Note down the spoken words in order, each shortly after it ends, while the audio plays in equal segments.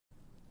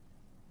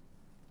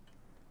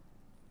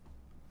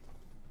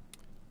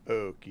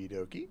Okie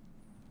dokie.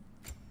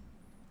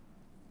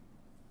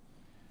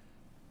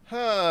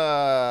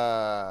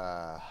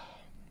 Huh.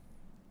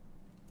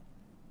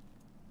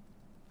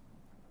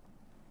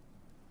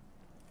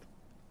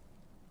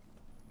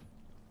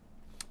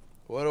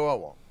 What do I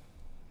want?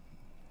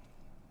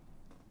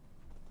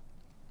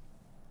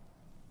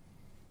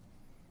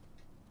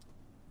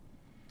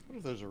 What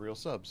if those are real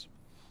subs?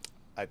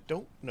 I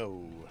don't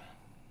know.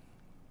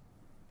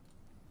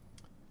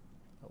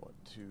 I want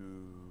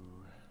to...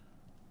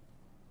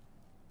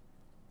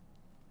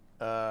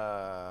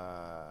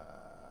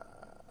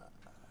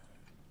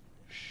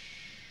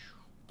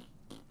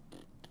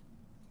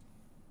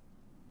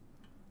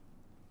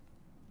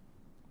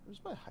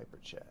 Where's my hyper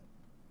chat?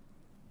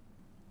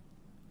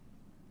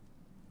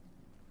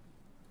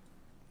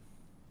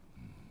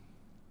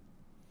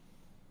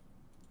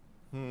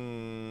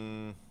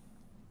 Did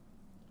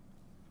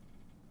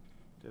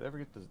I ever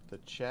get the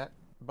chat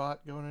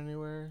bot going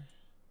anywhere?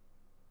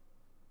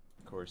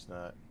 Of course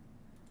not.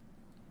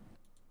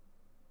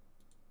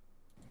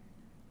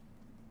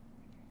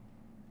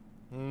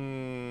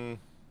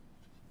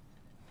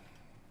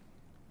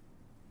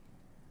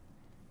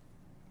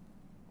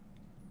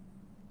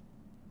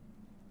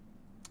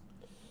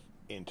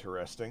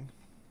 Interesting.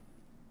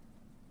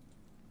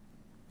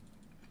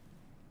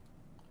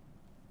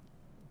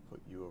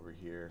 Put you over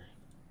here.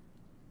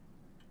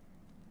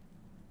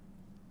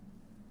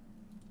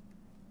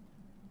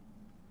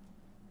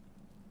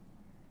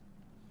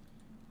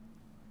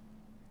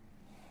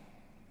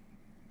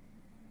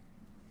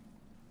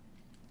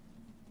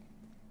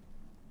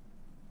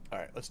 All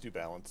right, let's do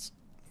balance.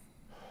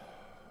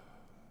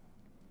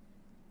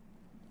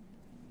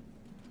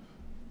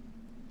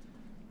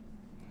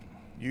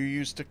 You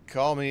used to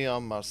call me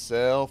on my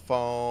cell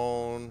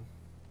phone.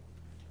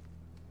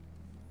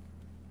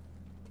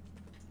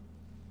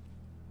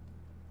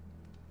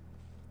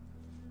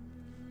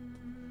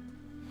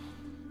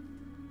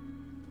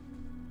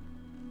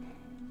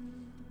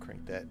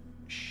 Crank that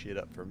shit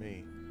up for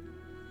me.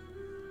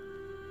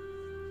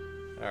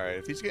 Alright,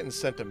 if he's getting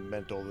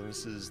sentimental, then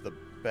this is the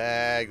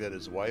bag that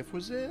his wife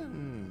was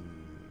in.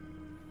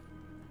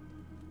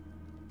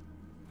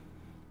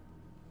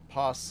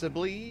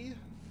 Possibly.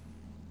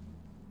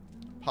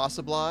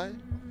 Possibly.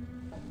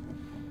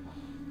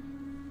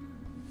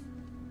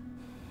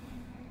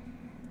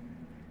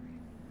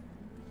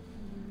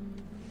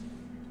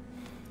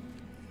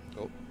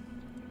 Oh.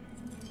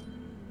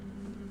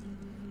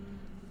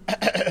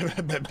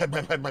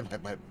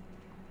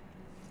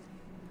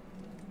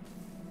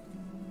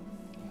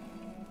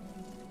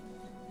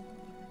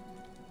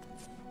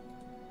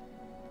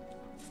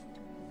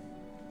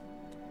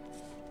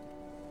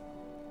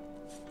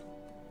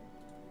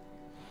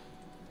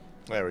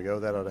 There we go,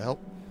 that ought to help.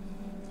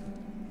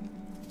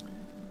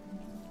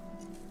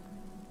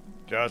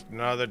 Just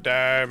another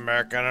day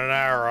making an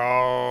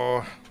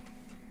arrow.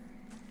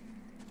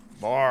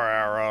 More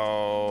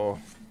arrow.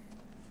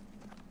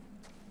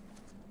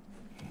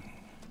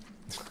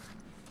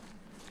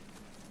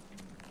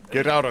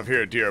 Get out of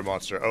here, dear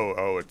monster.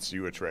 Oh, it's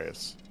you,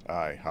 Atreus.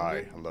 Hi,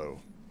 hello.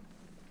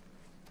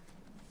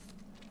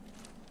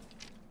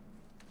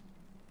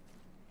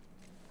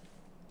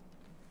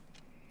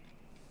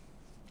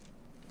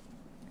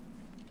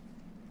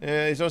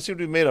 Yeah, these don't seem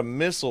to be made of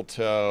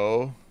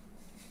mistletoe.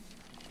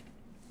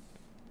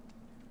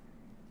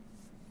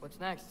 What's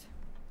next?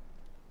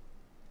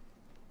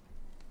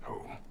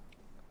 Home.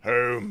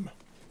 Home.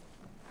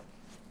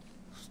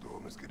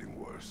 Storm is getting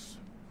worse.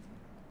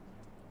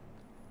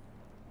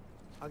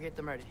 I'll get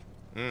them ready.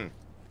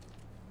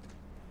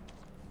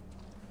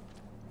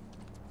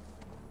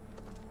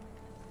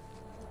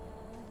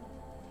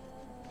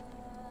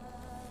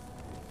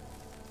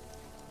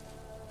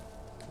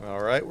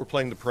 Alright, we're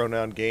playing the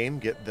pronoun game.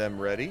 Get them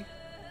ready.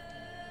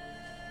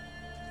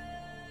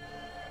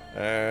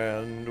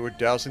 And we're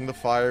dousing the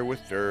fire with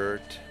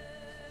dirt.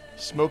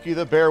 Smokey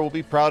the Bear will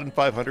be proud in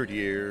 500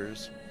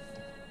 years.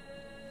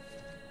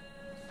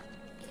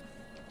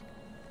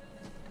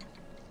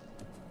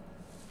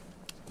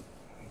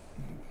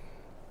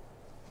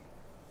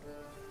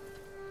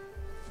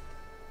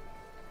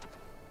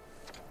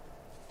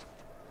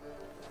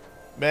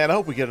 Man, I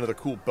hope we get another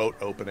cool boat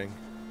opening.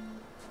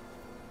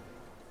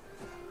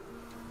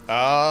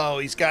 Oh,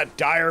 he's got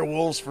dire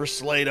wolves for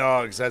sleigh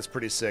dogs. That's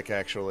pretty sick,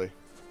 actually.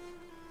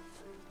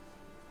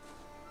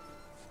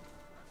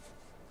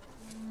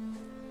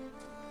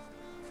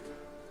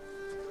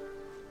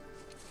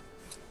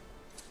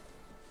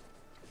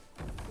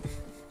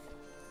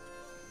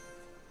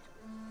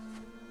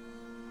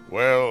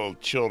 Well,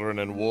 children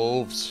and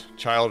wolves,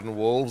 child and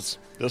wolves,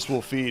 this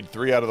will feed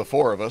 3 out of the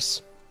 4 of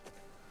us.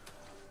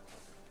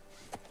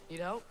 Need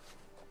help?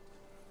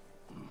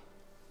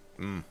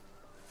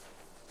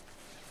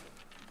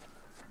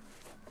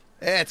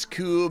 That's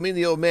cool. Me and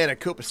the old man are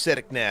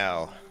copacetic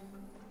now.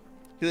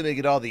 You let me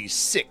get all these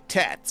sick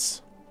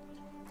tats.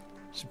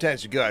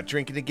 Sometimes we go out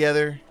drinking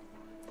together.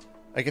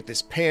 I get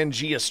this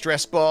Pangea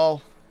stress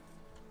ball.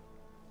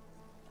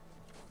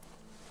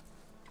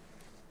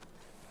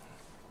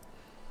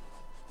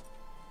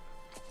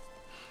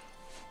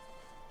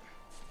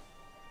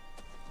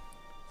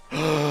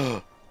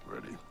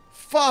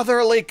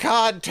 Fatherly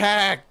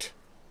contact!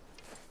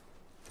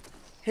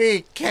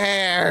 He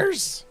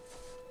cares!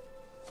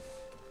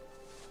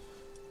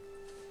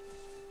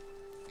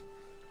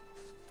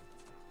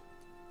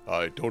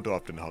 I don't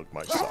often hug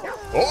my son.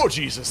 Oh,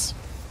 Jesus!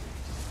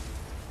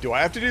 Do I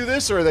have to do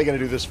this, or are they going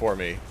to do this for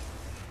me?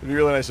 It'd be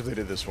really nice if they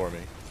did this for me.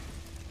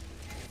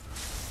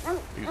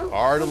 These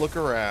are to look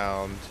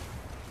around.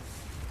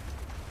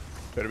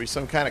 Better be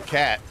some kind of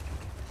cat.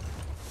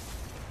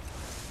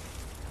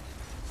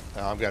 Oh,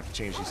 I'm going to have to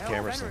change these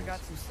camera settings.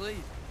 Got some sleep.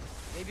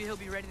 Maybe he'll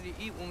be ready to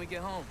eat when we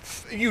get home.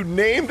 You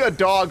named a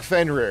dog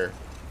Fenrir.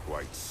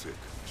 Quite sick,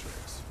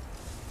 Trace.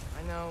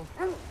 I know,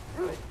 but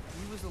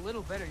he was a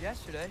little better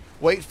yesterday.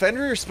 Wait,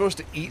 Fenrir is supposed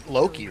to eat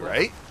Loki,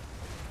 right?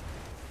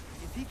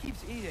 If he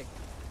keeps eating,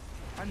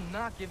 I'm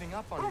not giving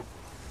up on him.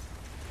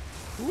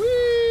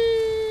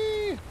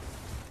 Whee!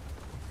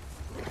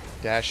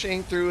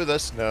 Dashing through the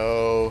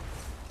snow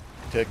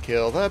to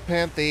kill the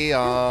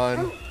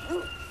Pantheon.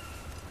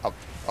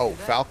 Oh,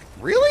 Falcon.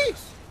 Really?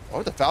 Why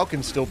would the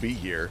Falcon still be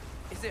here?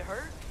 Is it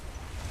hurt?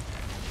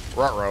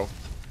 Ruh-roh.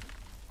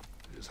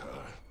 Is her.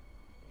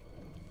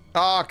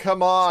 Ah,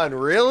 come on.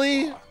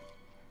 Really?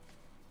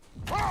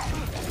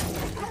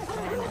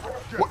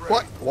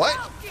 What?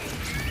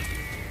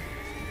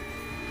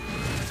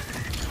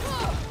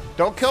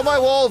 Don't kill my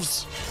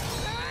wolves!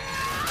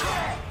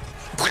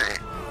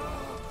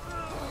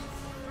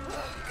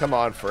 Come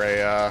on,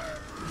 Freya.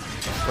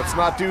 Let's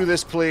not do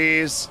this,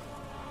 please.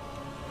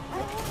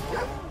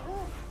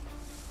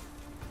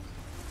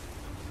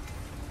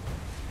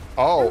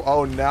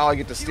 Oh, now I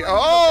get to steal.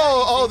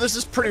 Oh, this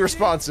is pretty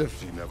responsive.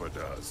 She never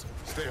does.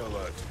 Stay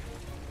alert.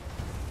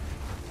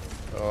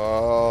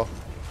 Oh.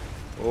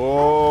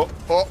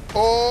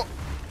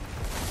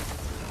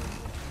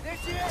 There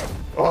she is!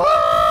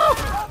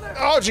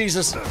 Oh,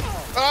 Jesus.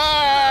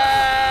 Ah!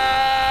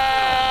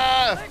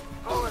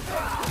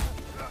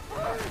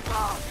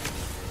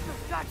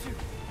 Got you!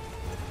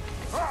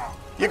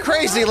 You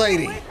crazy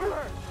lady.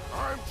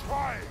 I'm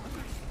trying.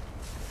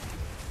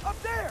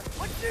 Up there!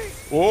 What's she?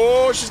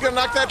 Oh, she's gonna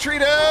knock that tree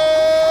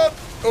down.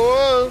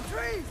 Oh.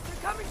 Trees!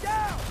 They're coming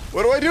down!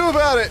 What do I do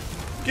about it?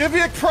 Give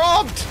me a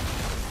prompt.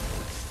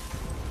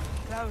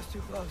 That was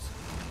too close.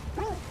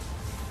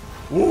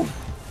 Woo.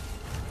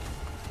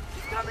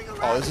 She's coming around!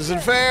 Oh, this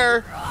isn't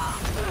fair.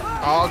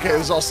 Oh, okay,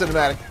 this is all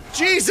cinematic.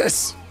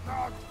 Jesus!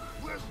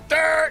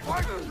 Dirt!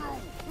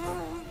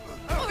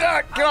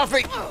 Dirt! Get off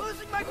me! I'm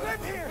losing my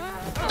grip here!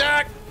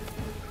 Dirt!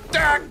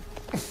 Dirt!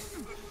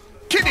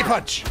 Kidney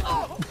punch! I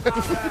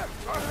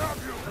have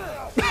you.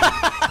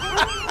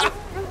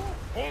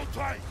 Hold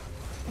tight.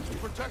 The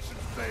protection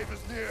stave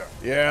is near.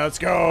 Yeah, let's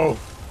go.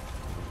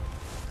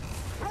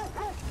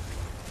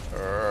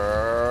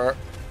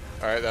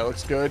 Alright, that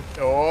looks good.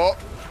 Oh.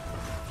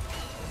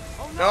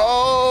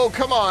 No,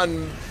 come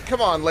on.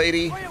 Come on,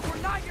 lady. Wait, we're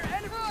not your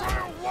enemy!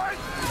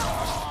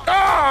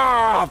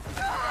 Ah!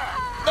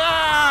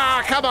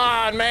 Ah, come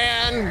on,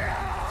 man.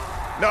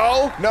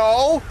 No.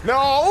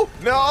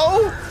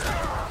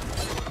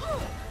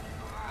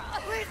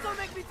 Please don't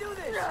make me do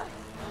this!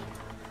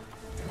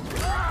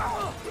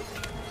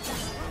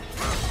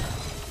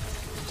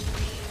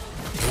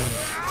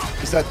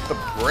 Is that the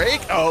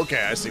break? Oh,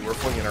 okay, I see. We're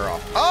flinging her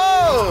off.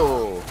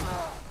 Oh!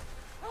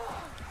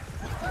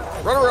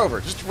 Run her over.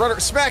 Just run her.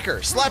 Smack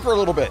her. Slap her a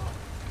little bit.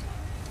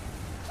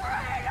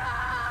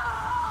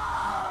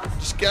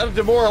 Just gotta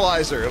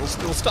demoralize her. It'll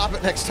stop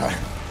it next time.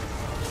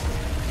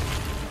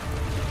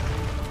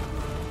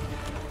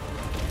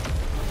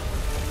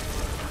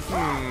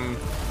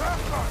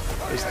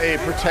 There's a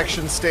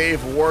protection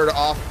stave ward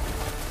off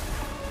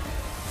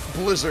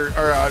blizzard,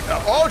 or,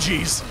 oh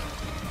jeez!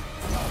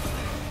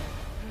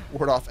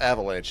 Ward off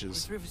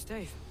avalanches. We're through for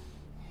Stave.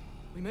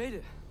 We made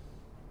it.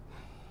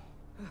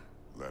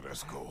 Let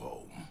us go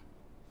home.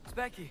 It's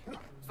Becky.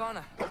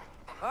 Svana.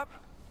 Up.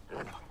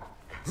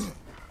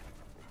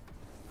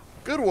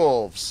 Good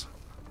wolves.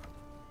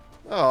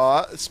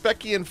 Aw,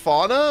 Specky and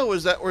Fauna?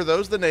 Were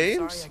those the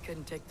names? Sorry I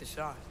couldn't take the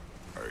shot.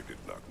 I did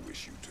not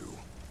wish you to.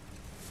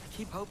 I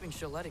keep hoping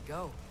she'll let it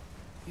go.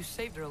 You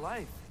saved her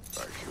life.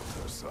 I killed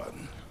her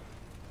son.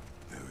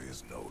 There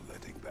is no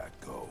letting that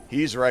go.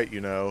 He's right,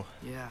 you know.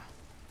 Yeah.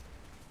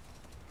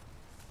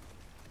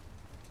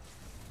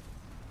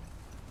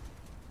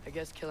 I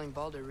guess killing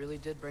Balder really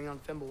did bring on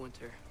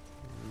Fimbulwinter.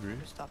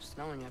 It stopped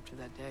snowing after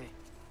that day.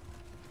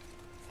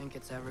 Think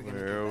it's ever gonna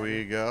There get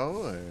we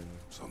go. And...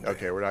 Someday.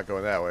 Okay, we're not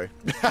going that way.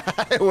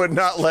 It would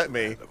not let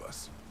me. Of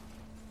us.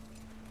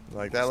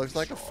 Like, that looks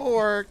like a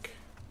fork.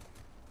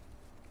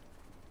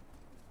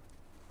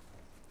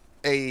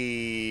 A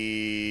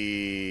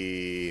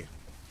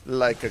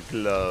like a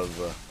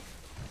glove.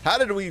 How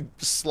did we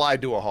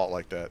slide to a halt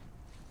like that?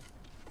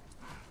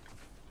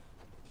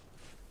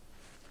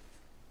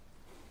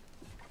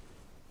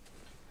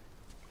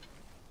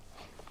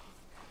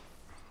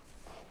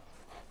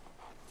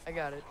 I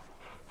got it.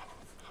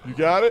 You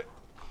got it?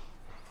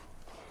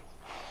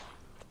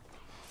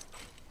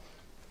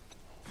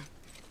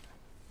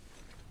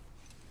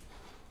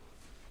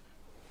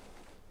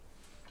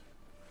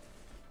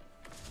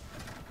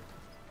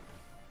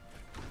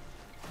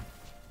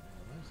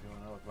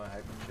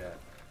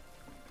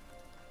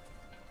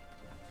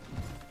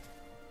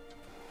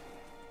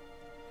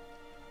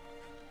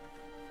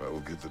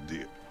 get the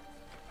deal.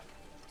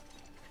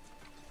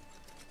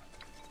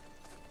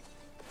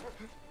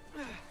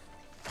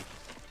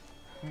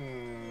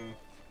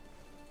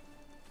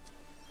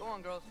 Go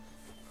on, girls.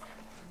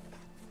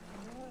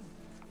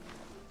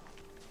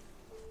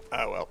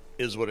 Ah, well,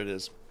 is what it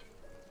is.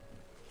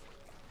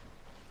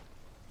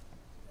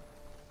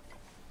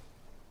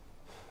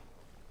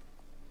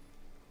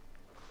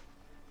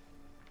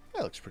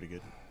 That looks pretty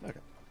good. Okay.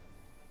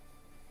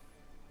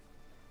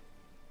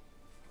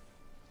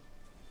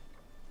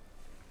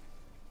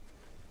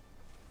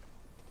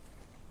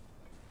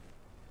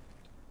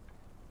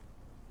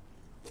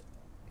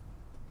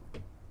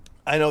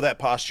 I know that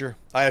posture.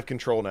 I have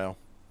control now.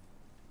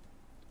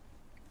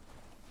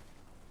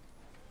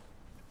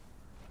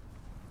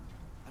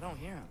 I don't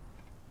hear him.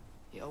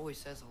 He always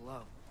says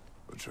hello.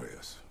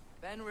 Atreus.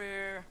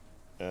 Fenrir.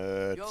 You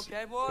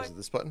okay, boy? Is it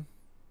this button?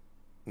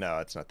 No,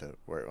 it's not the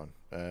right one.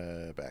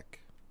 Back.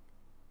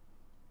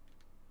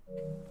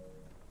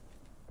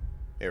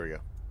 There we go.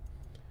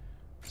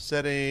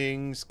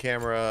 Settings,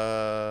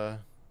 camera,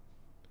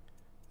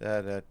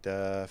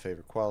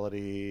 favorite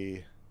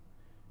quality,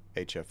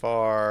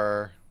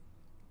 HFR.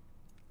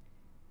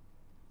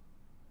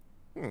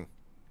 I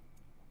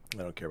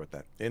don't care about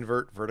that.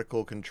 Invert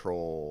vertical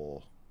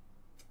control.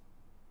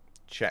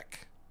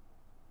 Check.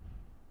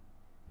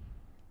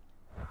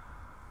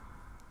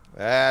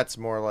 That's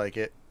more like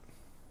it.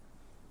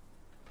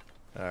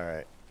 All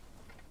right.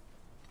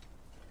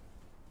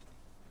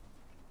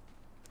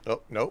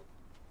 Oh, nope.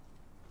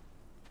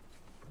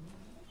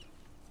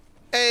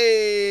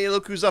 Hey,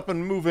 look who's up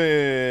and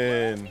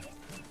moving.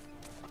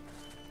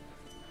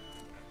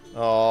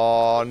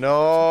 Oh,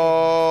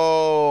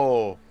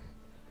 no.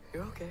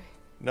 You're okay.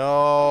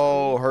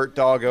 No. Hurt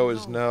doggo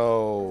is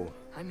no.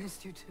 I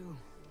missed you too.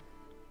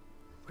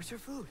 Where's your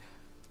food?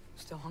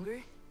 Still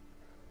hungry?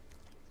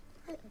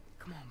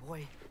 Come on,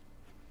 boy.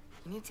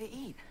 You need to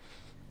eat.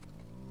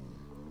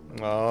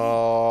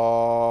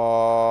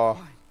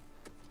 Oh.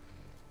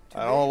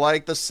 I don't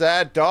like the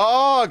sad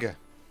dog. There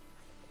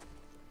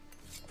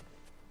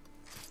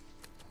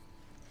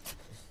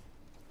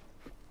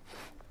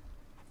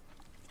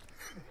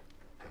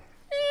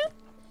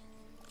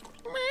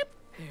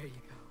you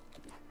go.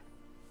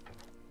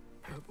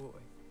 Good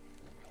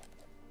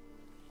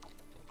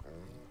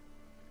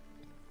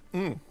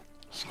boy.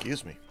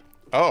 Excuse me.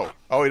 Oh.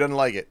 Oh, he doesn't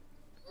like it.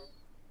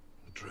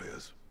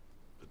 Atreus,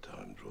 the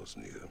time draws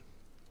near.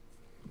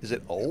 Is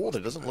it old?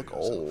 It doesn't look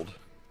old.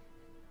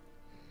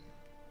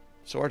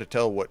 So hard to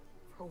tell what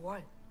For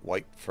what?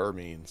 white fur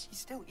means. He's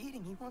still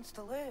eating. He wants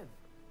to live.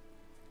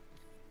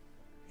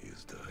 He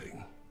is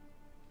dying.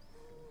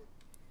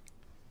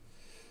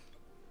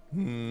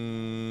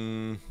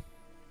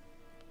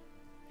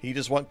 He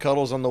just want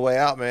cuddles on the way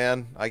out,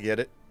 man. I get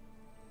it.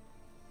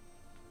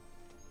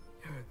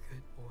 You're a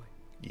good boy.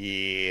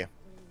 Yeah.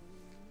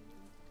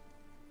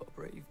 A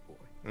brave boy.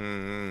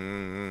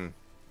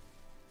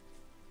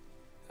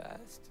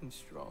 Fast and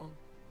strong.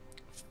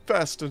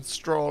 Fast and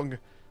strong.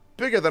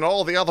 Bigger than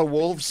all the other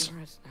wolves. can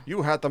rest now.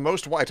 You had the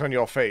most white on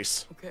your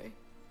face. Okay?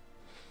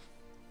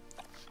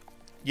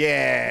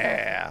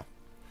 Yeah.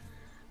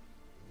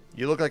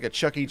 You look like a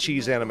Chuck E.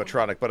 Cheese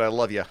animatronic, but I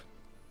love you.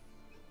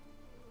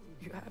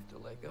 You have to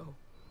let go.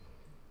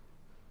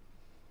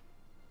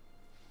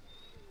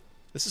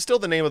 This is still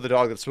the name of the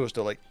dog that's supposed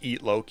to, like,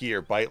 eat Loki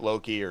or bite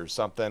Loki or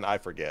something. I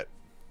forget.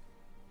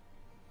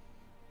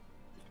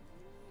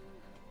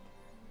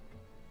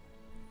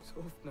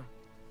 Sofna.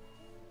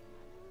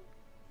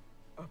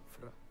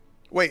 Upfra.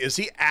 Wait, is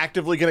he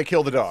actively going to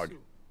kill the dog?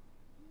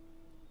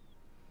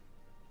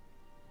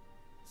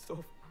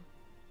 Sofna.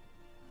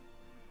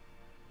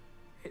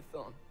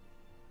 Hithon.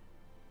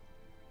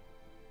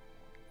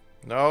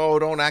 No,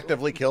 don't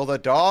actively kill the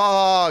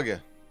dog.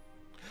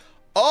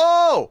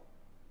 Oh!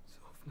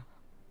 Sofna.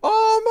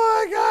 Oh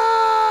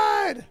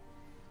my god!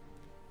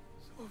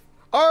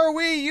 Are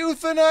we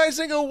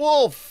euthanizing a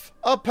wolf?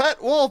 A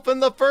pet wolf in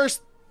the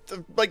first,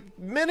 like,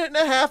 minute and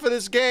a half of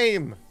this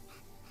game?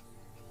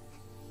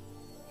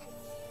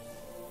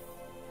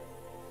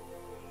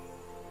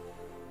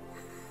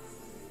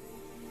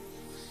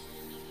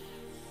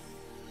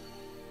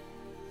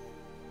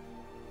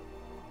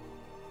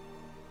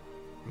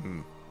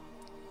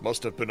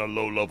 Must have been a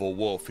low-level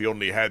wolf. He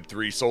only had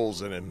 3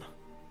 souls in him.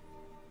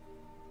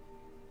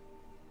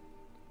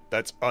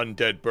 That's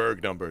undead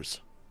Berg numbers.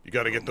 You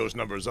gotta get those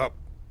numbers up.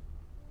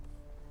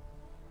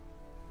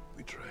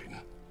 We train.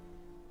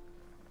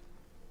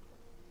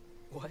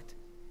 What?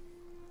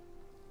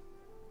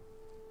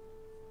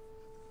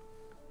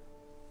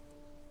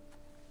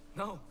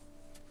 No.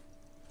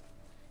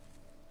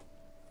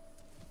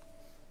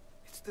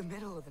 It's the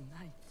middle of the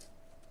night.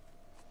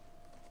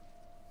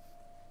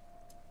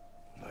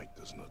 Night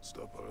does not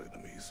stop our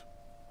enemies.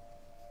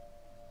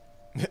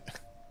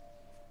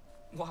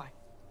 Why?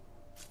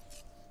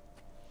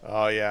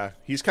 Oh yeah,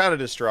 he's kind of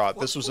distraught.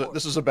 What This was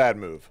for? a bad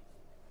move.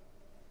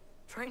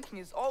 Training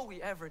is all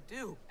we ever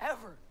do.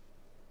 Ever.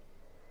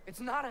 It's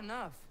not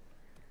enough.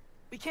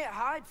 We can't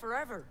hide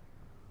forever.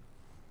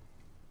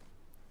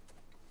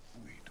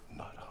 We do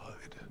not hide.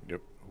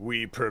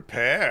 We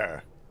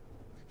prepare.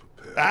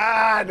 Prepare.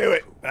 Ah, I knew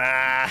it.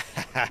 Ah,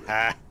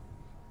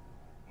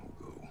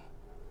 Go.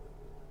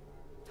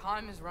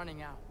 Time is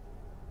running out.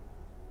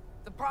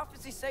 The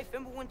prophecies say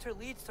Fimbulwinter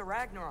leads to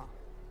Ragnarok.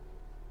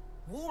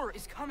 War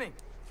is coming.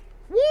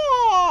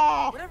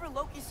 Whoa! Whatever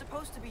Loki's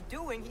supposed to be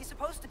doing, he's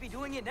supposed to be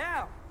doing it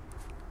now.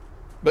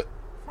 But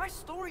My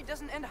story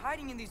doesn't end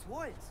hiding in these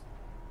woods.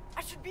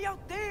 I should be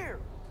out there,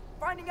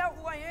 finding out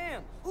who I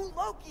am, who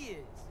Loki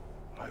is.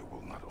 I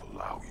will not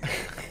allow you to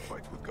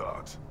fight with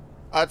gods.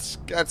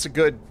 that's a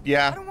good, I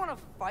yeah. don't want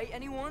to fight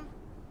anyone.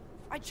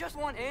 I just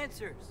want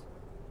answers.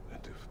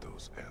 And if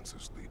those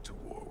answers lead to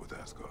war with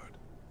Asgard,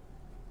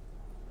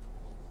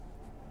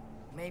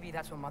 Maybe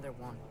that's what Mother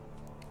wanted.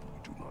 we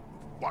do not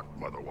know what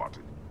Mother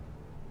wanted.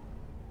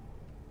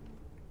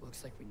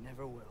 Looks like we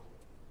never will.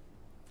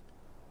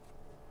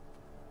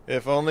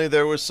 If only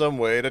there was some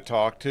way to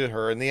talk to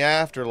her in the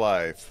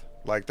afterlife,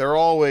 like there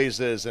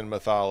always is in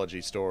mythology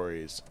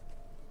stories.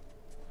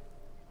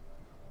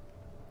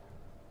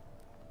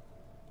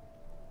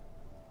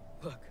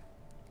 Look.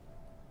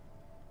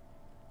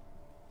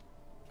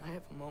 Can I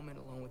have a moment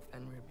alone with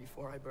Fenrir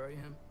before I bury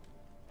him?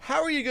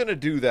 How are you gonna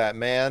do that,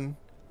 man?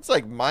 It's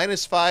like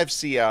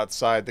 -5°C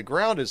outside. The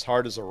ground is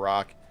hard as a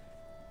rock.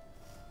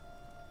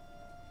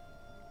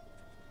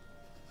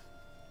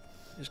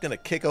 You're just gonna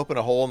kick open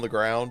a hole in the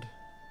ground?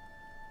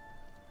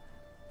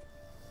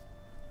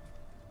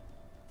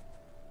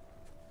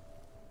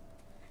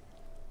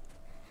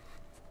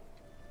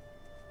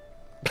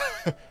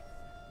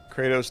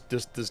 Kratos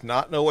just does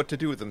not know what to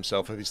do with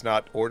himself if he's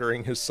not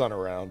ordering his son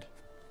around.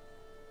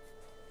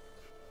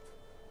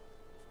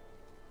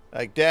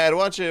 Like, Dad,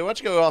 why don't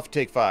you go off and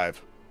take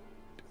 5?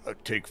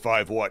 Take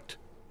 5 what?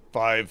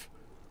 5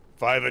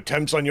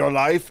 attempts on your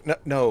life?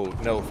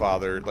 No,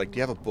 Father. Like, do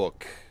you have a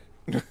book?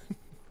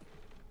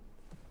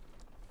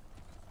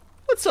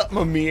 What's up,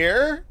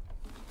 Mimir?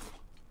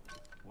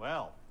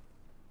 Well,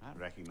 I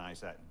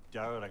recognize that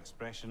dour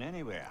expression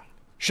anywhere.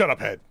 Shut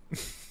up, head.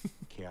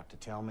 Care to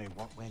tell me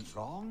what went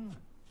wrong?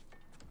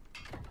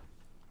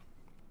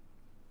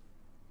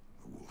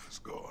 The wolf is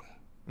gone.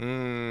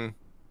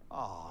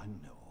 Oh,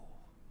 no.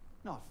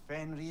 Not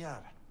Fenrir.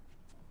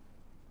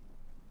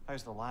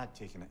 How's the lad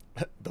taking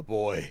it? The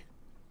boy.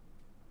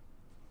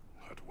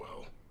 Not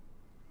well.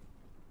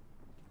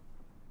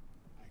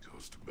 He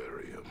goes to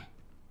bury him.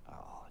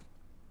 Oh,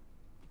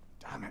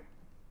 damn it.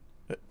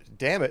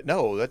 Damn it,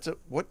 no, that's a...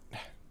 What?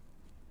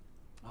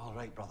 All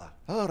right, brother.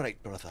 All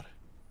right, brother.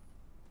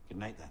 Good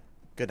night, then.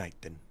 Good night,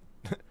 then.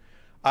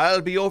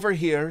 I'll be over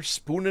here,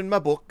 spooning my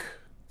book.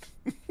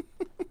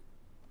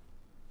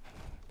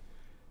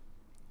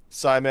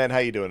 Simon, how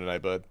you doing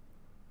tonight, bud?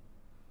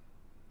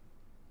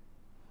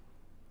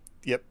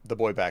 Yep, the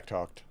boy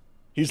backtalked.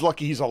 He's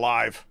lucky he's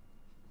alive.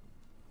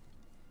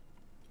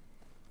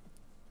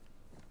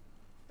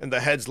 And the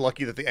head's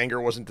lucky that the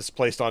anger wasn't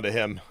displaced onto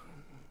him.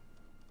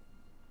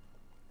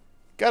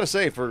 Gotta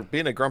say, for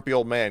being a grumpy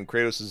old man,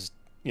 Kratos is,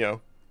 you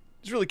know,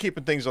 he's really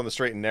keeping things on the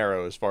straight and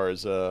narrow as far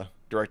as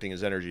directing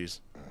his energies.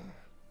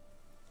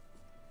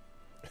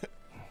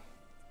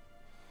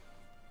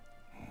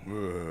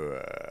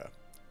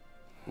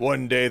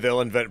 One day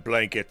they'll invent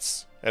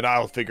blankets, and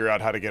I'll figure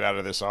out how to get out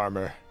of this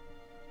armor.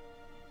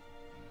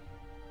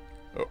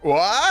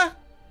 What?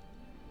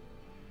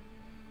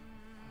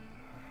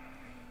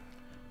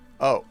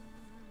 Oh.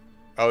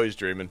 Oh, he's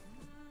dreaming.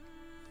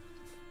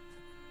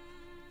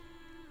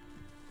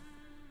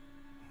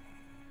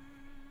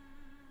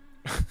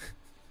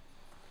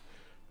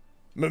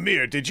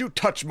 Mimir, did you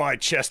touch my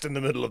chest in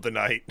the middle of the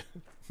night?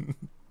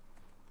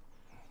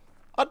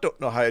 I don't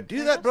know how to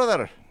do that,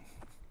 brother.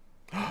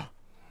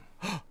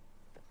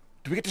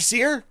 Do we get to see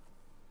her?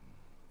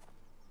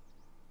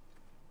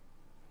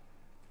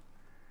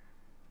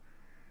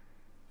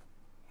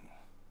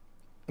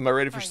 Am I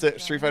ready for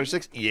Street Fighter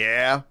 6?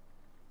 Yeah.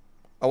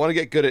 I want to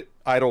get good at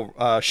Idol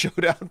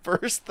Showdown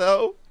first,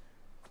 though.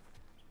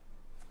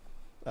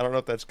 I don't know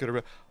if that's good or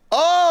bad.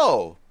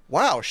 Oh!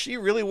 Wow, she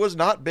really was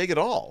not big at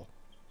all.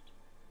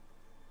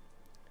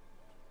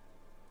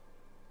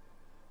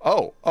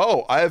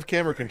 Oh, I have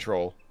camera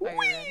control. Whee!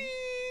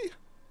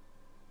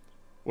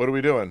 What are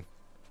we doing?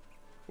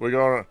 We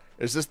going?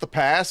 Is this the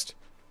past?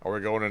 Or are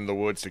we going into the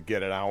woods to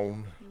get it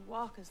on? You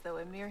walk as though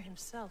Emir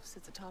himself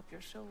sits atop your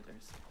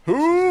shoulders.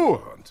 Who?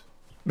 Hunt.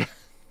 I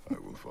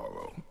will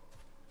follow.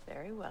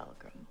 Very well,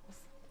 Grumbles.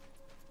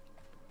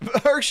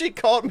 Hershey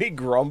called me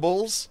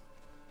Grumbles.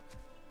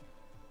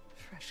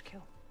 Fresh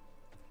kill.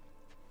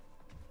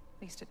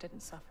 At least it didn't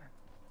suffer.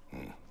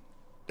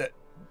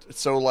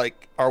 So,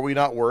 like, are we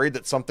not worried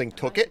that something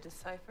took Trying it? to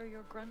decipher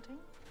your grunting?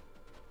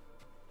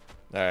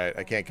 Alright,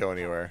 I can't go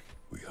anywhere.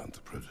 We hunt the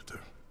predator.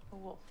 A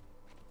wolf.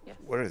 Yes.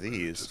 What are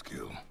these? Just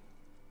kill.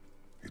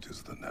 It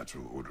is the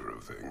natural order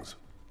of things.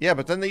 Yeah,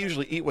 but then they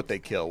usually eat what they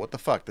kill. What the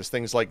fuck? This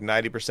thing's like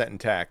 90%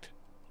 intact.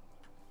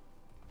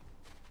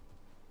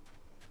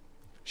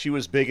 She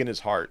was big in his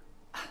heart.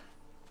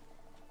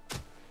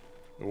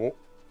 Oh.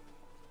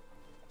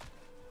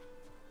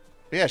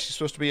 Yeah, she's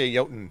supposed to be a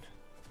Jotun.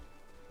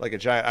 like a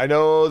giant. I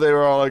know they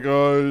were all like,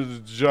 oh,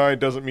 giant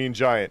doesn't mean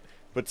giant.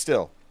 But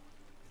still.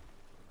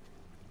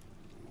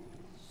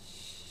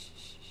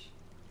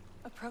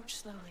 Approach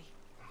slowly.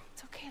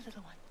 It's okay,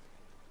 little one.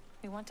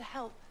 We want to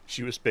help.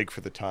 She was big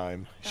for the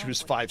time. She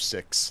was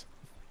 5'6".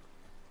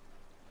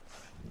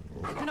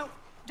 No,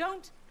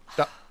 don't.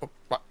 Ah.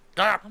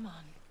 Come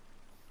on.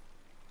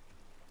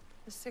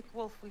 The sick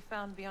wolf we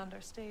found beyond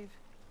our stave.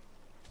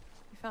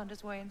 He found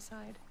his way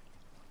inside.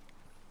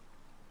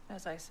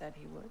 As I said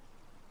he would.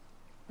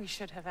 We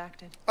should have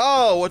acted.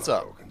 Oh, what's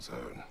Not up? our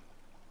concern.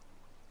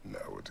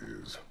 Now it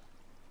is.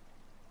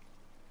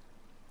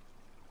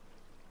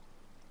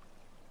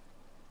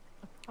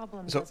 The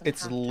problem So doesn't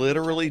it's have to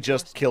literally reach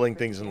just our killing for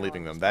things it to and be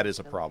leaving our them. That is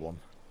a responsibility. problem.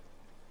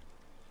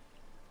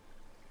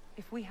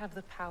 If we have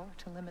the power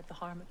to limit the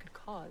harm it could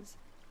cause,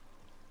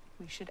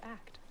 we should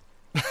act.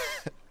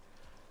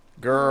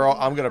 Girl,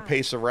 I'm gonna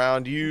pace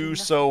around you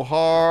so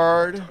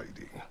hard.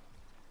 Hiding.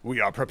 We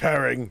are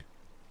preparing.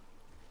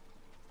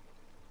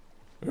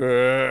 Why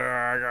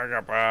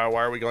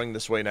are we going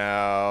this way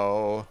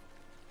now?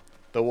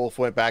 The wolf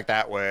went back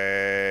that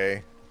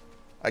way.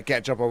 I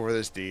can't jump over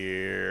this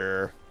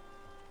deer.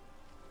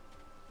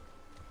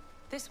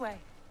 This way.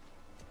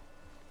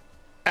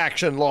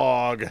 Action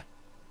log.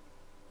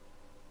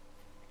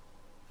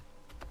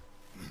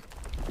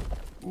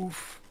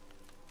 Oof.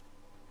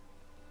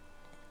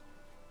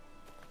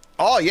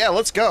 Oh, yeah,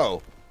 let's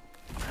go.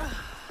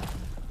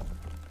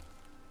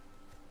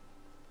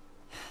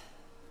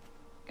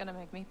 Gonna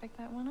make me pick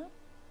that one up?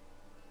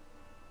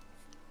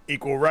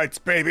 Equal rights,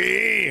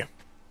 baby.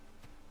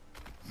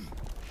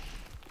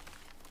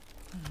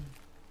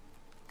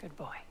 Good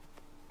boy.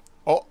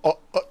 Oh.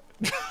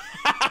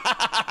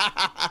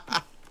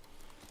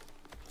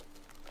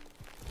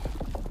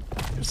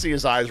 You see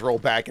his eyes roll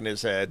back in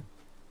his head.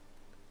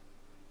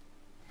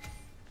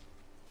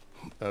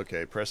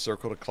 Okay, press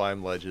circle to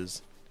climb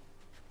ledges.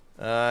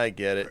 I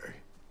get it.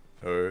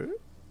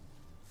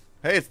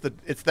 Hey,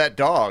 it's that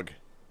dog.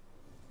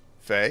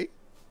 Faye?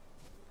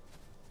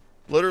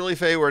 Literally,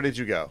 Faye, where did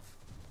you go?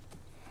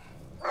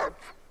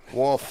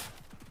 Wolf.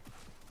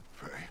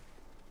 Faye.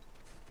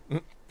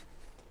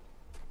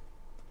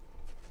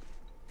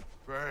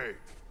 Faye.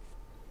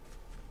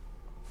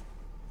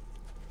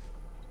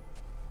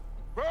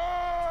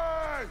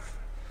 Faye!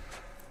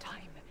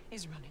 Time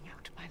is running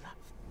out, my love.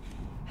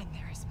 And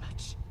there is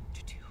much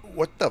to do.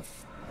 What the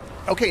f...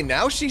 Okay,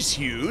 now she's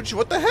huge.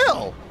 What the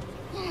hell?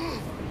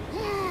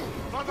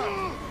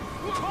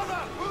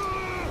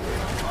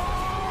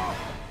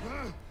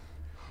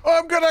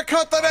 I'm gonna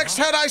cut the next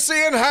head I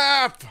see in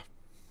half!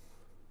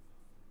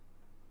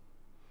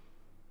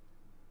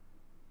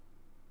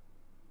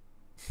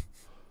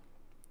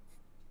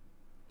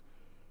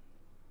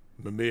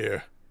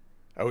 Mimir,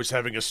 I was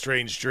having a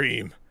strange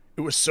dream.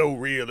 It was so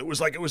real, it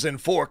was like it was in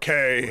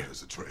 4K.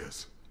 Where's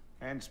Atreus?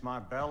 Hence my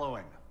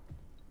bellowing.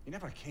 He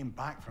never came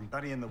back from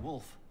burying the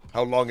wolf.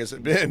 How long has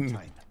it been?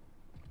 Time.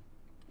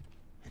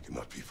 He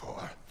cannot be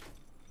far.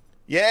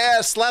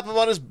 Yeah, slap him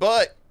on his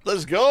butt.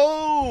 Let's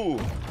go!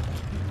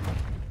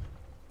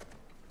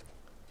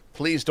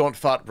 Please don't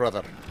fart,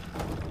 brother.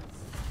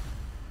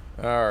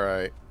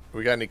 Alright.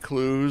 We got any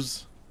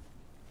clues?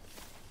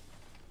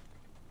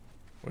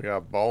 We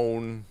got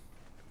bone.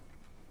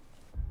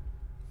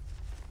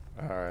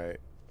 Alright.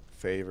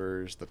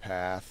 Favors the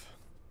path.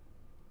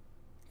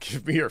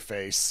 Give me your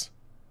face.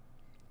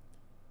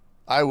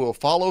 I will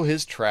follow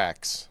his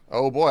tracks.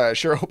 Oh boy, I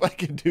sure hope I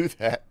can do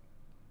that.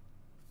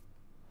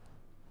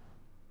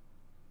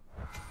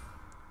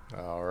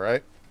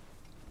 Alright.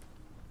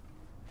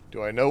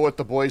 Do I know what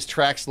the boy's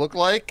tracks look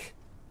like?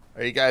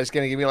 Are you guys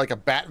gonna give me like a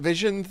bat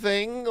vision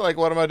thing? Like,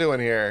 what am I doing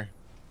here?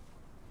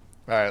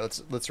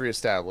 Alright, let's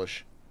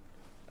reestablish.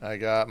 I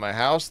got my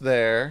house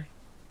there.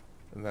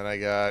 And then I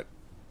got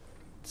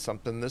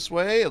something this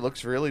way. It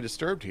looks really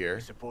disturbed here.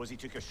 Suppose he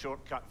took a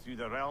shortcut through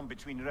the realm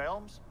between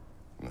realms?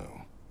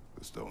 No,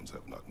 the stones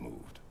have not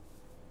moved.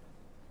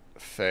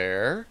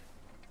 Fair.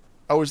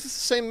 Oh, is this the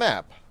same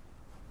map?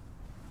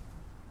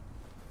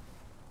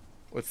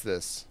 What's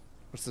this?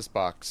 What's this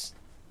box?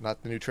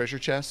 Not the new treasure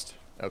chest?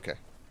 Okay.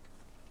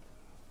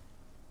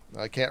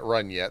 I can't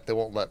run yet. They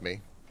won't let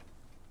me.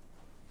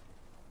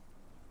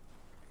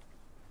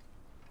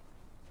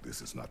 This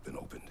has not been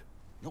opened.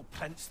 No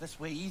prints this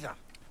way either.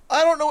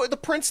 I don't know what the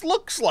prince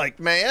looks like,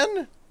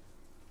 man.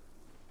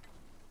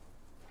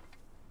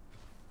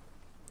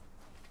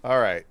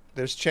 Alright.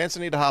 There's a chance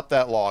I need to hop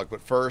that log,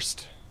 but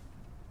first...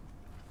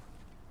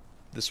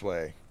 this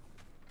way.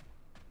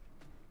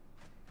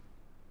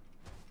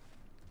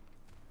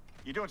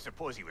 You don't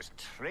suppose he was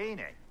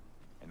training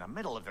in the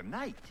middle of the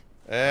night?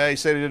 He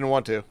said he didn't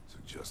want to.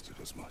 Suggested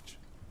as much.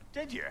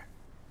 Did you?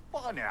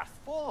 What on earth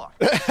for?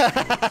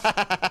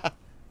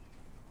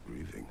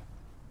 Breathing.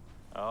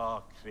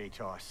 Oh,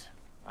 Kratos.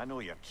 I know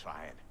you're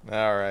trying.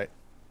 Alright.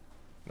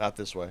 Not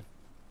this way.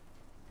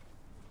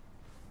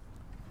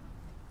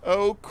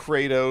 Oh,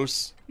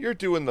 Kratos. You're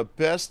doing the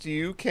best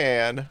you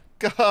can.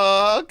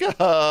 Gah,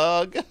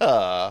 gah,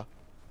 gah.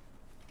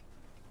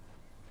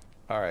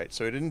 Alright,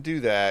 so he didn't do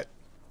that.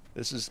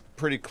 This is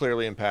pretty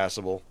clearly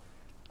impassable.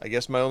 I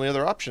guess my only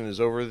other option is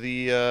over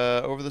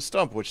the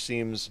stump, which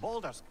seems...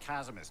 Boulder's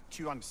chasm is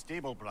too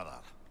unstable, brother.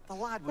 The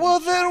lad Well,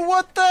 wouldn't try. then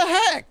what the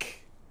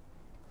heck?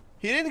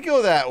 He didn't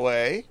go that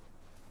way.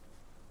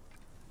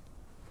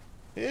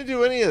 He didn't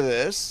do any of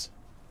this.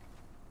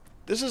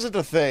 This isn't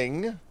a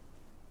thing.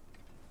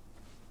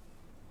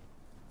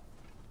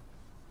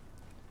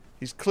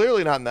 He's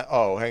clearly not in that...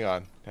 Oh, hang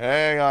on.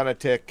 Hang on a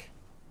tick.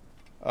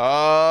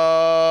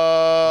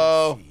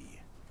 Oh. Let's see.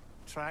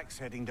 Tracks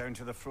heading down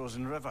to the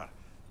frozen river.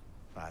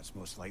 That's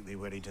most likely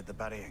where he did the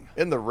burying.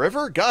 In the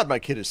river? God, my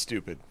kid is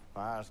stupid.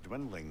 Fire's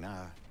dwindling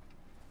now.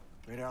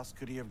 Where else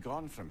could he have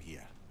gone from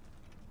here?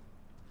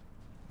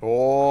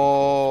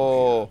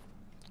 Oh.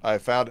 I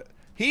found it.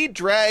 He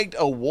dragged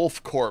a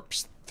wolf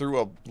corpse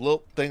through a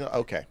little thing.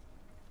 Okay.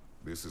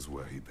 This is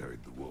where he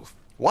buried the wolf.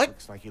 What?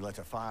 Looks like he lit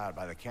a fire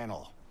by the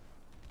kennel.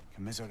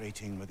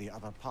 Commiserating with the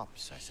other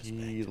pups, I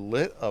suspect. He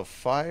lit a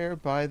fire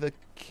by the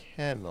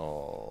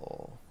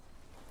kennel.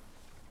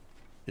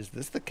 Is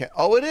this the kennel?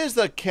 Oh, it is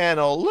the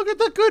kennel. Look at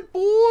the good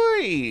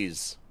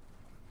boys.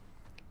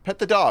 Pet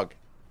the dog.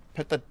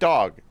 Pet the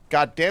dog.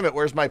 God damn it,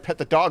 where's my pet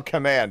the dog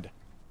command?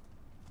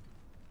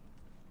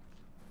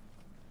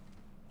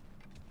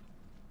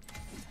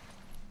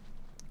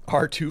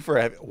 R2 for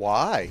heavy.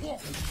 Why?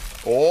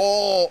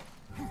 Oh!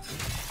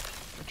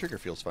 The trigger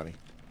feels funny.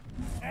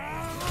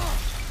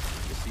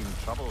 You seem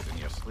troubled in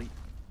your sleep,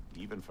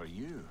 even for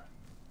you.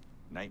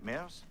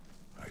 Nightmares?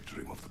 I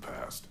dream of the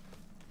past.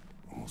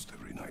 Almost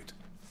every night.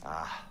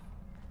 Ah,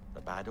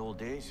 the bad old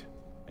days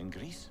in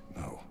Greece?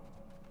 No.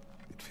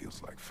 It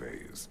feels like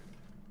Faye is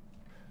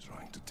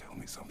trying to tell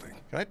me something.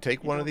 Can I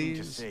take You one of don't mean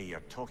these? to say you're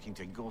talking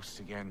to ghosts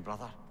again,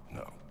 brother?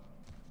 No.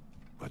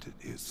 But it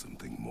is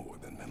something more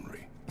than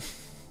memory.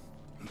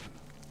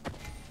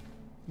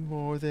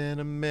 More than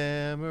a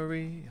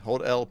memory.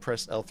 Hold L,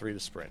 press L3 to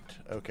sprint.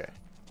 Okay.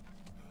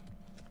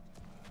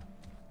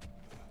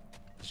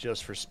 It's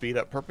just for speed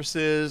up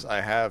purposes.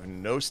 I have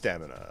no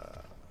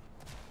stamina.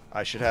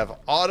 I should have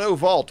auto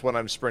vault when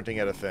I'm sprinting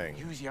at a thing.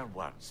 Use your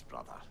words,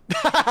 brother.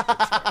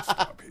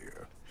 Stop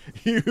here.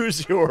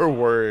 Use your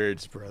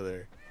words,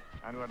 brother.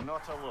 And we're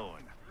not alone.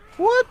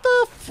 What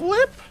the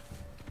flip?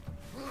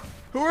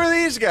 Who are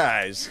these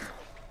guys?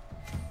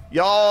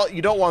 Y'all,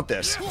 you don't want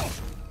this.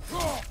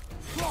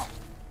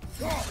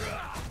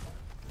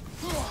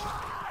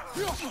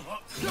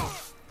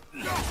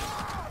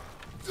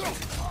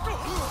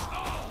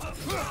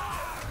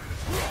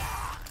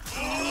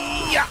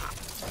 Yeah.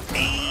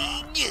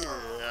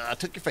 I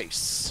took your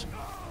face.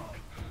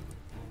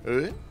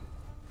 Raiders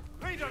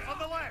on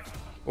the left!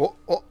 Oh,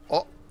 oh,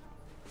 oh.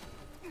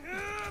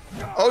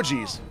 Oh,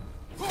 jeez.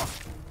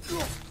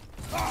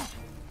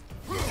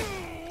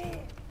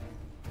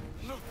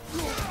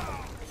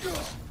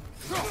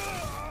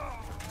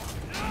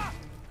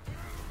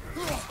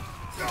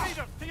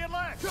 Raiders to your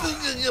left!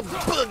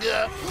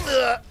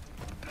 Yeah!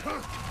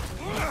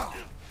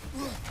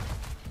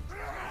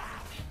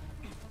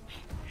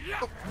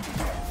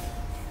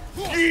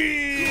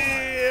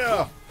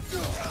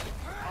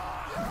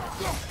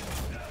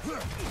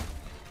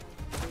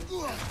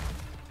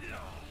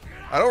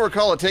 I don't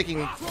recall it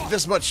taking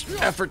this much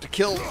effort to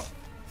kill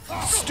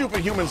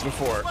stupid humans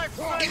before.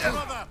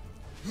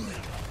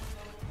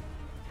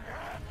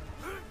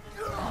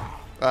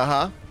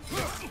 Uh-huh.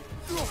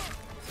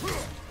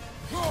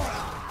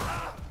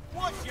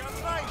 Watch your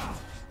right!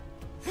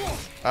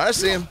 I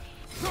see him.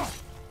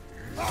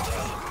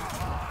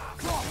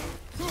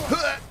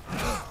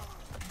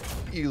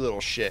 You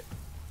little shit.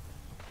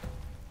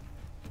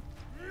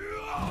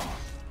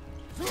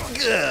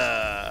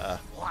 Gah.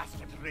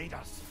 Blasted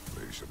raiders!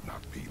 They should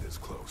not be this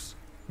close.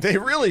 They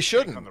really On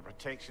shouldn't. the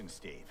protection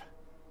stave.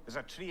 There's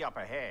a tree up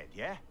ahead,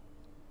 yeah?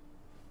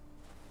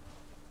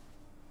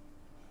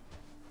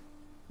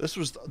 This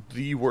was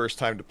the worst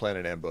time to plan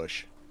an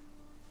ambush.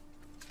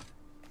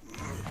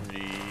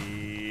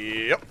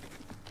 Yep.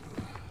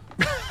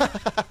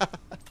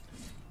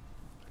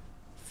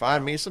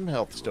 Find me some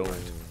health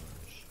stones.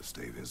 The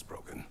stave is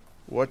broken.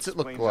 What's it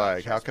look Explains our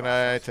like? How can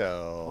I trespasses.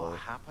 tell? What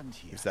happened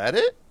here? Is that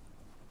it?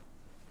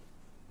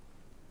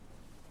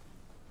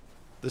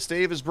 The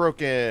stave is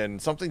broken.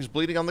 Something's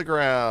bleeding on the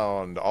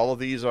ground. All of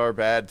these are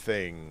bad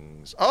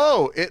things.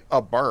 Oh,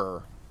 a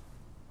burr.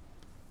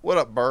 What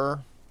up,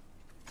 burr?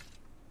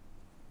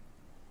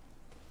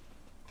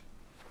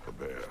 A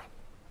bear.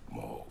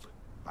 Mauled.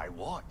 By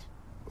what?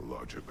 A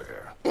larger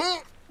bear.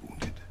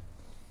 Wounded.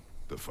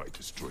 The fight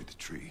destroyed the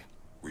tree.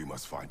 We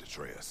must find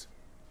Atreus.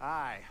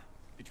 Aye.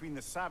 Between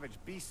the savage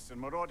beasts and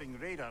marauding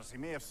raiders, he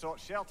may have sought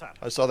shelter.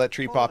 I saw that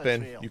tree Follow pop the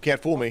in. trail. You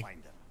can't fool We'll me. find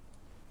him.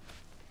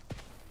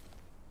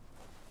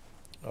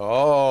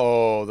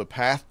 Oh, the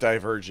path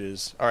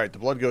diverges. Alright, the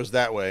blood goes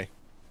that way.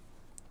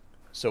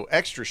 So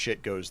extra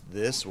shit goes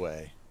this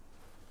way.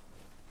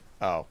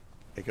 Oh,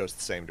 it goes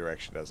the same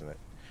direction, doesn't it?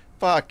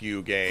 Fuck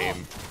you,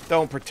 game.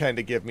 Don't pretend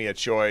to give me a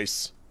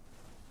choice.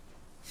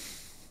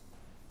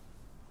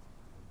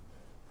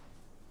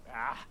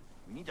 Ah,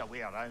 we need a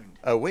way around.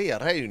 A way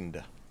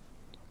around.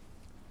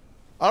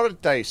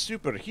 Aren't I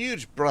super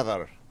huge,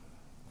 brother?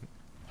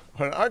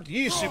 Well, aren't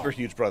you super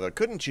huge, brother?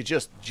 Couldn't you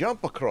just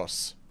jump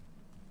across?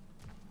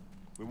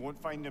 We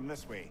won't find him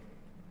this way.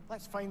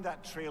 Let's find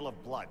that trail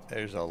of blood.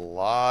 There's a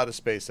lot of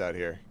space out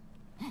here.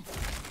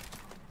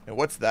 And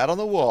what's that on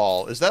the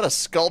wall? Is that a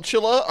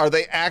sculptula? Are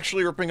they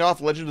actually ripping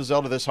off Legend of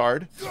Zelda this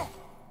hard?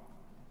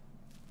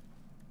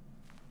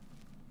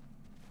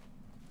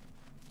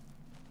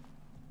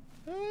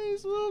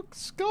 These little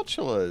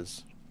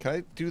sculptulas. Can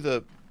I do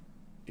the...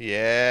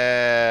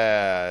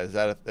 Yeah, is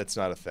that a... That's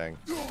not a thing.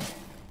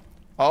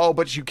 Oh,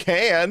 but you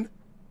can!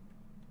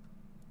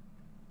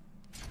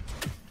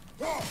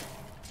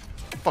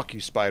 Fuck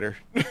you, spider.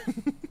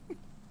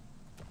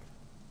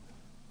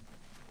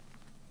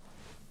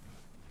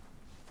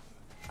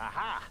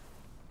 Aha!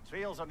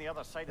 Trail's on the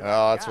other side of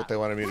Oh, that's what they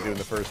wanted me to do in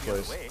the first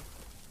place.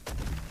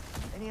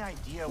 Any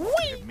idea what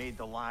could have made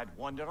the lad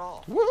wander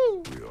off?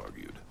 Woohoo! We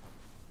argued.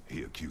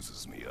 He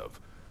accuses me of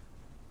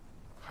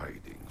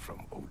hiding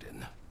from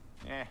Odin.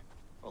 Eh,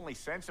 only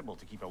sensible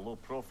to keep a low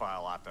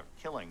profile after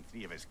killing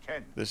 3 of his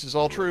kin. This is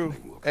all true.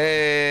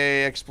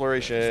 Hey,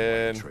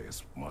 exploration.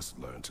 Atreus must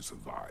learn to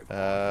survive.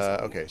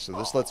 Okay, so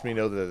this lets me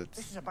know that This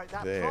it's is about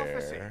that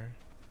prophecy. there.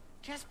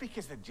 Just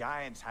because the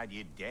giants had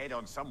you dead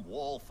on some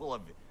wall full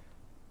of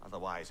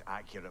otherwise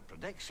accurate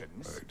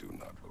predictions. I do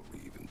not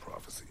believe in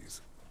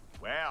prophecies.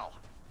 Well,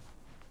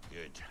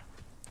 good.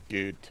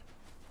 Good.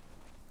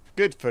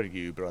 Good for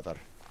you, brother.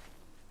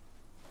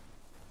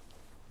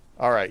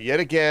 Alright, yet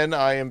again,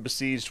 I am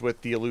besieged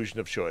with the illusion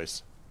of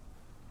choice.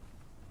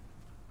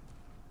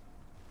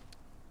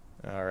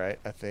 Alright,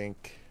 I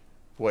think...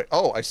 Wait,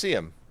 oh, I see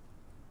him.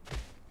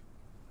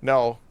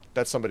 No,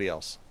 that's somebody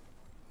else.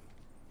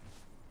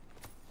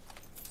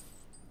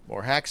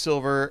 More hack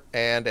silver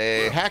and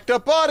a hacked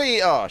up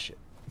body! Oh, shit.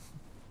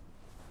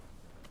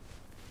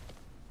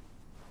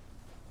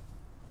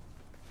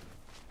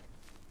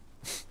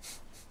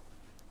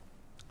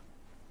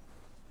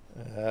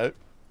 Let's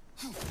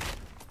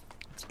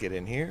get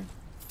in here.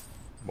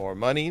 More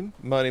money.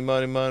 Money,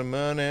 money, money,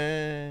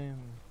 money.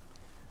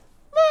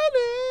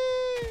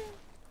 Money!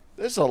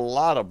 There's a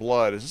lot of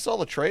blood. Is this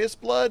all Atreus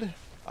blood?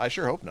 I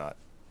sure hope not.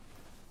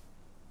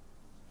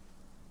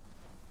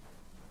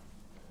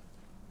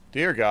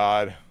 Dear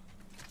God.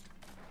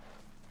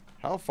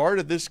 How far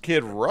did this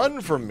kid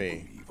run from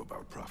me? Believe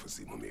about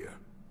prophecy, Mimir.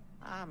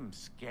 I'm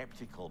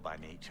skeptical by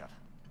nature,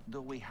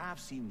 though we have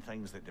seen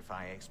things that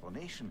defy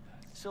explanation.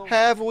 So,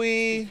 Have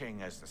we?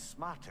 speaking as the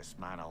smartest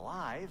man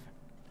alive,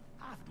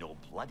 I've no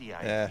bloody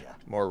idea.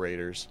 More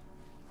raiders.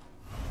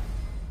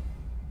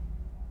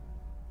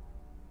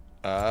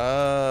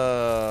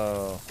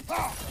 Oh.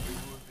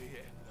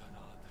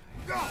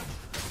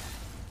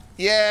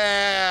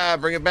 Yeah,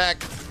 bring it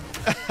back.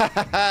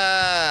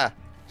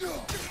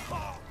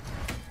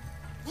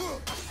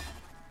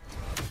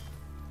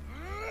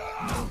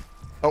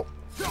 Oh,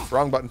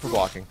 wrong button for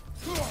blocking.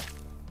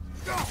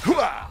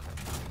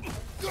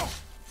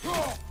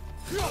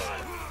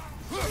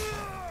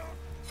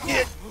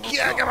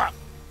 Yeah, come on.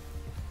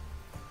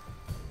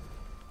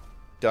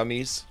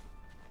 Dummies.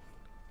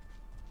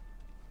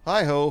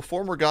 Hi ho,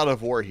 former god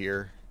of war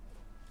here.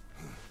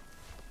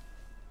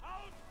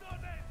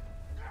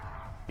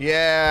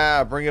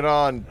 Yeah, bring it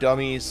on,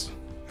 dummies.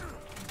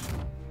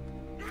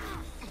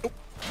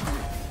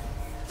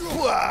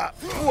 Wah,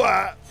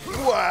 wah,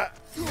 wah,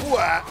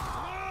 wah.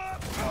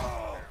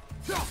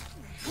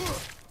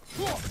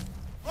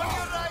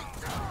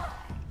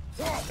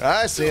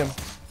 I see him.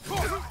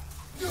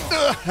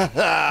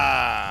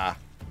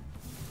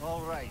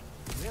 All right,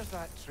 where's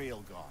that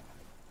trail gone?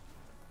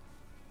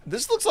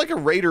 This looks like a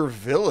raider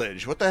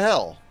village. What the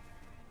hell?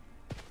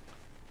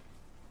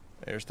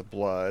 There's the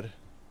blood.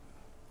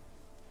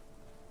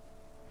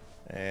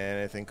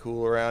 Anything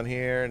cool around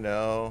here?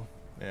 No.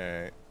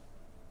 Alright.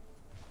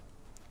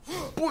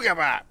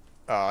 Boogabot!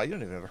 Aw, you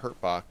don't even have a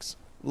hurt box.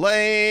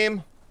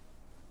 Lame!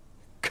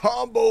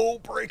 Combo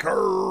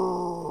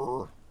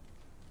breaker!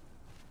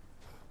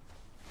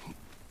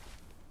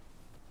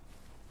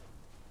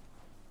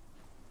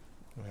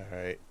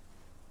 Alright.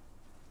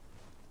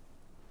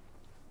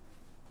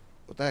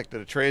 What the heck?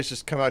 Did Atreus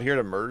just come out here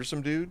to murder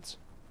some dudes?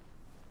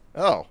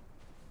 Oh.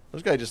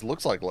 This guy just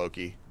looks like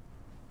Loki.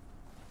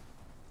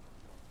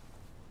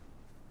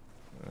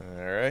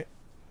 Alright.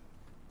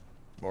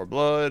 More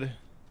blood.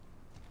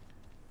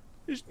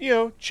 Just, you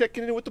know,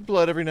 checking in with the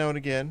blood every now and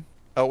again.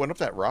 Oh, went up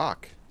that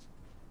rock.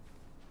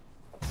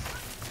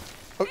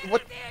 Oh,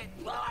 what?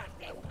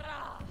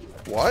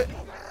 What?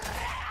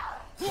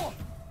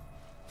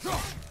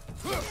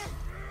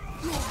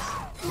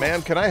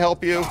 Ma'am, can I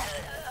help you?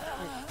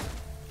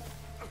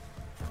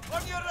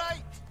 On your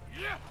right!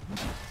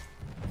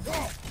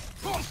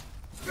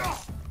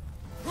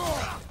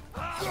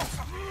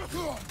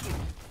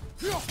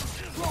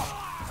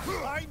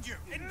 Behind you!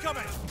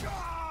 Incoming!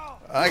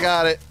 I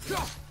got it.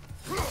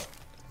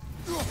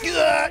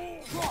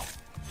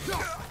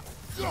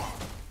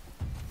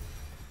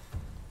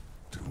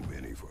 Too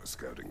many for a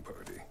scouting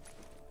party.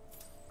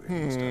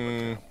 They must have a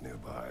camp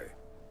nearby.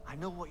 I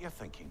know what you're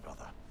thinking,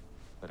 brother.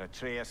 but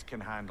Atreus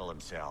can handle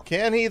himself.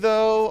 Can he,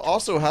 though?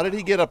 Also, how did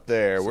he get up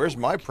there? Where's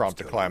my prompt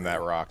to climb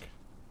that rock?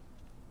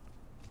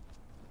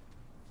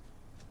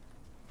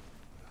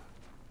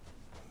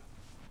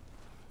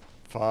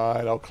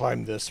 Fine, I'll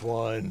climb this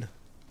one.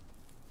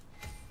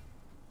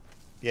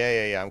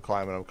 Yeah, I'm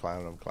climbing.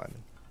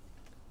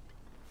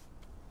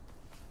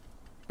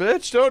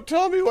 Bitch, don't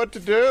tell me what to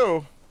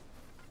do.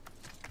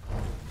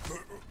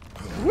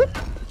 Whoop.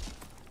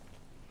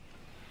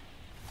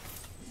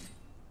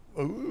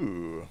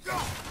 Ooh.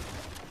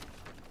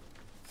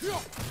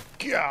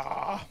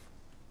 Gah.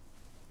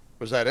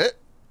 Was that it?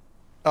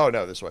 Oh,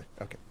 no, this way.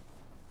 Okay.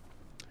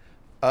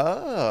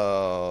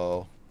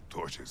 Oh.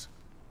 Torches.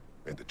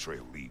 And the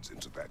trail leads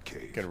into that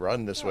cave. I can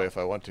run this way if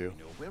I want to. You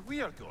know where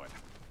we are going.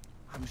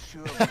 I'm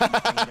sure we can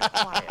find a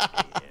quiet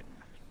way in.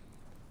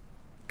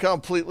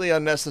 Completely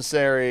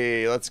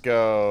unnecessary. Let's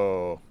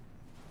go.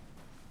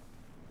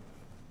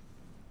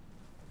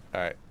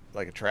 Alright.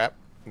 Like a trap?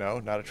 No,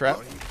 not a trap.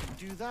 Well, you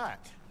can do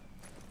that.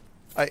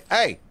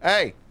 Hey!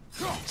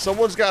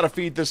 Someone's got to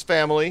feed this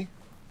family.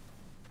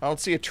 I don't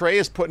see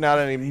Atreus putting out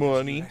any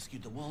money.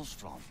 Rescued the wolves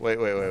from. Wait.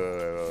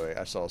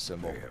 I saw a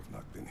symbol. They have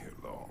not been here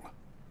long.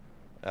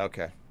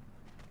 Okay.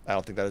 I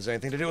don't think that has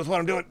anything to do with what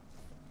I'm doing.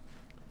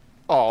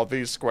 All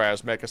these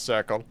squares make a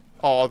circle.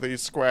 All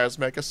these squares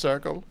make a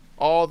circle.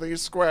 All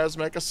these squares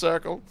make a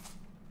circle.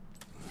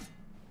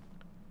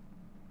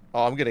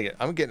 Oh, I'm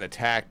getting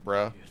attacked,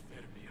 bro.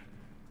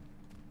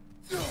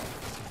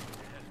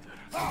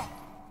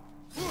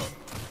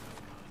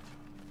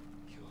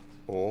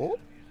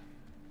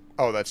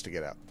 Oh, that's to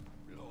get out.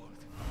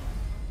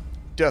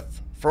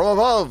 Death from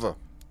above.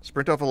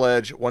 Sprint off a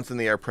ledge. Once in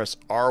the air, press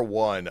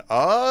R1.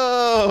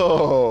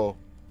 Oh!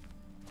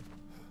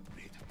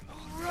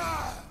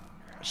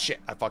 Shit,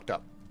 I fucked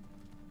up.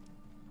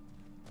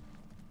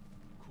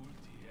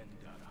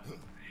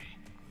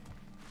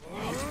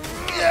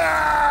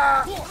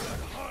 Yeah!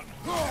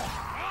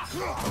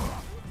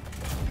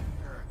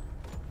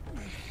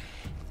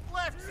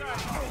 Left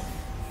side.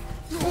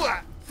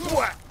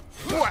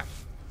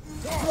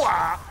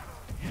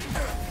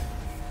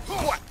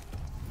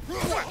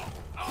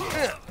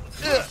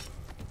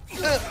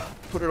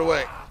 Put it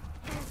away.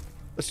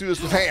 Let's do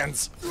this with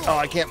hands. Oh,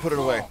 I can't put it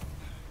away.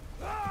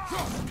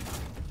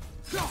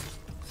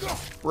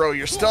 Bro,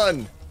 you're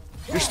stunned.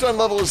 Your stun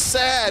level is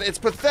sad. It's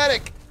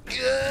pathetic.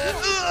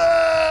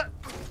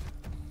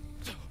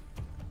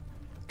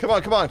 Come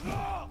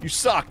on. You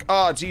suck.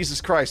 Oh, Jesus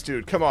Christ,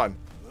 dude. Come on.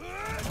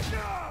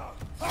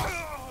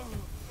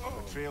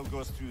 The trail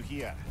goes through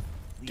here.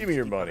 Give me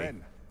your money.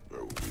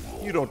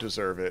 You don't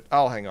deserve it.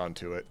 I'll hang on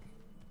to it.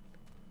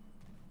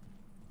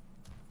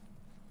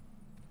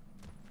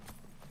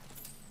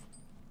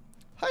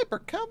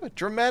 Hypercombat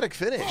dramatic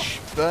finish.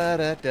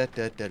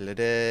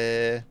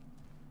 Ba-da-da-da-da-da-da.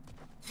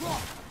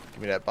 Give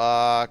me that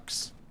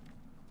box.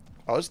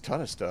 Oh, there's a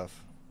ton of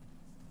stuff.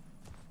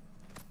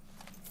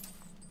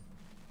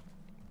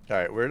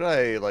 Alright, where did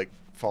I, like,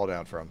 fall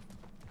down from?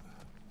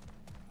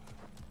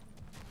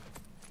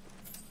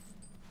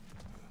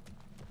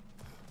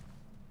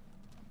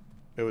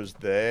 It was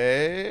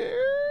there?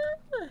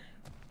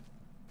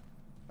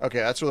 Okay,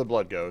 that's where the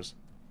blood goes.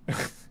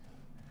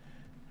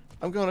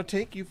 I'm gonna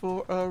take you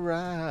for a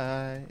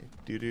ride.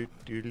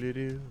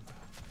 Do-do-do-do-do.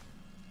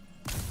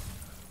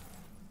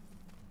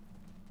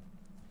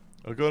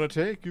 I'm gonna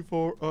take you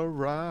for a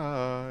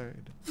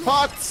ride.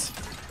 Pots!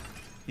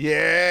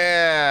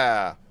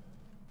 Yeah!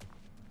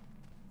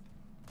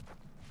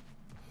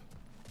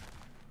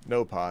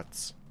 No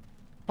pots.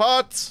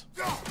 Pots!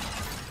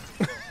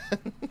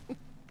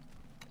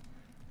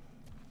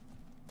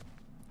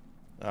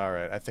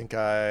 Alright, I think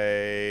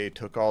I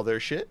took all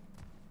their shit.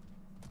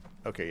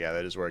 Okay, yeah,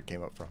 that is where it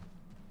came up from.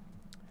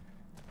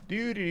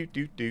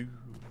 Do-do-do-do-do.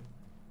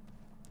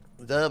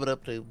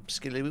 Da-ba-da-ba-doo,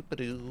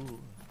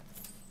 skilly-boop-a-doo.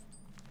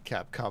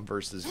 Capcom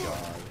versus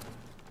God.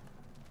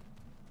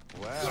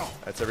 Well,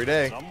 that's every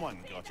day. Someone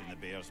got in the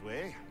bear's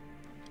way.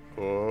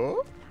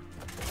 Oh.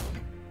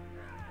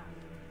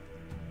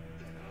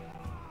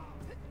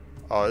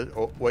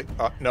 Oh, wait.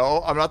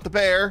 No, I'm not the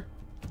bear.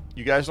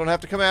 You guys don't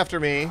have to come after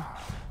me.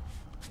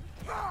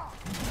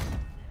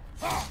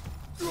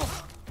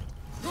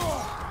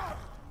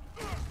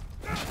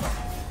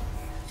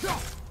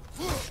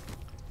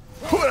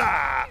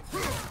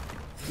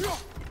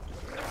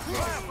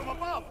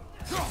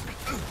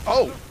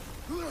 Oh!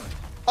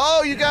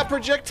 Oh, you got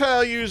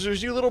projectile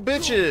users, you little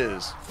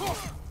bitches!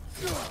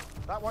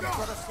 That one's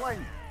got a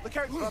sling. Look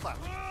out, brother.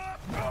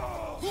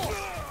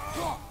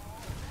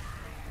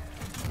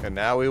 And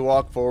now we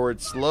walk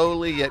forward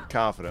slowly yet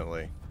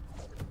confidently.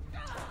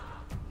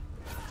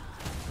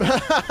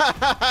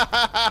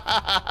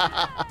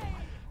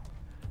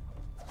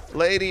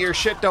 Lady, your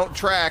shit don't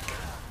track.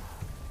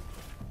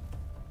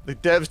 The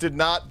devs did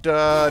not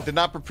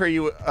prepare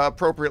you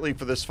appropriately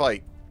for this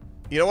fight.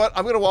 You know what?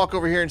 I'm gonna walk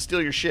over here and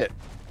steal your shit.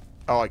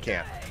 Oh, I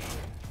can't.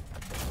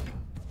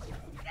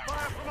 Fire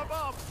from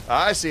above.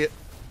 I see it.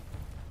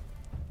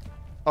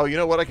 Oh, you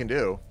know what I can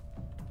do?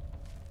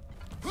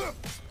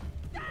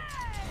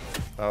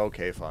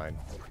 Okay, fine.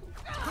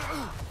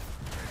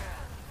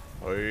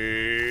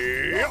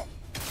 Hey.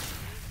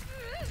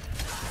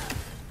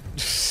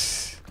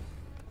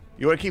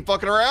 You want to keep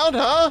fucking around,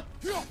 huh?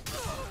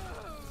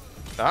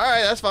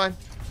 Alright, that's fine.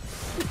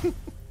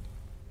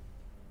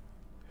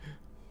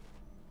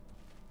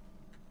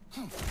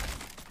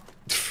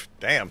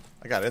 Damn,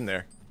 I got in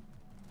there.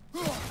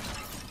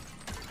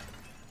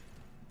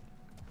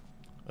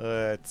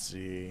 Let's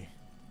see.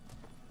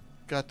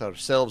 Got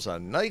ourselves a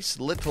nice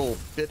little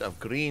bit of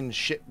green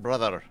shit,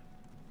 brother.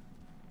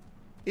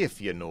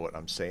 If you know what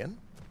I'm saying.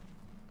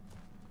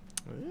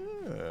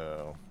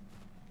 Oh.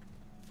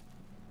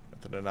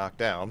 Nothing to knock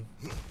down.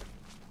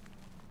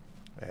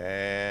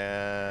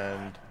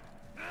 And...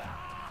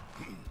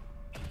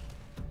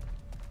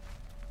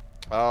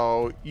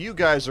 oh, you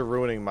guys are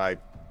ruining my...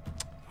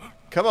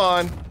 come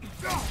on.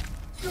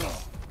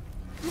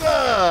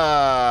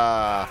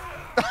 Ah!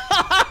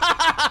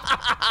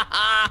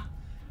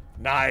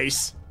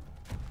 Nice.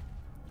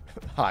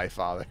 Hi,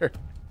 Father.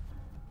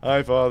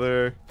 Hi,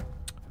 Father.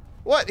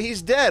 What?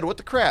 He's dead. What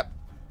the crap?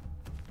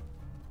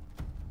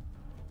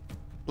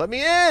 Let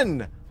me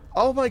in.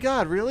 Oh my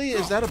god, really?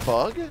 Is that a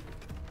bug?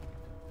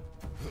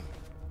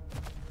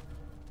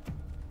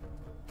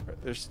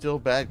 There's still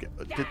bad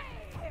guys.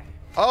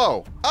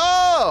 Oh!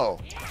 Oh!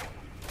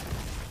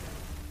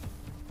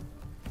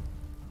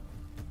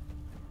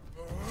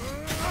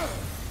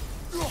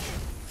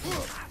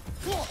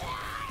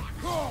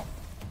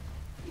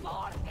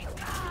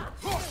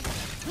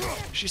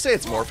 Did she say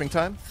it's morphing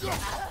time?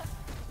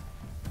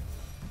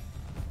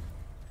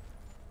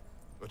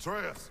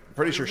 Atreus, I'm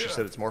pretty sure she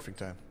said it's morphing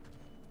time.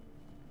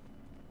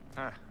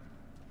 Huh.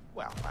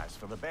 Well, that's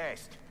for the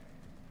best.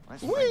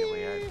 Let's find a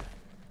way out.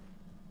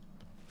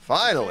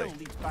 Finally. The trail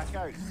leads back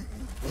out.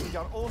 We need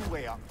our own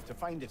way up to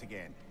find it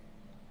again.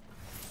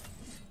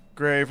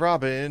 Grave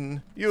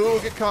Robin, you'll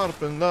get caught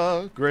up in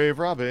the Grave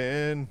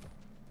Robin.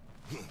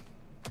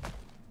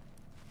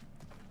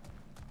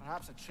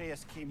 Perhaps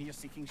Atreus came here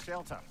seeking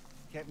shelter.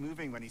 Kept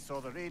moving when he saw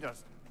the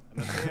raiders,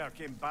 and the bear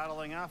came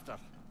barreling after.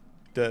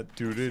 Da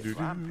doo doo doo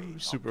doo.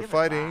 Super Give it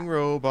fighting back.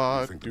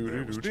 robot. You think the Doo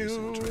bear doo was doo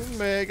chasing doo. Atreus?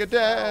 Mega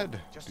Dad.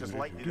 Just as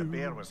likely the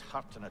bear was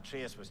hurt and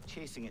Atreus was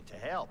chasing it to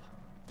help.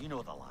 You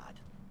know the lad.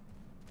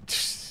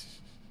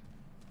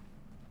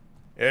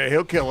 Yeah,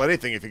 he'll kill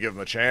anything if you give him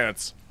a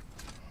chance.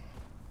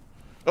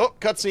 Oh,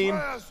 cutscene.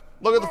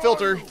 Look at the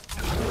filter.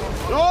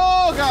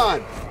 Oh,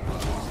 God.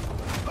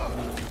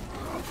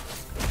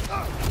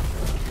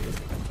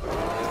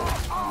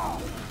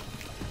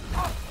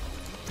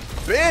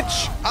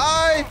 Bitch,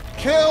 I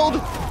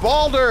killed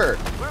Baldur.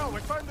 Well,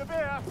 we found the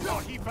bear.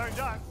 Or he found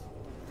us.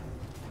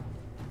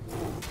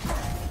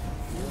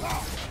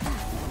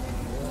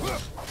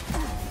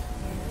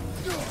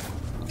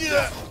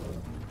 Yeah.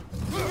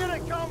 Here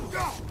it comes.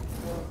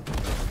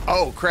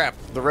 Oh, crap.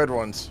 The red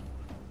ones.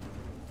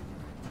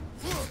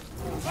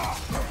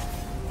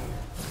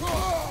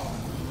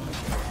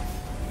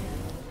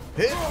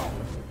 Hit.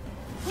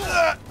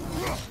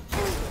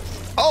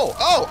 Oh,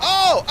 oh,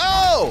 oh,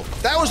 oh!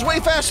 That was way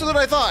faster than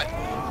I thought.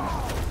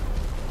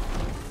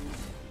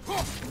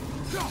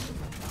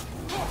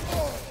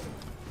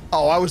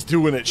 Oh, I was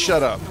doing it.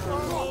 Shut up.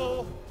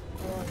 Oh.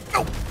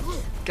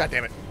 God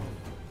damn it.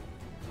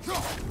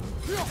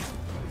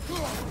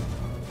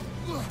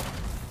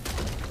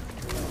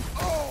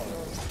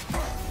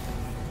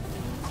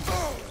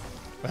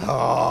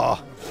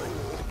 Oh,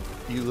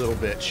 you little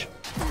bitch.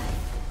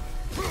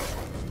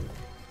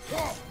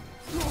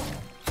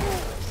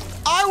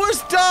 I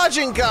was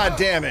dodging,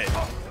 goddammit!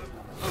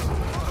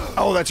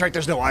 Oh, that's right,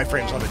 there's no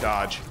iframes on the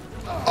dodge.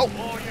 Oh!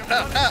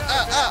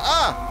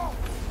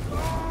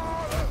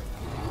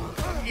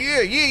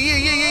 Yeah, yeah, yeah,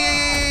 yeah, yeah, yeah,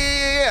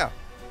 yeah, yeah!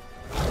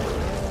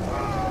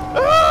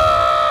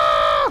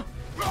 Ah!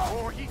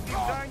 Oh, he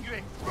seems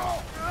angry.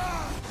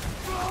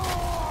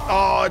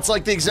 Oh, it's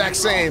like the exact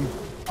same.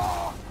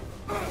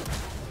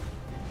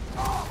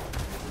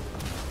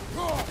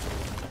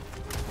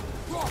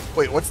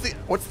 Wait, what's the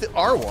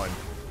R1?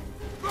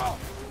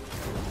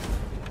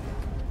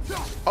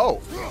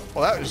 Oh,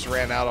 well that just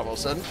ran out all of a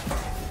sudden.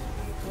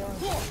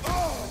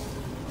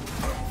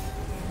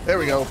 There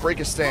we go, break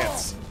his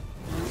stance.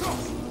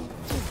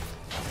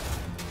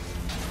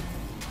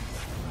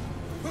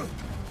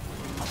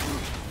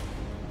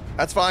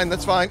 That's fine,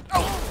 that's fine.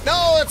 Oh,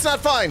 no, that's not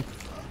fine.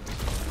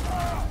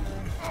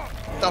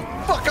 The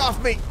fuck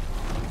off me.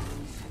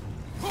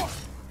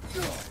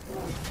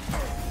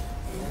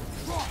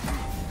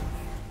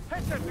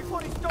 Hit him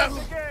before he starts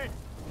again.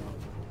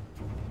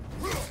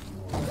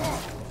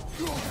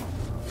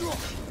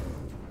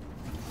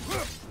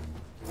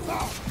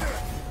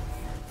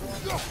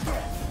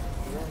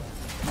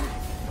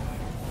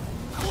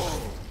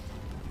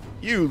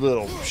 You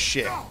little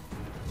shit.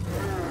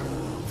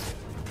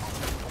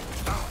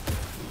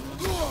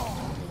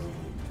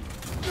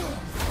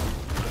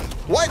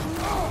 What?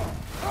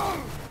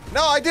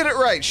 No, I did it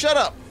right. Shut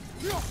up.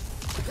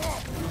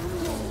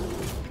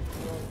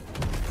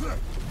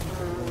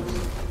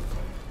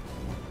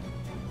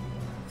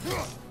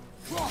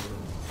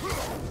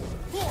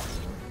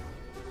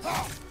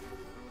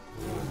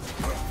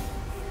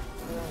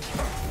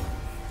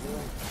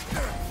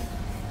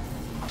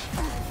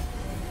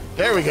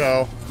 There we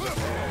go.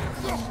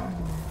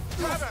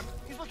 Grab him!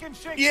 He's looking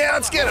shaky. Yeah,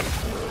 let's get him.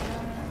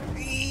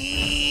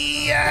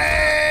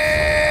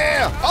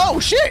 Yeah! Oh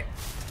shit!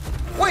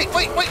 Wait! I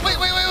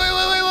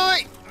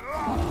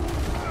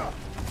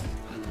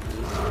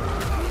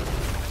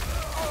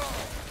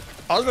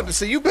was about to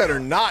say, you better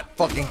not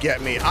fucking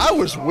get me. I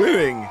was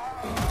winning.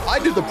 I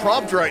did the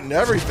prompt right and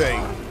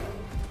everything.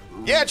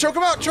 Yeah, choke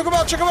him out, choke him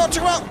out, choke him out,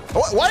 choke him out.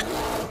 What?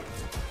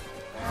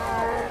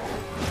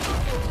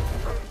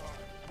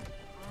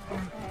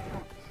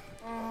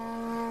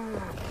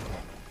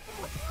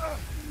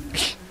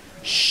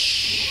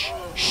 Shh.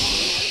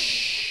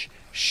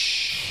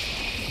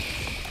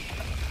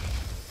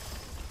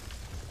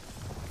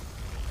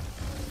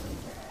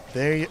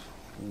 There you...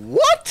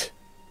 What?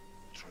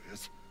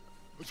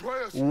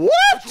 Atreus! What?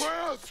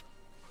 Atreus!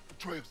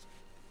 Atreus!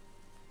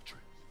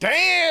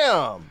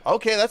 Damn!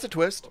 Okay, that's a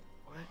twist.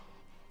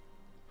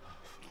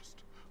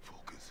 Just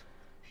focus.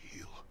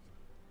 Heal.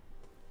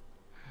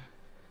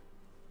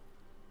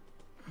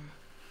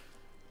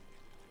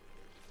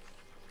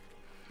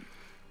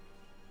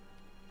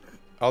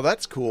 Oh,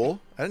 that's cool.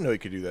 I didn't know you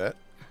could do that.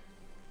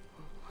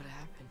 What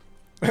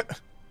happened?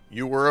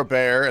 You were a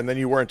bear, and then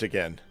you weren't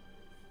again.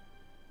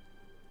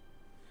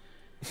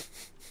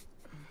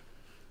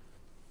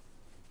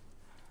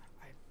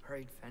 I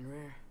prayed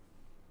Fenrir.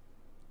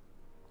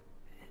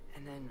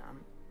 And then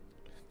I'm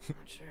not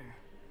sure.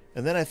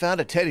 And then I found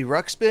a Teddy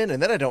Ruxpin,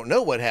 and then I don't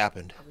know what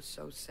happened. I was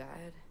so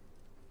sad.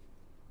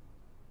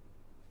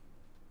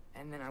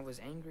 And then I was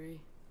angry.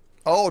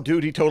 Oh,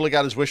 dude, he totally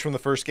got his wish from the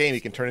first game.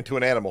 He can turn into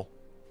an animal.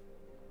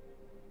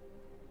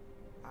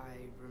 I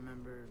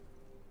remember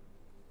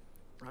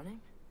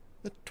running.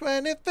 The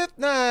 25th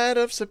night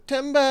of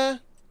September.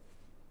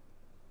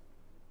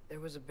 There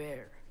was a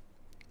bear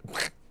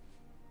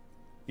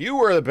You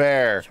were the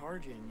bear.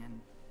 charging,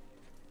 and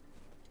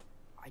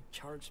I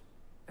charged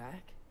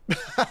back.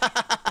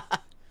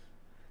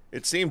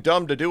 It seemed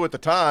dumb to do at the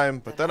time,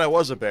 but then I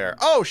was a bear.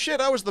 Oh,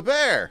 shit, I was the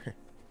bear.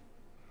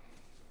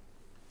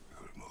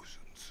 Your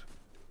emotions.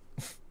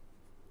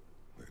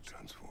 They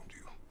transformed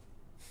you.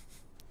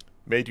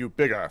 Made you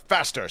bigger,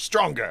 faster,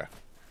 stronger.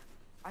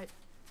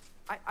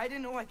 I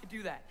didn't know I could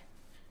do that.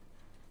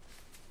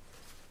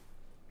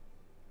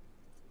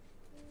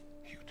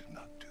 You did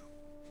not do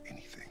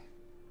anything.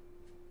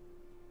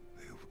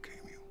 They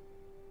overcame you.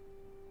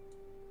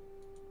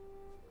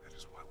 That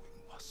is why we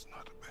must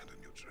not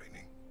abandon your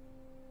training.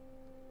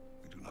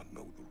 We do not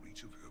know the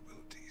reach of your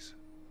abilities.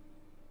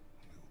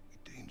 They will be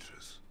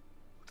dangerous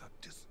without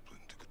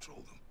discipline to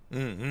control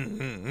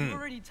them. You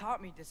already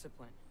taught me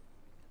discipline.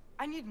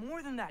 I need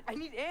more than that. I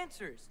need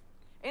answers.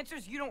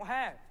 Answers you don't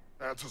have.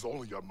 Answers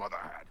only your mother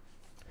had.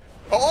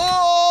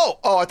 Oh!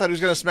 Oh, I thought he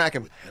was going to smack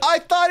him. I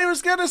thought he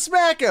was going to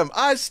smack him.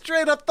 I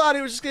straight up thought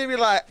he was just going to be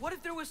like... What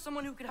if there was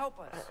someone who could help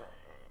us?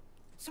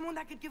 Someone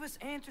that could give us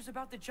answers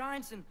about the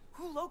giants and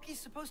who Loki's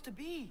supposed to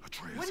be.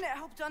 Atreus. Wouldn't it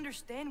help to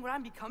understand what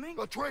I'm becoming?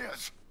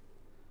 Atreus!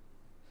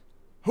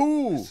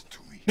 Who? Listen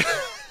to me. I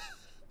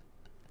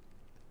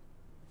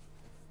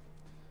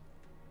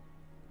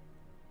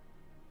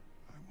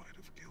might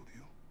have killed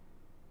you.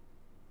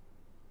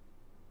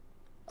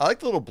 I like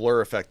the little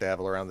blur effect they have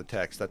around the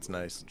text. That's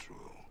nice. Control.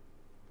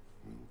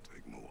 We will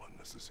take no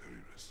unnecessary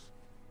risks.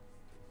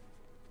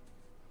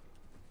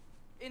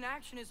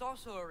 Inaction is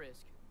also a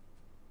risk.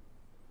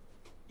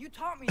 You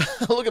taught me.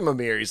 Look at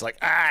Mimir. He's like,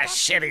 ah, Stop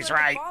shit, thinking he's like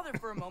right. a father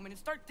for a moment and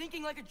start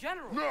thinking like a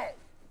general. No!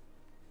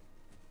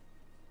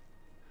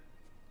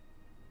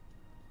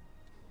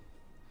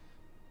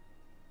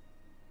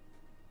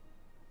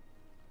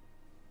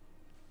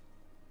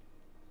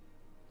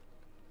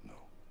 No.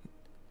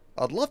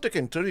 I'd love to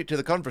contribute to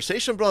the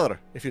conversation,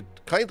 brother, if you'd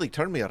kindly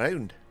turn me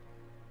around.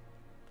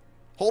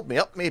 Hold me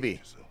up, maybe.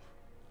 Yourself.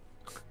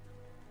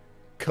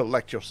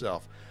 Collect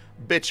yourself.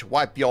 Bitch,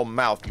 wipe your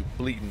mouth, you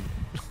bleeding.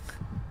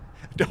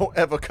 Don't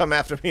ever come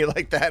after me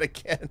like that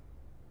again.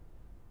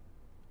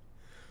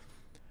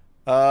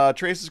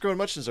 Trace has grown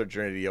much since our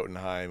journey to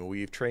Jotunheim.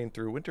 We've trained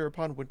through winter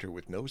upon winter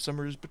with no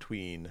summers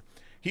between.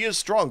 He is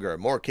stronger,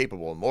 more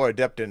capable, more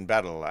adept in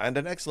battle, and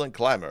an excellent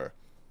climber.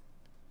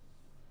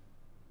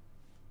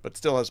 But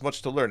still has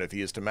much to learn if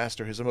he is to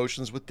master his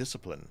emotions with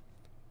discipline.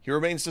 He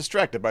remains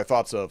distracted by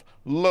thoughts of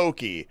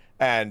Loki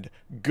and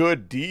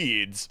good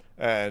deeds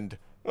and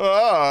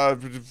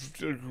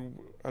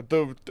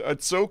it's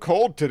so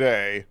cold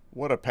today.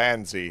 What a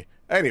pansy.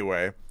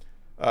 Anyway,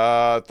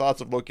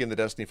 thoughts of Loki and the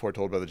destiny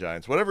foretold by the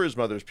giants. Whatever his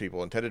mother's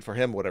people intended for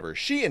him, whatever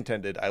she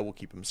intended, I will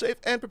keep him safe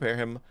and prepare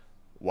him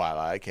while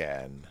I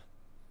can.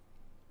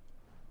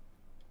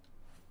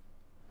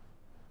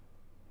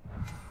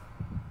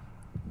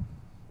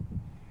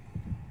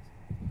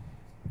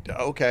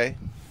 Okay.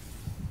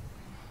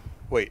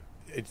 Wait,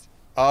 it's...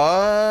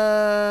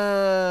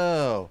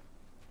 Oh!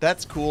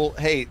 That's cool.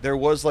 Hey, there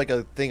was like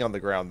a thing on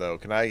the ground, though.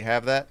 Can I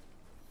have that?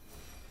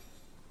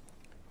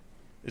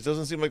 It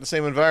doesn't seem like the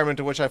same environment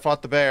in which I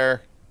fought the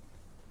bear.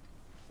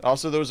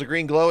 Also, there was a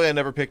green glowy I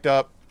never picked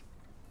up.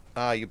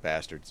 Ah, you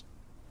bastards.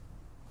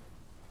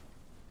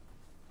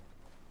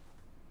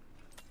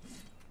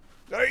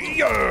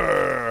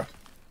 And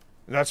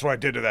that's what I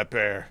did to that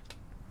bear.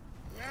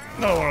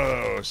 Another one of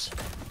those.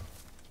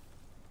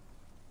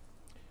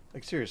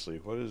 Like seriously,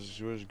 what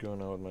is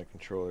going on with my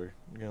controller?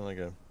 You got like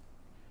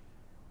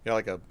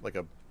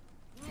a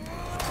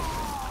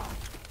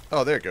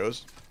Oh, there it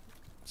goes.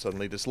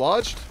 Suddenly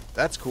dislodged.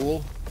 That's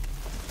cool.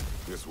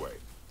 This way.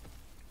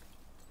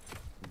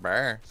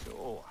 Brr.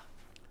 So,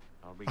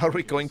 Are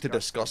we going to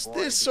discuss the boy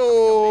this becoming a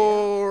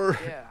or?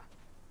 Yeah.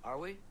 Are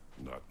we?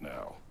 Not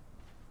now.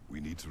 We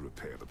need to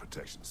repair the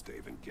protection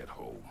stave and get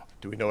home.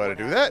 Do we know how to What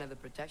do happened that? to the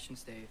protection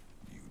stave?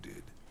 You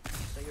did.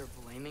 So you're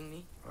blaming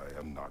me? I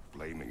am not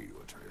blaming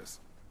you, Atreus.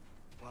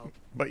 Well,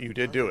 But you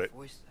did how do I it.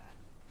 voice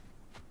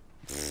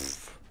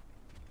that?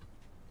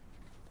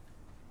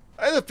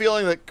 I have a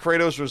feeling that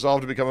Kratos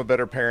resolved to become a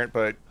better parent,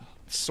 but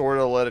sort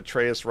of let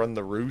Atreus run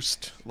the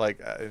roost.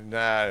 Like,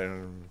 nah.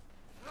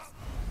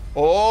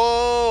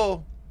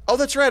 Oh! Oh,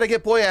 that's right, I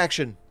get boy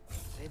action.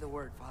 Say the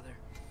word, Father.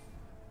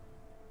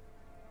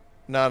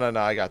 No,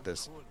 I got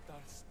this.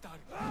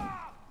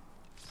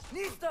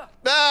 Nista!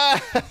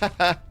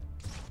 Ah!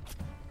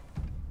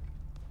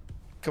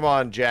 Come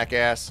on,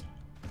 jackass.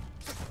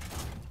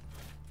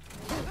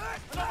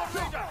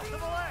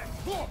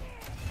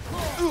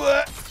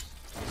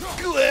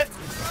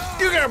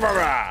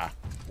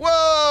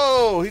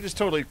 Whoa! He just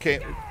totally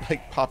came,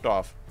 like, popped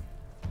off.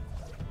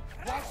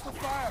 Watch the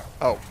fire!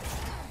 Oh.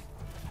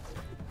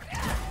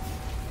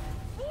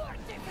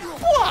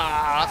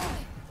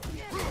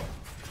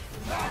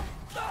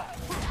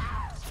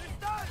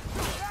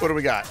 What do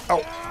we got?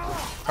 Oh.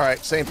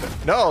 Alright, same thing.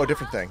 No,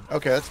 different thing.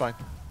 Okay, that's fine.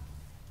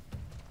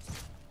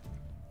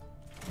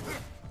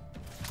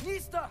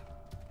 Nista!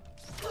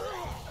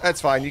 That's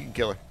fine, you can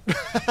kill her.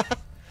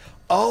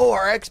 Oh,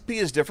 our XP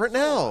is different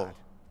now.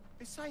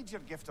 Besides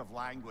your gift of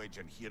language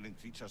and hearing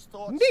creatures'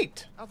 thoughts,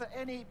 Neat. are there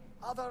any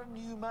other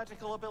new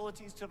magical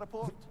abilities to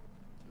report?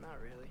 Not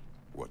really.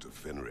 What of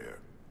Fenrir?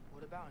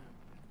 What about him?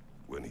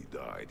 When he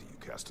died, you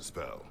cast a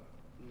spell.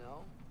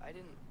 No, I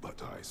didn't.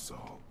 But I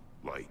saw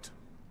light.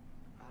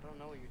 I don't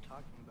know what you're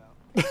talking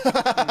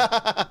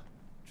about.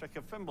 Trick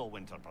of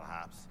Fimbulwinter,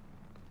 perhaps.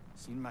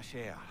 Seen my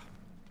share.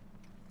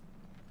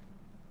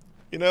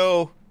 You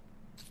know,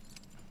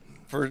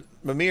 for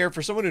Mimir,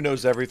 for someone who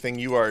knows everything,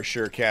 you are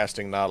sure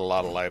casting not a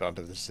lot of light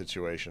onto this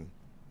situation.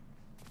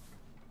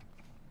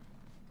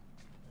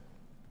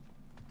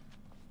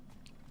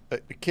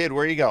 Kid,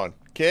 where are you going?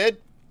 Kid?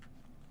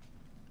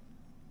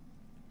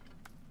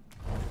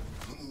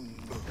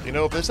 You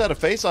know, if this had a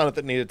face on it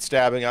that needed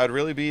stabbing, I'd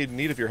really be in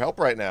need of your help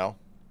right now.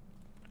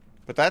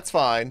 But that's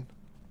fine.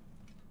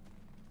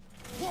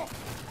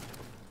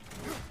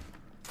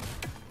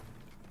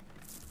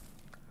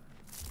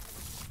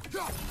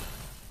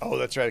 Oh,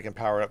 that's right. I can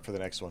power it up for the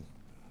next one.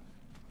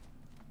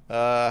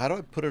 How do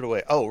I put it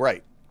away? Oh,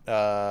 right.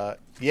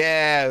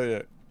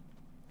 Yeah.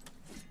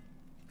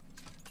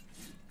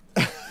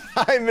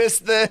 I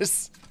missed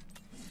this.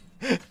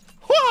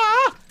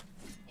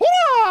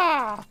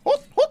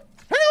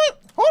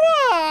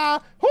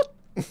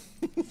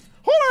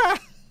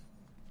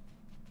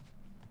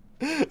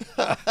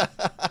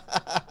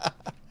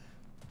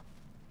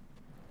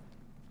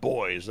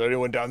 Boy, is there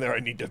anyone down there I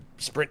need to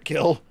sprint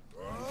kill?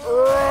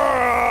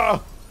 I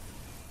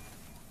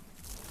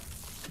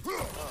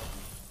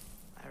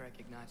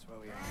recognize where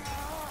we are.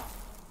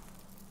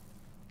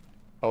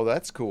 Oh,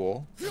 that's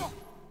cool.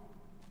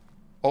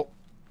 Oh.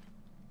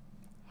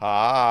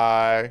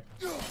 Hi.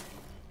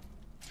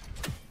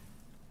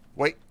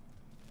 Wait.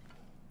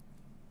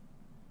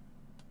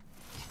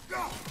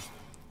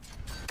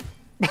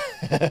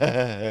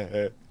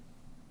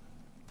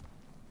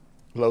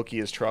 Loki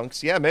is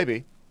Trunks? Yeah,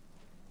 maybe.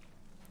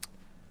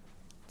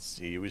 Let's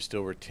see, we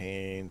still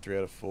retain 3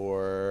 out of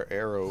 4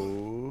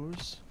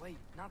 arrows. Wait,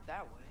 not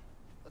that way.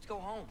 Let's go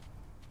home.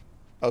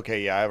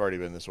 Okay, yeah, I've already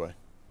been this way.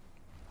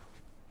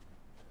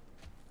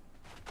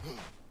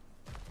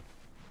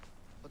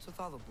 What's with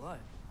all the blood?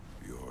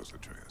 Yours,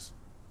 Atreus.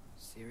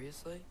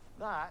 Seriously?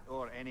 That,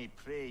 or any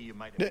prey you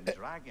might have been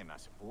dragging, I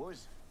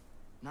suppose.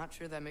 Not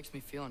sure that makes me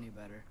feel any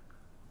better.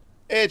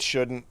 It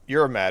shouldn't.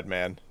 You're a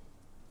madman.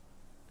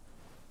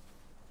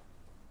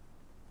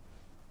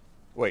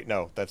 Wait,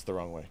 no, that's the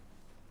wrong way.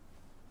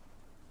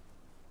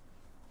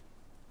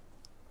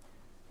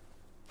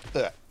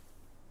 Ugh.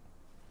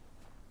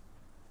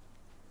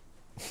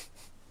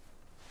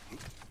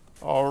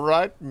 All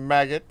right,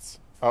 maggots.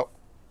 Oh,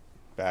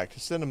 back to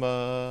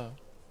cinema.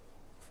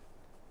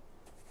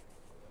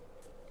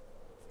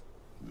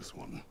 This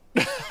one.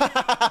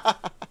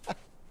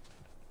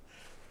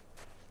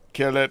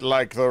 Kill it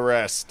like the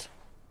rest.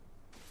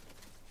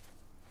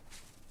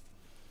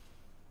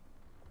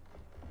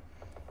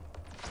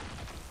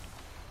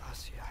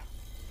 Asia.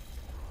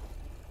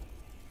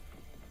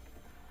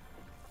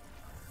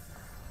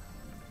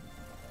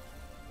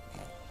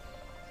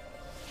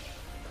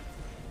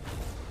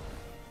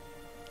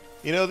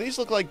 You know, these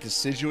look like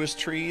deciduous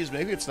trees.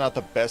 Maybe it's not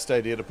the best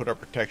idea to put our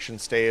protection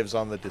staves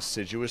on the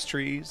deciduous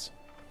trees.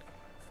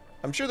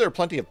 I'm sure there are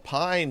plenty of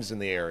pines in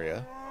the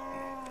area.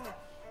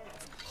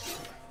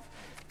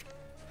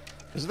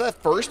 Is it that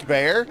first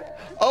bear?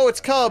 Oh,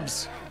 it's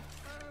cubs.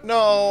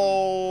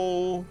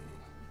 No.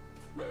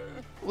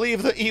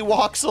 Leave the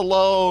Ewoks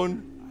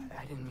alone.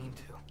 I didn't mean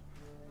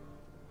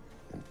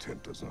to.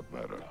 Intent does not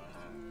matter.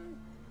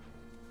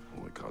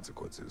 Only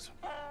consequences.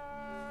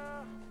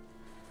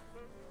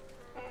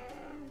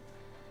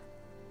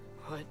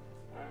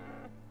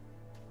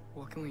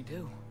 What can we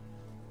do?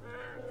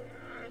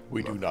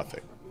 We do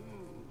nothing.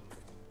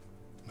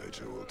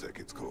 Nature will take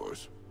its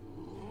course.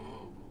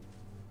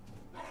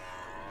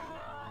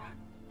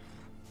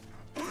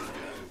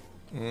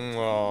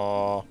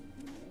 Aww.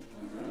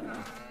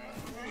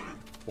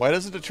 Why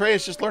doesn't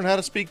Atreus just learn how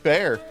to speak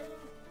bear?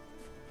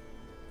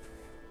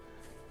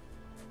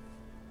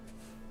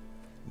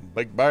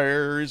 Big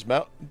bear is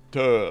mountain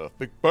tough.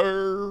 Big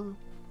bear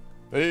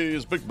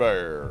is big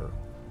bear.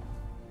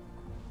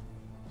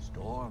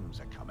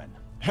 Storms are coming.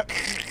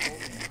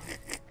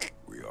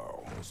 We are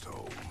almost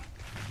home.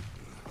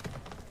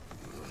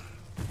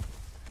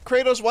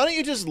 Kratos, why don't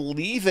you just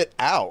leave it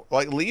out?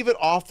 Like, leave it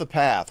off the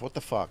path. What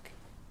the fuck?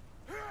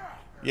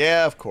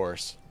 Yeah, of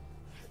course.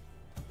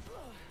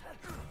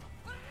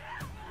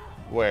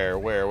 Where?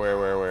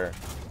 Fire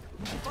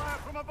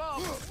from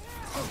above!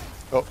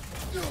 Oh,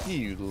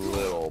 you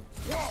little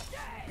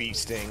bee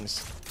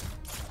stings.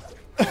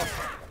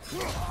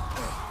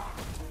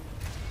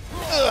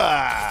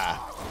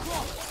 Ah!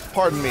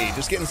 Pardon me,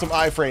 just getting some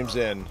iframes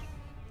in.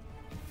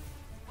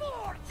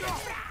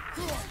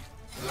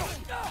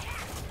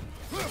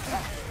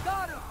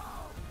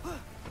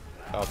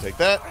 I'll take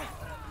that.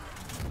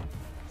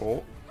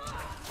 Oh.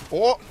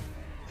 Oh!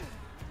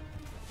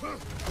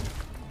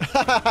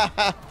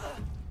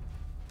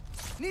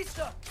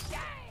 Nista!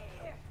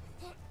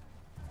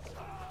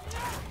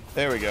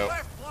 There we go.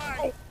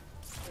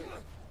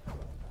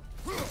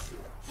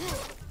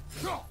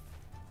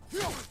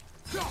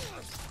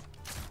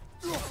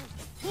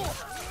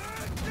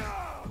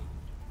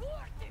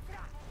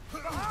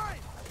 Flag!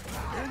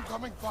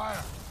 Incoming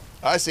fire!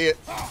 I see it.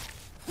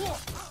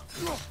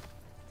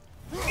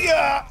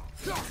 Yeah!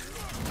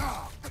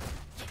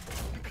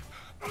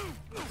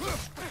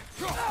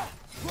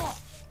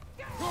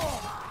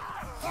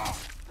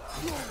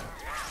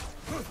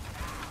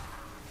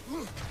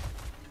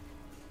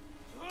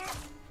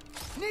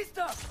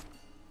 Nista!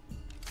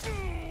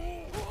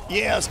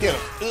 Yeah, let's get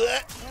him.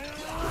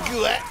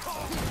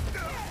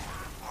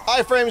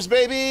 Iframes,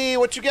 baby!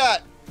 What you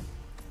got?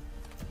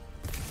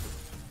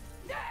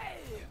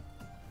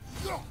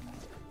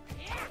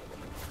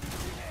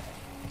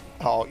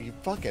 Oh, you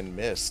fucking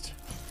missed.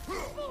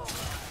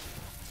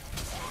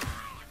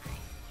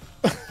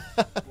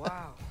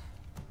 Wow.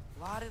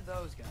 A lot of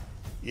those guys.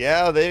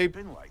 Yeah, they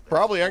Been like this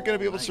probably aren't going to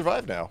be all able to night.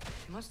 survive now.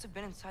 They must have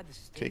been inside the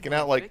state. Taking when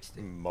out, I like, fixed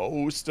it.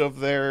 most of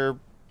their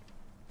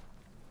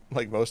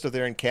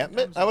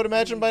encampment, Sometimes I would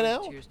imagine by really now.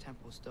 wish Tyr's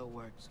temple still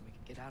worked so we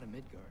could get out of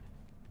Midgard.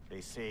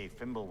 They say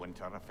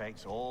Fimbulwinter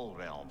affects all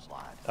realms,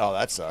 lad. Oh,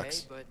 that Okay,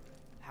 sucks. but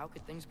how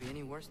could things be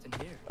any worse than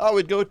here? Oh,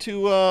 we'd go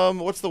to,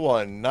 what's the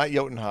one? Not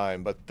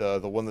Jotunheim, but the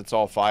one that's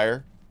all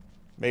fire.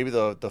 Maybe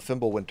the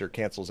Fimbulwinter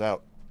cancels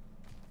out.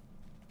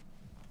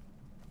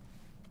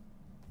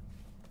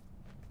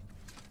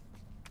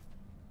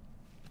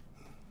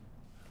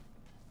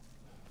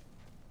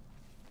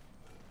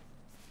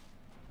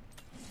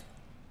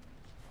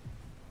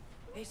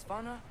 Hey,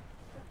 Svanna,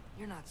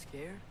 you're not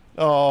scared.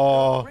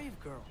 Oh, Brave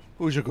girl.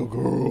 who's your good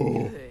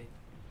girl? Good.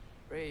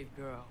 Brave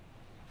girl.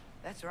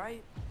 That's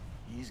right.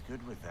 He's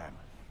good with them.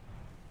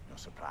 No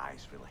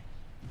surprise, really.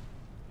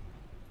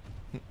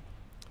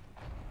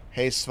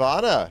 Hey,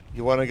 Svanna,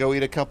 you want to go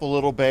eat a couple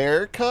little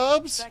bear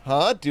cubs?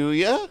 Huh? Do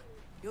ya?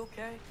 You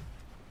okay?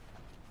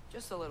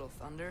 Just a little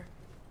thunder.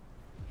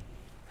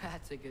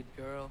 That's a good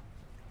girl.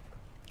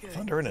 Good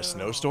Thunder in a girl.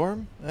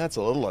 snowstorm? That's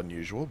a little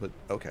unusual, but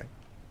okay.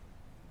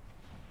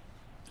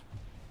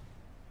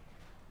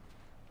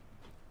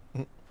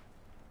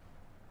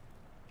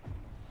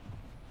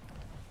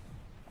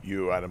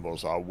 You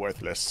animals are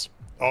worthless.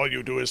 All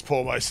you do is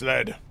pull my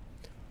sled,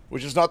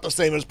 which is not the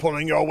same as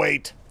pulling your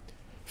weight.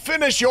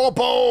 Finish your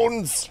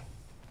bones!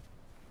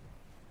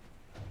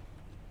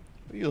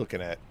 What are you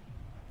looking at?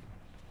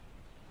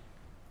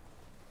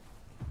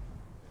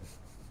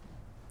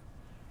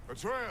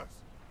 Atreus!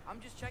 I'm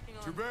just checking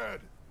on. To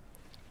bed!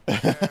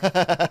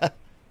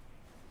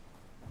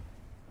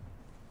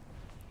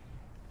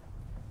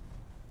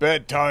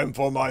 Bedtime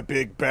for my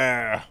big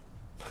bear.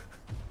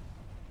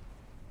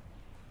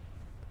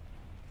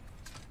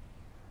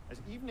 As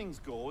evenings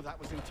go, that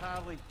was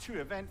entirely too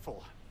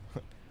eventful.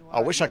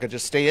 I wish I could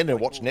just stay in and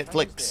watch Like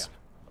old Netflix. times there,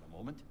 for a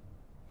moment.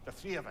 The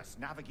three of us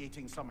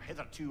navigating some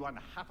hitherto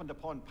unhappened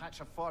upon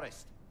patch of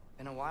forest.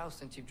 Been a while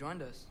since you've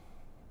joined us.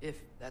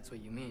 If that's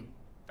what you mean.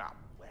 Ah,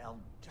 well,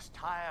 just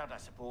tired, I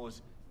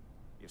suppose.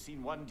 You've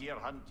seen one deer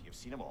hunt, you've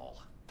seen them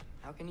all.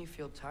 How can you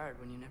feel tired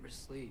when you never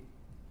sleep?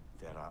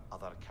 There are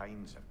other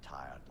kinds of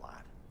tired,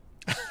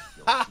 lad.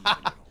 You'll see when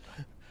you're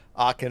older.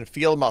 I can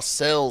feel my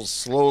cells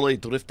slowly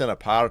drifting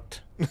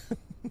apart.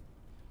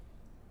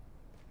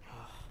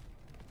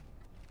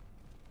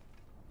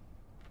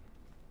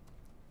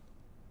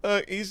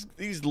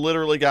 He's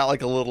literally got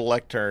like a little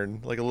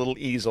lectern, like a little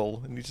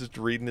easel, and he's just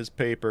reading his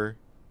paper.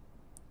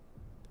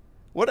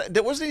 What?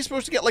 Wasn't he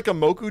supposed to get like a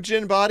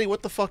Mokujin body?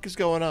 What the fuck is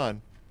going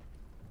on?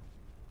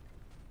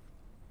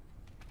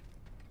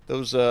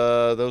 Those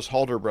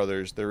Halder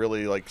brothers, they're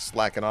really like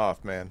slacking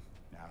off, man.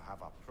 Now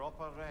have a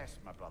proper rest,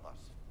 my brothers.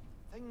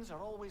 Things are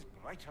always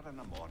brighter in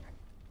the morning.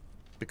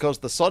 Because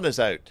the sun is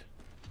out.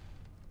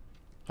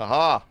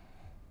 Haha.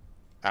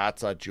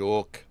 That's a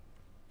joke.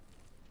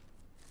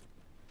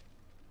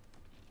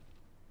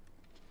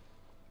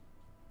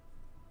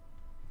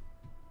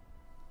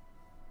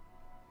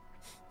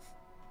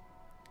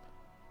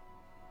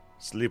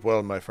 Sleep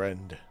well, my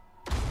friend,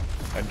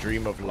 and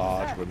dream of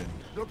large women.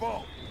 The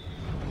ball.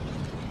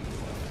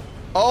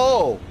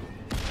 Oh!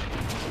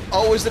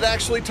 Oh, is it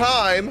actually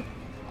time?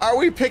 Are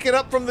we picking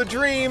up from the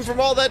dream from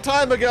all that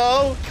time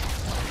ago?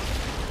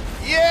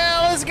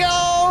 Yeah, let's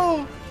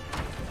go!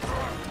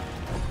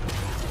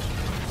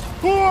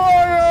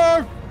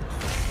 Fire!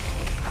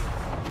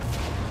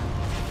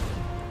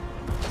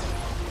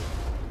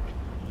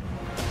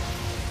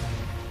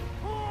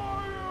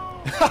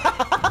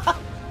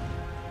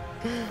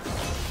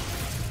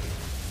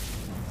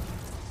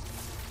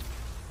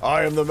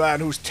 I am the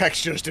man whose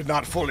textures did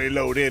not fully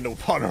load in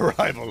upon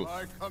arrival.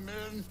 I come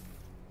in.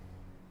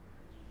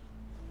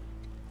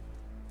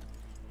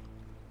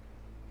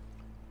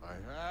 I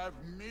have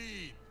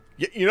meat.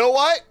 You know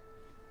what?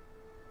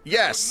 Do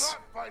Yes.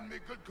 not find me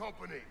good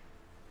company.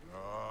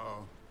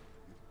 No.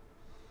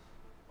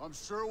 I'm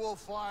sure we'll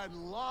find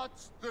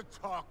lots to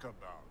talk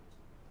about.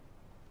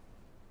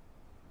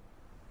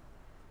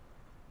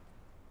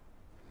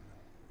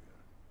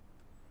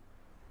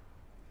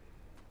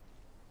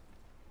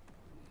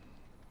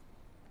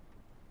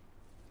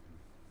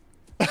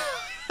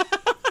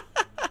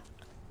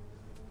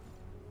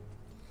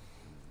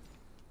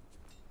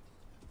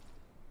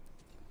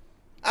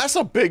 That's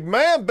a big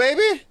man,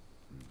 baby.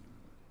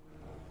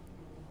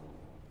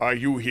 Are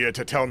you here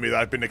to tell me that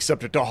I've been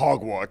accepted to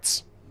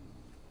Hogwarts?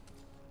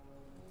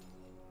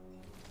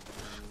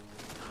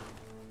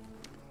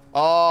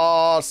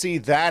 Oh, see,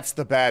 that's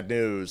the bad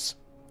news.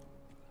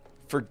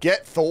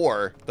 Forget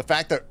Thor. The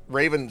fact that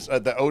Ravens,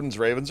 the Odin's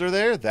Ravens are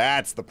there,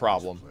 that's the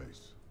problem.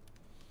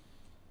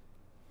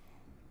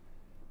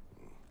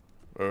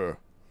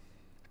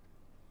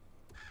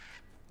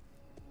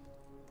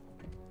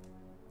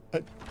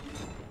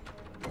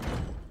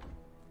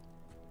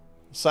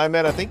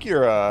 Simon, I think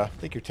your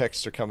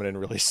texts are coming in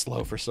really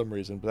slow for some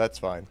reason, but that's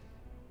fine.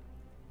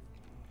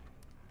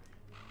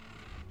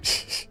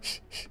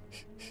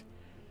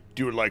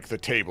 Do you like the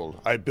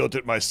table? I built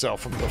it myself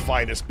from the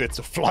finest bits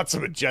of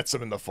flotsam and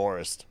jetsam in the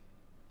forest.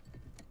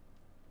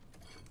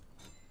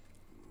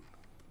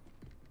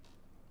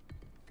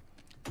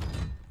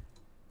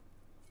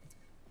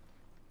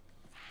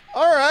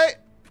 All right.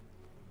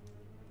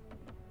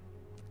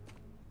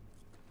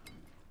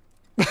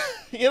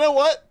 You know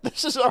what?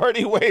 This is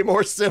already way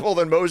more civil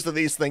than most of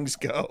these things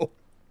go.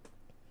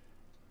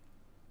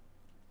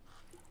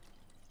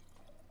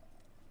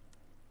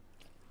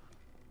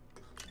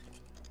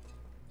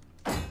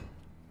 There,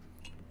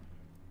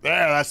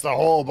 that's the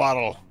whole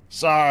bottle.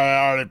 Sorry,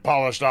 I already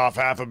polished off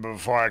half of it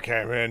before I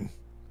came in.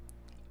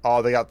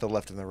 Oh, they got the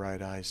left and the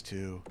right eyes,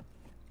 too.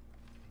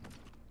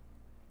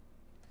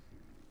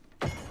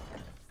 You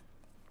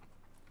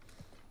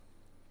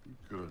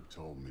could have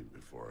told me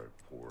before I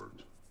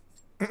poured.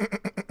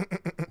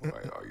 Why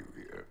are you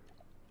here?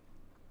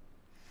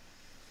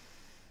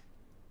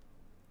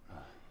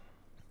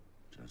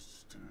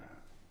 Just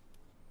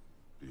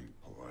being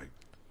polite.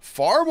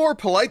 Far more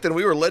polite than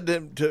we were led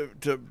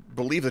to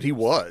believe that he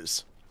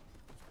was.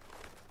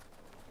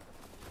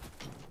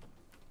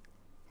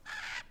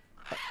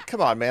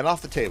 Come on, man,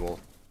 off the table.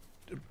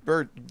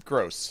 Bird,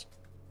 gross.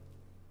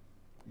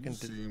 You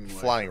seem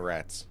Flying like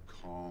rats. a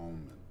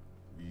calm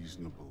and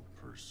reasonable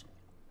person.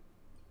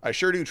 I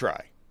sure do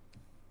try.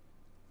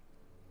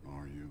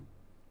 Are you?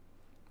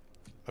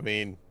 I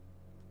mean,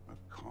 A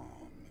calm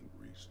and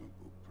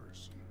reasonable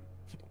person.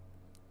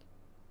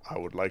 I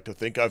would like to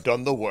think I've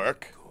done the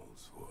work.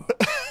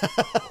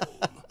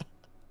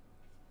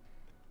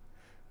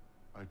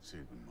 I'd say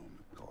the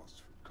moment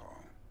calls for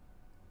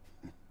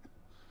calm.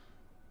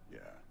 Yeah.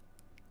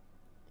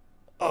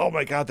 Oh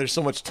my god, there's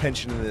so much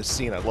tension in this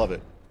scene. I love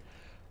it.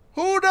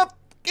 Who the f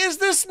is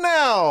this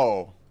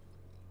now?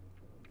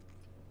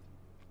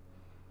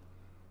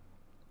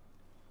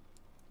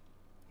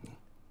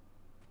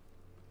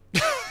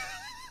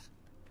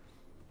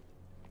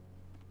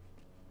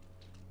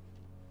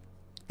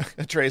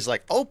 Trey's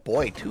like, oh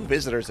boy, 2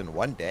 visitors in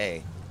one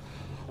day.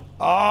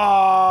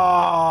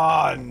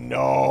 Ah,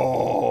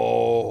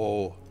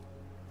 no.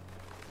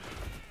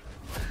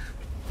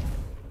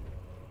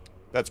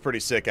 That's pretty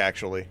sick,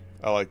 actually.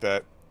 I like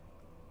that.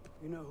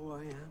 You know who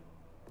I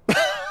am?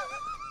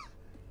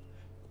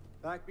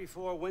 Back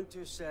before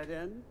winter set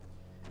in,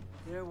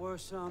 there were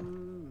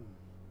some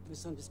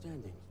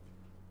misunderstandings.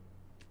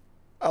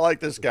 I like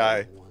this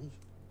guy.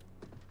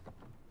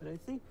 But I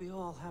think we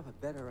all have a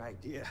better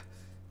idea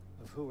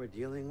of who we're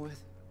dealing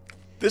with.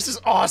 This is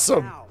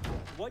awesome. Now,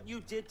 what you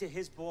did to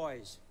his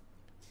boys.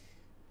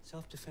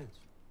 Self-defense.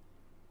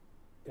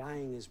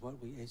 Dying is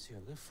what we Aesir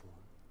live for.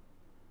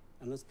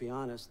 And let's be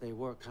honest, they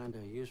were kind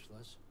of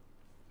useless.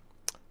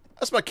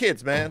 That's my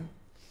kids, man.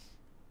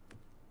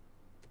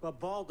 But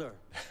Baldur,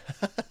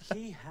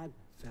 he had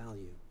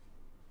value.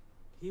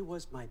 He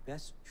was my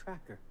best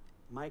tracker,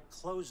 my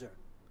closer.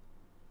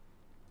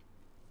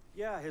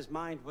 Yeah, his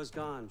mind was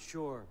gone,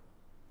 sure.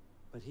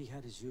 But he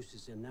had his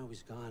uses, and now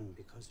he's gone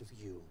because of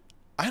you.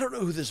 I don't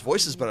know who this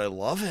voice is, but I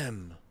love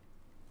him.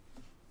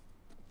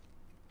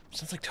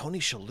 Sounds like Tony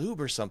Shalhoub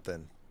or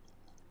something.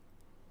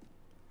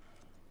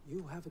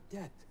 You have a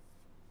debt.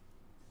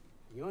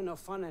 You're no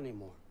fun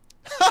anymore.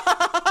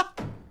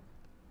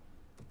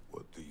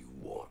 What do you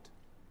want?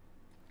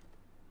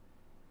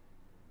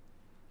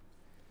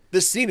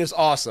 This scene is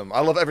awesome.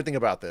 I love everything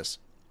about this.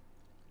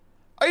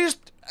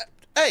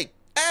 Hey!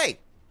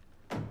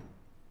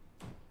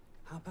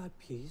 How about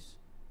peace?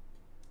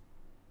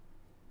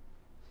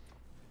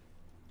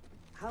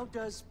 How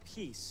does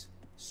peace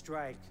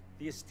strike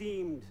the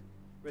esteemed,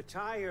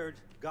 retired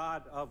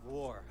god of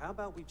war? How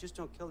about we just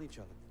don't kill each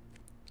other?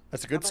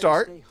 That's a How good about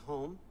start. you stay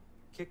home,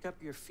 kick up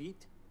your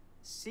feet,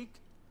 seek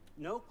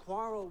no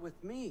quarrel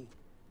with me,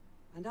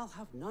 and I'll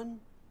have none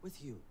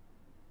with you.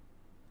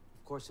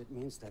 Of course, it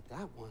means that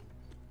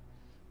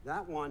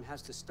that one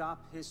has to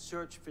stop his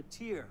search for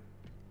Tyr.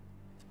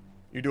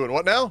 You doing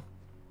what now?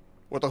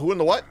 What the who and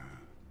the what?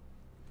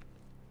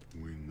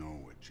 We know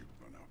what you've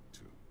been up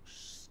to.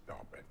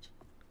 Stop it.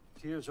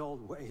 Tyr's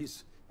old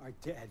ways are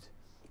dead.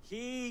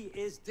 He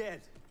is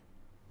dead.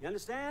 You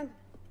understand?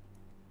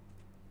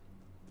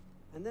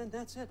 And then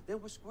that's it.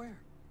 Then we're square.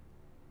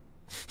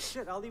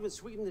 Shit, I'll even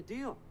sweeten the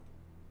deal.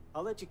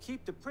 I'll let you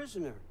keep the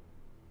prisoner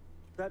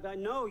that I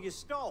know you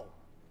stole.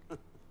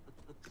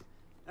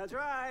 That's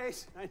right.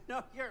 I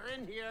know you're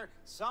in here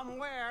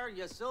somewhere,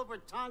 you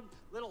silver-tongued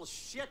little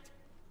shit.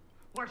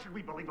 Why should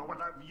we believe a word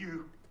of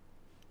you?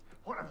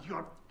 What have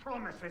your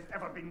promises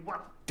ever been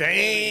worth?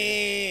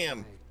 Damn!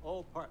 My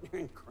old partner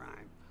in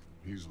crime.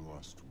 He's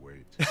lost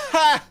weight.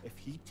 If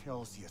he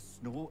tells you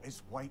snow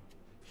is white,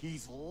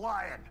 he's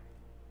lying.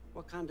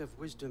 What kind of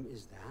wisdom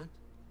is that?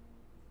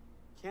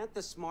 Can't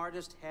the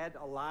smartest head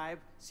alive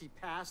see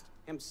past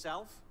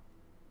himself?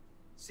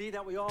 See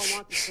that we all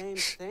want the same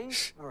thing?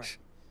 All right.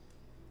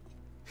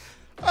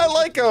 I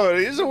like Owen.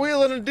 He's a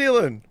wheeling and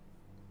dealing.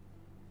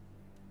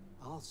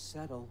 I'll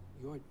settle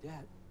your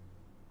debt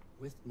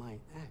with my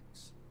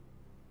ex.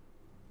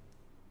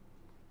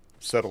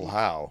 Settle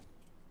how?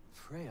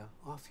 Freya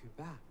off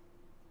your back.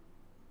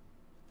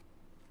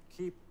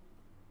 Keep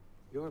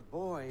your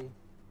boy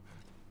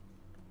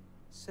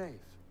safe.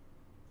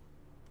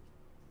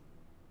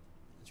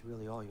 That's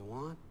really all you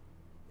want,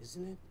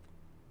 isn't it?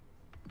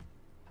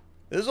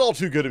 This is all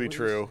too good to be What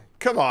do you true. say?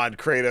 Come on,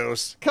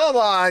 Kratos. Come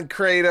on,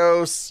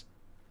 Kratos.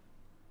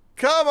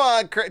 Come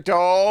on,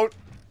 don't.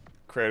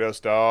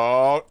 Kratos,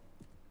 don't.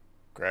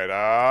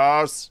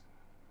 Kratos.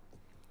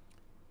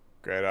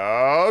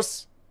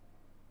 Kratos.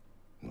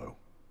 No.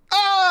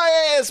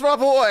 Oh, yeah, it's my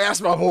boy.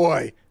 That's my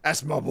boy.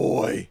 That's my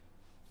boy.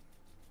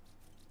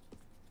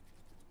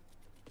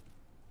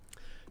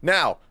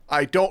 Now,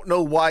 I don't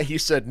know why he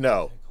said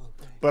no,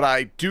 but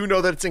I do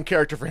know that it's in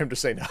character for him to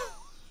say no.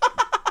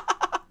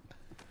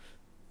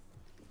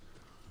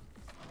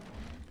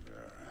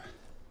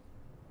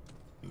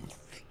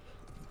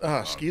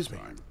 Excuse me.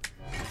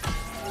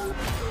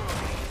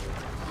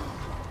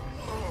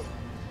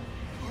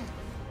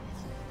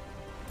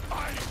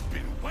 I've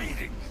been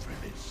waiting for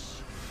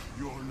this.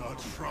 You're not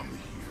from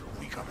here.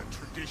 We got a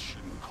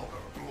tradition called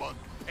blood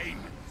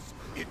payments.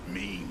 It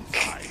means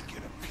I get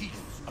a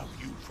piece of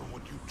you for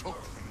what you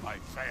took from my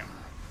family.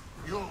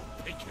 You'll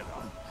pick it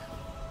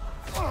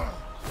up.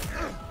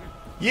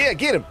 Yeah,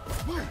 get him.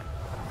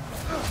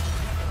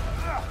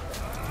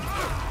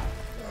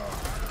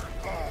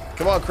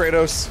 Come on,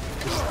 Kratos.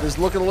 This is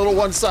looking a little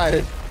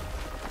one-sided.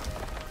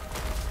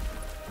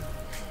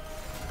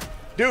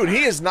 Dude,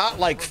 he is not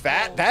like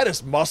fat. That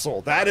is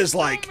muscle. That is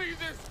like...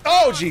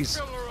 Oh, jeez.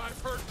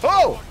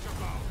 Oh!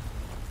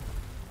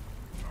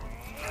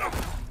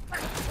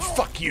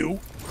 Fuck you.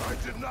 I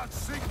did not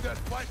seek that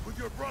fight with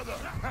your brother.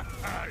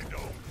 I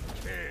don't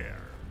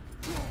care.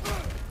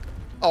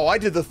 Oh, I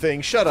did the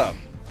thing. Shut up.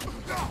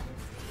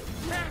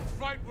 Can't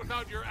fight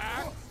without your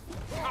axe,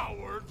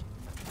 coward.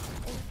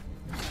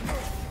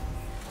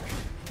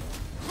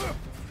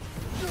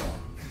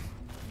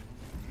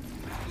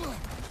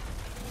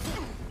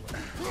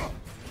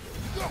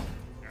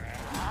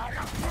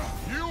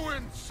 You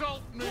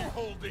insult me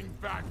holding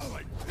back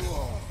like this.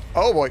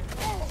 Oh, boy.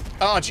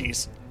 Oh,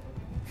 jeez.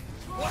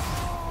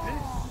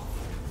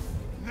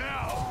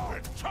 Now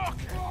we're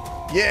talking.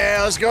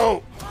 Yeah, let's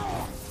go.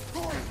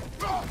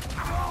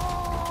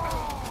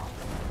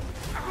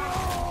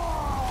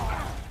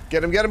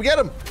 Get him, get him, get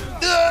him.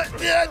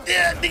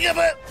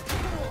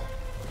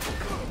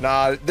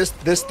 Nah,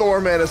 this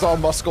Thor man is all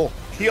muscle.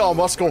 He all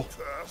muscle.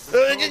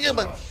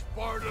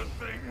 Sparta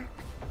thing.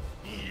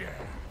 Yeah.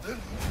 This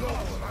is not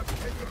what I'm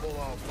capable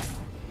of.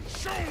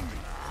 Show me.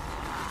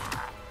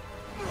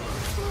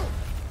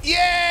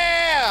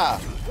 Yeah!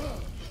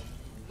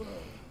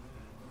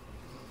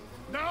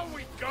 Now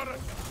we gotta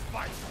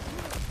fight.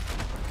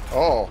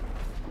 Oh.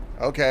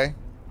 Okay.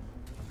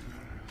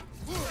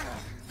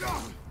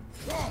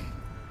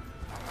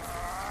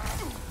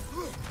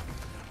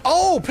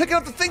 Oh, picking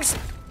up the things.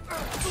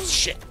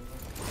 Shit.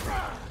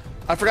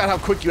 I forgot how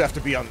quick you have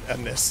to be on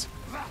this.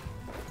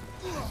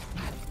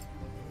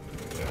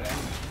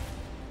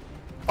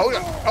 Oh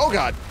god. Oh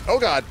god. Oh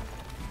god.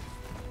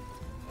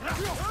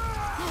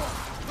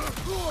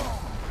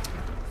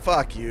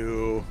 Fuck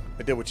you.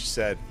 I did what you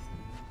said.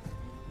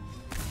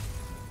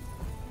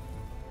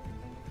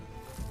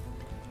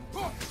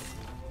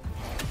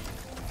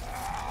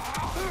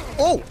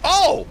 Oh!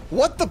 Oh!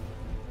 What the?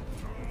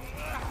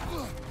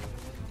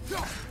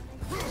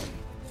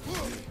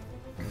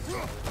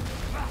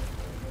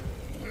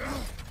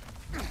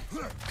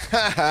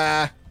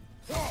 Haha.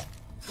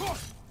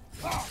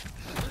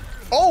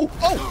 Oh!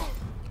 Oh!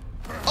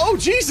 Oh,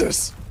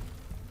 Jesus!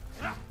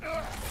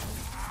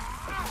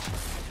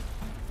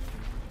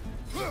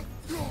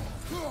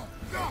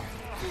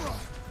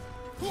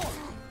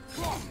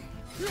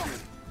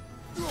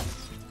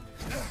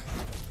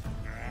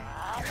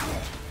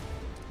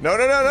 No,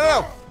 no, no, no,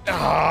 no!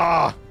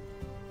 Ah!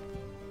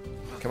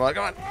 Come on,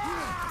 come on.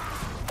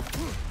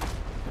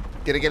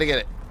 Get it, get it, get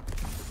it.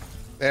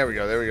 There we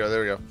go, there we go,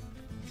 there we go.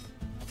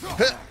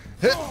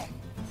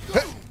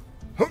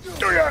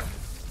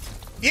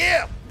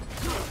 Yeah!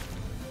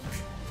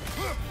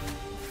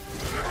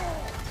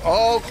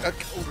 Oh,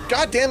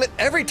 god damn it.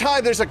 Every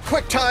time there's a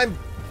quick time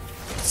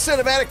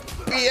cinematic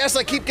BS,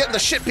 I keep getting the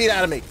shit beat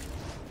out of me.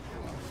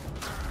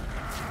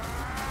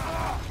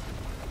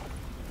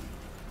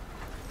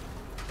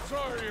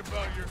 Sorry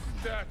about your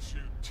statue,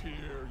 Tyr,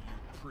 you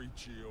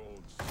preachy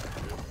old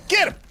stiff.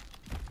 Get him!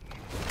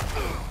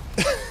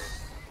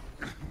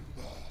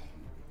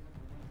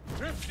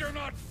 If you're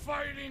not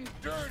fighting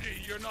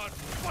dirty, you're not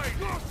fighting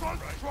right.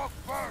 Struck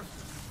first.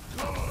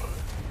 Good.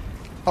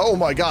 Oh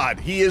my god,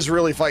 he is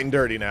really fighting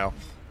dirty now.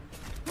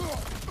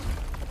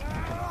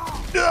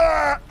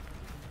 Ah!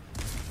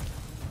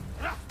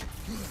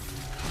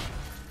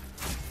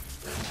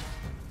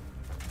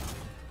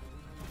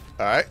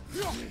 Alright.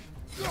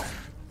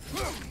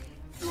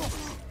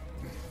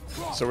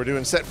 So we're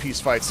doing set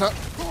piece fights, huh?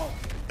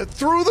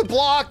 Through the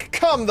block,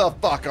 come the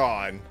fuck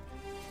on.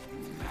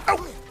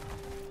 Ow!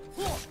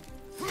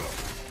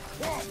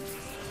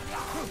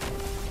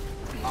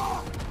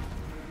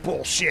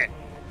 Bullshit.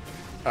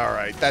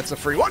 Alright, that's a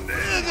free one.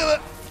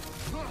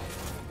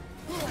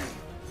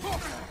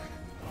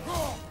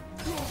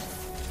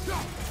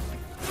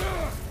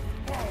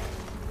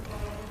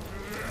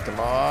 Come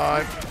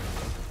on.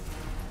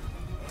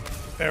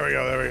 There we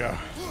go, there we go.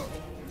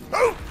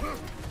 Oh!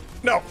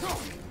 No!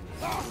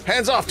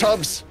 Hands off,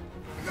 Tubbs!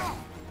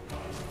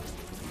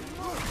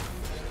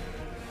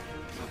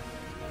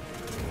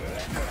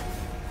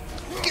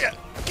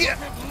 Get!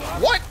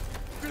 What?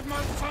 Did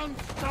my son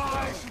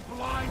die to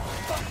blind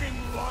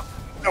fucking luck?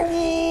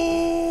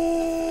 Oh!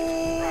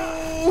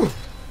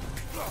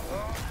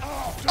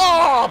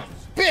 Oh,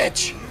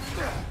 bitch!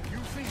 You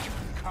think you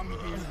can come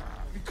here,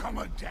 become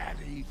a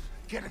daddy,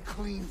 get a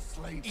clean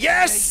slate?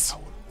 Yes!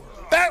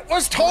 That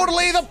was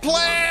totally the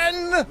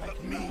plan!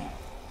 Like me.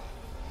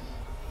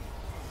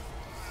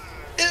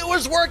 It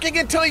was working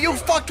until you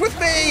fucked with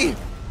me!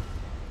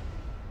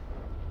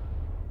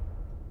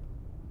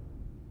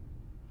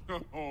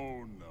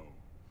 Oh no.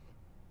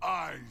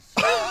 I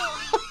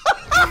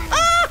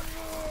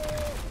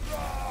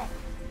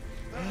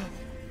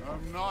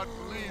I'm not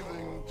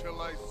leaving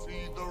till I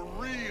see the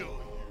real you.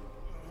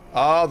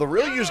 Ah, the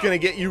real you's gonna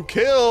get you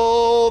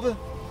killed!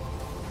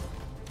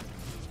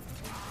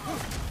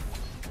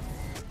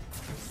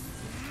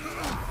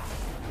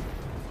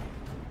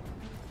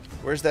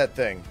 Where's that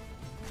thing?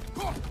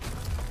 Oh.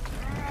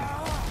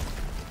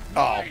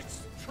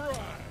 Nice try.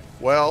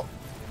 Well.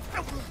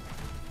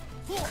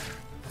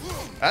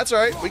 That's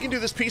alright, we can do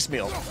this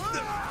piecemeal.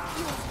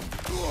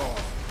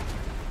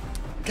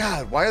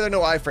 God, why are there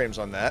no iframes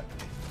on that?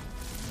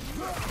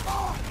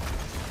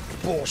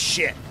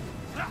 Bullshit.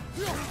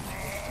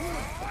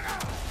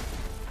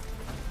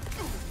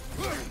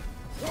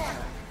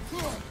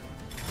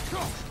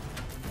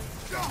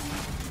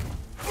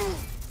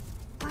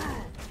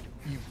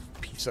 You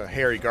piece of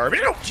hairy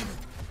garbage.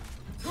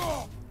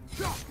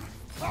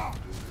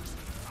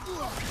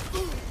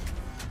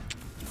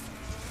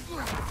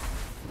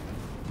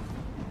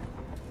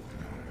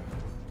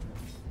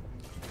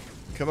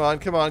 Come on,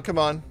 come on, come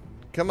on.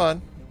 Come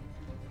on.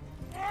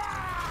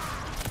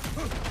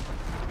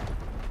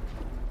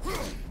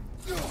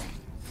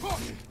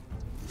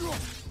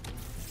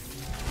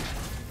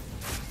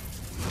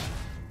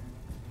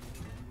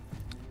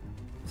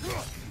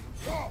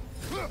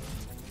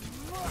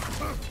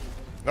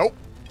 Nope.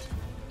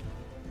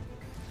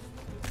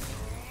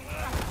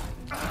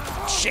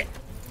 Shit.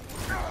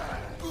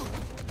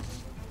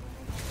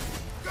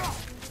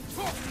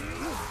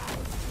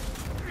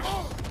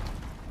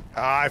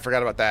 Ah, I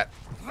forgot about that.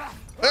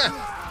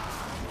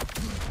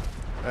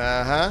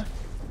 Uh-huh.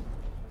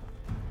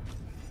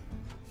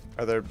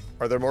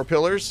 Are there more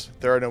pillars?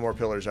 There are no more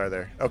pillars, are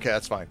there? Okay,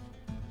 that's fine.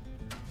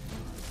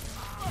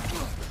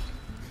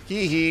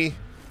 Hee hee.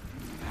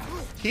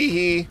 Hee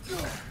hee.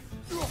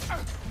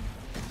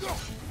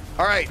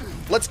 Alright,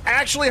 let's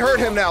actually hurt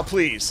him now,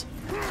 please.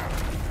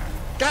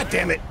 God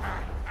damn it.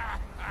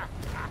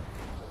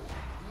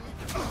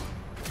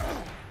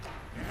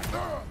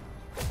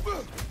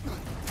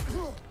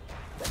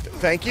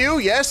 Thank you.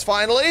 Yes,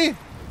 finally.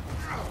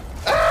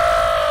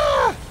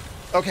 Ah!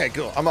 Okay,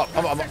 cool. I'm up.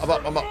 I'm up.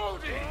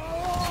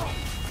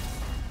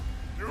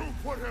 You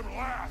put him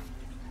last,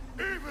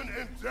 even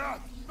in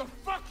death. The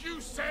fuck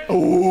you say?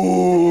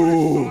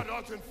 Ooh. God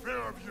not in fear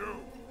of you.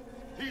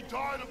 He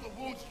died of the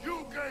wounds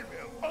you gave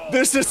him. Oh,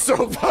 This is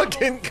so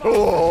fucking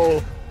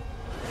cool.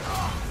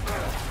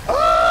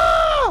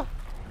 Ah!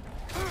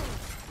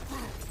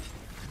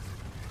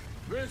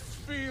 this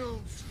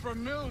feels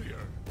familiar.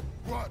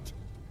 What?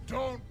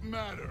 Don't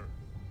matter.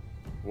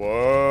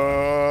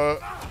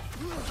 What?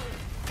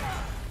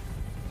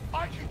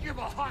 I can give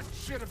a hot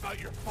shit about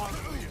your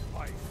fatherly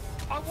advice.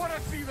 I want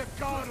to see the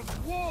god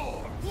of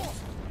war.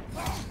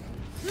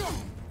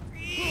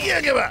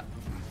 Yeah, give up.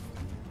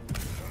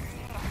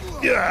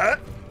 Yeah.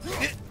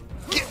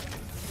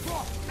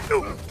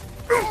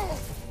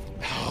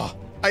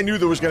 I knew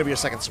there was going to be a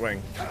second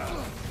swing.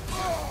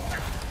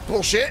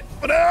 Bullshit.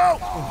 But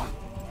no.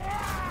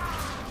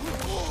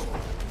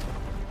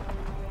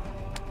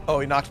 Oh,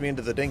 he knocked me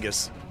into the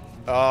dingus.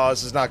 Oh,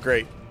 this is not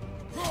great.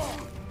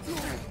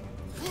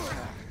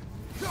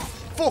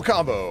 Full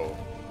combo.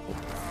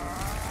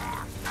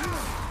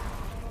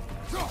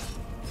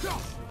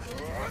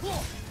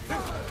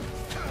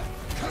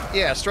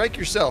 Yeah, strike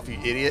yourself, you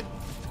idiot.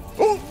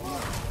 Oh!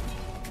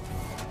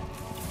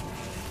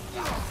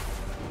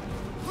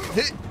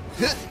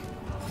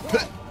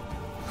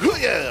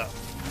 Yeah.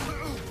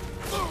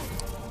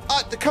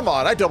 Come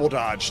on, I double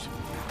dodged.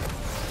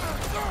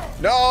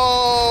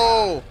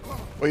 No!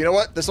 Well, you know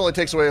what? This only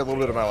takes away a little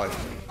bit of my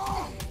life.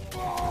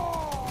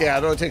 Yeah,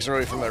 it only takes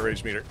away from that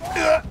rage meter.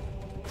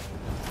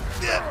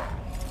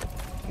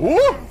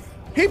 Woo!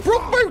 He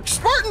broke my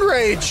Spartan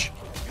rage!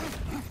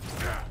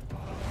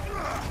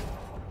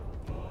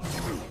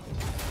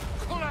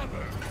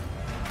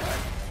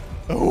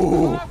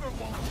 Oh.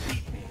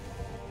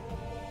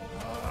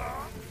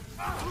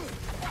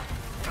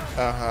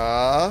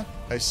 Uh-huh.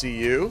 I see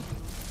you.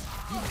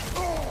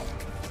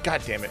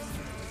 God damn it.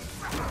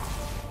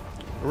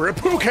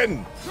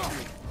 Reppuken!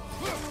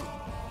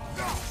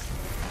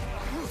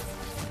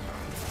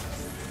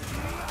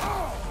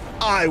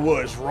 I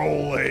was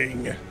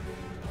rolling.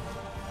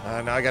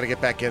 Now I gotta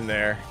get back in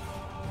there.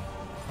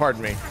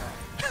 Pardon me.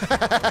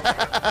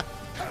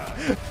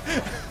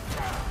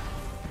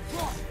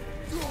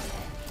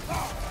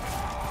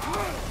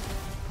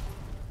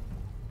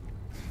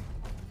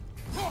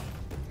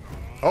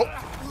 Oh,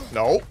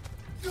 no.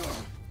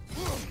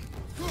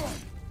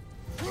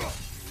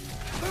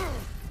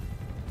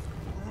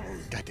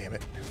 God damn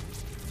it.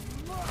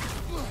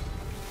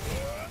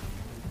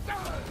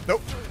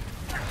 Nope.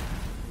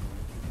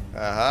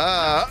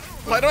 Light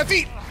on my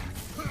feet.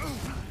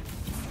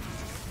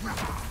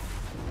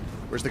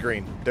 Where's the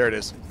green? There it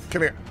is.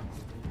 Come here.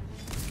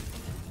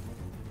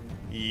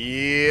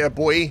 Yeah,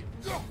 boy.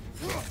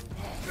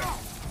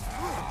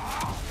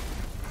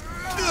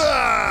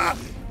 Ah!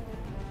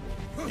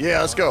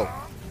 Yeah, let's go.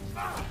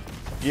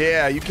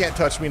 Yeah, you can't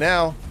touch me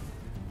now.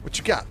 What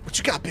you got? What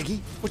you got, Biggie?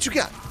 What you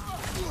got?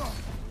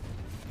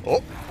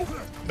 Oh,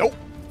 nope.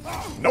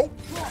 Nope.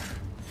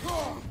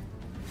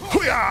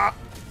 Hoo-yah!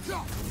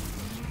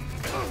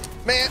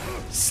 Man,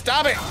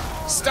 stop it!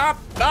 Stop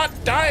not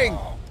dying!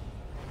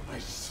 I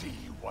see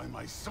why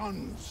my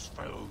sons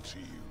fell to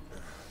you.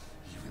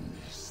 Even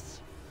this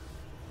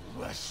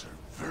lesser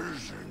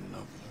version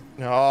of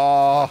you.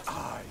 Oh.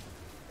 I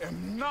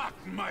am not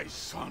my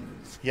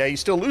sons. Yeah, you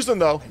still losing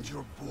though. And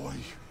your boy,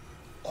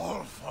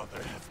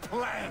 Allfather, have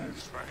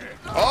plans for him.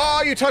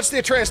 Oh, you touched the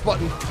Atreus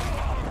button.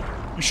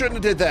 You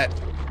shouldn't have did that.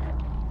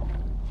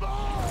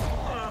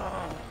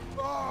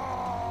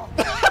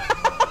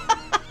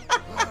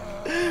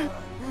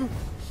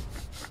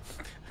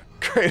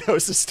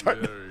 Kratos is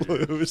starting to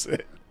lose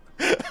it.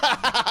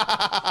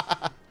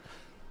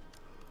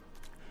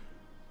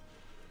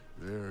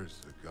 There's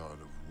the god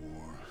of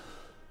war.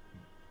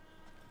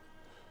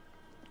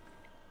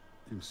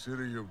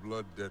 Consider your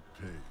blood debt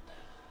paid.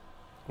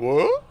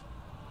 What?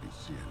 Be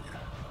seeing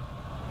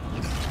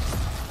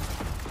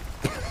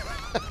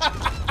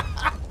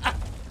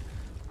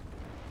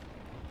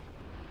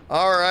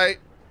All right.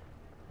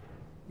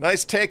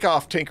 Nice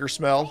takeoff, Tinker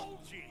Smell.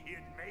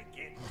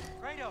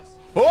 Kratos,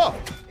 Oh!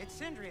 it's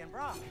Sindri and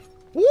Brock.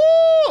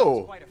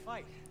 Woo! Quite a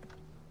fight.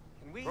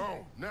 Can we?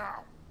 Oh,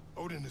 now.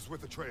 Odin is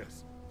with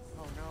Atreus.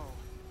 Oh no.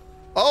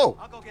 Oh!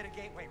 I'll go get a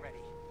gateway ready.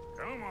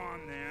 Come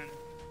on, then.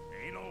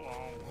 Ain't a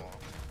long walk.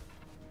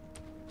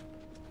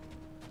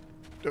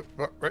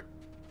 Right.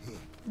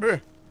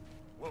 Bleh.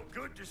 Well,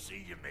 good to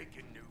see you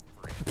making new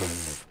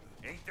friends.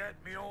 Ain't that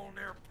me on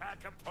there pack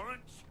a punch?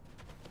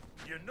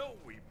 You know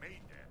we made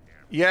that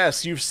happen.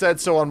 Yes, you've said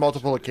so on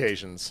multiple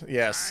occasions.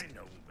 Yes. I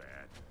know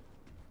that.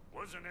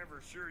 wasn't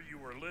ever sure you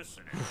were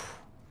listening.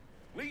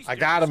 At least I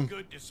got him. It's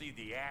good to see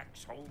the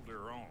axe hold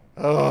her own.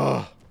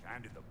 Ugh.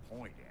 Kind of the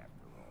point, after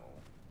all.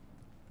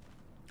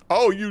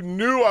 Oh, you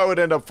knew I would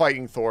end up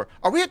fighting Thor.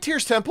 Are we at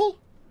Tyr's Temple?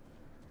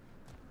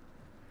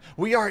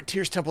 We are at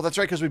Tyr's Temple. That's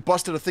right, because we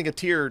busted a thing of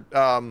Tyr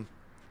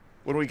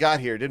when we got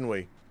here, didn't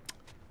we?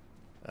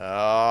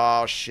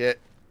 Oh, shit.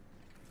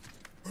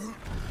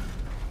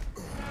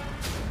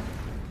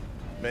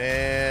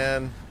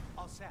 Man.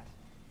 All set.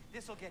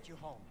 This'll get you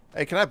home.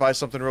 Hey, can I buy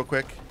something real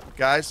quick?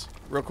 Guys,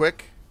 real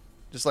quick?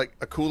 Just like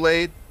a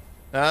Kool-Aid?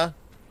 Huh?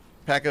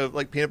 Pack of,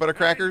 like, peanut butter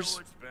crackers?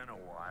 It's been a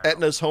while.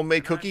 Etna's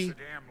homemade And cookie? that's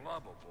so damn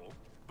lovable.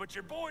 But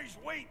your boy's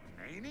waiting,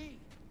 ain't he?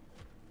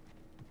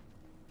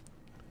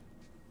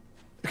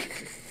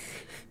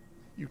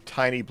 You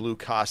tiny blue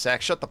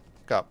Cossack. Shut the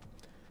fuck up.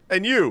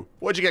 And you!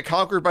 What'd you get,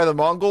 conquered by the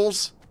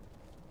Mongols?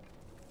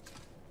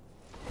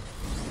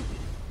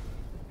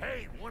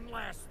 Hey, one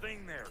last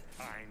thing there,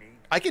 Tiny.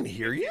 I can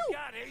hear you? If you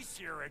got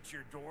Aesir at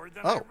your door,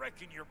 then Oh. I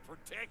reckon your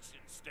protection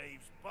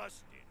stave's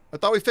busted. I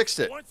thought we fixed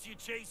it. Once you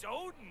chase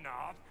Odin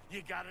off,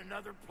 you got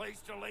another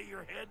place to lay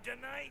your head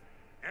tonight?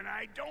 And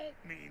I don't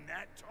mean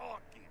that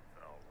talking,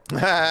 though.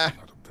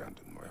 Not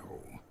abandon my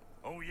home.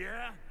 Oh,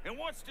 yeah? And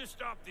what's to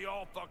stop the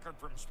all-fucker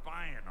from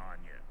spying on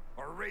you?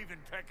 Or Raven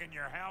pecking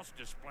your house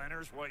to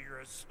splinters while you're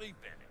asleep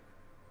in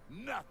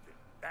it? Nothing,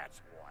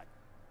 that's what.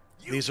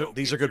 You These go are get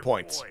good your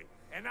points. boy,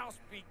 and I'll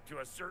speak to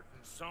a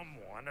certain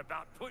someone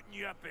about putting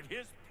you up at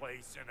his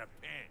place in a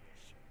pinch.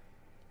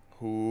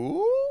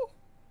 Who?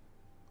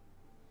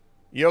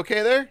 You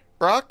okay there,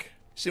 Brock? You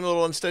seem a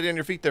little unsteady on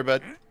your feet there,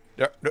 bud.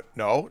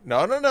 No.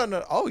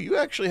 Oh, you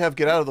actually have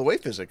get out of the way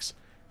physics.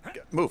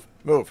 Move.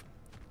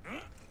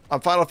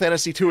 I'm Final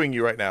Fantasy 2ing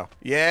you right now.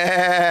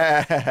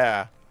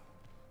 Yeah.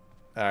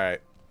 All right.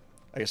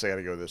 I guess I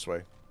gotta go this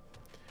way.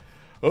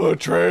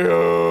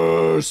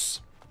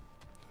 Atreus!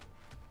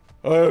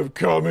 I'm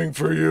coming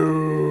for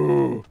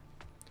you.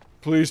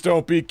 Please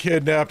don't be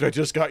kidnapped. I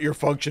just got your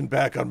function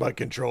back on my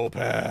control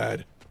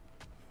pad.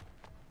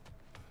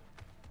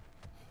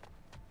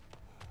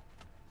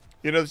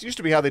 You know, this used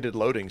to be how they did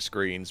loading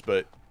screens,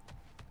 but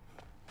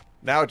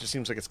now it just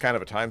seems like it's kind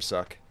of a time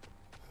suck.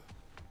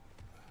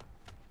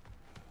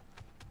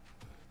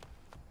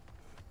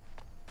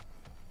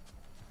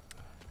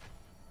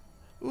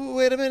 Ooh,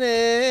 wait a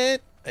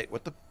minute. Hey,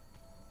 what the?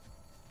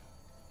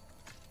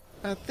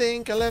 I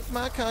think I left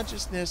my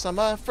consciousness on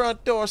my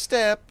front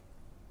doorstep.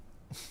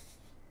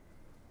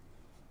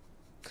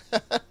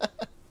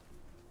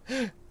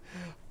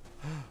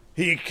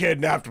 He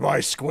kidnapped my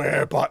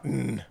square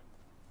button.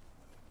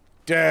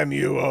 Damn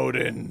you,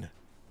 Odin.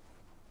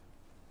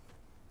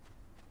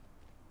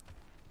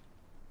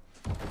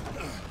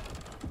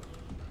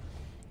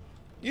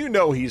 You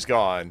know he's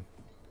gone.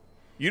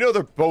 You know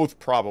they're both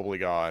probably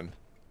gone.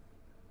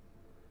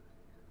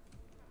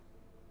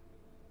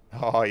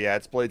 Oh, yeah,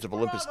 it's Blades of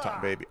Olympus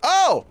time, baby.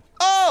 Oh!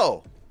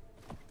 Oh!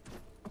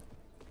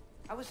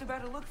 I was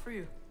about to look for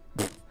you.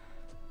 Are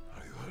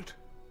you hurt?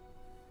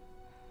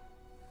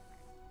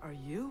 Are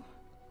you?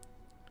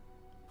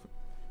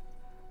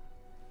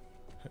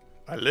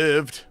 I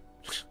lived.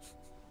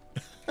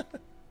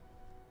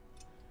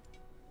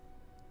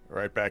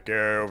 Right back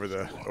there over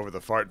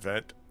the fart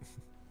vent.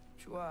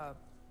 To,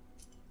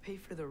 pay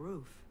for the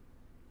roof.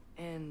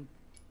 And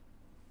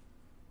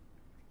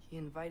he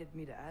invited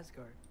me to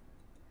Asgard.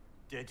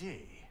 Did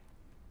he?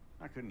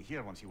 I couldn't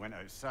hear once he went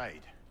outside.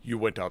 You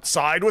went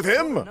outside with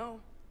him? Oh, no.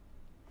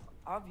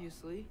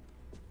 Obviously.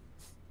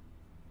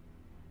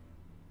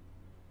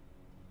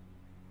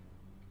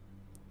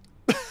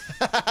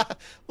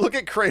 Look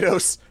at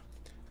Kratos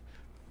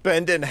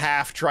bend in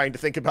half trying to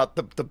think about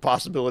the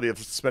possibility of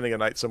spending a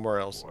night somewhere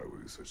else. Why were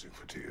you searching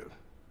for Tyr?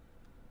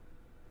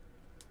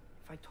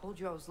 If I told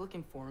you I was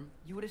looking for him,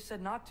 you would have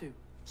said not to.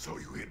 So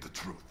you hid the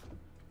truth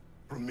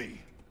from me.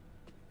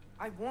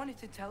 I wanted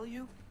to tell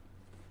you.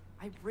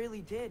 I really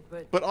did,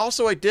 but... But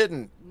also I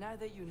didn't. Now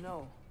that you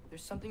know,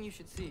 there's something you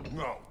should see.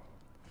 No.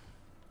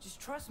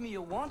 Just trust me,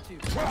 you'll want to.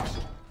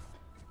 Trust!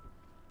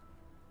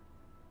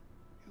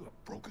 You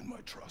have broken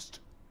my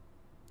trust.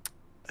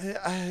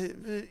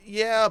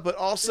 Yeah, but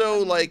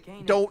also, like,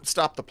 don't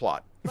stop the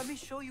plot. Let me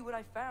show you what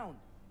I found.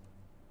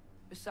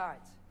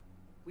 Besides,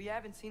 we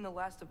haven't seen the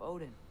last of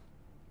Odin.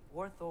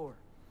 Or Thor.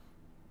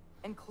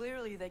 And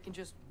clearly they can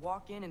just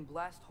walk in and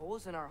blast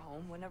holes in our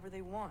home whenever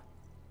they want.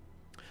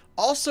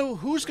 Also,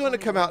 who's going to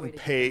come out and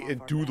pay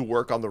and do the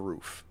work on the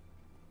roof?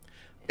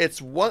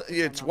 It's one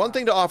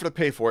thing to offer to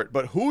pay for it,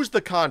 but who's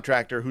the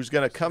contractor who's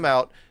going to come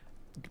out,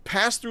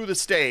 pass through the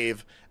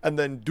stave, and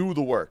then do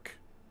the work?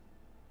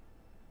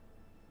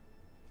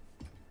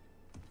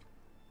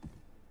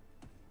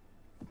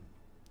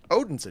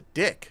 Odin's a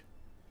dick.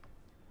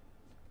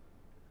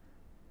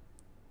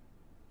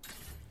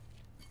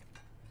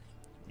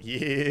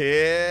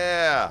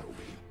 Yeah.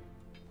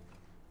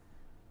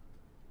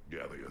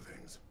 Gather your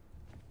things.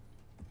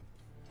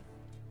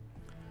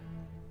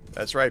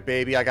 That's right,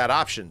 baby. I got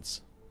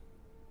options.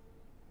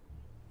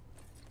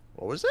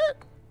 What was it?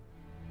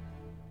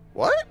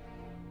 What?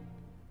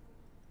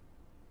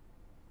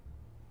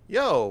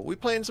 Yo, we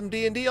playing some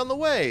D&D on the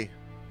way.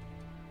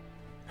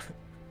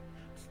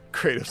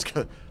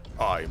 Kratos,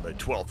 I'm a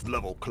 12th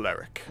level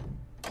cleric.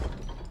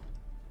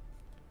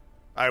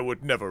 I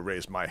would never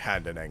raise my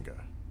hand in anger.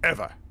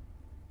 Ever.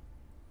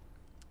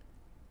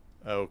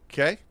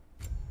 Okay.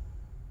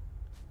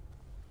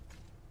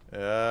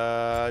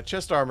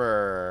 Chest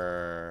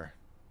armor.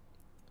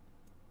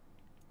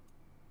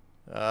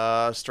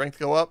 Strength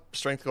go up.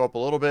 Strength go up a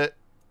little bit.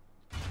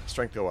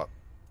 Strength go up.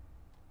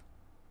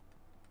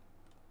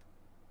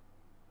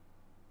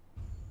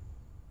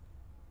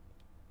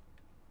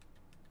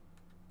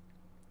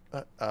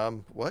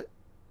 What?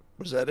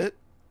 Was that it?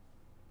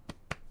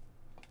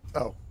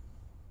 Oh.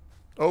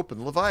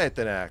 Open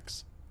Leviathan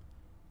axe.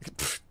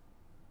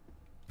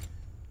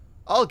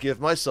 I'll give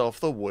myself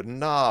the wooden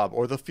knob,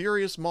 or the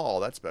furious maul.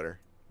 That's better.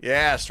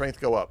 Yeah, strength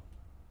go up.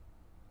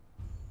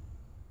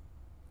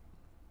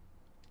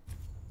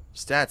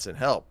 Stats and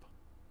help.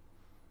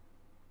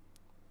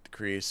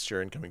 Decrease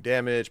sure incoming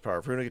damage, power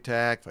of runic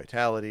attack,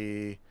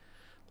 vitality,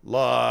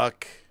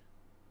 luck.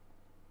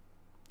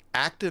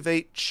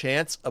 Activate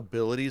chance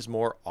abilities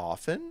more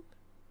often?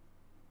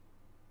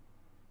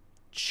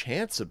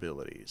 Chance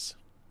abilities.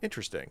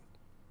 Interesting.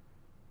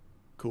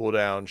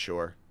 Cooldown,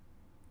 sure.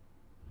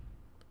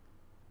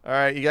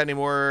 Alright, you got any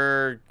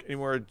more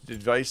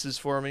devices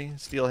for me?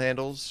 Steel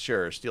handles?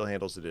 Sure, steel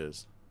handles it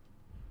is.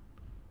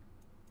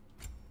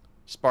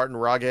 Spartan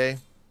Rage.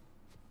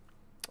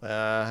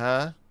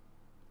 Uh-huh.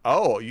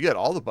 Oh, you got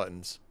all the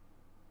buttons.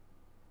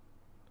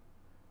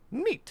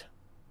 Neat.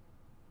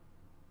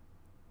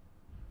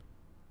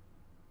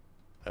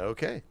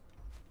 Okay.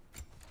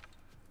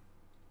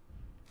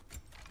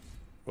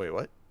 Wait,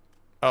 what?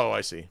 Oh, I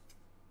see.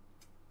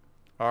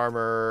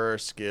 Armor,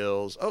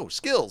 skills. Oh,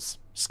 skills!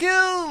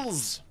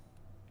 Skills!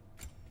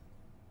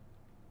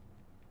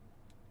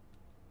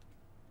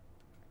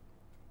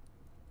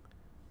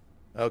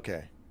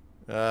 Okay.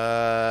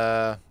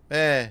 I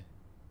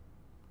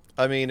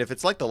mean, if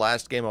it's like the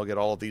last game, I'll get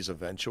all of these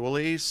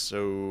eventually,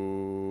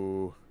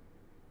 so...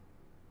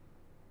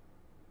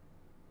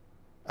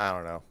 I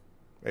don't know.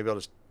 Maybe I'll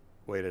just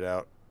wait it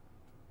out.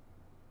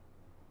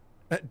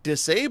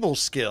 Disable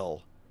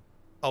skill.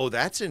 Oh,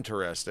 that's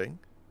interesting.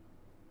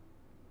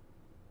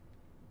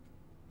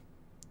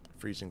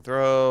 Freezing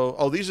throw.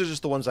 Oh, these are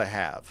just the ones I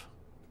have.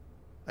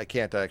 I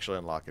can't actually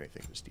unlock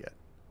anything just yet.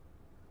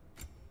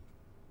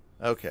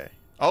 Okay.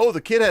 Oh,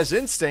 the kid has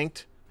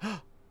instinct.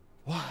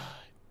 What?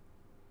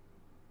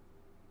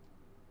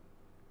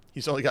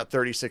 He's only got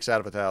 36 out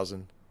of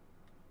 1,000.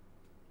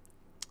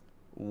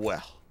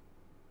 Well.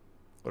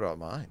 What about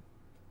mine?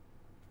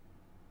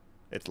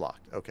 It's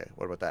locked. Okay,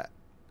 what about that?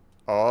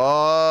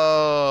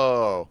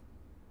 Oh.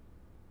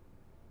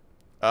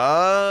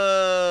 Oh.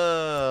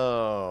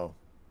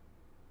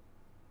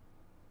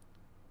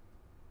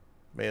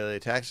 Melee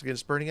attacks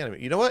against burning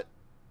enemy. You know what?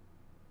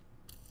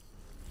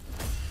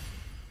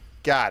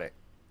 Got it.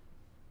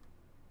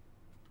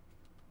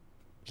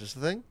 Is this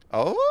the thing?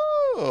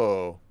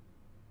 Oh.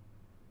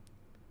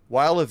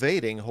 While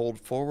evading, hold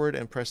forward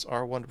and press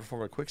R1 to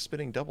perform a quick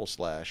spinning double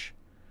slash.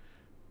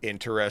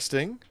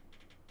 Interesting.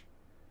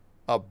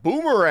 A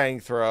boomerang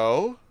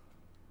throw.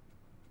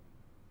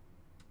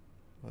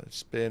 Let's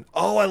spin.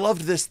 Oh, I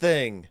loved this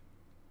thing.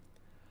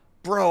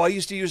 Bro, I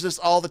used to use this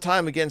all the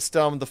time against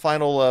the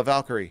final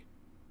Valkyrie.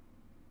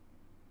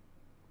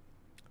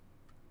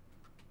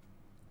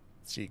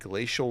 Let's see,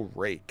 Glacial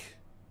Rake.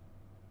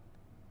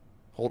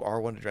 Hold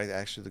R1 to drag the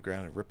axe to the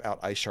ground and rip out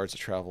ice shards to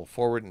travel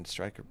forward and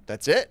strike.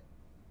 That's it.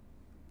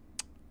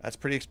 That's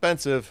pretty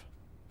expensive.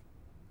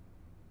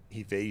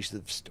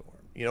 Evasive Storm.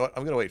 You know what?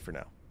 I'm going to wait for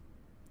now.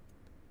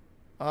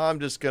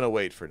 I'm just going to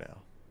wait for now.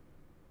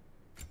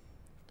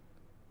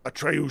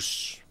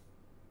 Atreus.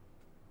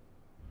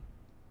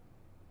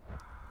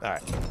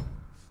 Alright.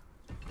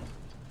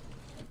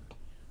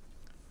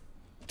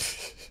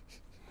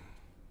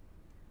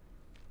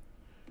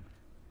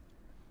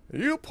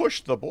 You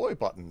pushed the boy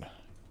button.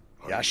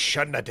 You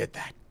shouldn't have did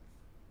that.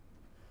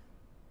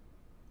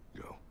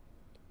 Go.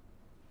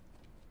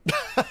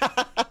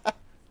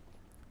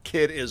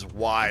 Kid is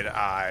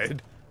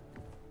wide-eyed.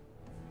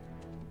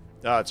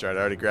 Oh, that's right. I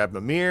already grabbed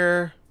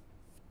Mimir.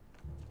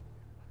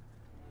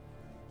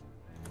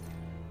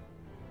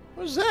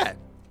 What is that?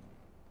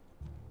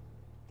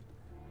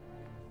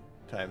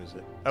 What time is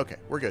it? Okay,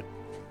 we're good.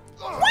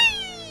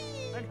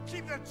 And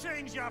keep the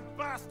change, you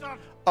bastard!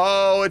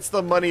 Oh, it's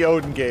the money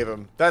Odin gave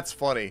him. That's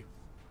funny.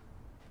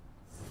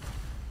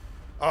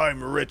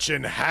 I'm rich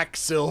in hack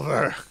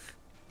silver.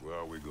 Where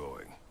are we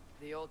going?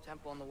 The old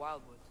temple in the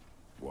Wildwoods.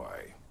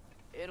 Why?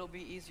 It'll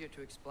be easier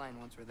to explain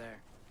once we're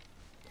there.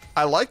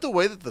 I like the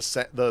way that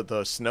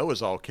the snow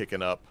is all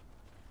kicking up.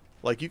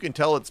 Like, you can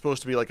tell it's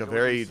supposed to be like a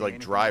very like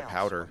dry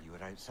powder. You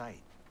were outside.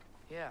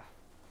 Yeah.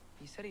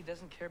 He said he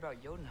doesn't care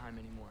about Jotunheim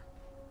anymore.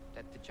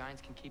 That the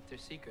giants can keep their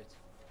secrets.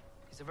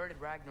 He's averted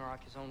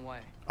Ragnarok his own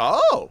way.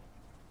 Oh!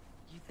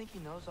 You think he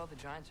knows all the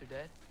giants are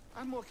dead?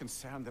 I'm more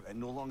concerned that it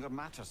no longer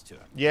matters to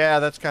him. Yeah,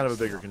 that's kind of a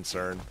bigger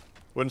concern.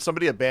 When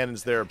somebody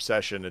abandons their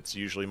obsession, it's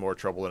usually more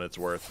trouble than it's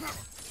worth.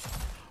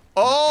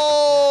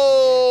 Oh,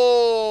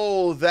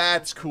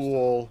 that's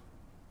cool.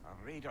 Our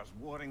raiders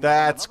warring with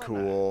That's one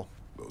another now. cool.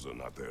 Those are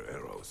not their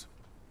arrows.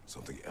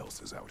 Something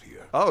else is out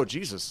here. Oh,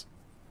 Jesus.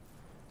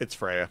 It's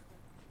Freya.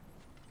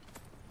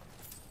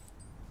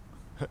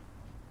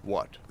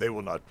 What? They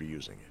will not be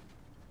using it.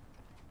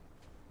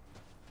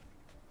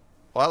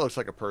 Well, that looks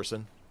like a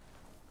person.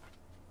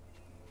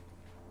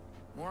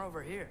 More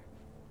over here.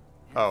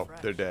 And Oh, fresh.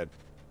 they're dead.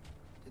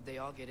 Did they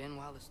all get in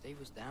while the stave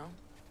was down?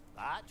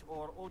 That,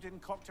 or Odin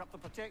cocked up the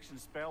protection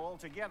spell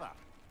altogether.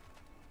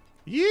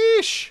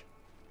 Yeesh!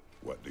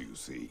 What do you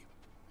see?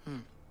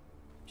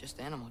 Just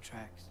animal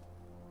tracks.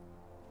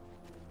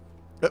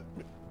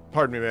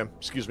 Pardon me, ma'am.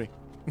 Excuse me.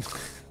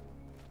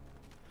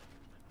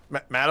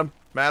 Madam?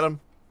 Madam?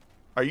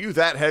 Are you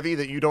that heavy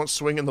that you don't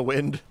swing in the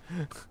wind?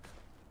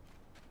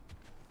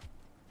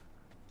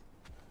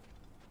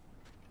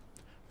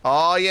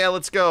 Oh, yeah,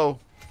 let's go.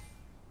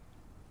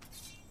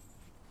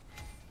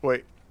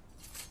 Wait.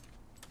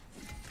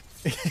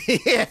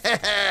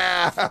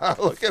 Yeah!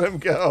 Look at him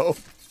go.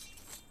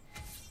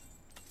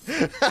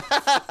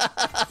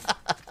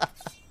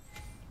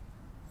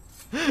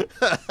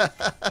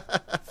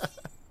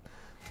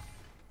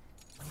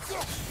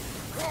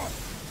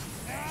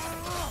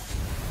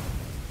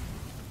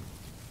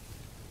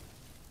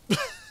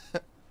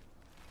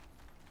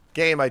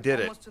 Game, I did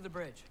it. Almost to the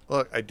bridge.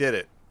 Look, I did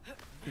it.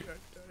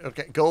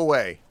 Okay, go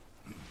away.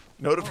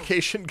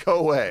 Notification, go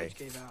away.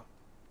 Bridge gave out.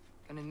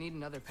 Gonna need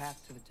another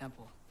path to the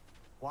temple.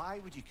 Why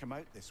would you come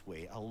out this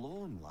way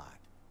alone, lad?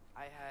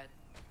 I had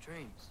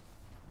dreams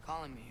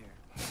calling me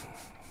here.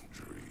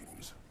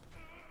 Dreams.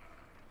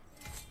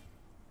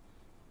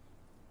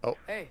 Oh.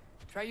 Hey,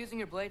 try using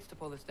your blades to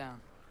pull this down.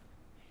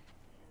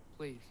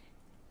 Please.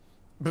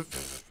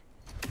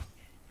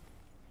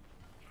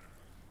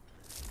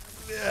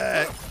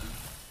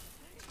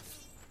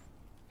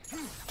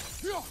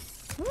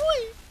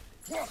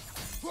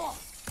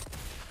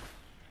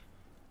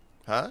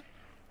 Huh?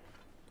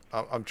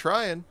 I'm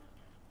trying.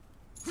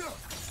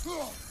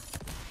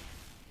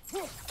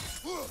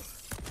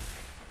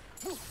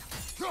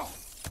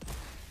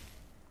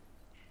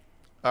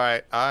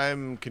 Alright,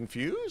 I'm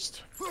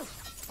confused.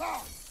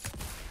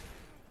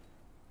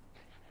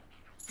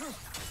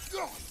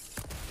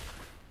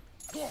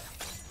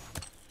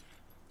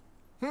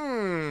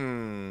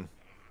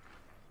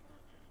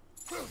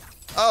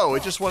 Oh,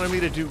 it just wanted me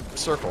to do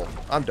circle.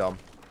 I'm dumb.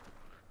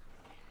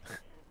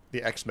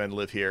 The X-Men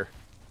live here.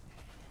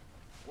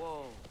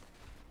 Whoa.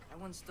 That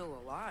one's still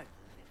alive.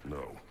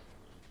 No.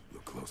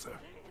 Look closer.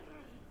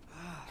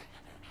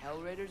 Hell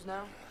Raiders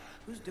now?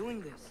 Who's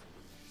doing this?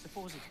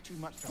 Suppose it's too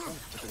much to hope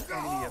that an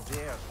enemy of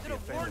theirs would be a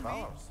friend of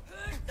ours.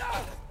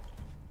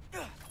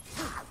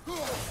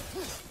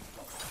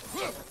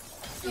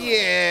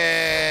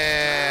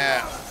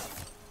 Yeah!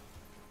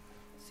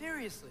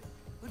 Seriously,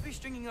 who'd be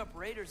stringing up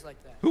raiders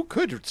like that? Who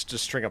could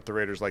just string up the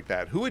Raiders like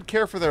that? Who would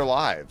care for their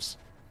lives?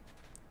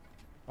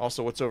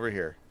 Also, what's over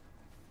here?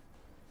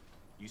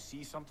 You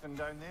see something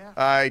down there?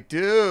 I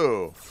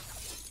do.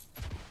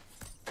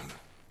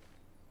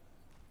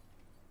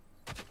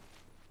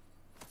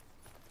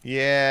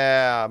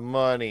 Yeah,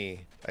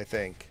 money, I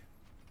think.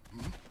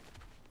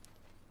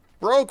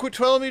 Bro, quit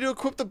telling me to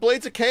equip the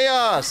Blades of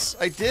Chaos!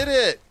 I did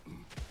it!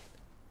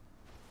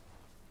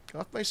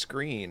 Get off my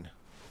screen.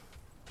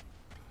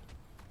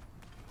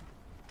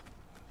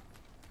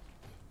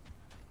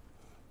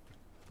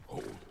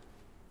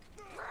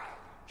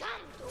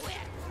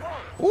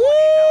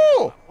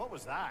 Woo! What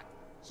was that?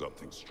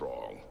 Something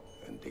strong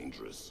and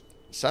dangerous.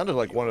 Sounded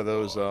like one of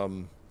those,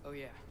 Oh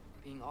yeah,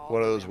 being all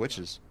one of those around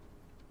witches.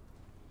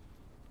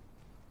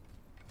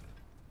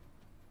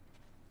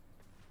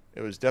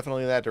 It was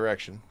definitely that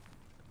direction.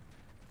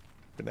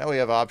 But now we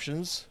have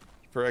options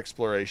for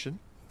exploration.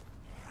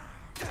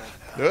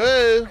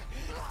 Hey!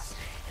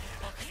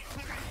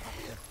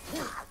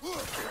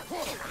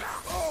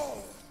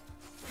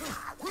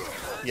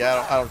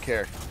 Yeah, I don't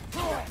care.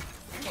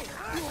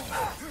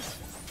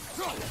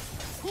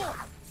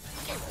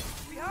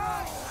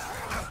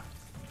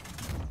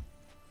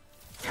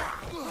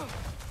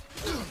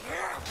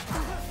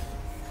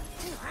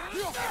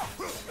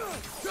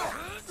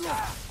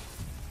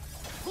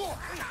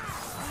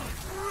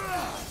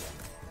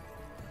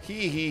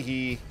 Hee hee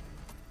hee.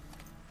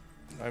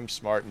 I'm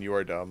smart and you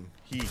are dumb.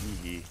 Hee hee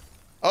hee.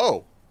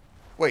 Oh!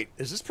 Wait,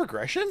 is this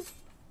progression?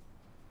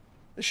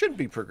 This shouldn't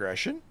be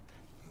progression.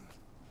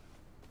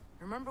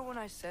 Remember when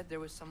I said there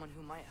was someone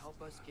who might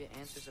help us get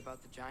answers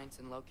about the giants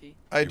and Loki?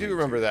 I do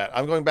remember that.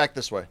 I'm going back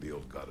this way. The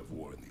old god of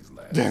war in these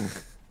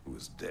lands, who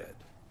is dead.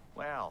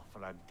 Well,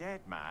 for a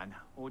dead man,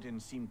 Odin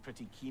seemed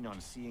pretty keen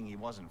on seeing he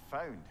wasn't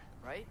found.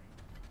 Right?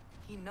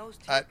 He knows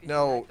Tyr could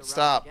No, unite the realms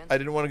stop. against I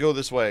didn't want to go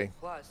this way.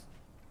 Plus,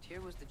 Tyr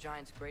was the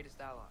giant's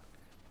greatest ally.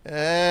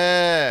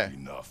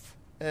 Enough.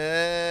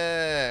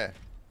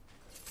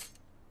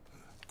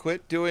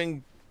 Quit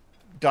doing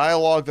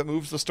dialogue that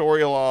moves the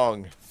story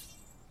along.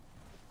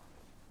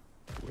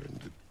 When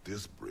did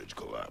this bridge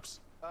collapse?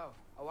 Oh,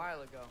 a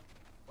while ago.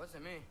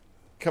 Wasn't me.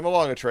 Come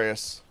along,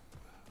 Atreus.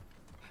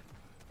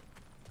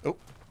 Oh.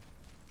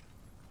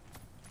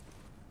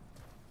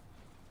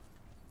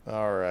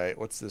 Alright,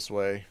 what's this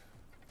way?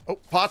 Oh,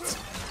 pots!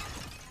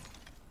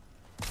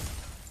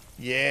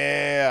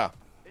 Yeah!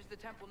 There's the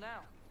temple now.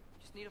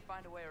 Just need to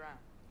find a way around.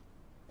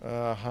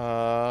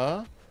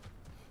 Uh-huh.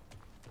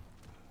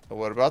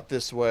 What about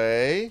this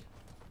way?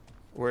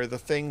 Where the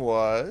thing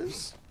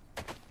was?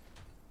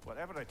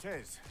 Whatever it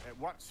is, it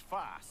works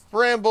fast.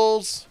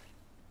 Brambles!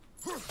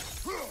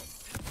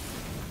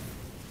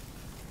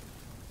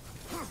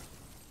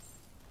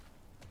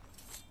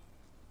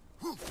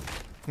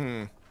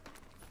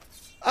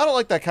 I don't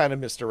like that kind of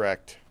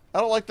misdirect. I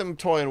don't like them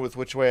toying with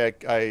which way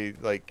I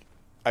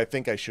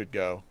think I should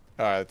go.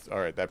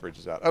 Alright, that bridge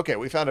is out. Okay,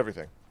 we found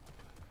everything.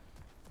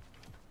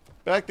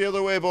 Back the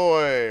other way,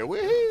 boy!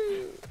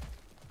 Woohoo!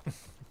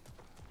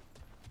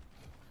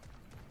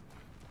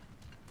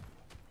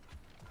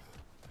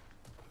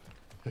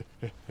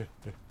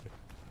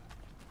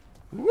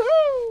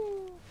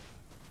 Woohoo!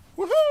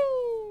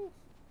 Woohoo!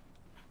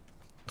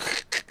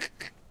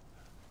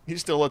 He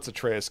still lets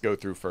Atreus go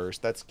through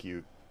first. That's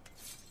cute.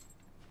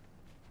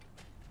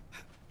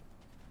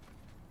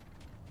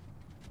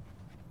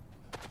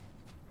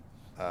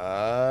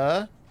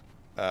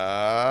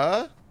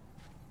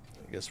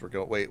 I guess we're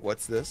going... Wait,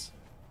 what's this?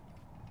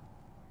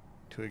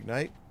 To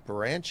ignite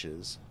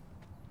branches.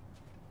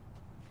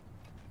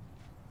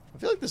 I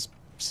feel like this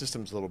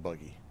system's a little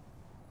buggy.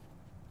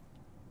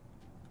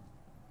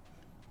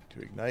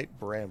 To ignite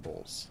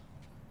brambles.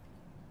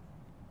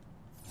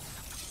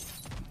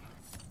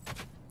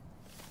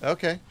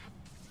 Okay.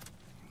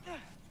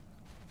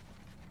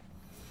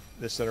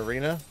 This an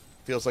arena?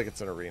 Feels like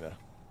it's an arena.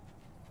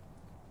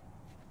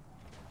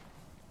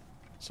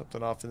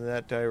 Something off in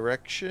that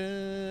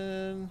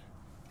direction.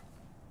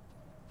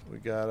 We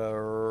got a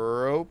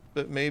rope,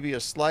 but maybe a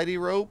slidey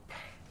rope.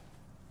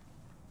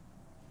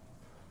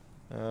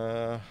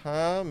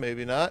 Uh-huh,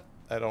 maybe not.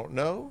 I don't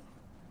know.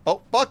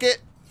 Oh,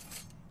 bucket!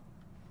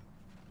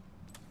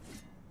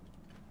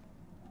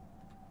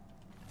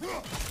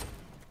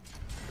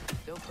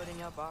 Still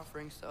putting up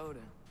offerings to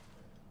Odin.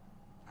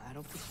 I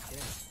don't think he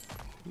cares.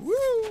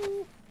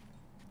 Woo!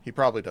 He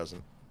probably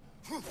doesn't.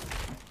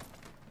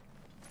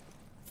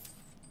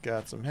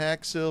 Got some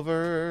hack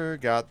silver.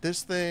 Got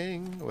this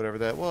thing. Whatever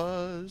that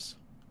was.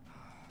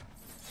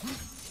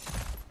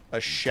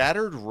 A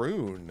shattered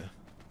rune.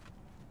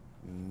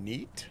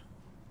 Neat.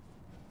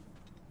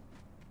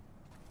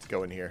 Let's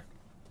go in here.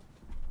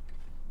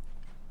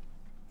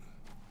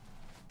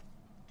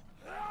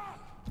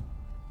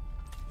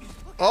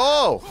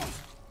 Oh!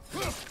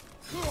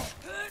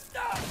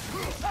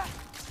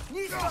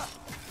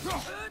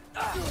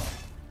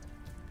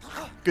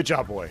 Good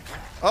job, boy.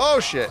 Oh,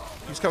 shit.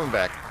 He's coming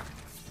back.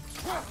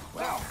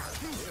 Well,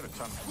 they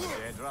return from the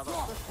dead rather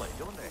swiftly,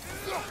 don't they?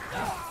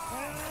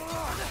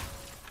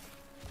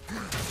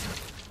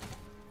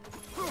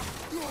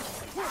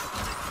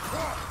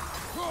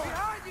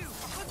 Behind you!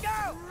 Look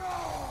out!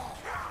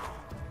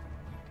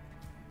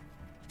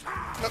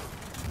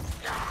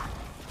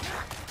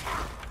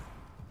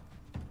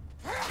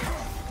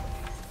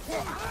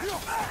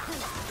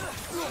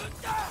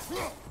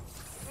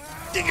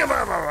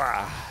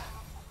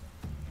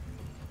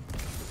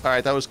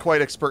 Alright, that was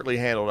quite expertly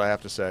handled, I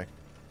have to say.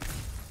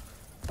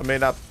 I may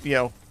not, you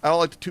know, I don't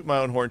like to toot my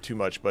own horn too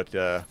much, but,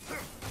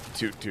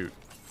 toot toot.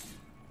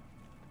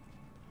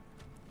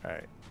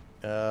 Alright.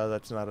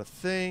 That's not a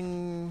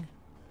thing.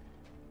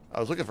 I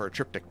was looking for a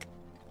triptych.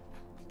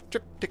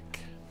 Triptych.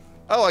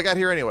 Oh, I got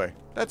here anyway.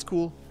 That's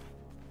cool.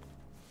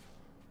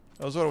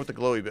 I was wondering what the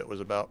glowy bit was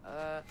about.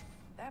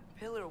 That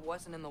pillar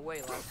wasn't in the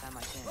way last time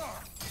I came.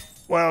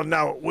 Well,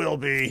 now it will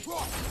be.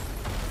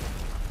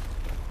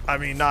 I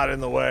mean, not in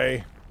the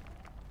way.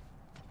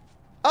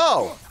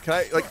 Oh! Can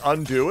I, like,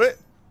 undo it?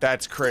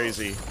 That's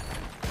crazy.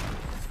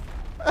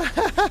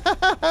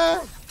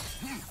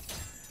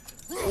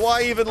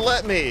 Why even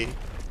let me?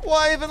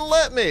 Why even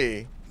let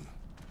me?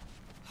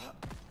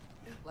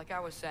 Like I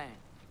was saying,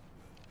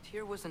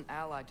 Tyr was an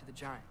ally to the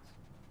Giants.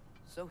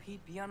 So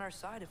he'd be on our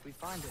side if we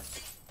find him.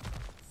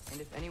 And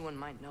if anyone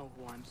might know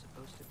who I'm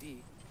supposed to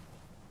be,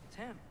 it's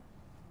him.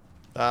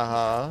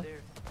 Uh-huh.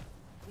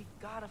 We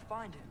gotta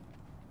find him.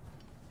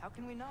 How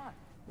can we not?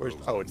 Where's...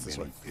 Oh, it's this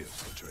way.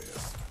 Ifs,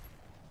 Atreus.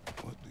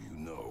 What do you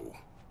know?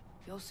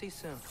 You'll see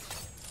soon.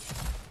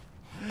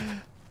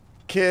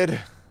 Kid,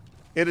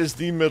 it is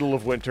the middle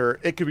of winter.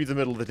 It could be the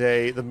middle of the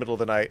day, the middle of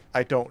the night.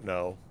 I don't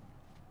know.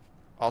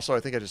 Also, I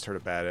think I just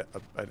heard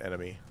an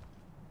enemy.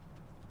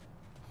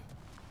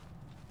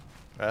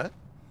 Huh?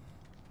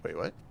 Wait,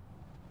 what?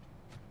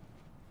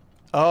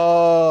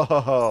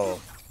 Oh!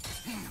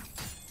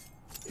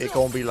 It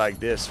gonna be like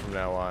this from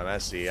now on. I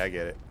see. I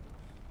get it.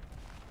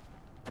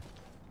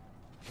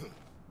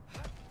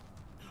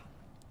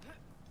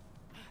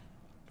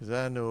 Because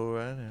I know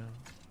right now.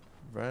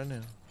 Right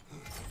now.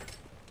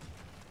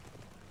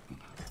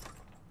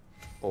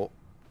 Oh.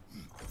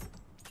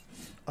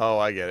 Oh,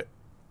 I get it.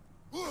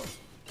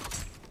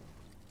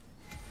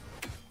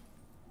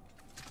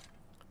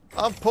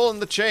 I'm pulling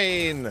the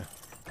chain.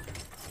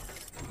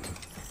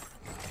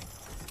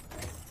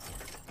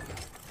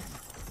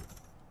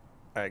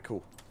 Alright,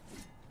 cool.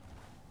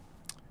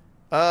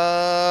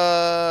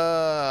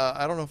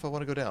 I don't know if I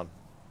want to go down.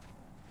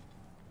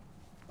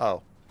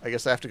 Oh, I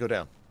guess I have to go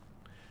down.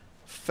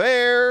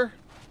 Fair.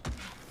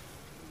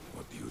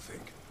 What do you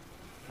think?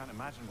 Can't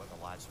imagine what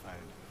the lad's found,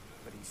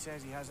 but he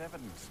says he has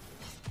evidence.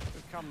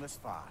 We've come this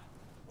far.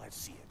 Let's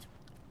see it.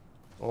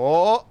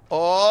 Oh,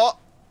 oh.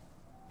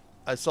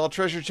 I saw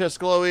treasure chest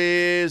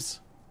glowies.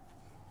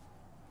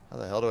 How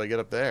the hell do I get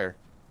up there?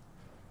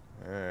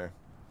 There.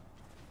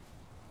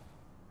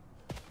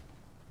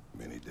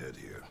 Many dead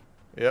here.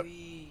 Yep.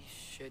 We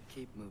should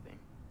keep moving.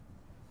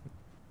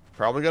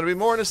 Probably going to be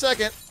more in a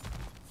second.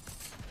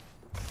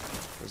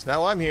 Because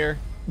now I'm here.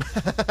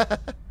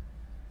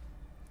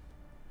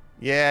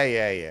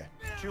 Yeah.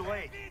 Too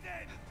late.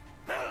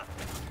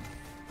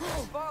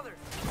 Father,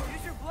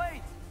 use your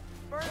blades.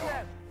 Burn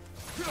them.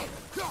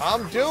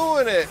 I'm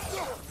doing it.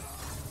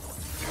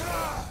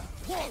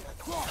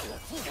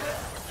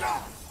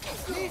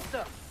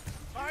 Nista.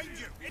 Behind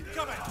you!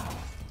 Incoming!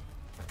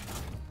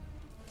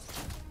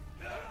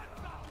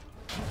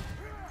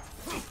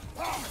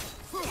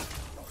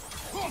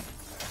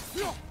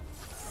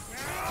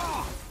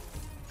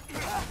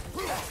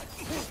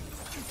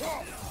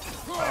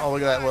 Oh,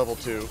 look at that level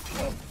 2.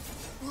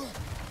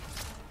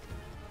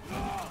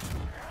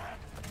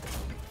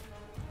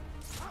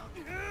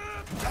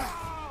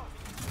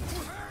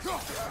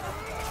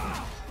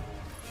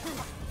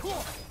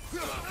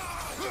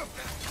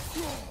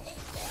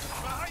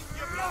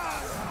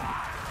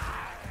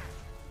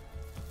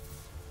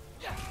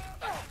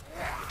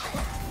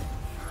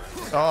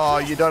 Oh,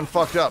 you done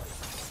fucked up.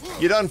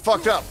 You done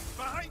fucked up.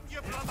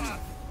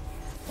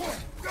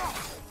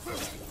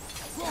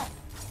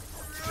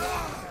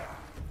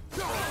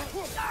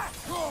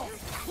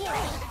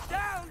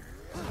 Down.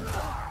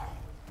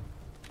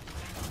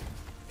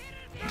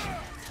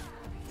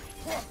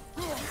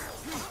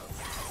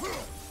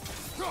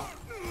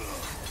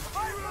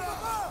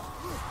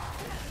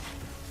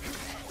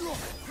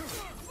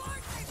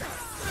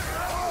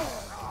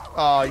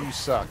 Oh, you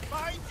suck.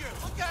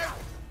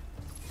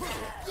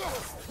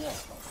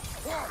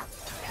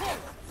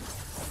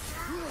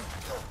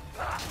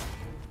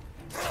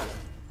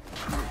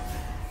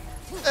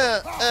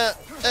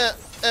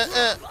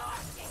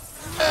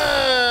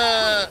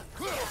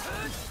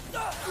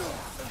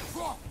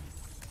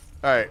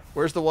 Alright,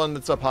 where's the one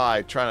that's up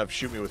high trying to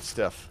shoot me with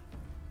stuff?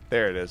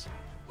 There it is.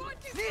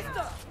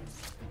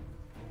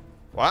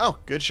 Wow,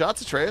 good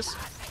shots, Atreus.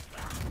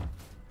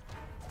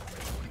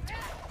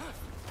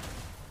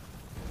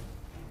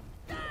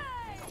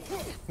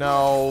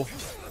 No.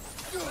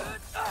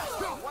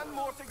 One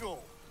more to go.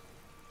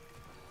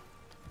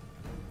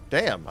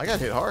 Damn, I got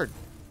hit hard.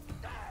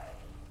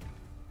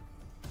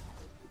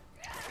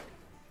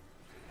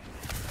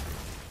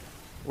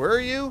 Where are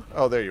you?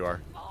 Oh, there you are.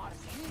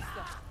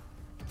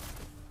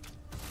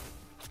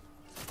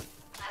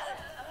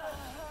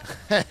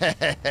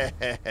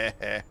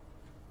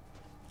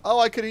 Oh,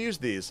 I could have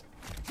used these.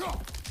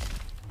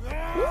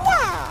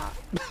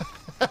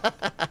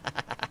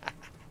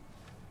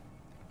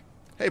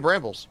 Hey,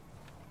 brambles.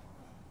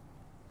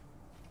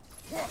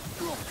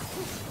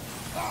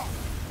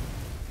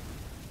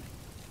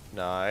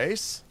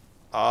 Nice.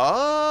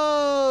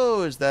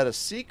 Oh, is that a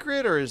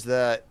secret or is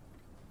that...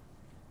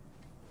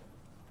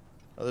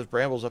 Oh, there's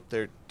brambles up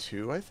there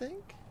too, I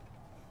think?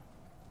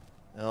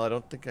 No, I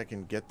don't think I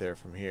can get there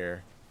from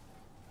here.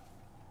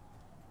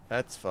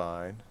 That's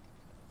fine.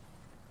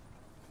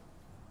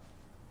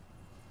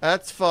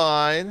 That's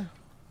fine.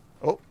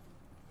 Oh.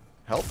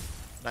 Help.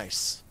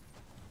 Nice.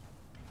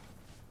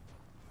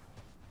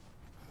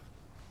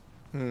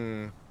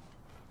 Is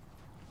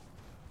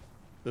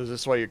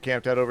this why you're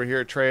camped out over here,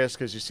 Atreus?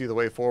 Because you see the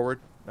way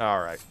forward?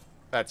 Alright.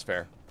 That's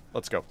fair.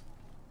 Let's go.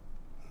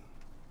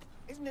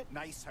 Isn't it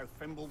nice how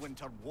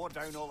Fimbulwinter wore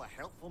down all the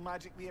helpful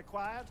magic we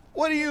acquired?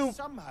 What do you...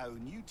 Somehow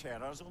new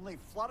terrors only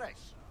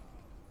flourish.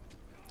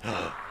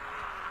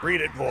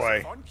 Read it,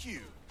 boy. On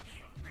cue.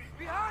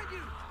 Behind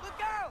you.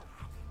 Look out.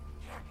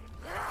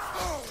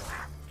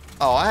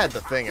 Oh, I had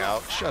the thing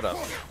out. Shut up.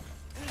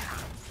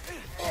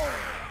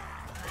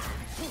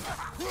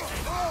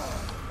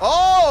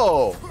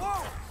 Oh!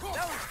 Whoa,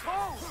 that was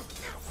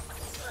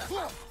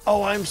cold.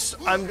 Oh,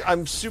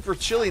 I'm super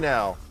chilly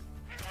now.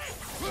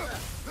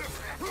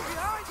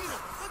 Behind you.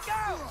 Look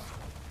out.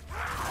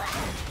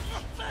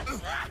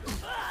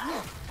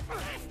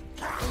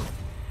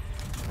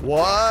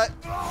 What?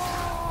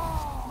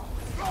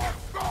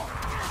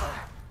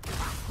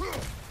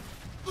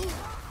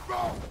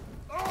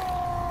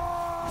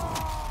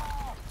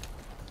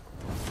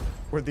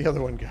 Where'd the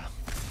other one go?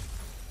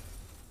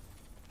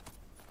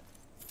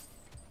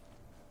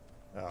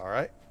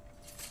 Alright.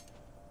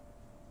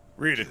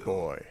 Read it,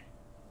 boy.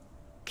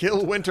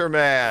 Kill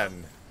Winterman.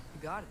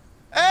 You got it.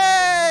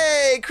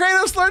 Hey!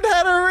 Kratos learned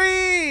how to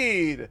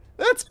read!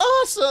 That's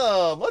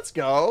awesome! Let's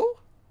go!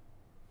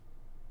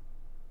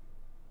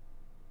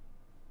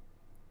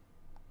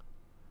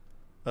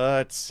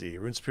 Let's see.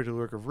 Rune Superior to the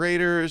work of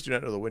raiders. Do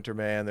not know the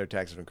Winterman. Their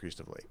attacks have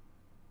increased of late.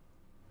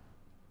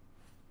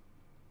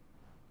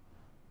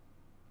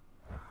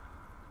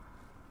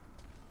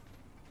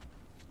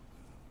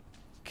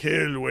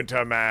 Kill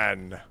Winter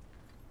Man.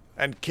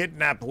 And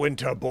kidnap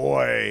Winter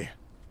Boy.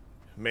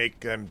 Make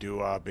them do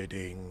our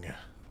bidding.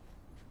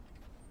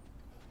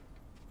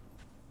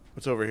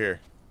 What's over here?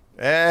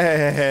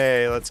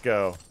 Hey, let's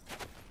go.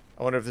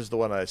 I wonder if this is the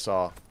one I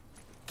saw.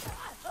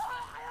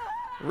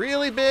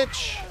 Really,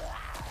 bitch?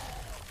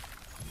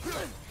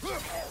 Come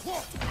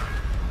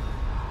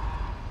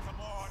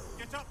on,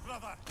 get up,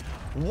 brother.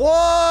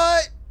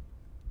 What?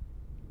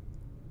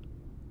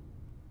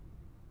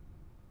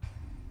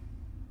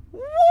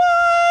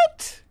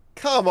 What?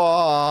 Come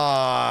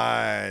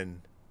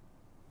on.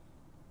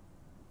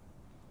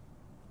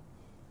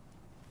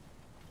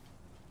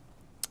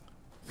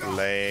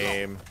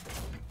 Lame.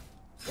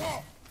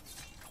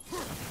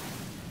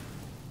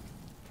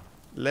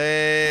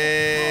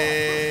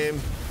 Lame.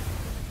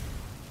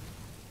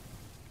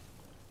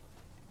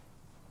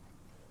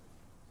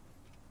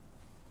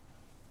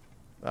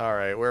 All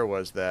right, where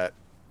was that?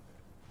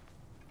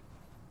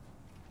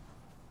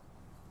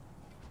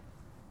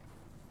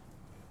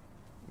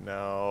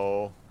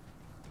 No.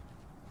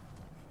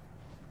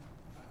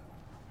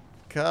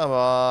 Come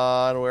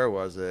on, where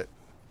was it?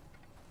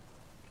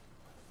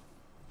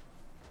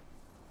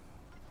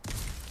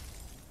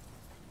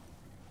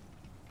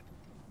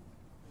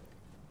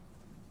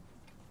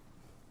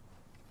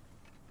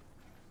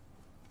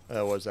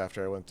 That was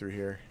after I went through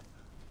here.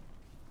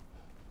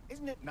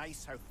 Isn't it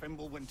nice how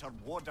Fimbulwinter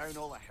wore down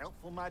all the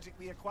helpful magic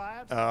we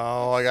acquired?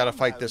 Oh, I gotta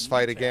fight this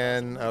fight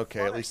again. Okay,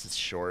 at least it's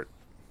short.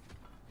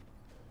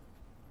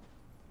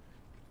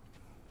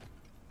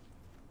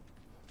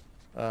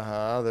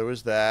 Uh-huh, there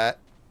was that.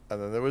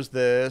 And then there was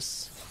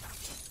this.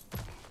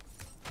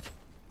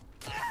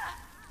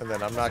 And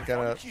then I'm not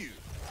gonna...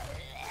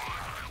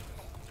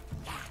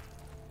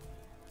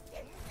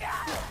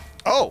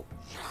 Oh!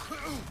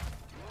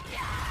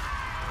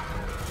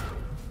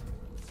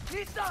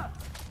 Nista!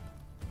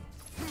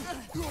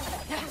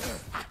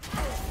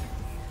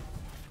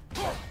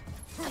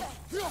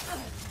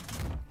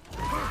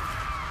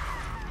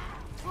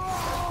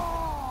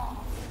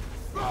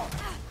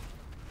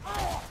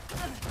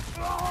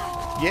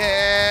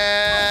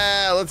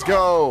 Yeah! Let's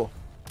go!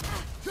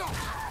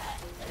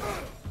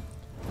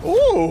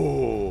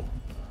 Ooh!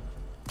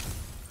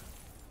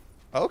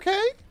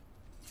 Okay.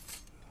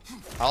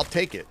 I'll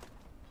take it.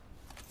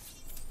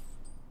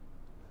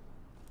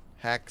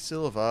 Hack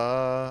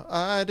Silver.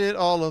 I did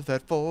all of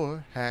that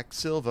for Hack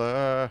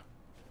Silver.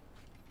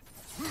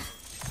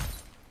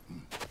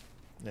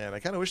 Man, I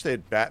kind of wish they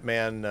had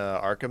Batman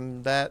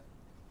Arkham that.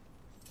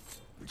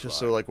 Just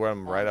so, like, where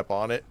I'm right up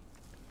on it.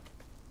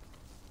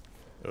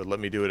 It would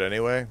let me do it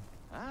anyway.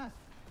 Ah,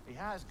 he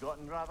has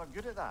gotten rather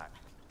good at that.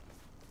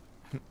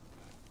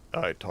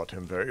 I taught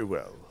him very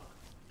well.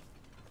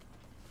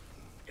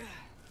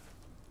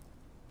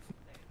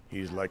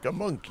 He's like a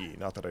monkey.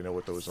 Not that I know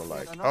what those are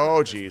like.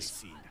 Oh,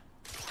 jeez.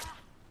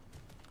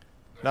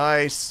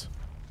 Nice.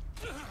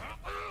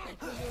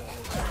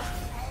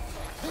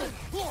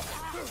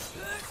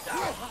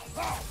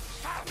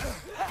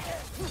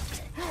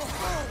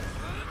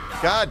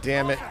 God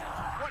damn it.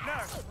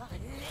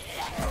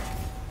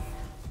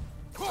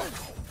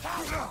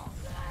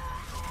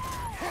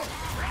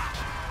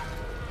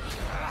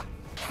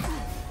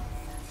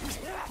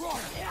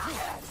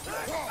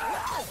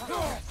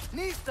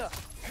 Nista!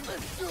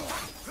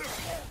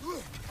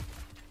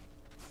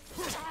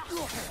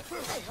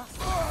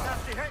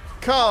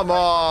 Come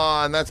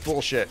on, that's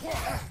bullshit.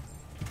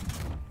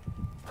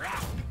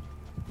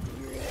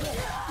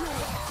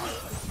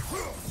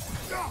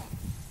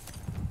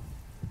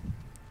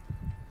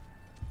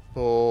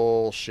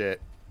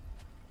 Bullshit.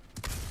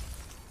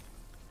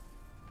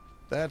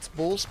 That's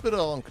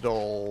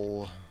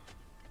bullspidunkdole.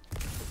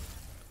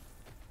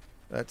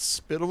 That's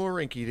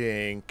spiddle-rinky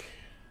dink.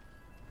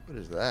 What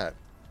is that?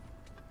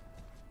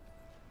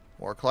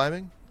 More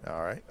climbing?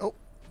 Alright. Oh,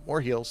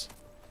 more heals.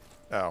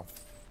 Oh.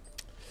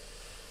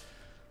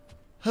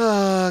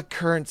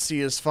 Currency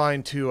is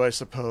fine too, I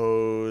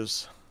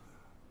suppose.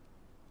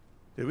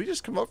 Did we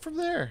just come up from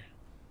there?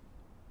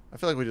 I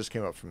feel like we just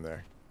came up from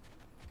there.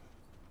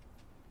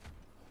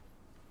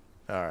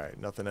 Alright,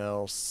 nothing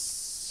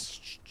else.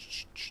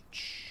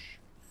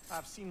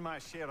 I've seen my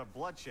share of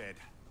bloodshed,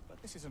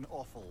 but this is an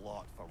awful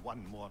lot for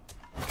one more.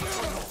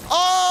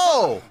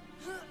 Oh!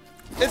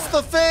 It's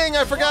the thing!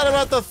 I forgot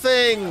about the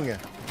thing!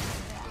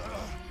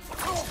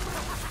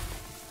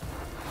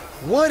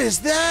 What is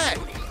that?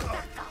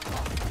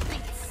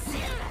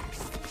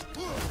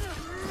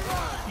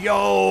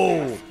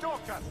 Yo!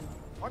 Stalker!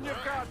 On your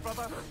guard,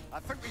 brother. I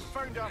think we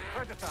found our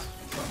predator.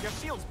 Your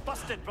shield's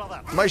busted,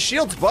 brother. My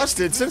shield's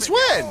busted? Since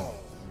when?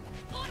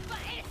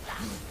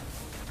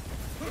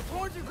 The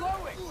horns are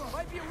glowing!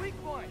 Might be a weak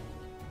point!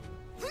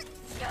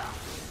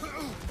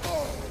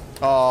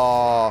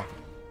 Aww.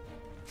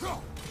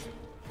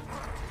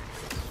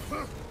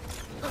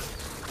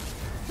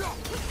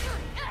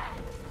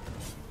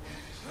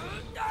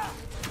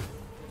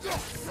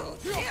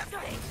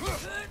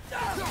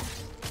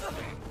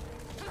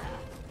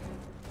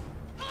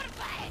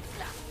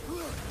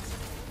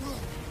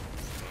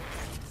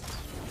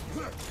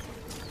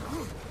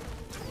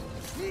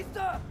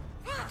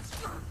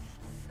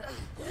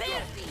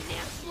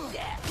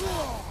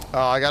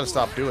 Oh, I gotta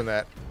stop doing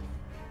that.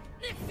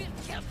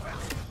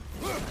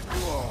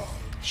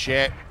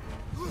 Shit.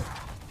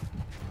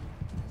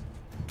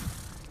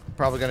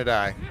 Probably gonna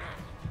die.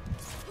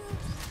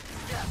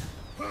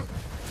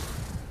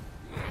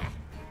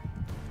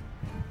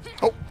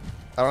 Oh,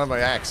 I don't have my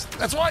axe.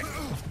 That's why.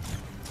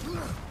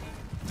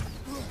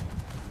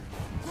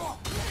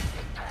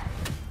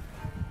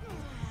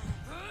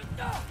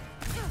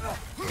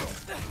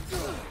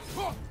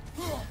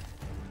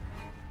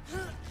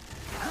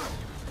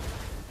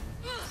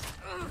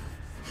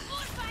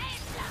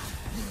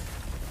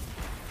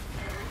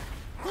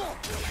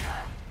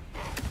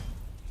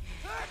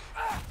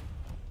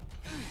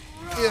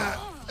 Yeah.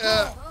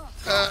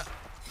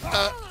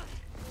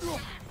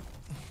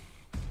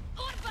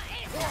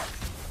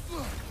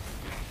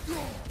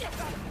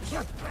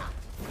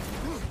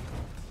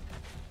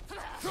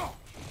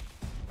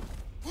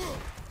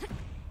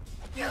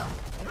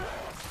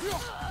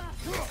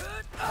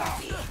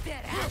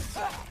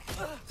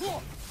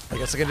 I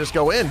guess I can just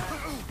go in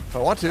if I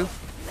want to.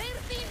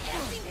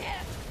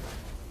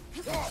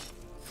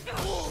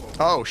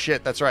 Oh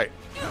shit, that's right.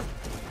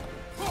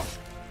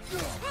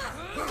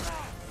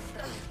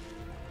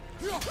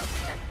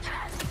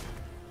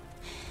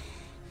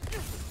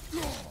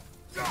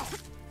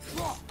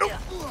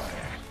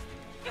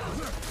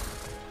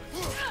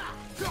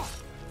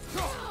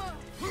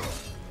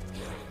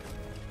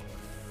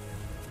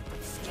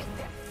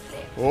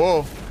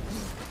 Whoa.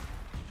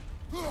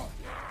 Oh.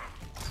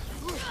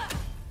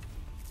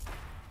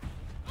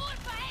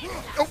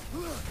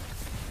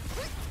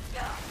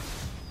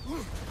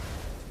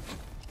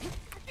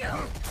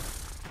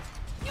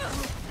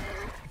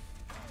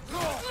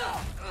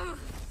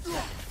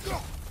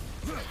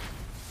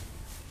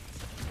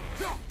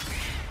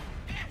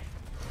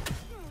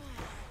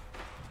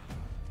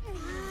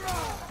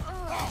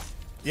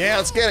 Yeah,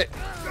 let's get it.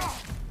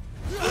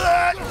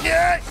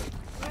 Yeah.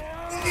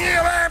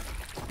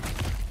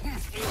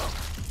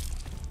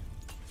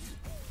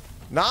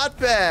 Not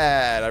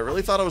bad. I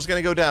really thought I was going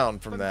to go down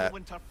from that.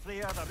 Winter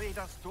Freya, the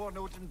raiders, door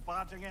Odin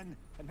barging in,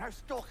 and now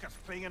stalkers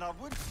spraying in our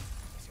woods.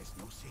 This is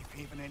no safe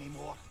haven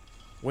anymore.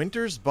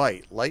 Winter's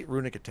Bite, light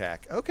runic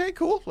attack. Okay,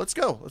 cool. Let's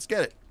go. Let's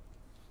get it.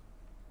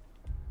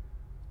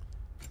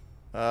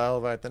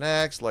 Leviathan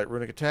Axe, light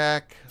runic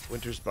attack,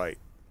 Winter's Bite.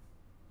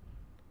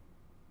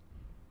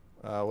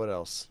 What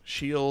else?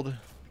 Shield.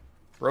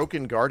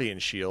 Broken Guardian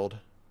Shield.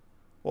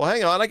 Well,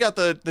 hang on. I got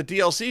the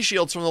DLC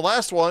shields from the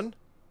last one.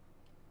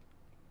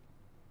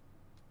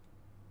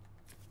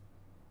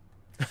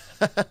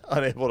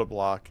 Unable to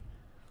block.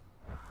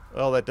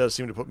 Well, that does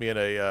seem to put me in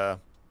a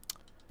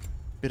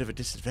bit of a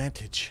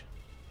disadvantage.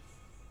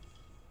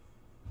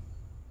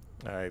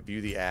 Alright,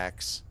 view the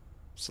axe.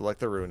 Select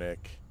the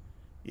runic.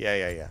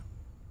 Yeah.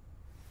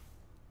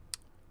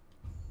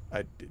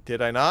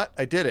 Did I not?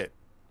 I did it.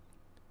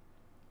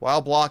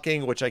 While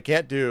blocking, which I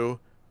can't do,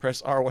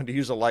 press R1 to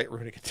use a light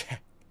runic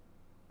attack.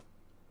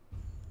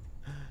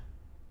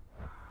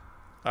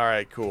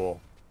 Alright, cool.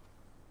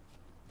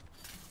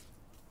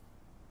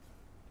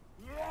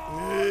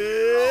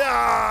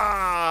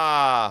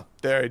 Yeah!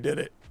 There, I did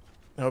it.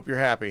 I hope you're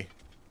happy.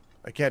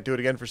 I can't do it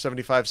again for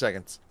 75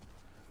 seconds.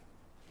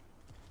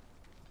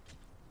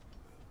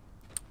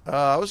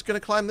 I was gonna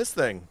climb this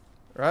thing,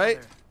 right?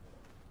 Mother,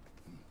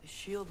 the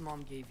shield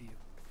Mom gave you.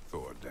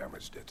 Thor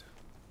damaged it,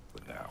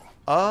 but now,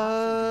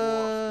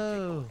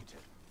 Oh.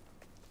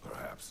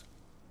 perhaps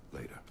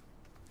later.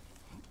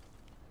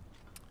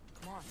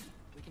 Come on,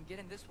 we can get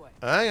in this way.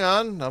 Hang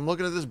on. I'm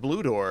looking at this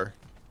blue door.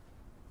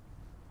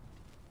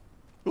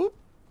 Oop.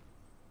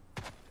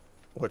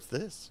 What's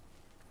this?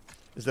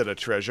 Is that a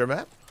treasure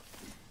map?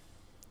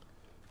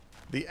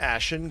 The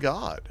Ashen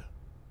God.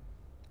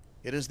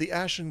 It is the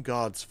Ashen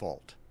God's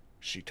fault.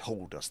 She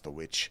told us the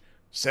witch,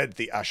 said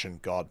the Ashen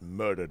God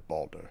murdered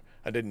Balder,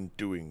 and in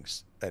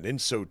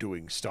so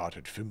doing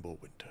started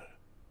Fimbulwinter.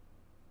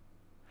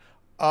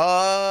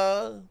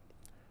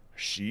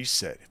 She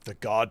said if the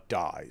god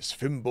dies,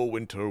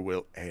 Fimbulwinter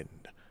will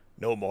end.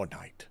 No more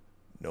night,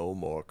 no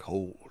more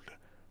cold,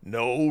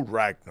 no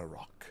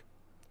Ragnarok.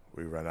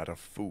 We ran out of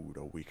food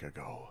a week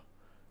ago.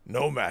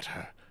 No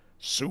matter,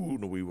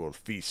 soon we will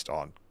feast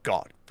on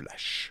god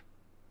flesh.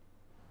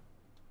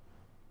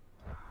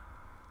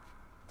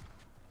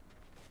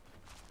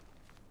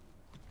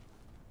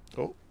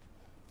 Oh,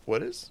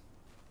 what is?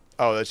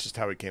 Oh, that's just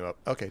how he came up.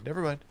 Okay,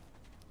 never mind.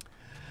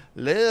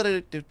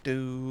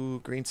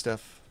 Green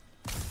stuff.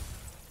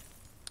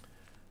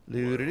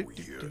 What are we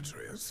here,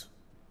 Atreus?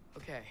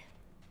 Okay.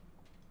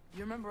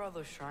 You remember all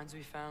those shrines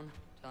we found,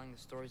 telling the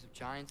stories of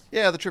giants?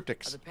 Yeah, the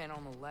triptychs. The panel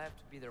on the left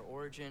would be their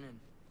origin, and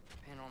the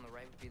panel on the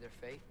right would be their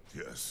fate?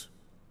 Yes,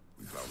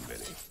 we found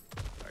many.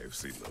 I have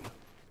seen them.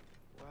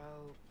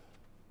 Well,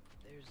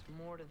 there's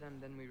more to them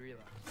than we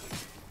realize.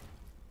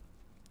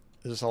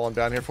 Is this all I'm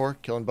down here for?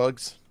 Killing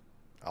bugs?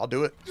 I'll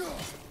do it.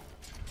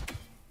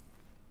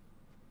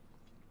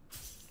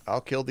 I'll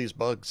kill these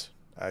bugs.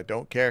 I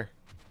don't care.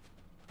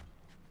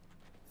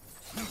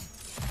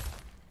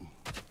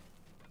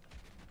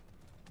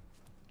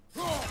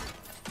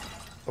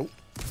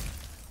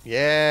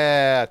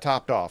 Yeah,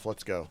 topped off.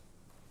 Let's go.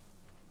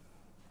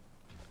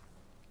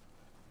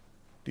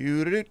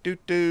 Do do do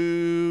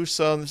do.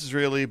 Son, this is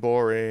really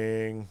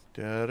boring.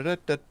 Da da da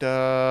da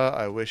da.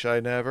 I wish I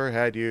never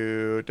had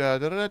you. Da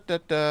da da da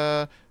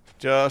da.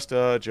 Just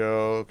a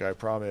joke, I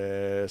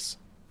promise.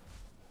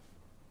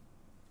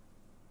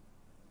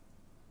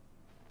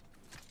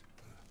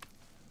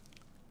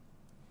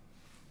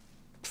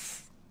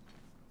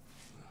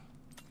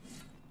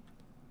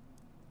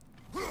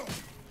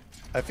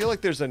 I feel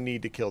like there's a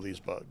need to kill these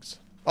bugs.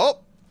 Oh!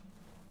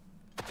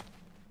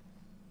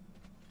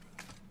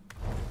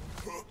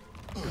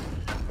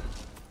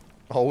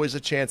 Always a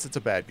chance it's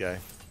a bad guy.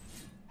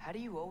 How do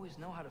you always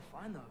know how to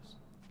find those?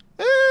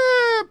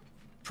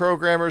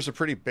 Programmers are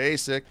pretty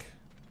basic.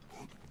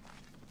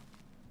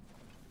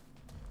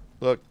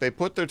 Look, they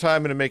put their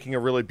time into making a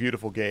really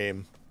beautiful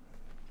game.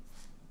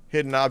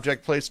 Hidden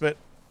object placement,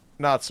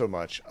 not so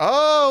much.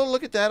 Oh,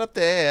 look at that up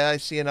there. I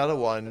see another The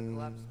one.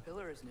 collapsed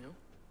pillar is new,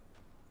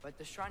 but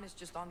the shrine is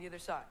just on the other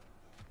side.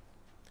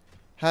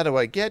 How do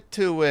I get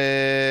to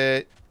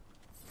it?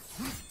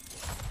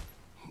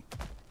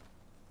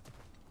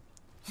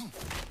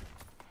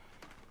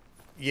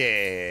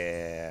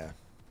 Yeah.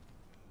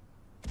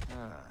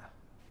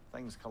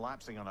 Things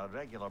collapsing on a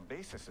regular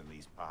basis in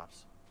these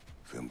parts.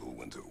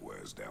 Fimbulwinter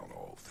wears down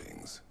all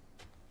things,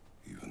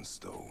 even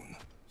stone.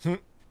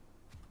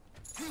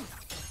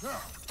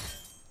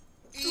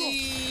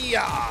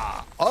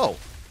 Yeah. Oh.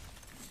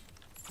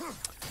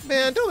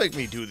 Man, don't make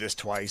me do this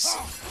twice.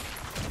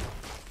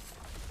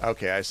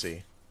 Okay, I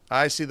see.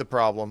 I see the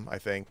problem, I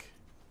think.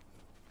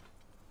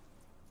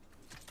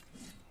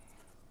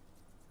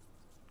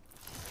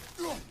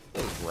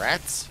 Those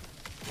rats?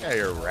 Yeah,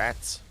 you're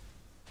rats.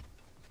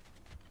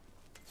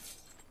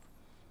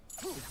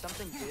 Did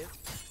something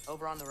give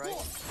over on the right?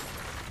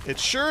 It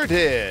sure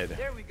did.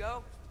 There we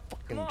go.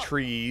 Fucking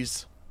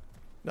trees.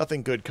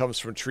 Nothing good comes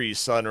from trees,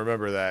 son.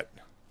 Remember that.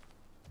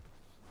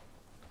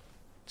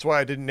 That's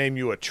why I didn't name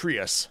you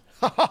Atreus.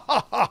 What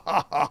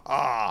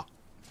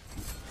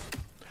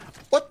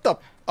the?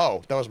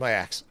 Oh, that was my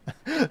axe.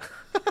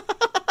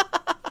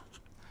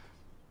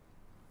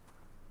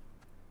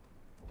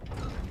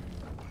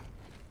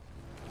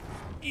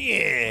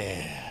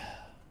 Yeah.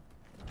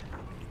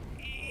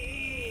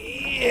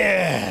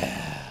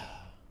 Yeah.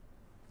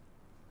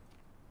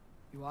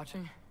 You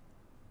watching?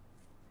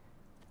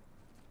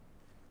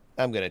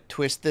 I'm gonna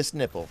twist this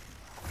nipple.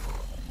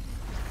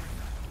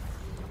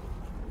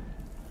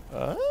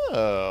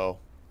 Oh.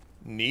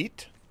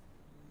 Neat.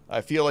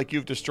 I feel like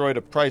you've destroyed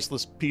a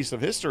priceless piece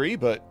of history,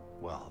 but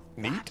Well,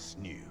 neat. that's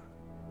new.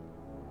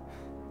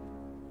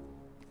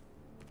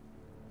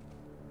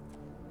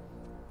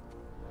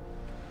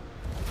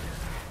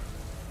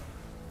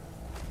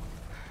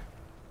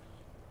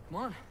 Come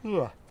on.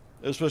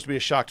 It was supposed to be a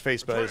shocked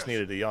face, but I just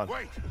needed a yawn.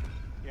 Wait!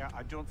 Yeah,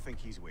 I don't think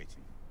he's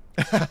waiting.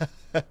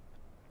 If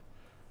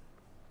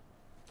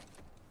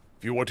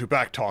you want to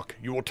back talk,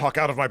 you will talk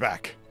out of my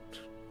back.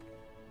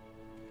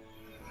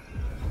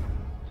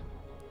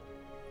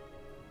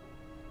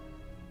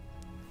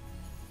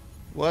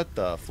 What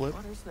the flip?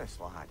 What is this,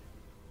 lad?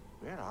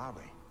 Where are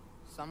we?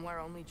 Somewhere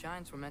only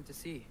giants were meant to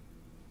see.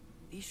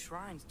 These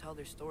shrines tell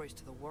their stories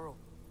to the world.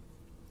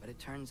 But it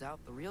turns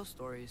out the real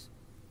stories,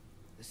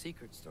 the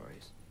secret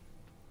stories,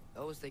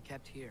 those they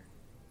kept here,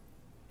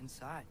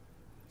 inside.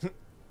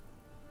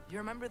 You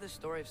remember the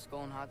story of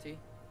Skull and Hati?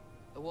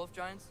 The wolf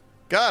giants?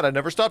 God, I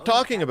never stopped Odin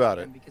talking about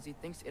captured it. him because he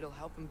thinks it'll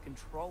help him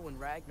control when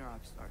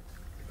Ragnarok starts.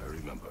 I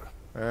remember.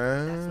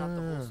 That's not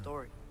the whole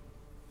story.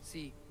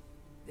 See,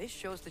 this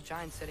shows the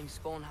giants setting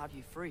Skull and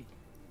Hati free.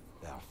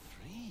 They're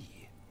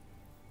free.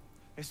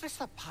 Is this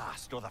the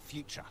past or the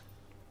future?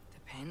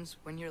 Depends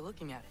when you're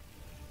looking at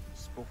it.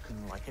 Spoken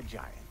like a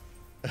giant.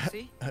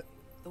 See?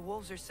 The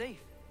wolves are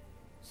safe.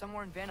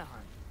 Somewhere in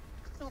Vanaheim.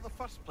 Not the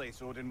first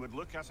place Odin would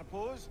look, I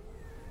suppose.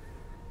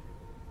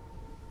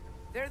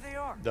 There they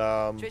are,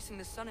 chasing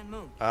the sun and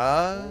moon.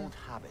 Old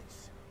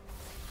habits.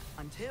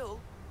 Until,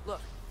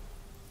 look,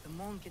 the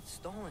moon gets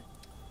stolen.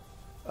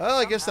 Well,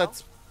 I guess Somehow,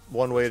 that's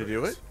one way to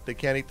do it. They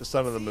can't eat the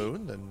sun and the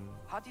moon, then...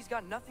 Hati's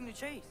got nothing to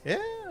chase. Yeah.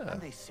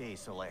 And they say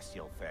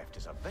celestial theft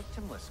is a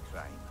victimless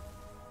crime.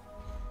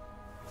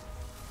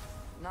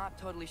 Not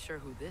totally sure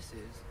who this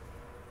is,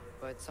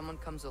 but someone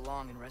comes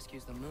along and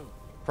rescues the moon.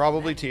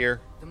 Probably Then,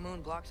 Tyr. The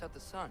moon blocks out the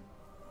sun.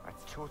 A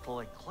total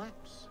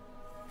eclipse.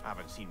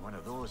 Haven't seen one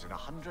of those in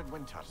 100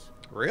 winters.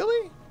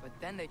 Really? But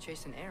then they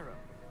chase an arrow,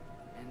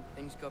 and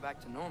things go back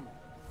to normal.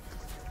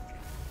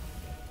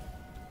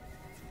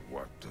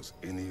 What does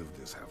any of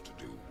this have to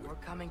do with... We're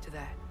coming to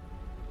that.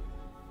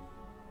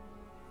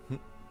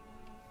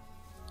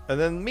 And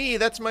then me,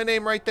 that's my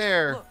name right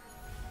there. Look,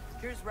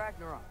 here's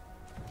Ragnarok.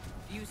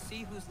 Do you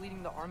see who's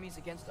leading the armies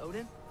against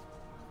Odin?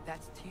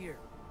 That's Tyr.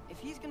 If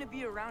he's gonna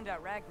be around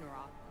at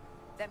Ragnarok,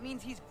 that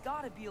means he's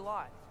gotta be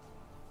alive.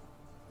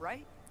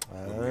 Right?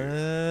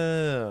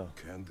 Oh.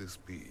 Can this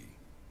be?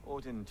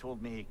 Odin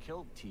told me he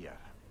killed Tyr,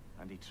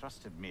 and he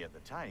trusted me at the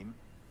time,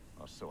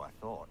 or so I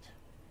thought.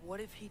 What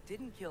if he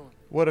didn't kill him?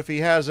 What if he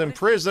has him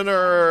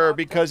prisoner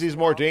because he's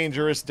more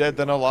dangerous dead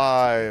than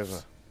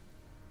alive?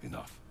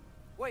 Enough.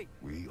 Wait.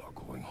 We are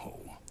going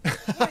home.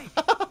 Wait.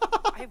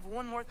 I have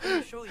one more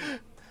thing to show you.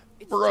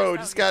 It's Bro,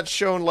 just just out got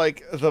shown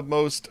like the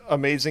most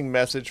amazing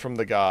message from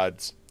the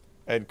gods.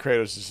 And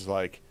Kratos is just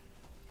like,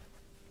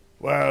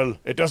 well,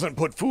 it doesn't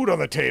put food on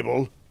the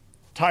table.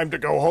 Time to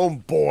go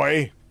home,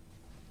 boy.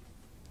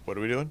 What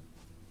are we doing?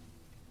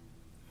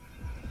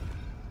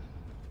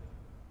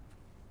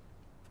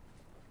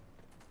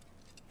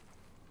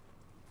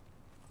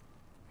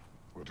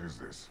 What is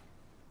this?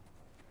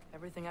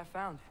 everything I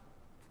found.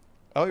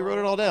 Oh, you wrote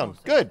it all down.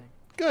 Almost Good. everything.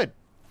 Good.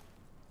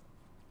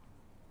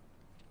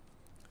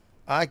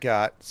 I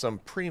got some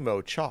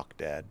primo chalk,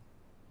 Dad.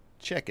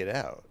 Check it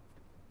out.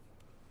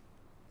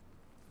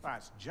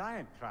 That's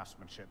giant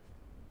craftsmanship.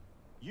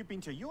 You've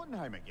been to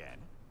Jotunheim again?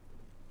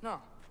 No,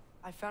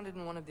 I found it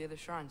in one of the other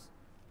shrines.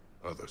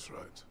 Other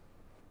shrines.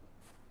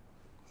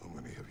 How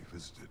many have you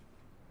visited?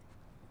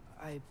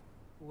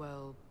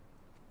 Well,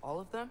 all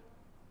of them?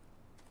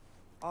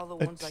 All the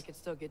ones I could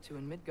still get to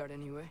in Midgard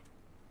anyway.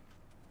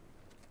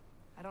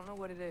 I don't know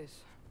what it is.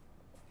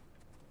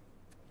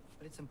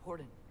 But it's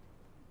important.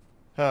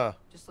 Huh.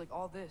 Just like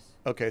all this.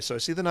 Okay, so I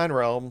see the 9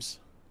 realms.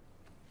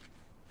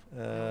 I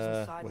was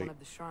inside Wait. one of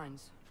the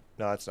shrines.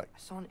 No, that's not. I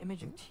saw an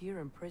image of Tyr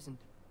imprisoned.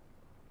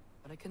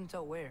 But I couldn't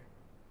tell where.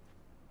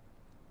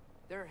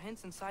 There are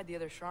hints inside the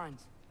other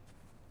shrines.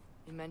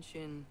 They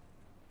mention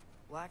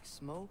black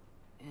smoke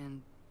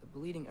and the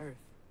bleeding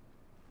earth.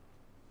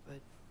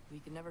 But we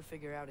could never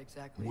figure out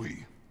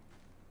exactly.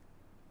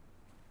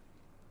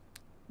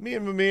 Me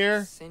and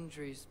Mimir.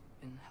 Sindri's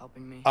been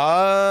helping me.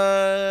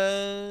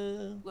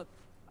 Look,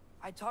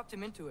 I talked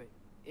him into it.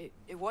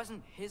 It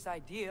wasn't his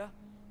idea.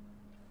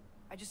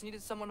 I just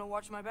needed someone to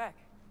watch my back.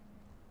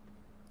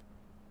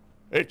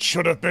 It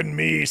should have been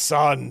me,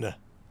 son.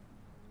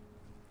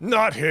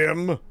 Not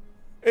him.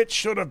 It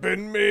should have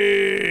been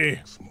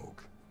me.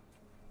 Smoke.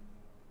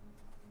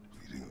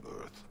 Bleeding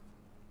earth.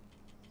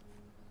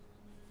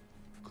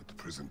 Could the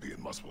prison be in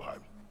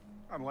Muspelheim?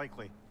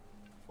 Unlikely.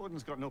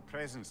 Odin's got no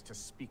presence to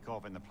speak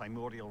of in the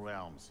primordial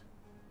realms.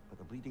 But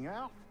the bleeding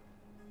earth?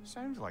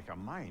 Sounds like a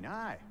mine,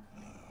 aye.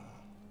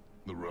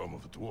 The realm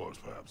of the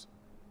dwarves, perhaps.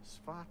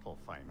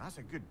 Svartalfheim, that's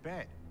a good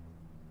bet.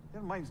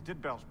 Their mines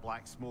did belch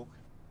black smoke,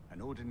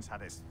 and Odin's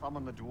had his thumb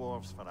on the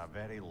dwarves for a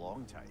very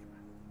long time.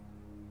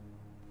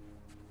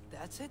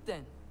 That's it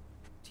then.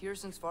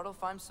 Tyr's in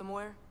Svartalfheim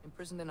somewhere,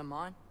 imprisoned in a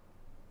mine.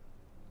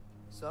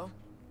 So,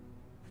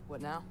 what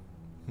now?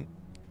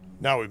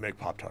 Now we make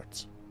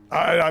Pop-Tarts.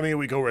 I mean,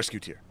 we go rescue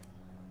Tyr.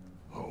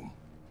 Home.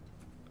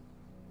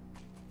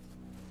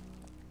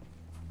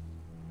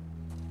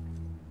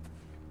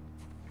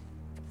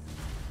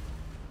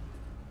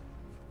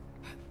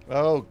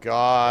 Oh,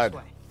 God. This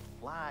way.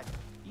 Lad,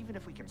 even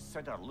if we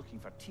consider looking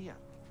for Tyr,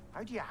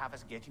 how do you have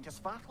us getting to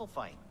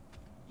Svartalfheim?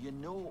 You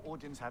know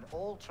Odin's had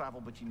all travel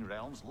between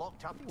realms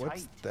locked up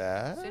What's tight.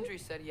 that? Sindri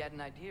said he had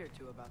an idea or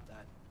two about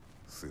that.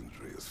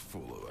 Sindri is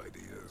full of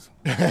ideas.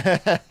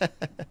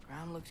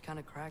 Ground looks kind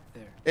of cracked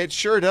there. It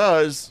sure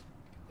does.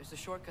 There's a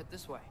shortcut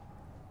this way.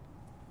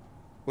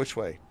 Which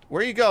way?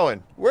 Where are you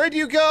going? Where'd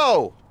you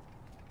go?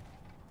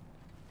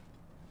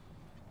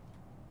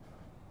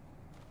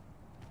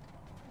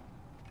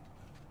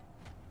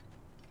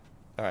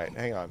 All right,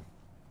 hang on.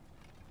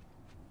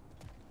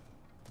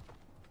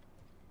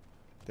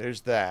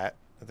 There's that.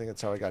 I think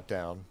that's how I got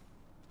down.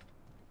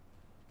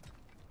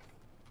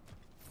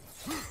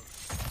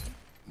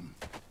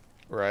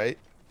 Right.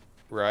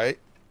 Right.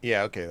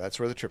 Yeah, okay, that's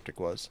where the triptych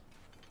was.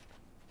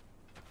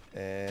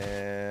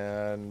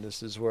 And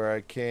this is where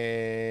I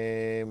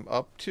came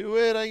up to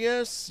it, I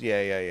guess?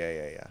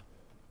 Yeah.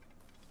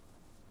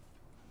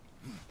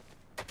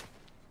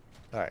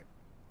 Alright.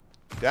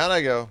 Down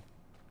I go.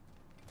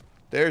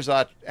 There's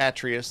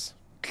Atreus.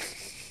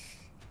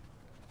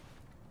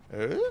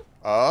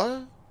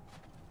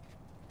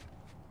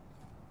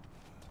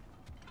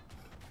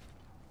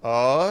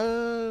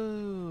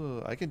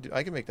 Oh, I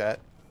can make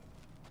that.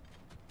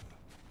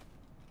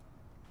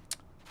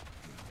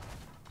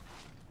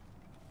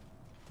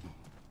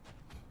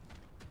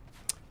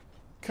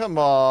 Come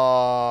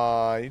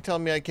on. You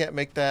telling me I can't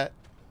make that?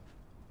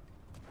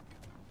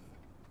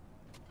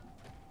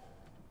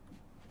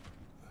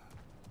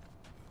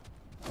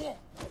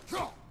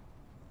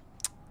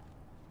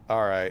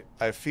 All right.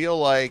 I feel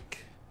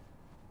like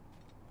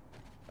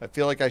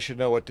I should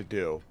know what to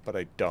do, but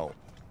I don't.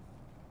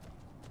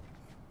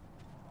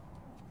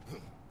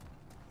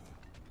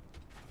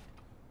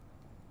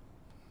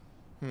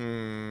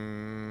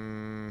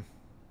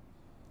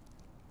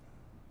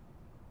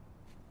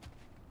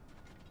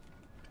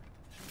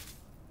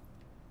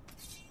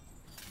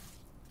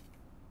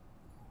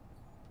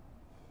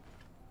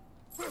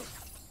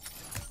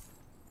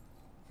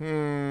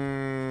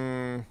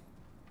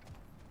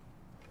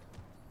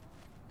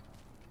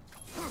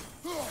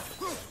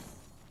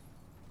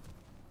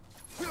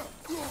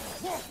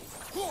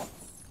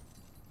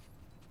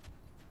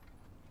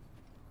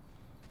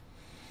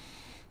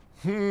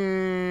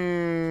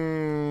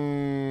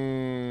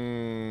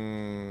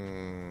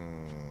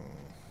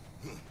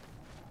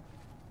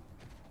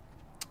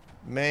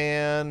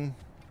 Man.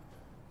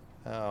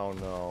 Oh,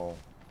 no.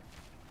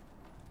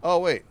 Oh,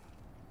 wait.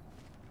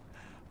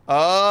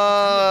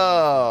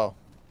 Oh.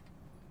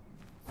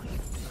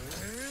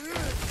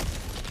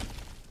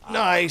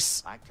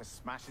 Nice. Back to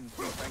smashing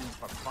through things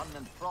for fun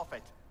and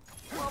profit.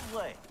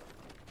 Lovely.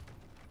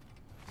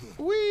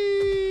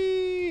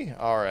 Whee!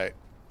 All right.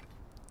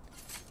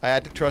 I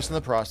had to trust in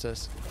the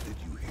process. Did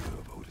you hear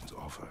of Odin's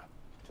offer?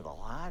 To the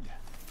lad?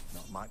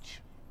 Not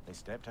much. They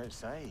stepped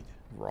outside.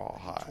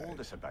 Rawhide. He told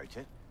us about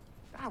it.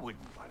 I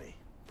wouldn't worry.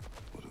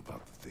 What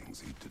about the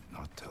things he did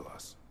not tell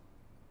us?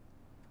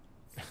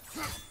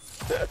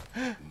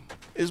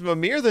 Is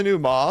Mimir the new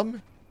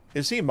mom?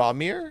 Is he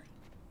Mimir?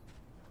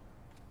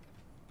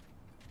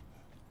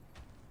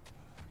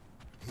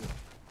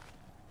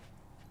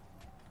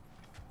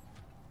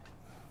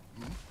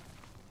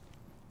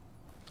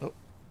 Oh,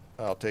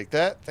 I'll take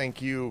that.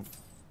 Thank you,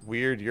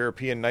 weird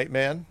European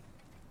nightman.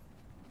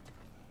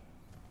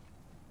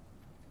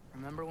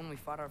 Remember when we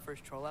fought our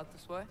first troll out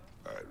this way?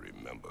 I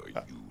remember you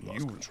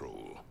lost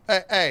control.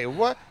 Hey,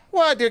 what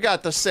do you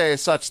got to say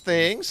such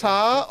things,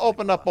 huh?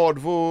 Open up old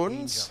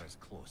wounds.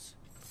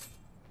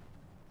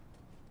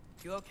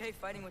 You okay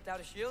fighting without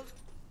a shield?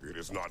 It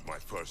is not my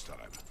first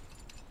time.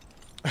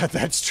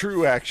 That's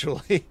true,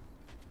 actually.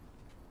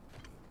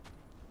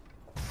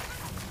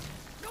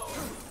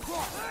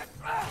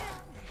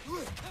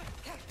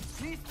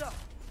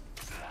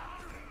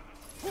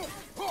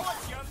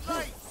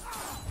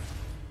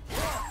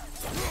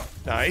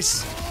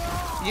 Nice.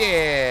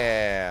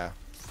 Yeah.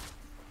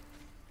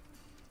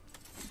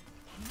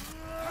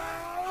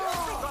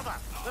 Brother,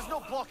 there's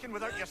no blocking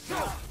without your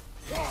shield.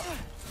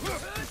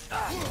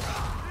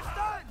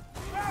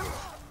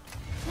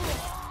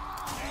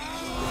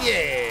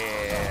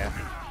 Yeah.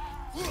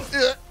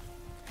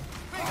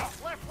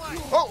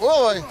 Oh,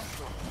 boy.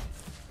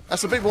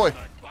 That's a big boy.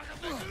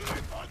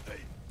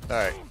 All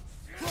right.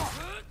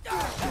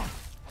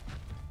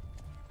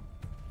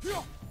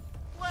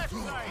 Left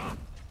side.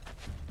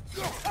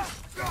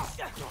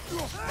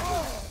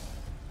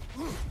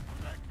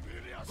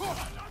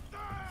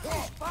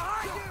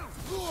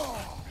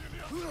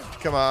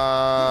 Come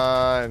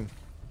on.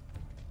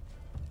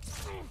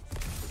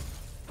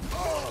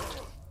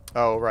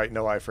 Oh, right.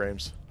 No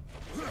iframes.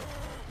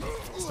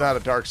 It's not a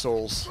Dark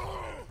Souls.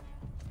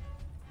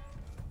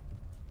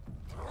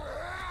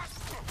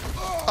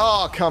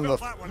 Oh, come the...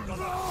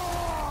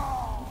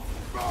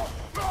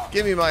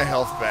 Give me my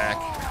health back.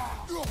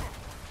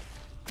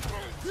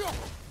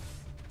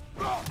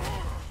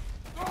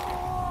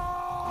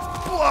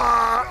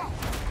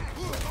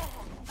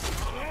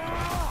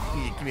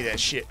 Yeah, give me that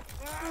shit.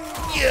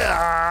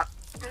 Yeah.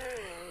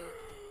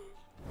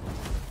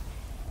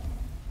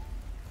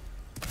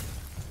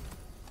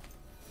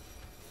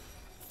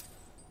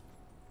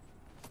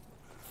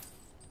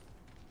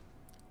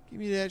 Give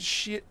me that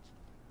shit.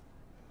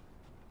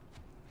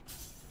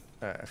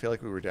 I feel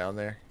like we were down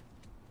there.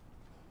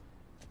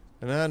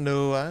 And I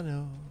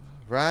know.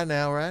 Right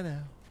now.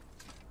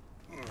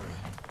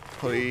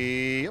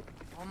 Yep.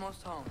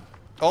 Almost home.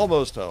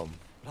 Almost home.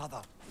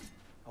 Brother,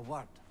 a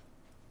word.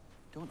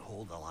 Don't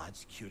hold the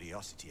lad's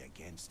curiosity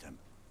against him.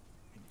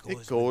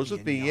 It goes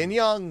with being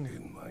young.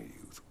 In my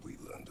youth, we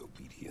learned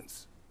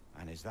obedience.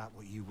 And is that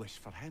what you wish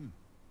for him?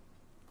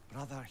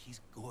 Brother,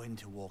 he's going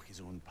to walk his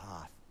own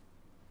path.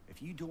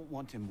 If you don't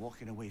want him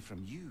walking away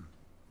from you,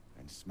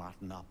 then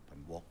smarten up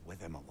and walk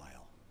with him a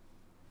while.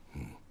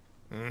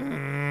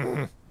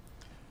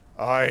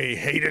 I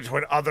hate it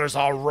when others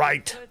are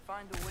right. Could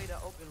find a way to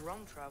open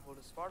roam travel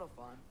to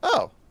Svartalfheim.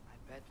 Oh. I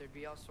bet there'd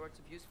be all sorts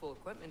of useful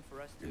equipment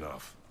for us to...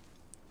 Enough.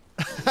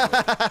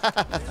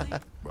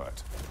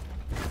 But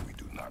if we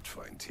do not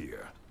find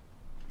Tyr,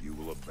 you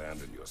will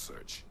abandon your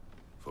search.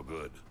 For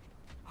good.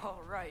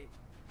 All right.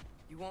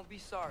 You won't be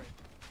sorry.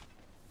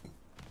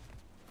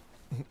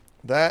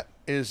 That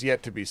is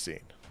yet to be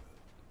seen.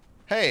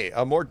 Hey,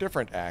 a more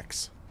different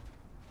axe.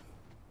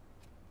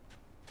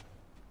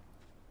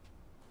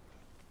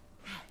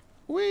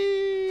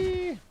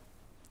 We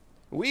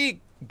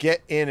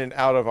get in and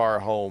out of our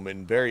home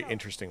in very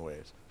interesting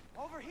ways.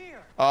 Over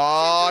here.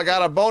 Oh, I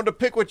got a bone to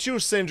pick with you,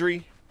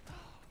 Sindri.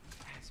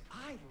 As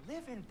I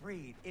live and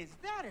breathe, is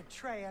that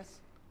Atreus?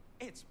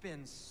 It's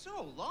been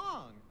so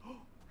long.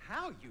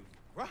 How you've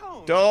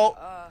grown. Don't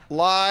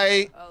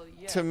lie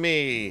yeah. to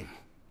me.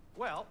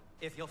 Well,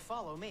 if you'll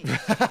follow me. You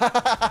mentioned you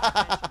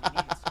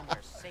needed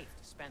somewhere safe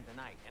to spend the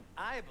night, and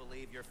I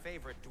believe your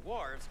favorite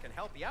dwarves can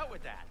help you out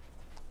with that.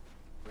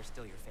 We're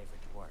still your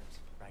favorite dwarves,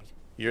 right?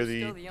 You're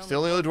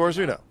still the only dwarves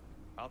we know.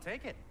 I'll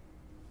take it.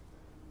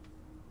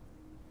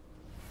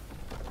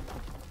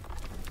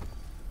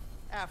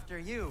 After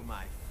you,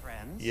 my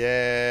friends.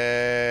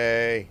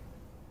 Yay.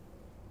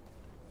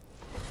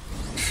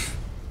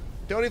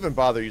 Don't even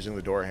bother using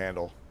the door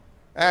handle.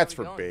 That's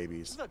for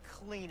babies. The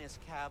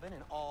cleanest cabin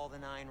in all the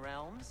 9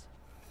 realms,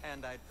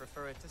 and I'd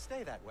prefer it to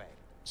stay that way.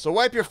 So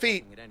wipe your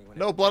feet.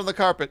 No blood on the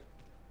carpet.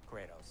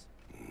 Kratos.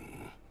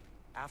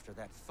 After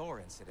that Thor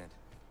incident,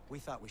 we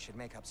thought we should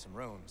make up some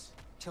rooms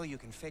till you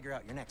can figure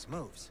out your next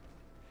moves.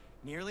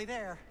 Nearly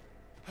there.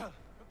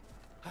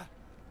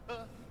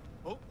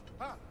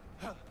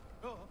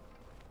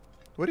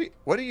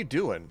 What are you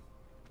doing?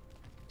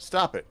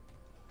 Stop it.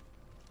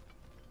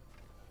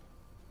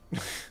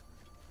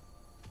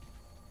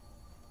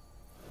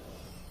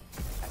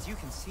 As you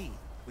can see,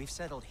 we've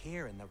settled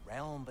here in the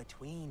realm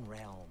between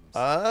realms.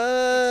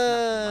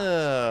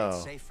 Oh.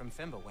 It's safe from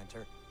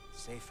Fimbulwinter,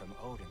 safe from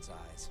Odin's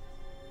eyes.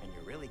 And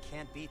you really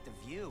can't beat the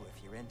view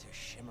if you're into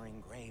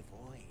shimmering gray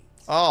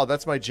voids. Oh,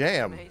 that's my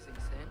jam. Amazing,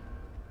 Sin.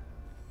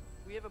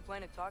 We have a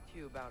plan to talk to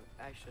you about,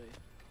 actually.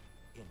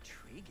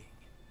 Intriguing.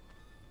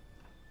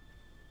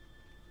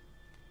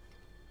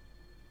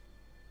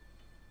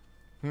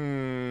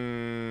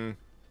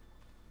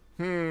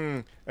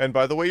 And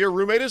by the way, your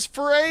roommate is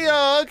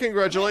Freya.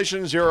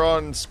 Congratulations, you're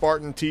on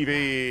Spartan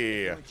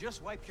TV. You would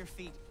just wipe your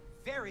feet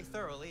very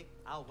thoroughly.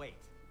 I'll wait.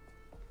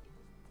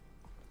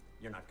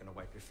 You're not gonna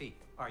wipe your feet,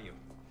 are you?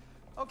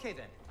 Okay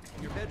then.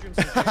 Your bedroom's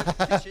in there.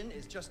 The kitchen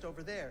is just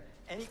over there.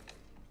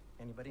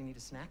 Anybody need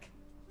a snack?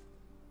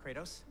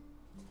 Kratos?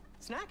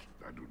 Snack?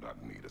 I do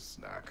not need a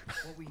snack.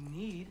 What we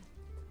need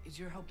is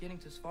your help getting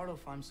to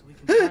Svartalfheim so we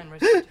can try and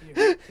rescue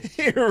Tyr.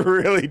 He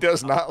really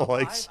does not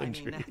like I mean,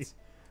 Sindri. that's-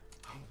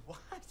 What?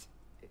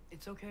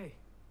 It's okay.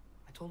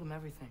 I told him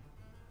everything.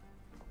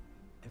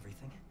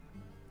 Everything?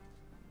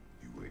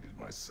 You aided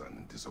my son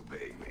in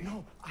disobeying me.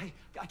 No, I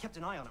kept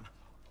an eye on him.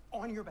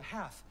 On your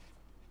behalf.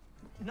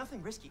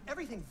 Nothing risky.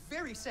 Everything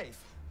very safe.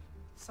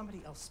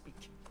 Somebody else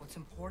speak. What's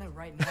important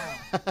right now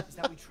is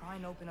that we try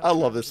and open up. I love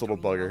travel this little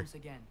between bugger. realms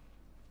again.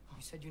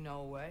 You said you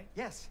know a way?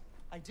 Yes,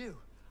 I do.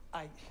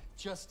 It's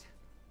just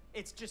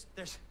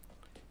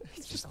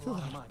Just a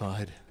lot of mud.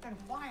 mud. Then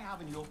why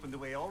haven't you opened the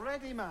way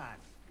already, man?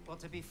 Well,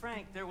 to be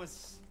frank, there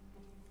was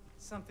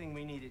something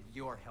we needed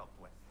your help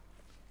with.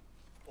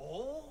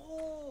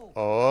 Oh!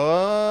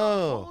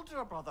 Oh.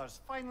 Older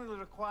brothers finally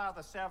require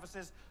the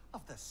services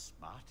of the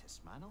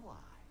smartest man alive.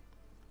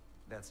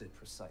 That's it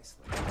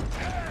precisely.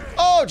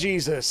 Oh,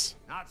 Jesus.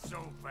 Not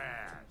so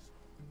fast.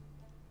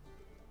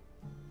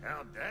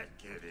 How'd that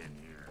get in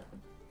here?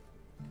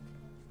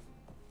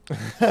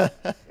 Hell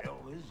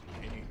is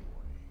he anyway?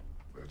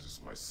 That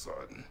is my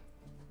son.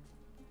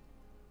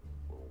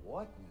 Well,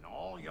 what in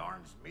all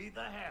yarns me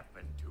that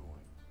happened to him?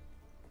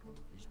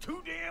 He's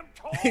too damn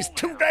tall. He's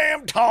too now.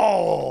 damn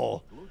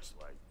tall. Looks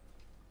like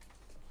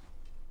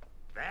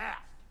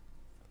that.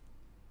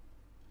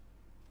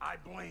 I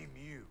blame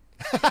you.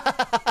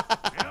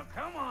 Now,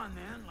 come on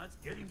then. Let's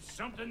get him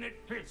something that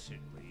fits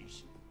at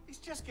least. He's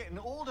just getting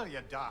older, you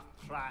daft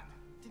prat.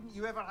 Didn't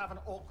you ever have an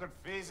awkward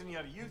phase in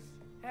your youth?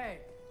 Hey,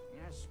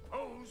 I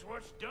suppose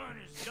what's done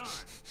is done.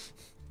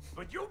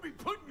 But you'll be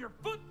putting your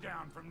foot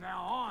down from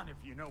now on if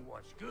you know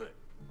what's good.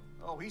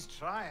 Oh, he's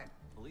trying.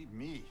 Believe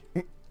me.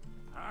 All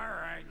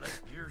right, let's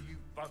gear you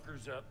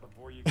fuckers up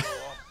before you go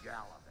off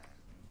gallivanting.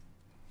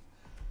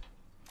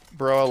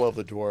 Bro, I love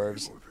the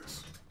dwarves.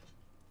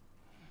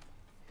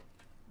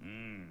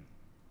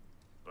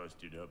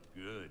 Busted up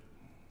good.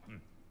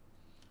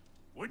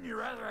 Wouldn't you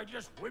rather I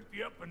just whip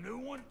you up a new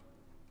one?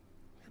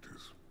 It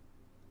is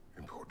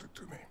important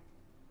to me.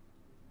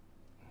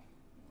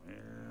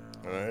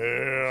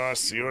 Well, I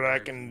see what I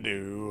can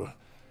do.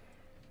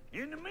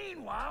 In the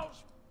meanwhile,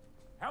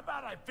 how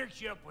about I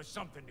fix you up with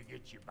something to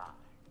get you by?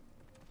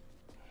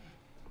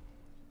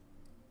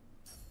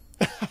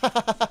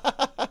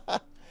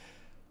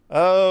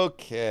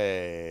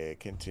 Okay,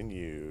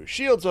 continue.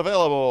 Shields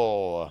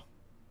available.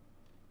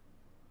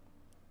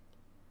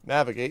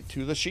 Navigate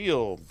to the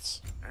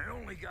shields. I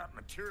only got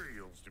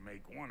materials to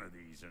make one of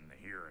these in the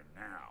here and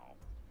now.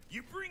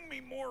 You bring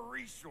me more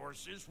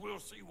resources, we'll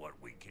see what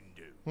we can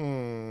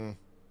do.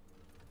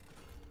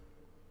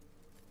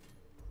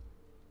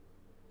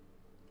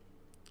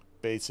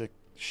 Basic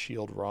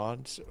shield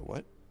rods.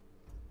 What?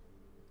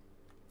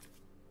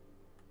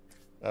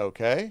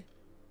 Okay.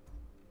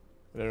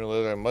 I didn't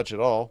really learn much at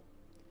all.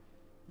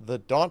 The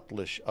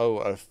Dauntless.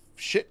 Oh,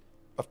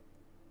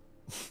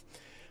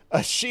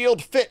 a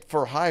shield fit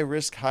for high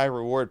risk, high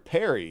reward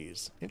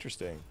parries.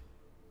 Interesting.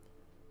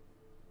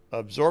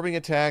 Absorbing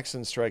attacks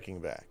and striking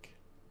back.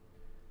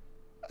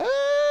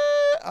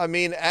 I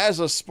mean, as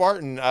a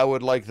Spartan, I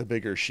would like the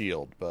bigger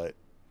shield, but...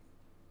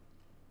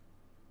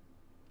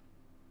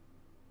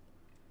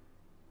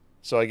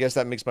 So I guess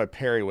that makes my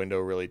parry window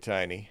really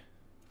tiny.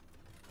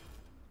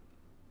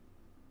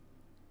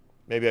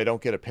 Maybe I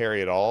don't get a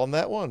parry at all on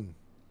that one.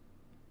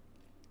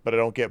 But I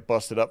don't get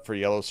busted up for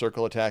yellow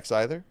circle attacks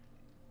either.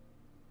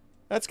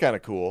 That's kind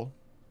of cool.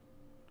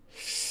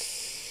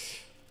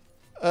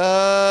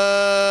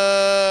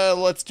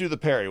 Let's do the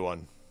parry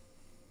one.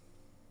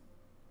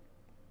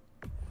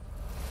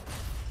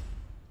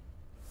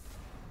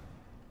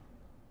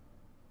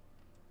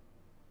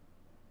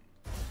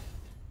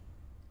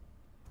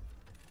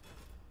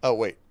 Oh,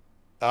 wait.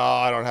 Oh,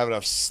 I don't have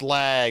enough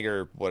slag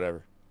or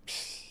whatever.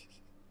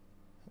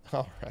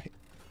 All right.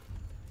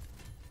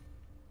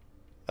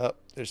 Oh,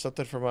 there's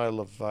something for my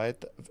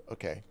Leviathan.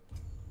 Okay.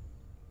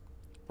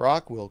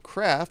 Brock will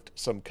craft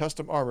some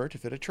custom armor to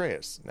fit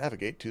Atreus.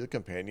 Navigate to the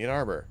companion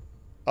armor.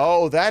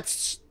 Oh,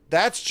 that's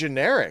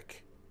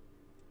generic.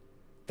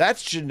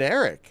 That's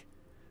generic.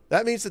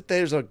 That means that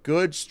there's a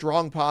good,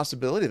 strong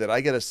possibility that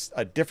I get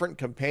a different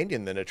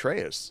companion than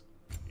Atreus.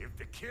 If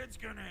the kid's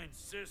gonna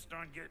insist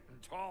on getting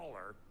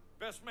taller,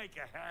 best make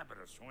a habit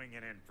of swinging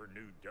in for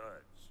new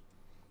duds.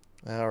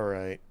 All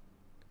right.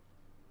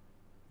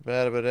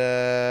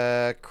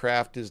 Ba-da-ba-da.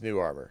 Craft his new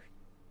armor.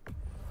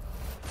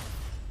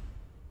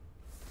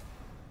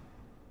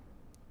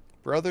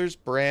 Brothers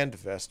Brand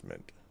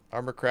Vestment.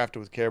 Armor crafted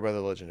with care by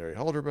the legendary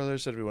Holder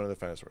brothers, said to be one of the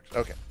finest works.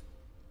 Okay.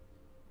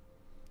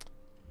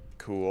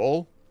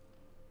 Cool.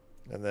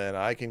 And then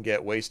I can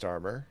get waist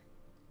armor.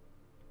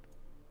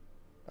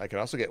 I can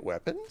also get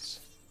weapons.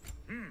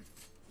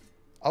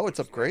 Oh, it's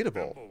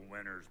upgradable.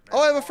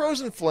 Oh, I have a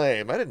frozen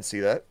flame. I didn't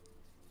see that.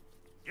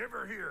 Give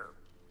her here.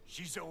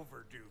 She's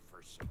overdue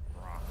for some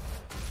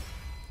broth.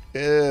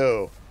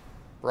 Ew.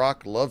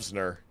 Brock loves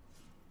her.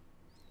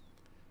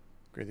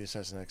 Upgrade the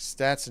assassin X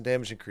stats and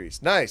damage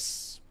increase.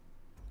 Nice.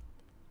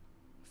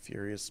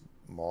 Furious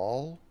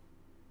Maul.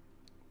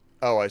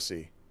 Oh, I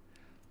see.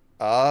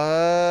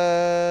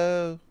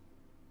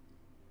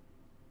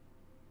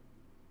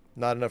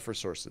 Not enough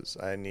resources.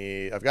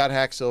 I've got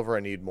hack silver. I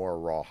need more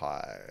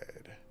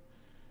rawhide.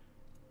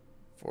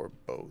 For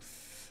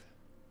both.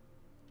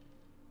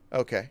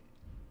 Okay.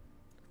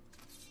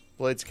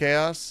 Blades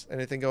Chaos.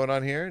 Anything going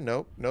on here?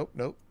 Nope, nope,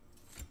 nope.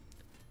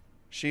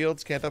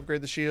 Shields. Can't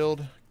upgrade the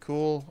shield.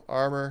 Cool.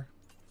 Armor.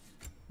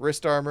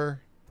 Wrist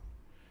armor.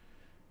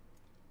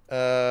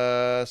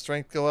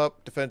 Strength go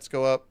up. Defense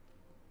go up.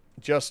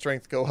 Just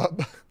strength go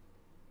up.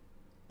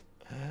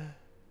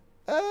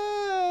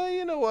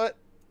 You know what?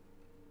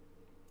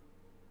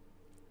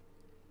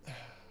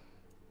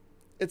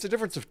 It's a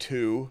difference of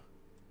 2.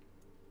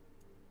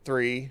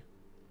 3.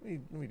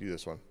 Let me do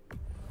this one.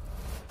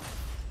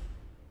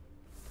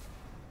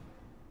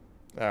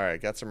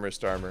 Alright, got some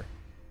wrist armor.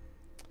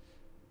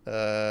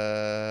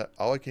 Oh,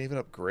 I can even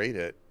upgrade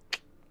it.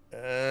 I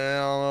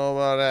don't know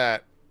about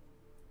that.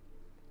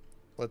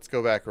 Let's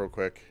go back real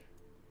quick.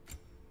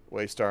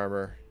 Waist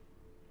armor.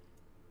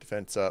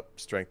 Defense up.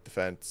 Strength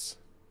defense.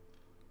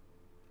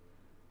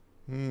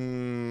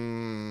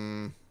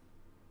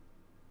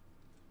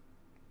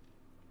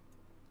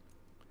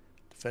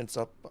 Defense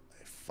up by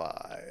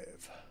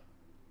 5.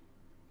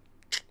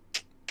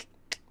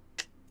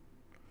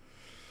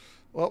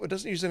 Well, it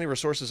doesn't use any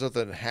resources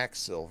other than hack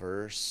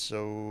silver,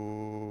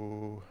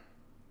 so...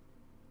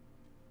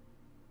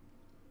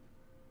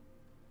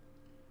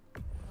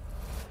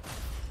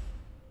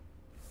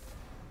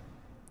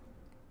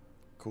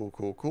 Cool,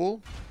 cool,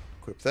 cool.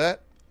 Equip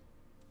that.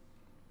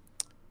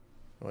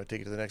 I want to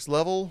take it to the next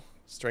level.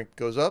 Strength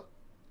goes up.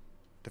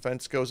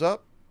 Defense goes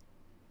up.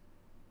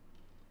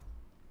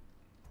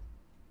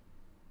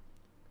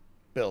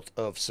 Belt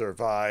of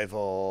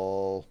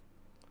survival.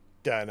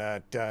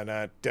 Dun-nut,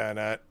 dun-nut,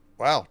 dun-nut.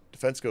 Wow,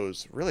 defense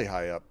goes really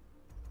high up.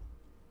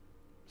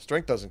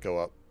 Strength doesn't go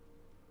up.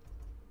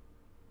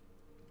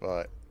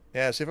 But,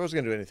 yeah, see, if I was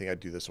going to do anything, I'd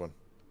do this one.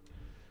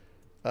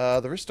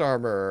 The wrist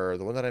armor,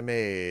 the one that I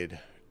made.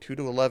 2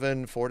 to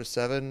 11, 4 to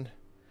 7.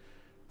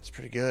 That's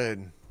pretty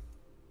good.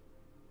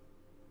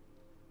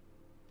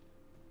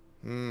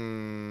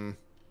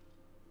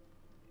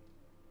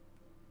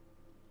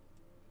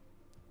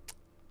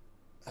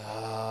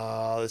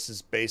 This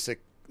is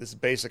basic. This is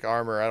basic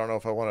armor. I don't know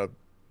if I want to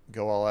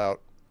go all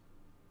out.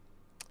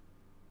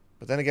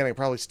 But then again, I can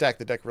probably stack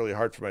the deck really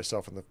hard for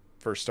myself in the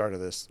first start of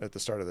this. At the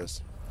start of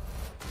this.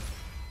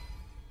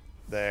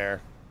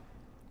 There.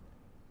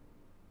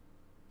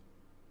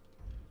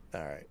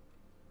 All right.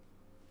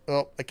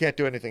 Well, I can't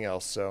do anything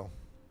else, so.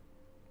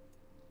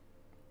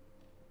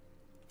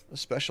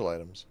 Special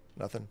items.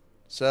 Nothing.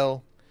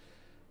 Sell.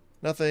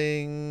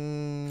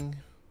 Nothing.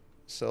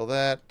 Sell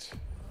that.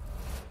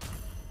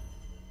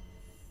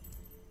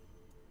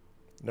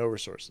 No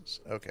resources.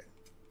 Okay.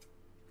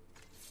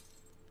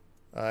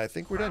 I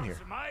think we're done here.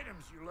 Some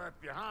items you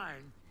left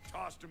behind.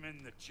 Tossed them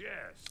in the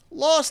chest.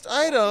 Lost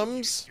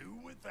items? What would you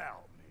do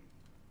without me?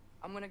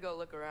 I'm gonna go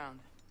look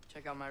around.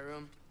 Check out my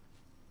room.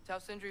 Tell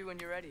Sindri when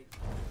you're ready.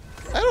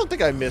 I don't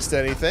think I missed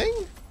anything.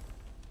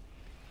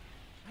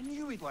 I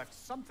knew we'd left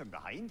something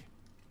behind.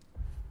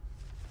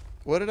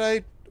 What did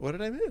I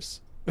miss?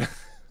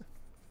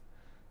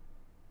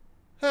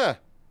 Huh.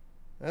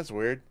 That's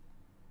weird.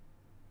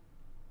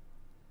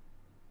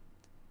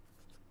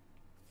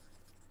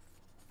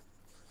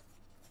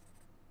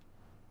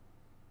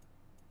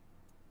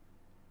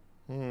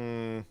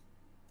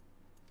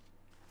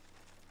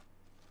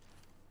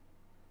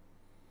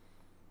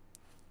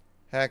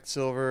 Hacked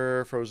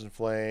silver, frozen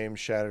flame,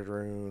 shattered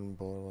rune,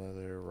 bone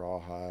leather,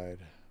 rawhide,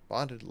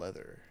 bonded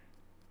leather,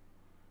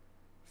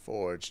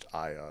 forged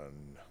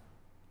iron.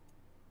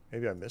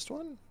 Maybe I missed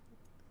one?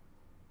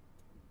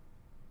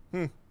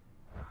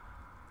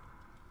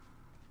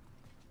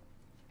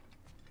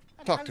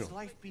 Talk to him. How's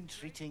life been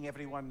treating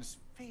everyone's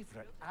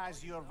favorite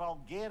Azure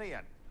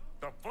Vulgarian?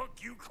 The fuck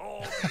you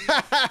call me?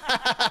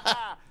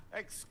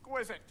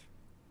 Exquisite.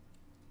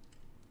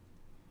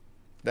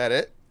 That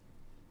it?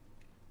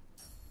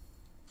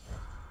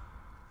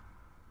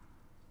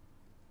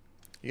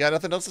 You got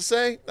nothing else to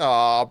say?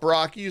 Aw,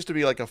 Brock, you used to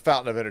be like a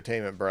fountain of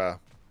entertainment, bruh.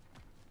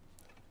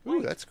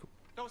 Ooh, that's cool.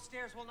 Those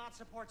stairs will not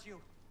support you.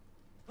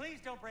 Please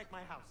don't break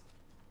my house.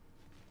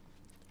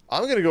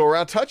 I'm gonna go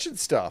around touching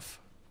stuff.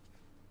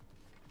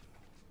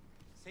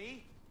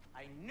 See?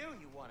 I knew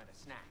you wanted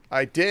a snack.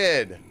 I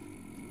did.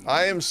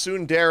 I am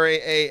tsundere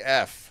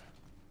AF.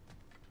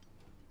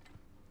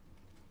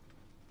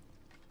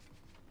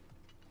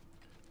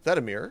 Is that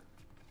a mirror?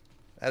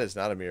 That is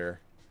not a mirror.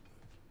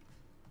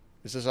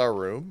 Is this our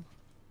room?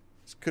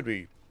 This could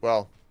be,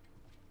 well,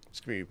 this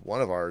could be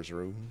one of our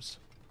rooms.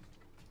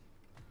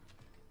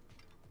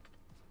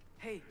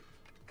 Hey,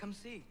 come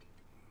see.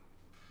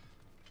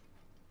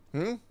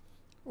 Hmm?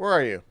 Where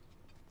are you?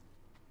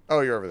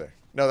 Oh, you're over there.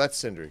 No, that's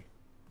Sindri.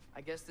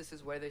 I guess this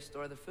is where they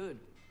store the food.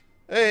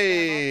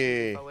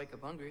 Hey! If I wake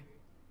up hungry.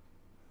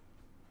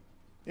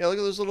 Yeah, look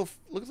at those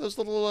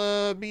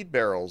little meat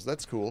barrels.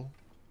 That's cool.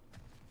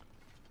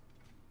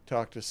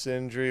 Talk to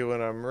Sindri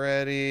when I'm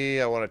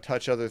ready. I want to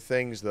touch other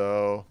things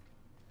though.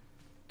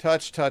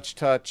 Touch, touch,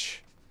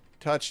 touch.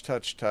 Touch,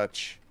 touch,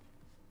 touch.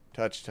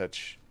 Touch,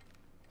 touch.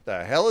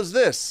 The hell is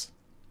this?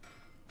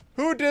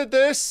 Who did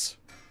this?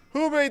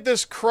 Who made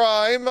this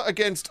crime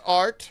against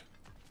art?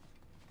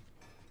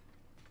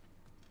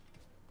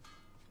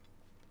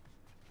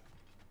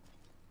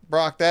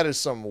 Brock, that is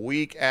some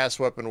weak-ass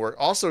weapon work.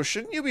 Also,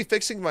 shouldn't you be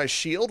fixing my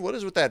shield? What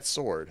is with that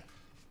sword?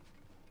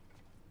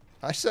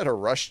 I said a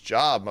rush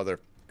job,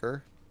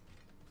 motherfucker.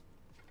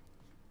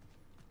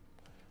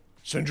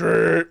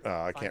 Sindri!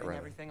 Oh, I can't run.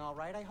 Everything all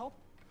right, I hope?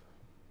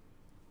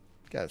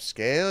 Got a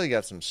scale, you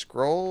got some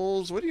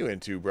scrolls. What are you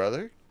into,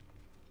 brother?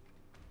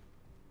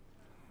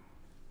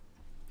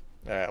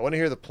 Alright, I want to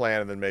hear the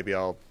plan, and then maybe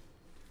I'll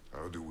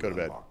How do we go to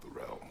bed. unlock the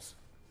realms?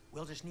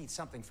 We'll just need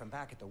something from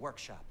back at the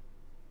workshop.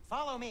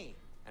 Follow me,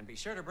 and be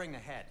sure to bring the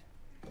head.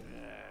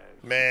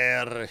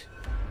 Man.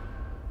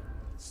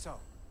 So,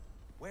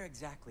 where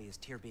exactly is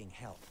Tyr being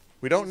held?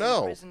 We don't He's know.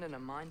 imprisoned in a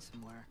mine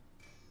somewhere.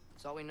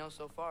 That's all we know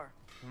so far.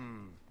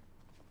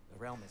 The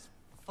realm is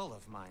full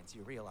of mines,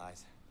 you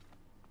realize.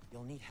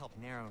 You'll need help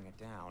narrowing it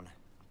down.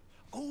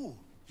 Oh,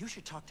 you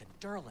should talk to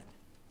Derlin.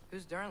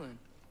 Who's Darlin?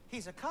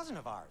 He's a cousin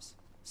of ours,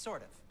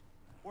 sort of.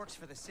 Works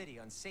for the city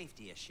on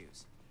safety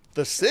issues.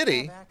 The He'll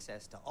city? have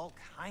access to all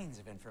kinds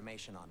of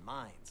information on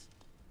mines.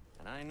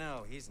 And I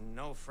know he's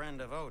no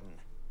friend of Odin.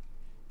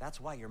 That's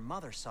why your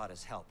mother sought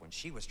his help when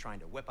she was trying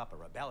to whip up a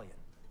rebellion.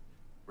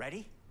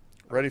 Ready?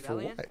 Ready for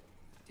Rebellion? what?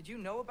 Did you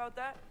know about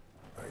that?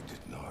 I did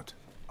not.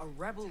 A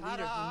rebel leader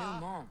who knew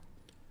Mom.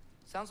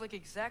 Sounds like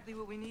exactly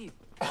what we need.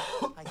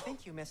 I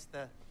think you missed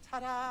the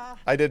ta-da.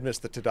 I did miss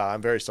the ta-da.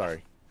 I'm very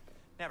sorry.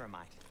 Never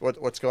mind.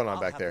 What's going on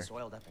I'll back have there? this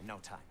oiled up in no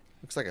time.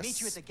 Looks like a Meet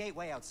you at the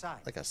gateway outside.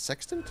 like a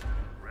sextant?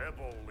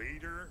 Rebel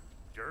leader?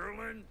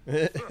 Derlin?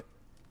 If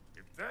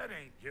that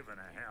ain't giving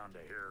a hound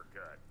a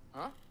haircut.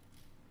 Huh?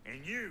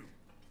 And you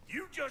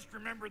just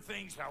remember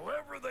things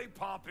however they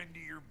pop into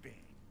your bean,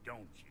 don't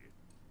you?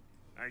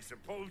 I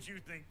suppose you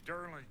think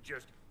Derlin's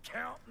just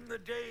counting the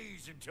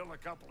days until a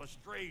couple of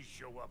strays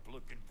show up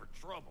looking for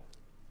trouble.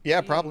 Yeah,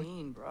 What do you probably.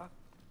 mean, Brock?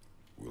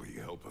 Will he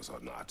help us or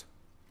not?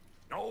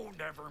 No,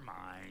 never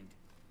mind.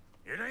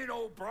 It ain't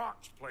old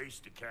Brock's place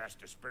to cast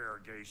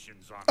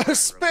asparagations on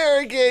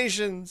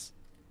Asparagations!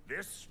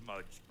 this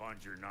smudge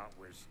sponger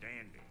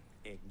notwithstanding.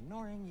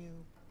 Ignoring you.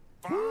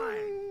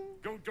 Fine.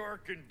 Go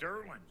darken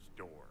Derlin's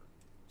door.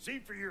 See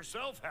for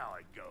yourself how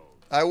it goes.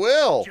 I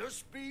will.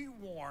 Just be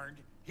warned,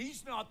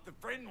 he's not the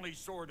friendly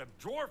sort of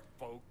dwarf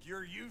folk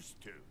you're used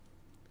to.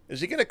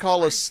 Is he gonna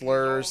call us He's all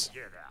slurs?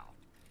 Get out.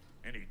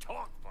 And he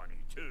talked funny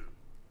too.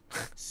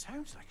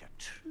 Sounds like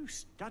a true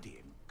study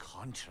in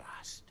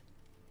contrast.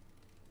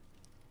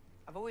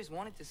 I've always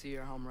wanted to see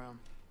your home realm.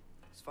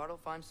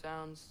 Svartalfheim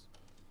sounds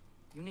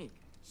unique.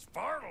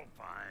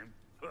 Svartalfheim?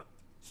 Huh,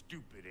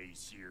 stupid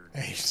Aesir.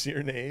 Is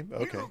your name? We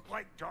Okay. look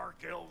like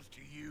dark elves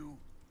to you.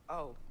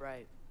 Oh,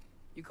 right.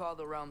 You call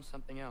the realm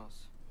something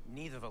else.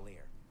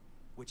 Nidavellir,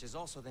 which is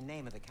also the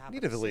name of the capital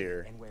Nidavellir.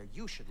 city, and where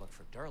you should look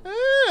for Derlin.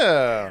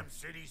 Oh. Damn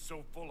city's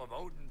so full of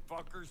Odin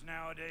fuckers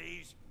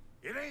nowadays.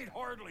 It ain't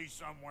hardly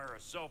somewhere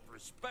a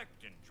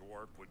self-respecting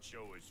dwarf would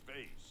show his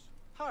face.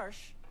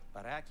 Harsh,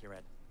 but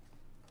accurate.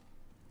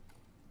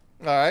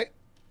 Alright.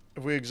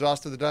 Have we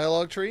exhausted the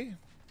dialogue tree?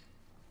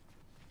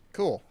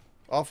 Cool.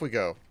 Off we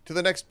go. To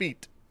the next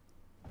beat.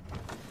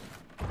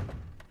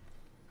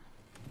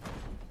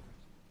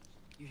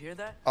 You hear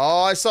that?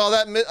 Oh, I saw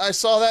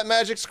that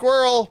magic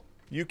squirrel.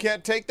 You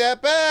can't take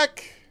that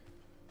back.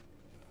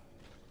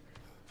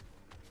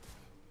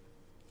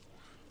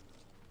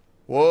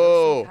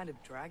 Whoa. Some kind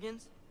of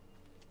dragons?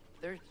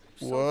 They're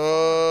so far.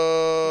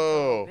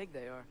 Whoa. Look how big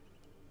they are.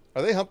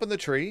 Are they humping the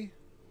tree?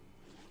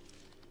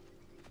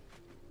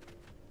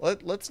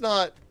 Let's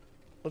not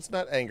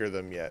anger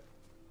them yet.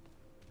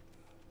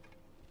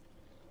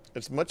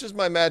 As much as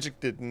my magic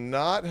did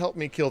not help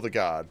me kill the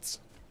gods,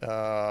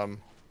 I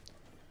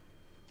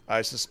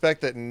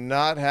suspect that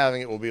not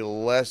having it will be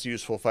less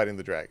useful fighting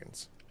the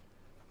dragons.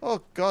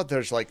 Oh god,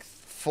 there's like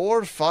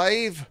 4,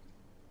 5,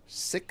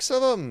 6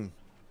 of them.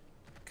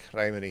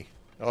 Criminy.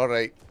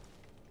 Alright.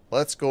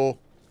 Let's go.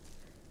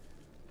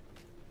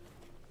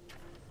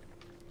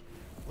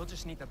 We'll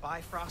just need the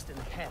Bifrost in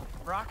the head.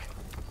 Brock,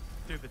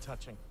 do the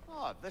touching.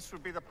 Oh, this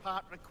would be the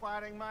part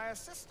requiring my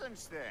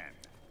assistance then.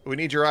 We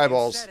need your You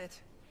eyeballs. said it.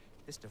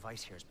 This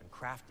device here has been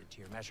crafted to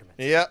your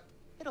measurements. Yep.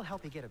 It'll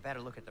help you get a better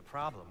look at the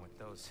problem with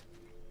those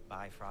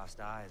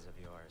Bifrost eyes of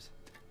yours.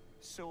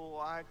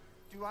 So,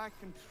 do I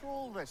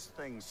control this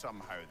thing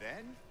somehow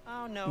then?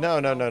 Oh, no.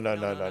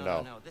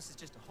 No. This is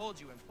just to hold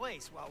you in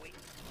place while we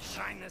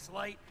shine this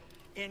light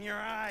in your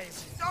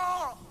eyes.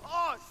 Oh,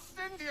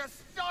 Cindy, you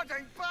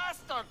sodding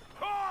bastard!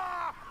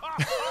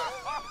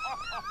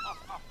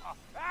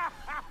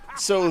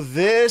 So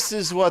this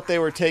is what they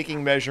were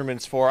taking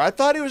measurements for. I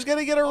thought he was going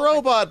to get a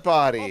robot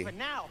body. Open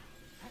now.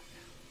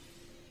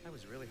 I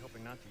was really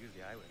hoping not to use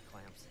the eyelid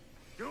clamps.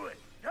 Do it.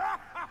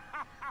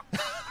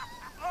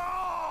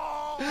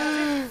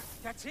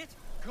 That's it.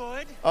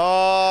 Good.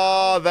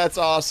 Oh, that's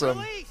awesome.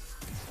 Release.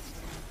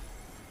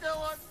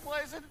 Still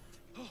unpleasant.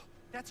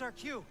 That's our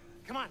cue.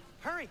 Come on,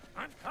 hurry.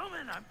 I'm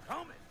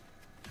coming.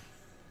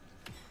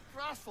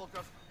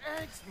 Grassfuckers,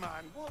 eggs,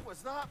 man. What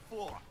was that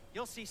for?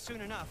 You'll see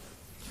soon enough.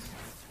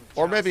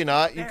 Or maybe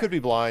not. You could be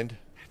blind.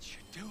 That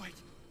should do it.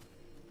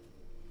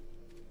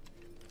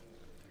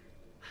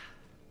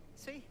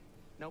 See?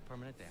 No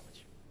permanent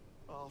damage.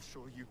 I'll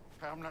show you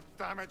permanent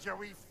damage, you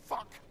wee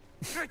fuck.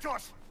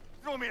 Kratos,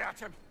 throw me at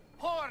him.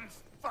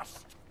 Horns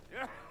first.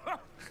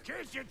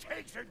 Case you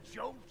takes a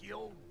joke, you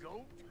old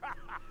goat.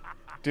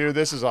 Dude,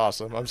 this is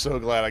awesome. I'm so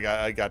glad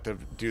I got to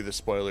do this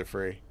spoiler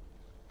free.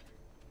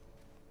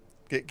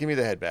 Give me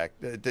the head back.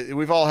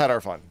 We've all had our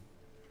fun.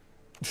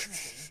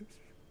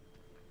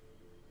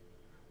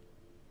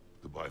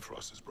 The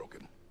Bifrost is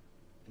broken.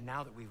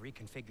 Now that we've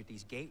reconfigured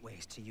these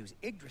gateways to use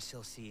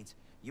Yggdrasil seeds,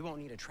 you won't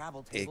need a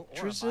travel table or a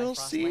Yggdrasil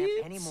Bifrost seeds?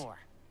 lamp anymore.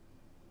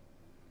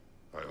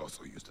 I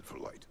also used it for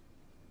light.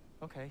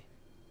 Okay,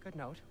 good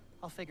note.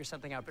 I'll figure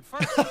something out, but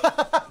first, come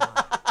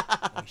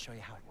on, let me show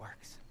you how it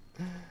works.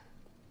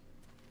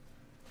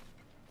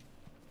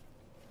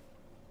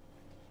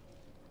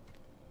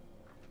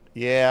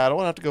 Yeah, I don't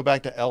want to have to go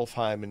back to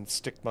Elfheim and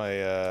stick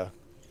my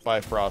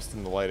Bifrost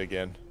in the light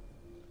again.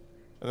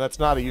 And that's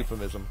not a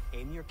euphemism.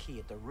 Aim your key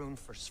at the rune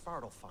for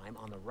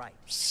Svartalfheim on the right.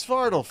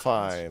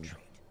 Svartalfheim.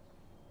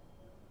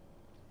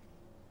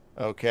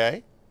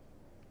 Okay.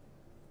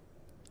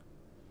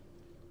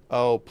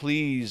 Oh,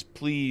 please,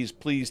 please,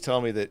 please tell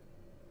me that...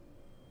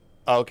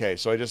 Okay,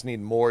 so I just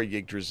need more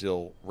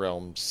Yggdrasil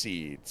Realm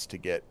seeds to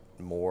get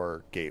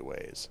more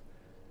gateways.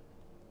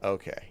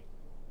 Okay.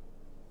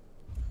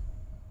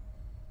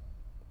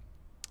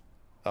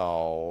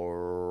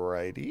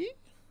 Alrighty.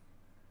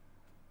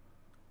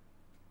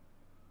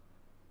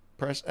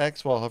 Press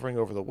X while hovering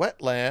over the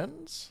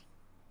wetlands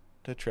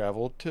to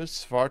travel to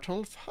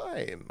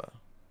Svartalfheim.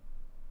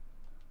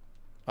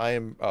 I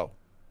am... Oh,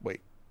 wait.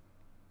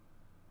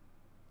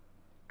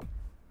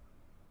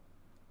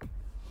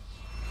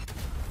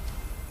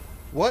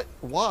 What?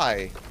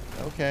 Why?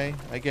 Okay,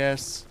 I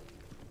guess.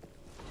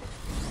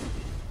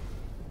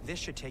 This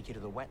should take you to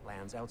the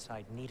wetlands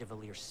outside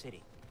Nidavellir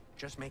City.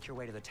 Just make your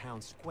way to the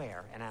town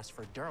square and ask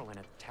for Durlin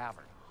at the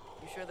tavern.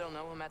 You sure they'll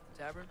know him at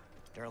the tavern?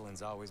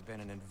 Durlin's always been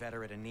an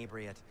inveterate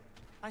inebriate.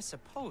 I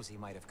suppose he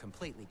might have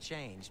completely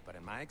changed, but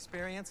in my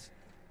experience,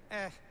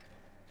 Did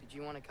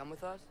you want to come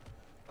with us?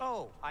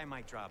 Oh, I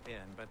might drop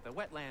in, but the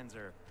wetlands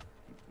are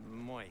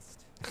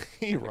moist.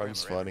 He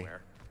runs Grim are funny.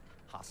 everywhere.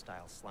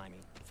 Hostile,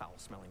 slimy,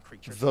 foul-smelling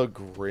creatures. The But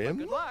Grim?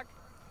 good luck.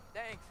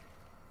 Thanks.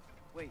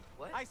 Wait,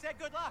 what? I said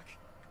good luck.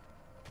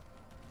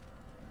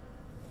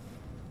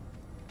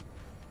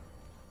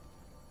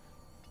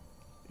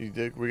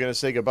 We're gonna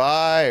say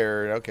goodbye,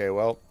 or... Okay,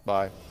 well,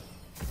 bye.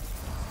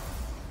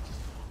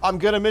 I'm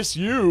gonna miss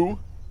you!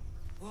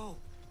 Whoa,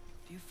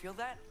 do you feel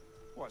that?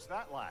 What's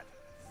that, lad?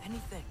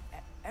 Anything,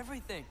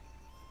 everything.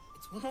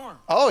 It's warm.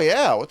 Oh,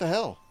 yeah, what the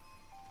hell?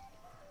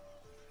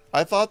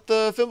 I thought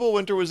the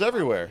Fimbulwinter was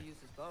everywhere. Use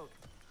this boat.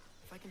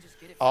 If I can just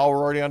get it. Oh, we're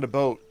already onto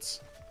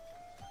boats.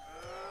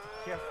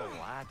 Careful,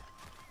 lad.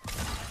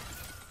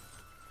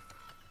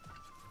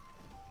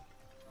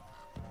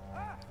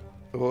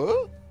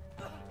 What?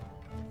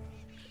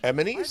 Why are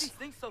these Emmonies?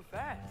 things so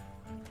fast?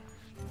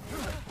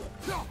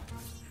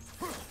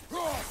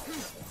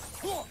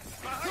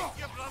 Behind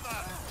you, brother!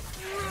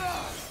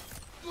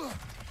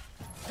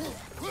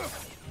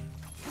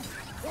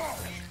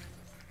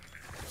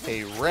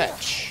 A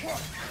wretch.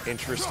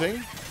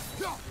 Interesting.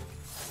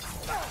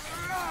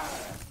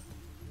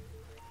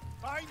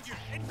 Behind you,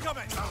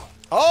 incoming!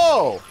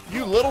 Oh,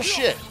 you little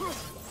shit.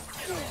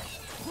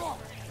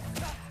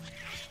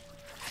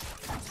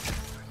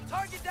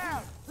 Target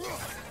down.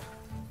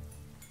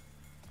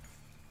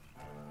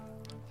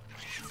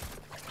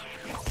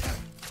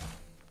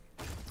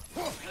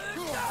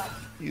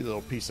 You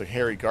little piece of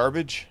hairy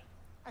garbage.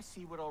 I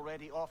see we're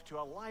already off to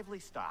a lively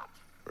start.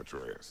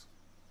 Atreus,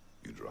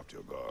 you dropped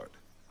your guard.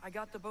 I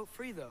got the boat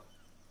free though.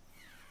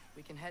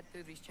 We can head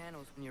through these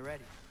channels when you're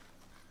ready.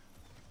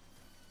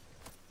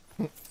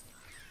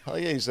 Oh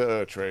yeah, he's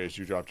Atreus,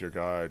 you dropped your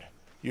guard.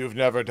 You've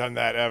never done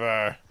that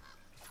ever.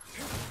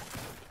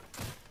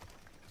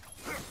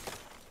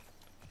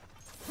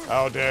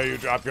 How dare you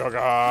drop your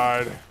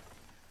guard?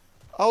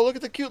 Oh, look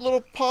at the cute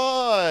little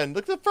pond.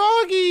 Look at the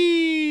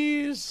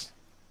froggies.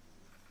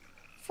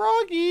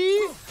 Froggy.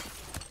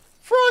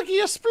 Froggy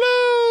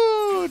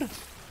explode.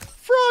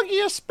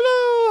 Froggy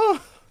explode.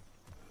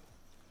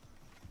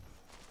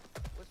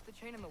 What's the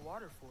chain in the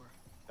water for?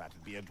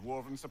 That'd be a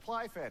dwarven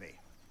supply ferry.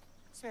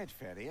 Said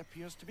ferry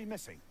appears to be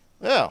missing.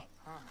 Yeah.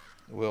 Huh.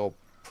 We'll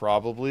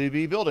probably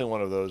be building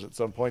one of those at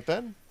some point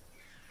then.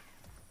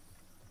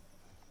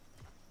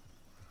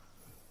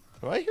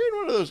 Am I hearing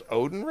one of those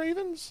Odin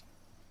ravens?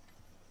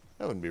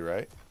 That wouldn't be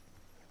right.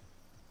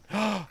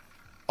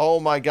 Oh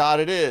my god,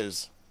 it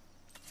is.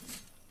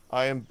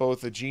 I am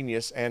both a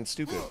genius and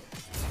stupid.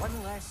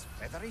 One less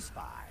feathery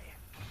spy.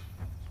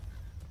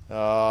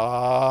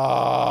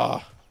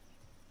 Ah.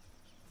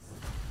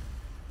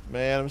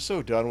 Man, I'm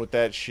so done with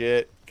that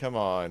shit. Come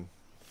on.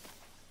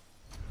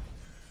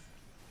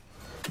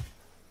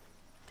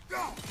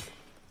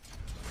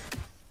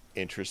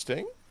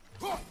 Interesting.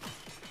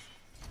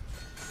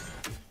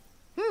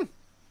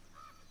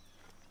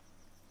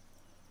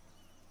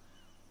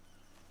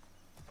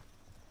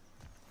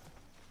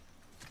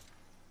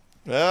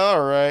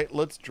 All right,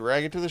 let's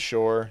drag it to the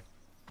shore.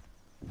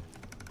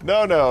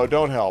 No,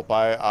 don't help.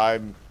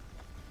 I'm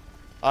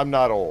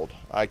not old.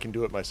 I can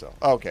do it myself.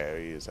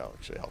 Okay, he is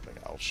actually helping.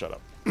 I'll shut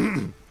up.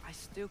 I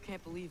still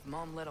can't believe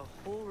Mom led a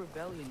whole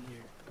rebellion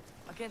here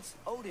against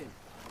Odin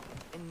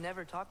and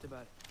never talked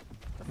about it.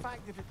 The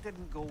fact that it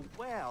didn't go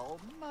well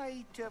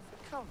might have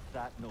covered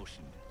that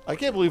notion. I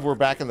can't believe we're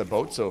back in the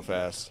boat so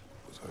fast.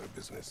 It was her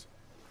business.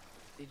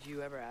 Did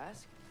you ever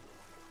ask?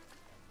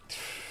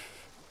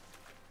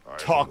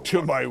 Talk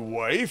to my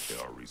wife?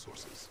 There are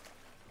resources.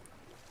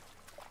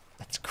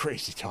 That's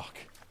crazy talk.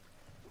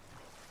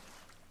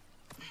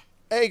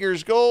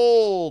 Ager's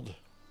gold.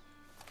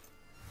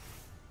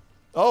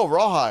 Oh,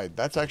 rawhide.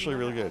 That's actually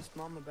really good. I asked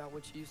Mom about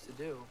what you used to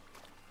do.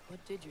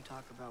 What did you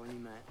talk about when you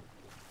met?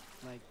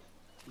 Like,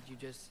 did you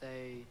just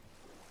say,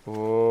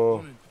 Oh.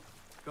 "Woman,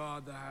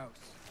 guard the house.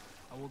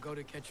 I will go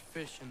to catch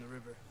fish in the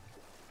river,"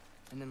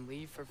 and then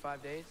leave for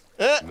 5 days?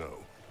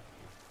 No.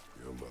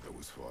 Your mother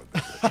was far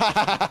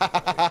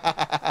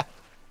better.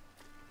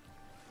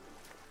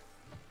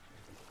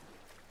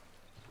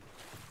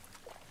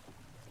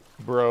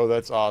 Bro,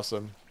 that's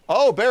awesome.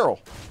 Oh, barrel.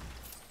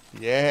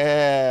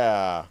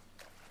 Yeah.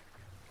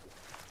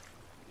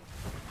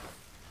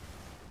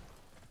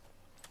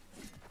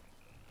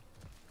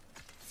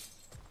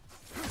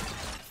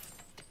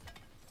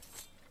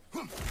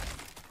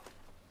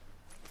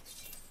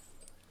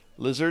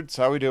 Lizards,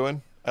 how we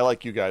doing? I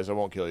like you guys. I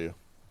won't kill you.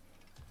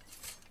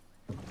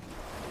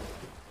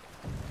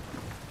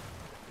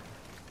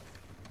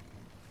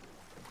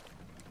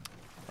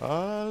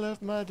 I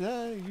left my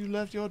diary. You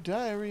left your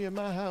diary in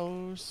my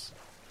house.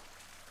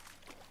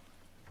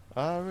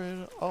 I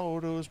read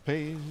all those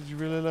pages. You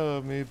really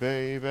love me,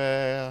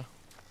 baby.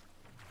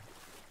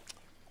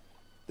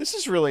 This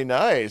is really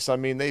nice. I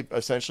mean, they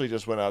essentially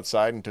just went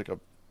outside and took a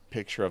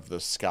picture of the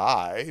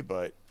sky,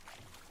 but...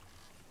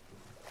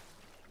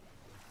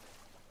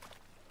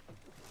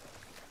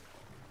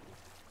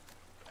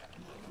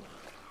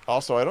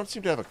 Also, I don't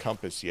seem to have a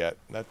compass yet.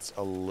 That's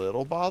a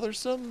little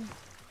bothersome.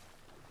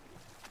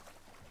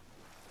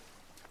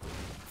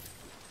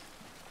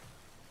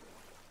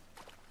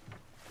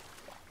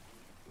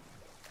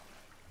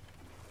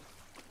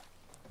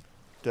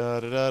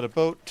 Da-da-da-da,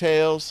 boat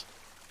tails.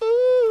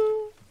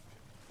 Ooh.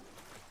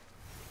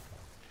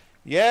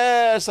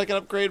 Yes, I can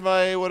upgrade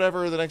my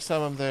whatever the next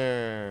time I'm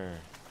there.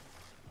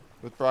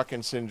 With Brock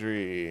and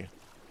Sindri.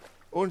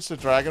 Oh, and some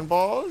Dragon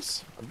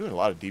Balls. I'm doing a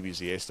lot of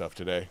DBZA stuff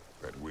today.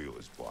 That wheel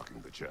is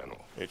blocking the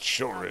channel. It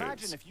sure is.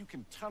 Imagine if you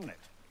can turn it.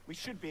 We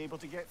should be able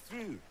to get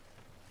through.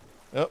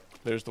 Oh,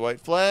 there's the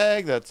white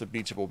flag. That's a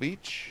beachable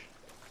beach.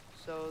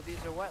 So these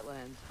are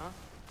wetlands, huh?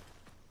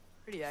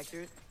 Pretty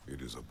accurate.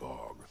 It is a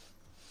bog.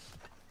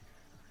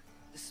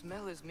 The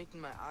smell is making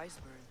my eyes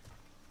burn.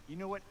 You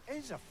know, it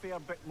is a fair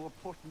bit more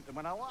potent than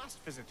when I last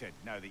visited,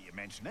 now that you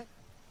mention it.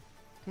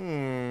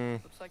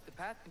 Looks like the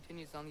path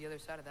continues on the other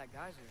side of that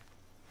geyser.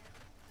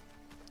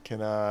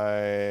 Can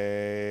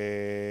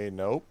I...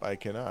 Nope, I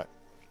cannot.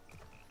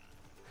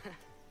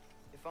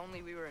 If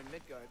only we were in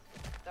Midgard.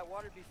 That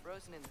water'd be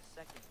frozen in a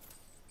second.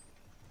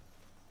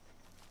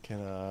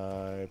 Can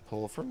I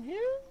pull from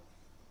here?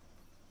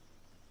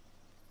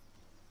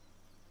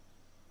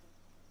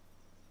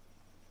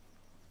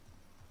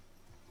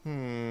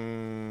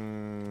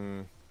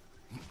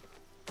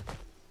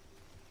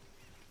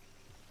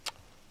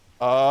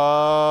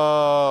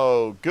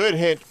 Oh, good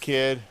hint,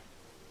 kid.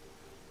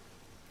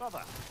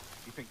 Brother,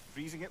 you think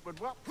freezing it would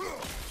work?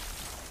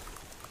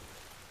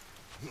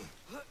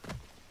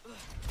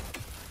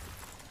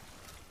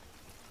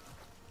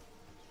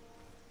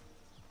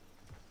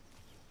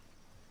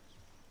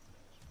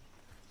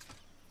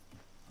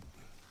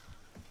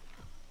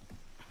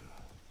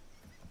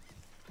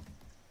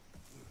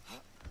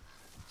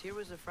 Tyr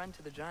was a friend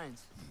to the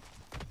Giants.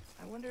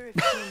 I wonder if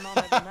he and Mom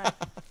ever met.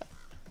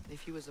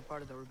 If he was a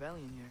part of the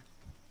rebellion here.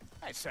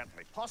 It's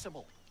certainly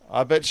possible.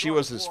 I bet she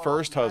was his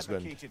first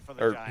husband.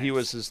 Or he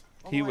was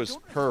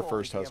her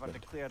first husband.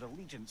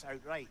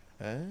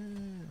 Ah.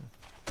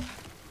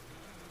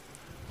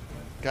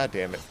 God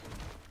damn it.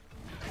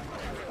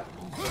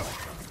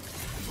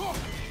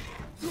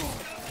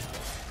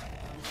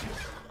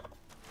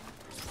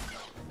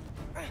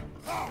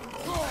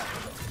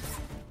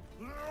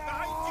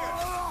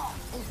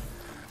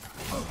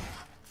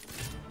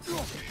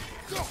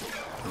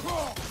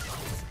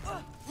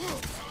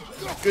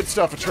 Good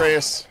stuff,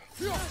 Atreus.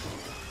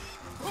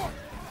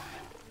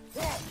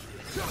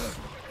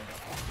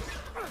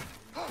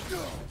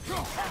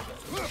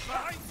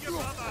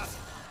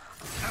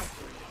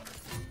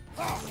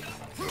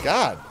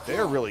 God,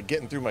 they're really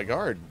getting through my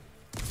guard.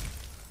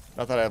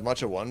 Not that I have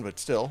much of one, but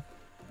still.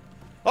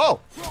 Oh!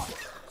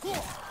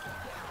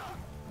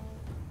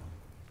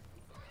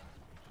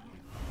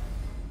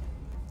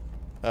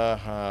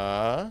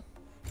 Uh-huh.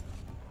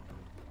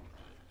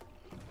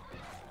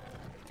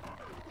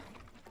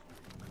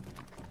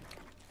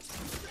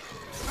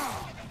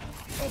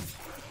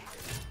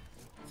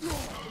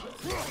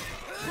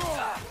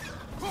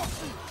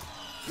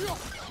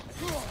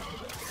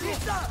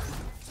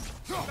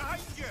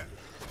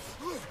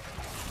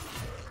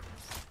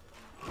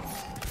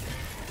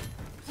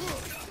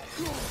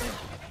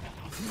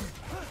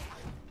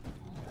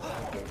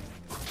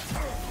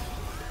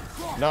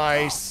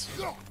 Nice.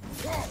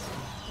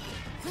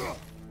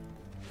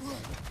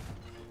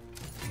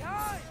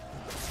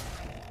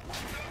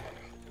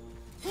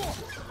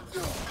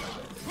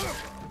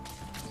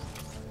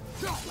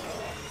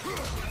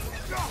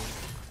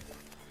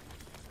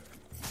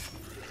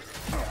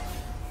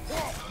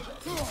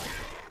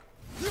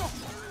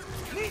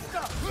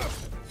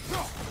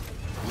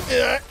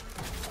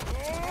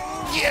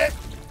 Get it.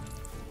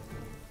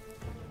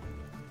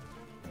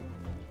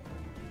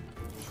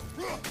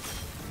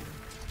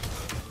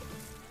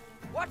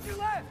 Watch your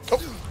left.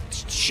 Oh,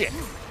 shit.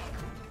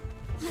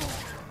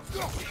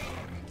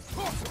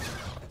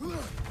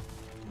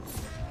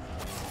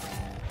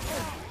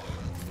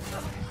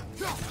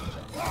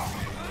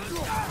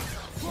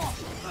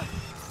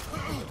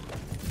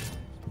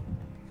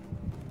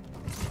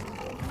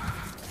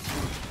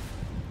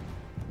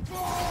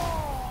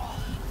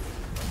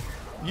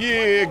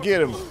 Yeah,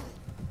 get him.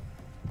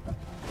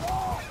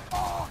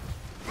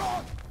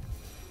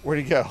 Where'd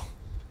he go?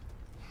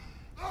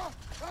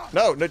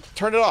 No, no,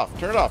 turn it off.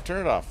 Turn it off.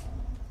 Turn it off.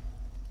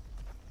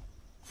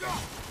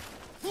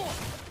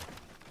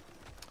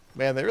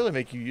 Man, they really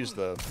make you use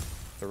the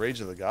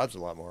Rage of the Gods a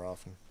lot more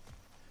often.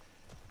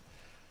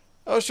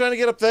 I was trying to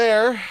get up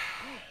there.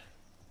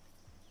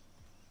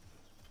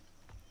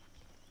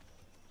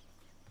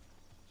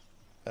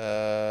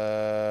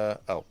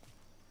 Oh.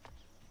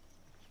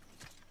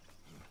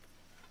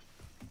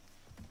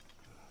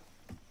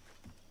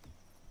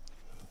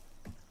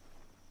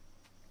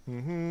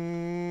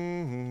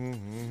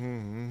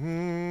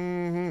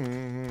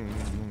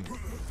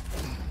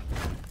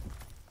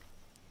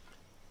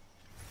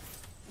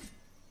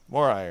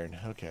 More iron.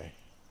 Okay.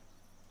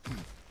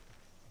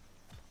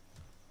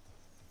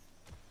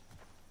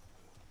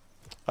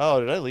 Oh,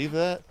 did I leave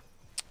that?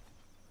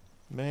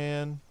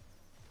 Man.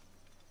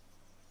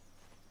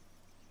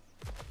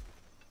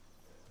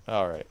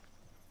 All right.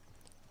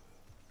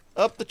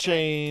 Up the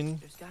chain.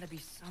 There's got to be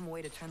some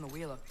way to turn the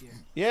wheel up here.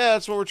 Yeah,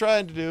 that's what we're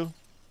trying to do.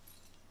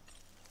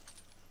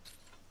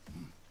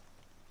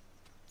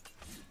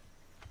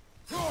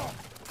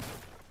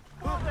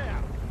 Hold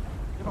there!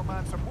 Give a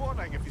man some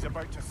warning if he's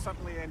about to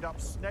suddenly end up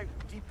snout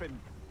deep in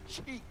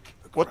cheek.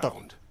 What the?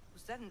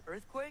 Was that an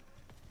earthquake?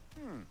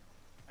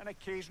 An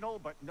occasional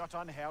but not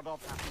unheard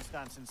of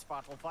happenstance in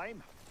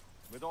Svartalfheim.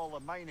 With all the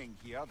mining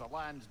here, the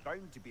land's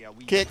bound to be a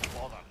wee Kick. bit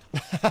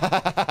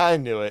bothered. I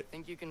knew it.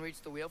 Think you can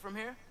reach the wheel from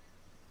here?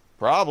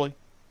 Probably.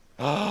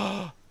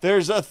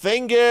 There's a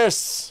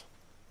thingus.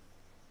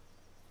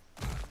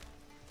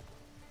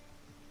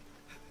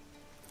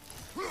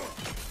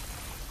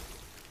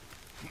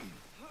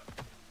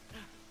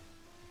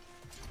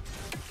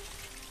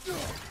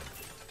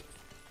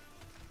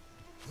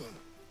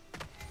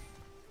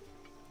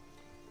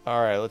 All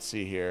right, let's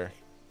see here.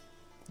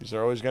 These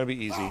are always going to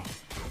be easy.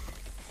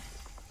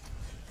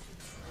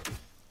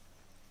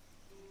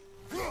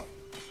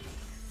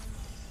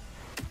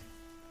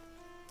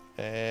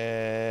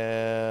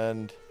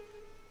 And...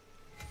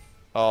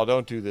 oh,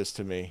 don't do this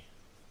to me.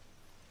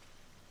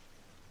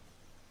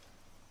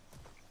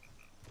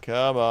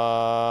 Come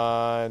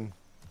on.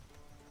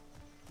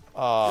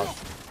 Oh,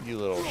 you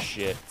little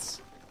shits.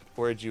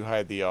 Where'd you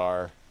hide the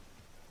R?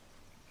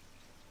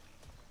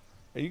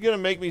 Are you gonna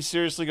make me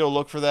seriously go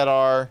look for that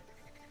R?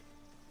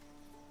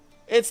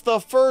 It's the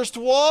first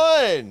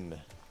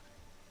one!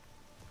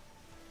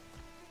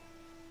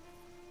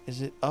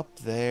 Is it up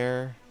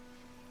there?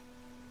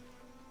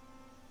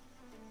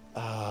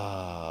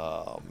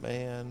 Oh,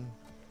 man.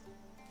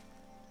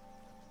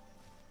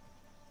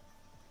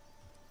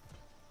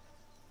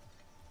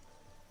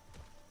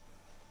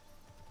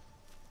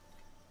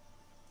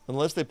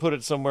 Unless they put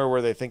it somewhere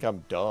where they think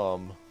I'm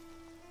dumb.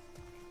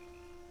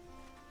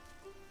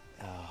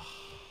 Ugh.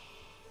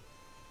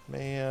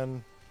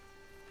 Man.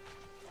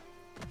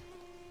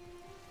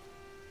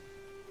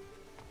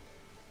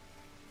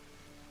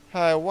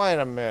 Hi, wait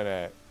a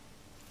minute.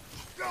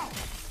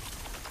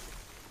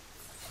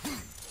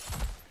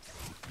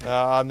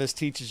 This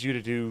teaches you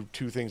to do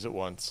two things at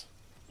once.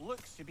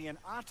 Looks to be an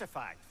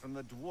artifact from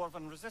the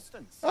Dwarven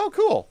Resistance. Oh,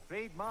 cool.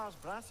 Raid Mars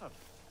Brassard,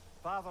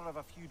 father of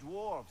a few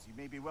dwarves you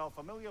may be well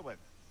familiar with.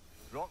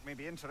 Brock may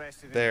be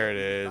interested in there it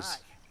getting is.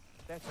 back.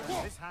 Better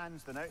in his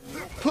hands than out in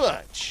the open.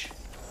 Punch.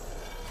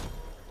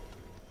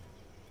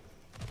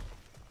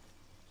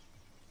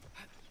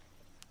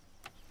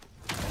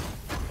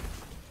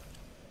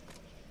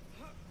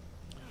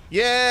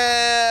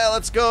 Yeah,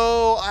 let's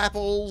go,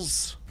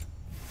 apples.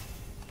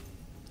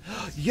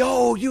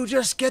 Yo, you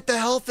just get the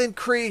health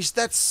increase.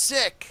 That's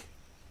sick.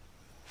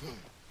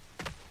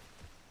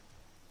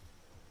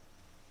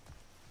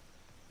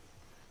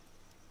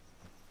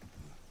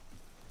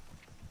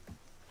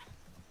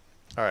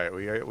 All right,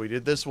 we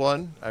did this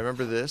one. I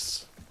remember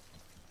this.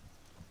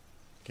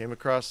 Came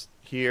across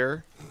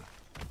here.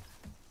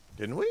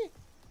 Didn't we?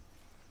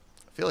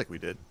 I feel like we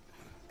did.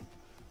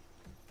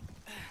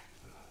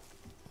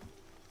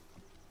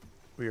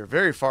 We are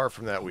very far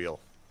from that wheel.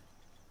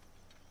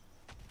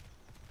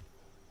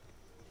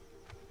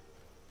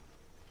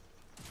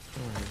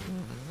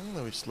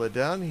 Then we slid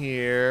down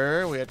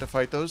here. We had to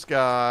fight those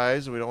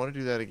guys. We don't want to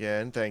do that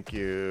again. Thank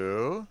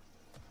you.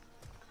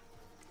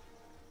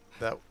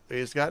 That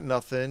he's got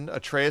nothing.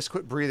 Atreus,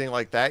 quit breathing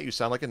like that. You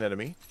sound like an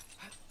enemy.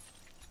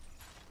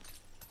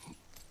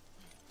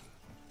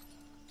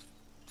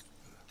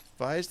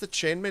 Why is the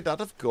chain made out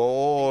of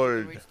gold?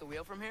 Can we reach the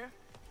wheel from here?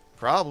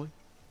 Probably.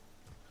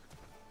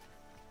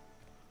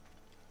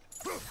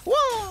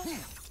 Whoa!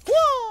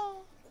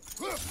 Whoa!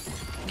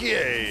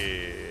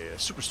 Yeah!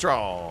 Super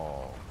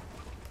strong.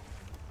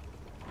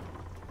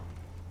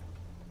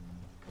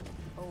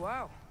 Oh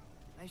wow,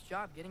 nice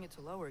job getting it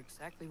to lower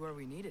exactly where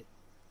we need it.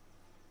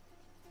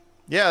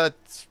 Yeah,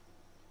 that's...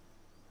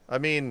 I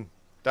mean,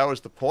 that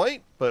was the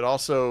point, but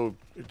also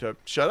to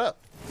shut up.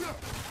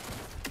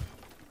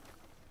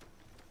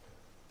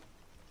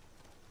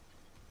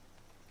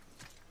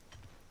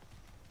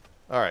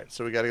 Alright,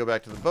 so we gotta go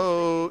back to the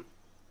boat.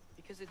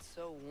 Because it's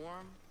so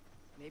warm,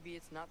 maybe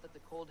it's not that the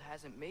cold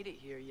hasn't made it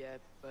here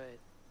yet, but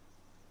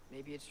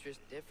maybe it's just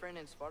different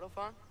in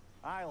Svartalfheim?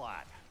 Aye,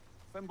 lad.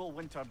 Thimble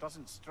winter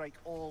doesn't strike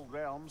all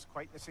realms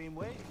quite the same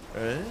way.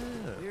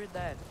 Weird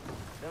that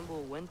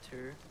Thimble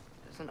winter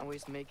doesn't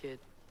always make it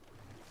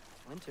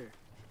winter.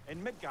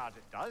 In Midgard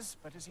it does,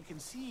 but as you can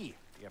see,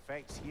 the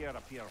effects here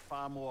appear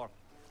far more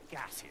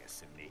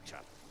gaseous in nature.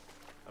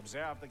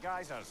 Observe the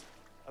geysers.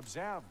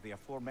 Observe the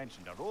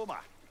aforementioned aroma.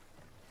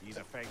 These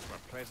effects were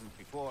present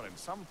before in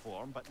some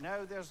form, but now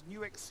there's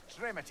new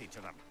extremity to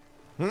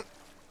them.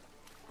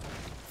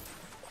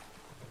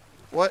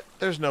 What?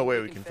 There's no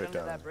way we can fit under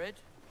down. that bridge?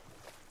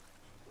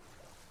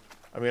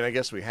 I mean, I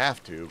guess we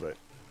have to, but...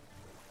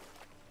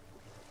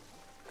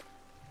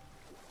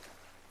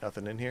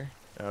 Nothing in here?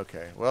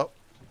 Okay, well...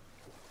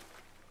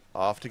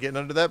 Off to getting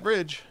under that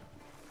bridge.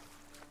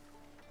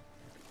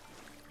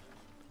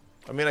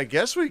 I mean, I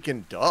guess we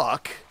can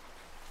duck.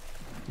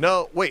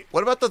 No, wait,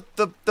 what about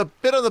the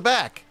bit on the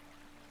back?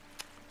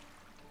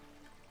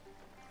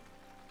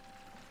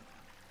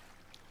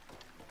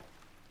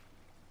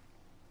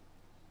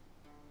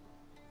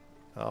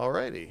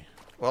 Alrighty.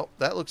 Well,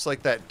 that looks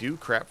like that dew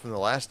crap from the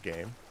last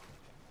game.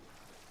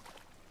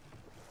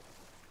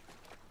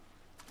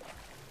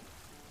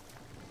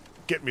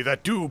 Get me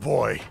that dew,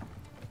 boy!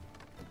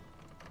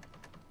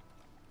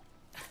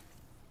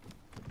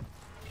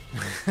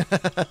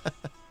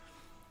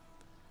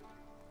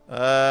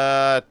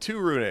 Two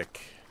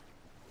runic.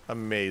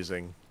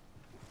 Amazing.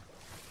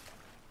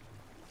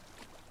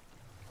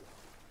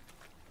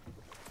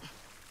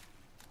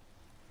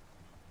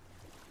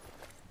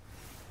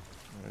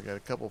 I got a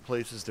couple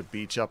places to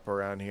beach up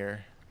around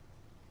here.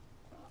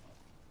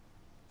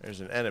 There's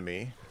an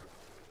enemy.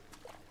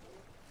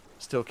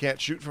 Still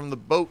can't shoot from the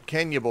boat,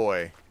 can you,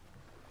 boy?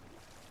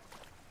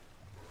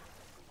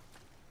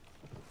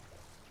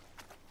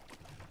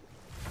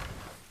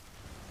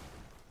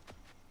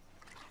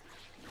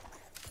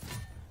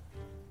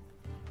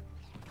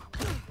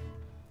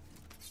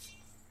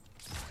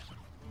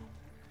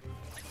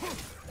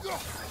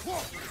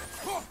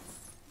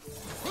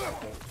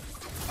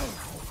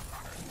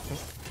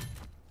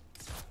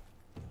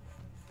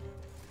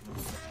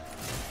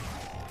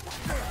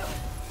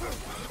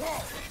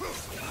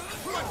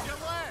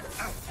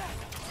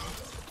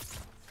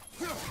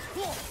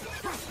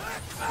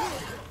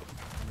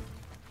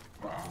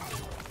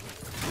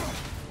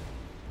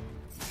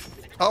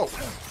 Oh!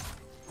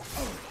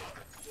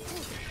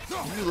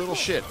 You little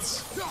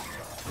shits.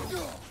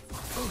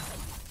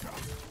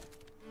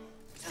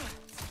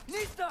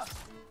 Nista!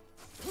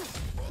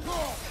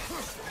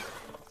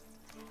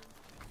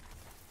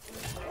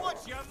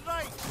 What's your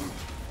right?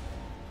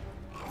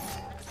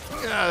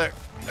 Get out of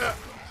there.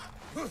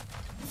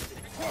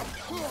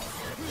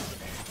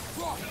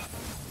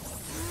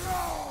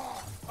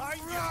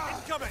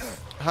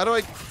 How do I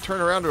turn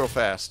around real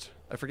fast?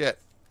 I forget.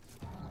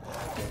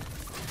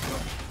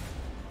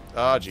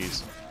 Oh,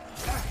 jeez.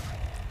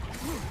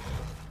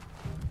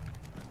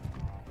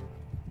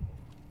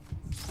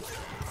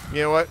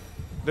 You know what?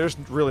 There's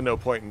really no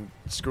point in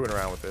screwing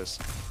around with this.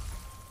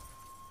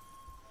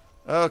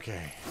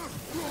 Okay.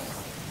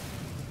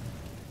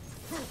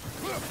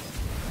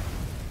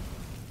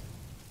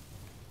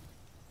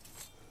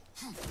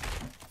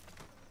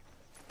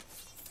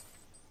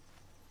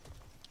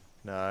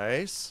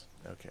 Nice.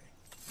 Okay.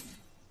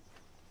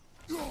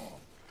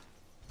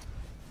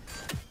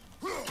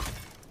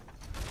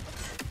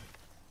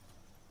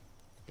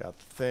 Got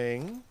the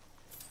thing.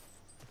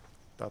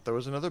 Thought there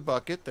was another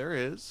bucket. There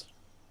is.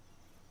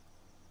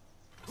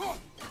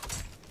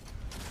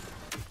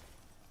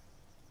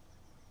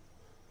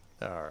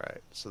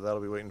 Alright, so that'll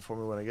be waiting for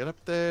me when I get up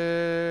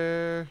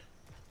there.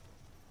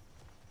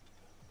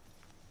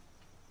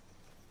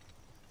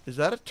 Is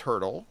that a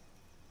turtle?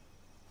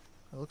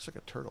 That looks like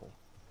a turtle.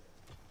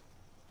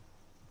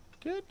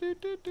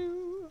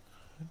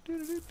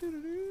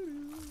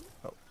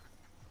 Oh.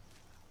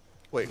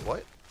 Wait,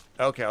 what?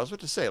 Okay, I was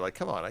about to say, like,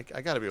 come on,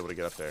 I gotta be able to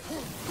get up there.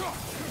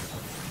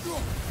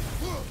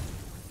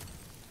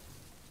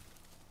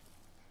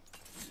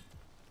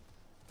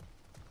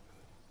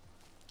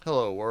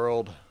 Hello,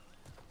 world.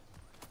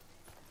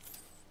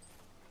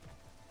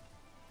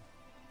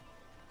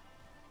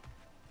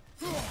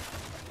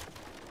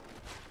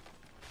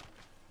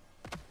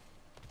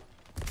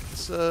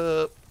 What's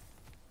up?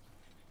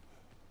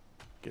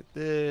 Get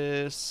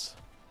this.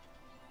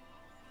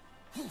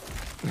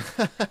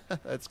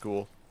 That's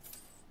cool.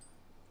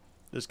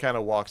 Just kind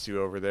of walks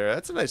you over there.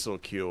 That's a nice little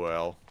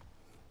QOL.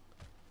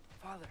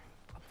 Father,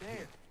 up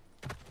there.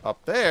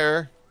 Up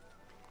there?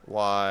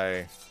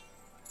 Why?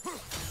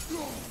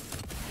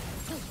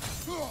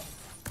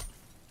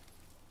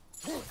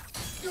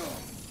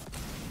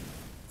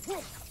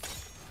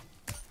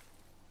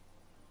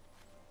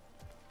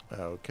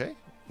 Okay,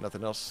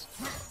 nothing else.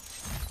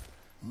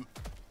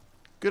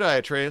 Good eye,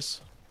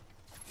 Atreus.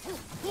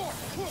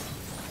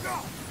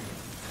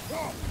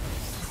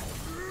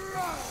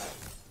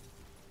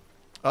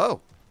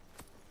 Oh.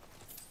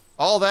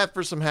 All that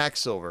for some hack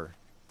silver.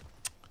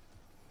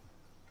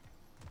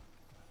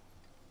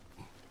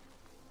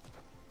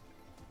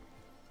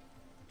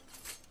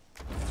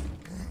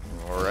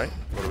 Alright,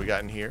 what do we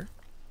got in here?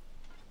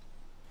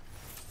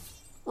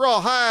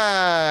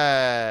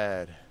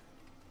 Rawhide!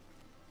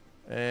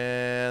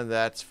 And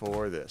that's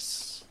for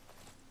this.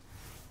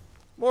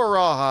 More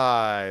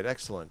rawhide.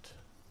 Excellent.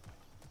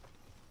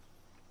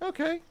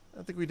 Okay.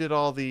 I think we did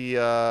all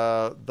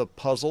the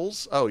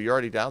puzzles. Oh, you're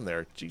already down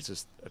there.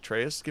 Jesus,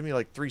 Atreus. Give me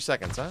like 3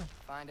 seconds, huh?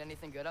 Find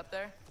anything good up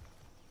there?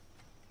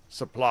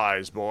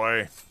 Supplies,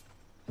 boy.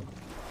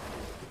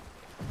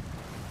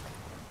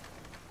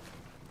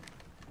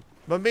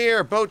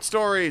 Mimir, boat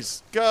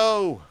stories.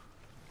 Go!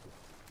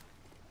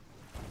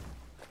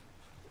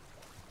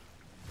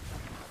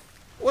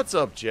 What's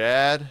up,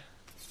 Jad?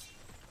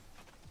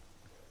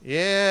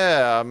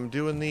 Yeah, I'm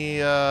doing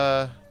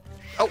the,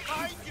 Oh!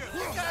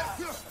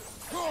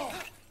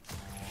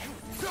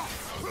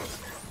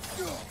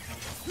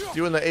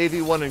 Doing the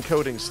AV1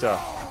 encoding stuff.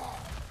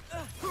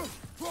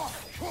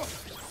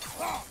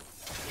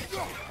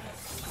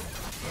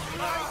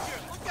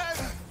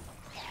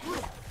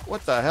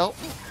 What the hell?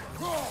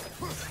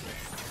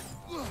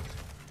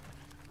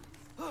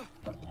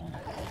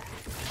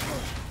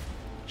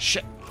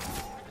 Shit.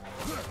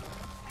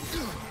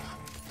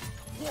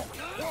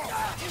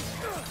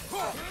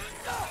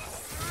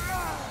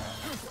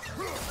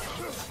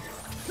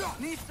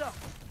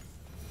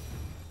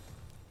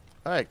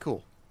 Alright,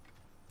 cool.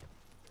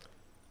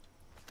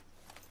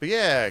 But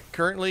yeah,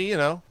 currently, you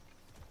know,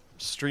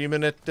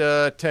 streaming at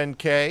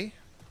 10K.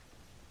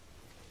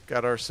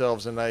 Got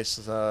ourselves a nice,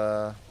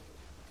 AV1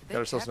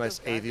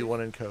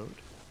 encode.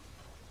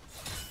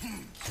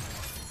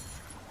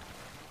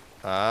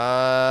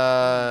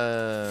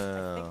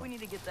 I think we need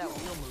to get that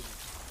wheel moving,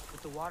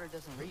 but the water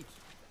doesn't reach.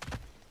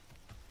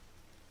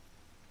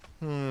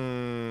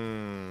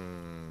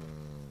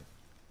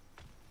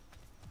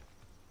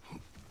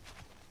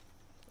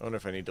 I wonder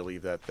if I need to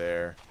leave that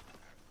there.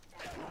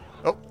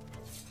 Oh.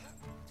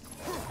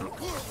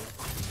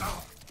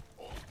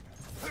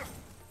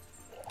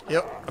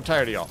 Yep, I'm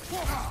tired of y'all.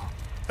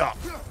 Oh.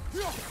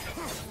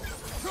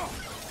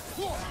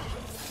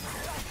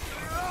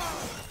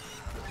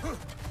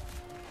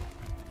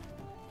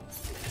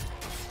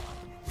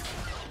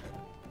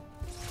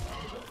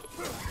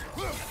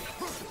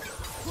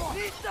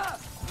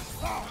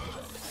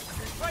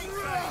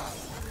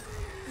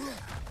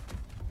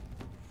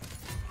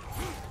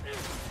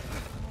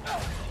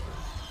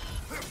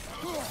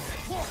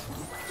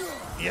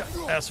 Yep,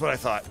 that's what I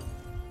thought.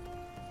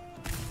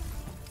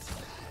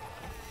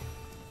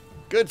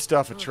 Good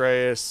stuff,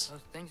 Atreus.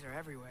 Those things are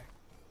everywhere.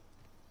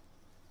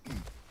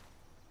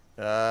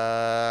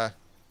 I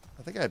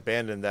think I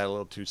abandoned that a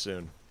little too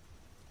soon.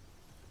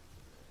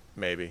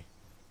 Maybe.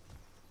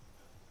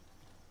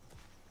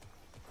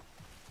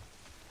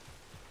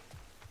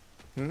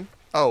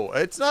 Oh,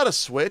 it's not a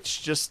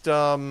switch, just,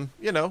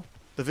 you know,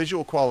 the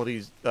visual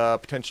quality's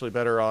potentially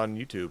better on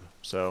YouTube,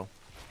 so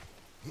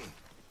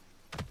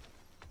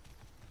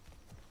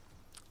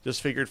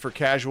just figured for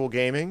casual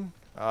gaming,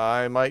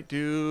 I might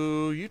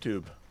do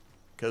YouTube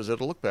because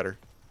it'll look better.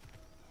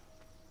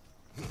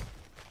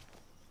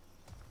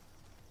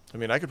 I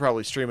mean, I could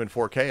probably stream in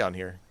 4K on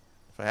here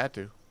if I had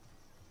to.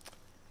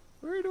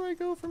 Where do I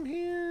go from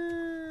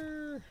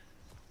here?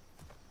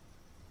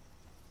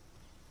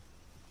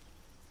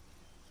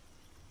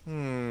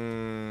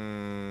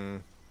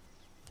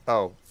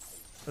 Oh,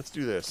 let's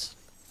do this.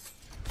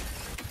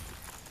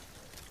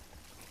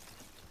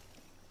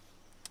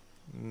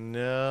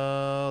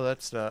 No,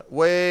 that's not.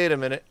 Wait a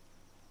minute.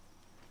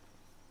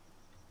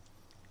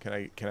 Can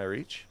I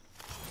reach?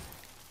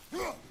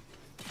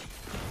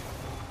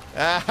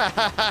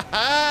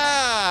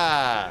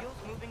 Ah! Wheels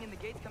moving and the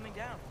gates coming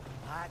down.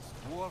 That's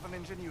dwarven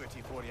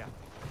ingenuity for you.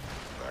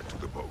 Back to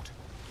the boat.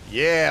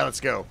 Yeah, let's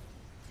go.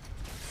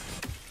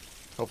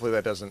 Hopefully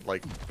that doesn't,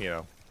 like, you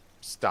know,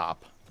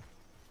 stop.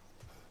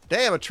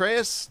 Damn,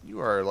 Atreus,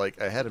 you are, like,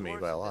 ahead of me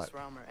by a lot. This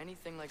realm are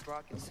anything like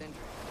Rock and Sindri.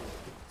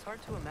 It's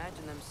hard to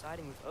imagine them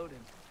siding with Odin.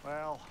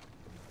 Well,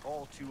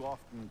 all too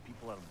often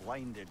people are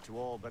blinded to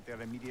all but their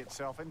immediate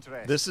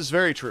self-interest. This is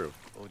very true.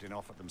 Odin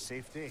offered them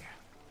safety,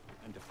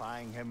 and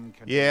defying him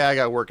can... Yeah, I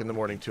got work in the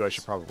morning too. I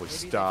should probably Maybe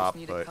stop,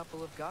 they just need but a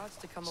couple of gods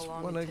to come I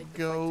along want and to take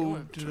go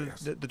the to fight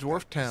to him. the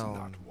dwarf town.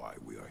 That's not why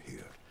we are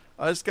here.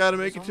 I just got to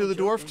make it to the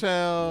dwarf It's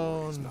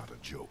town. not a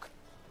joke,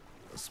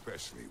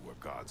 especially where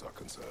gods are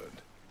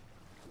concerned.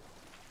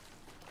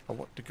 I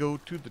want to go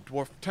to the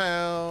dwarf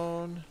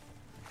town.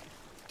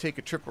 Take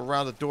a trip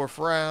around the dwarf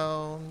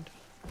round.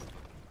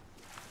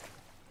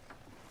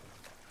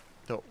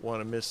 Don't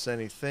want to miss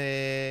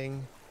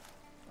anything.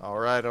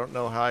 Alright, I don't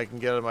know how I can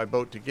get on my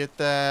boat to get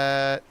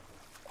that.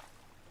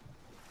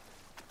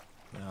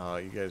 Oh,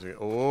 you guys are...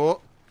 Oh!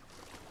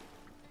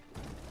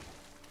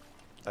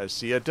 I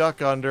see a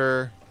duck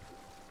under.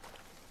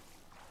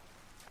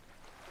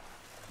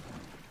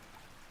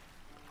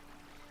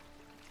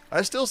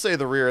 I still say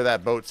the rear of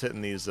that boat's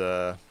hitting these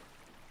dealy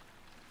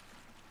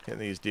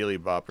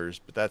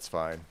boppers, but that's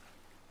fine.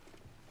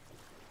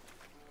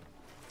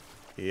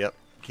 Yep.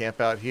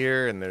 Camp out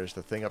here, and there's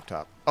the thing up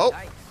top. Oh!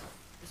 Yikes.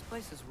 This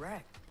place is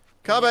wrecked.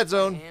 Combat And yet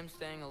zone. I am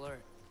staying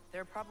alert.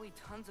 There are probably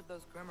tons of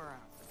those Grim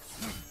around.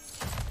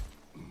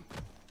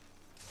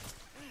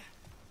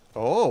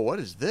 Oh, what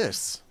is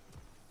this?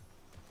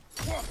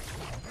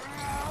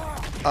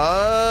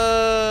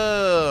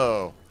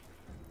 Oh!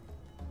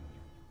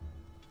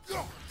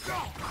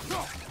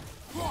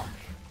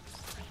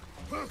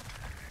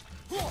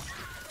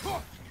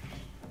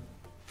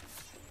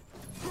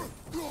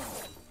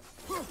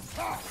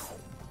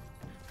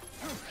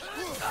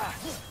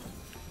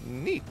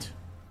 Neat.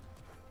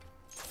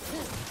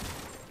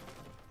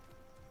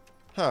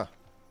 Huh.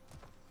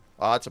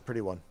 Oh, that's a pretty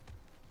one.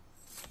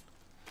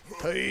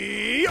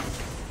 Hey!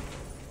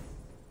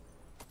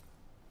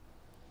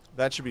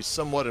 That should be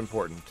somewhat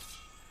important.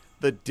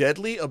 The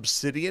deadly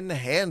obsidian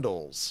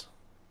handles.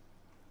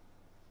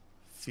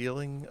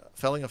 Felling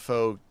a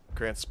foe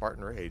grants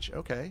Spartan rage.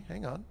 Okay,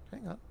 hang on.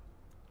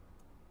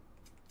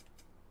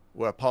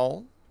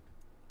 Weapon.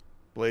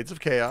 Blades of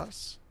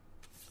Chaos.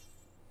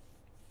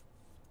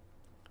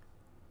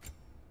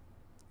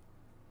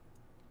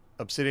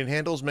 Obsidian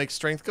handles make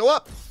strength go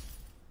up.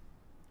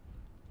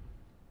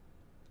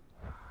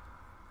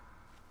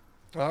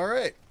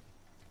 Alright.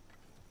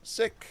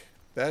 Sick.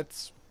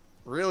 That's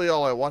really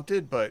all I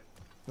wanted, but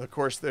of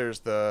course there's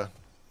the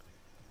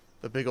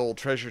big old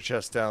treasure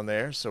chest down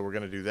there, so we're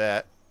going to do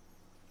that.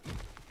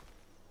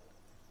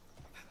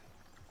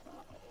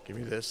 Give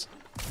me this.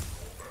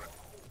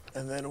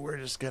 And then we're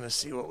just going to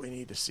see what we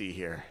need to see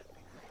here.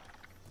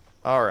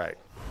 Alright.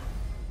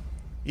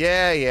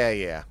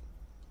 Yeah.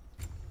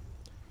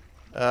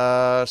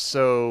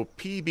 So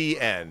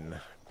PBN.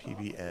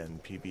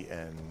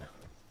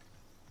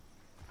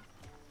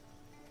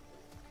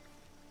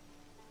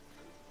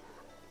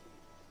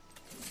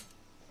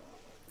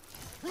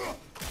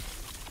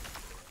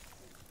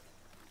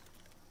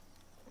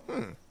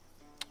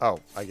 Oh,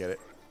 I get it.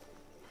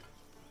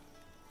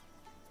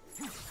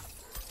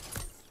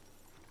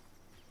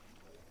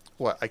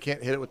 What? I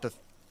can't hit it with the...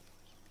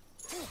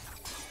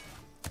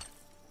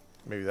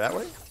 Maybe that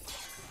way?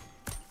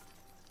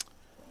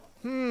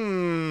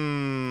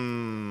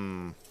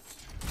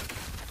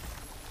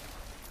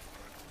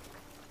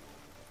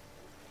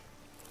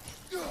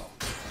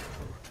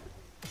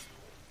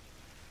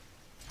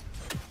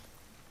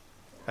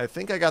 I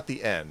think I got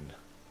the N.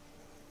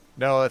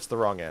 No, that's the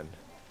wrong end.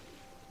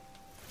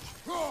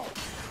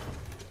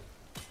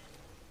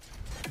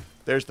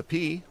 There's the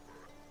P.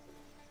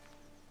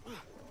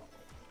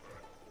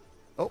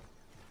 Oh.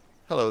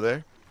 Hello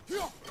there.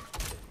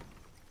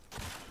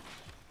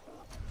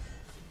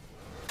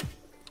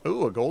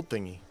 Ooh, a gold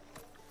thingy.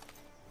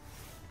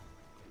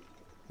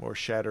 More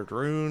shattered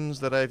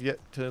runes that I've yet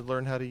to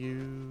learn how to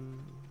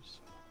use.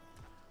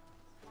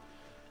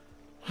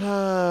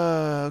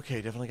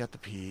 Okay, definitely got the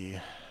P.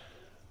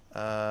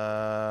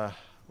 Where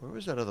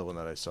was that other one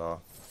that I saw?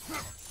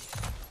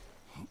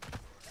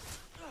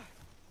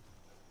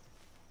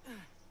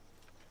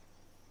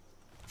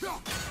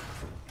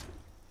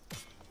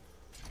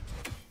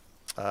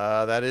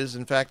 That is,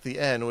 in fact, the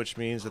end, which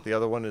means that the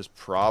other one is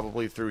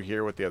probably through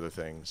here with the other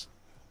things.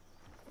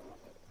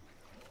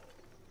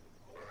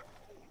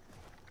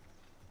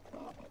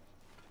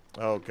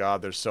 Oh,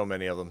 God, there's so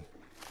many of them.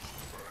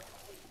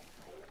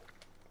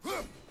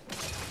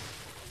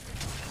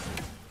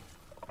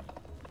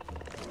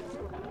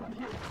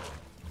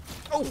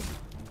 Oh!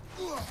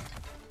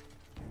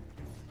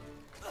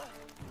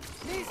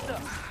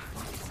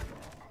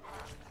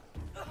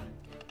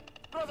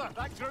 Brother,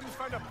 that groom's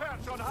found a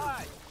perch on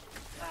high.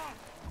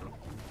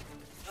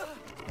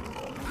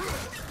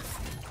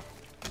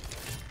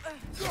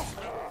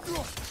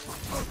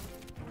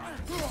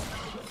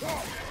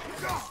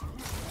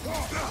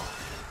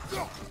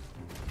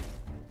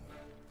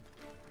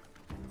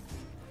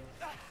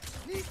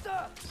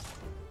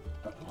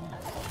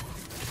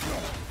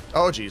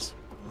 Oh, jeez.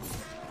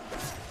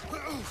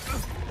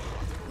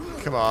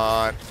 Come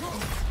on.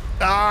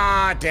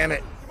 Ah, damn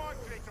it. Come on,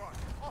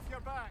 Kratos. Off your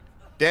back.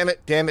 Damn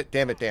it, damn it,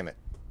 damn it, damn it.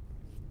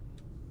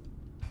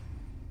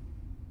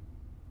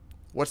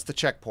 What's the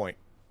checkpoint?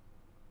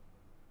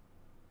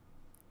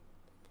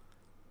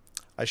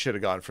 I should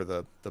have gone for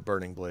the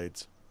burning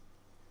blades.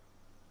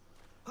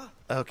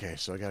 Okay,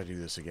 so I gotta do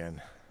this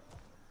again.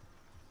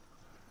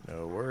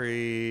 No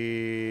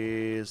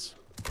worries.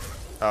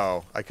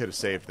 Oh, I could have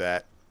saved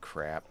that.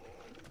 Crap.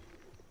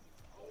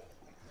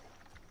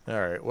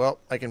 Alright, well,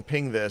 I can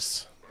ping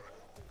this.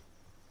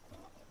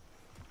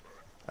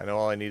 I know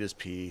all I need is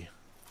P.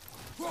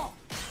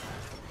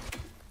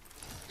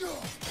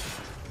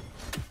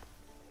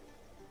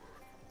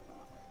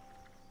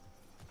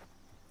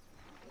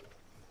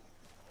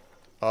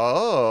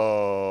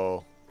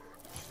 Oh.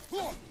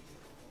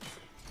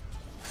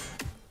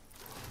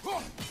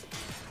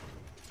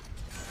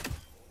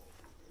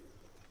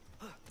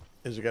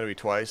 Is it going to be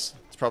twice?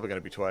 It's probably going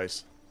to be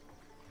twice.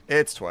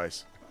 It's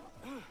twice.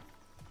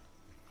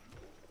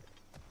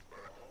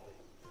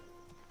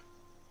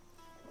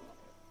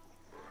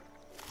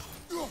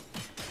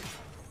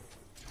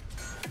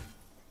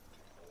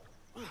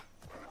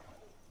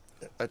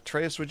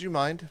 Atreus, would you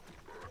mind?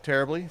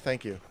 Terribly?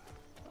 Thank you.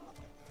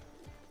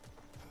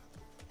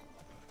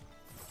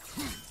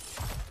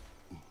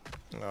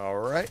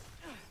 Alright.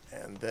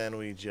 And then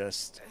we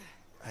just...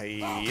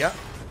 Hiya.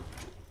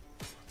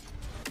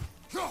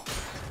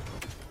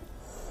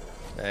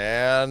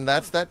 And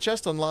that's that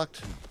chest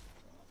unlocked.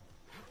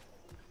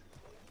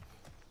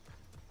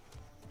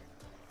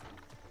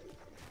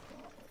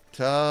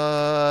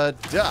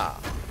 Ta-da!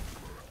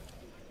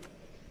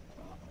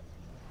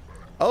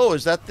 Oh,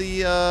 is that the,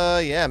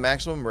 yeah,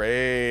 maximum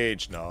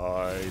rage.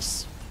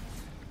 Nice.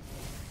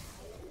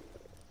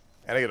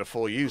 And I get a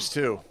full use,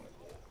 too.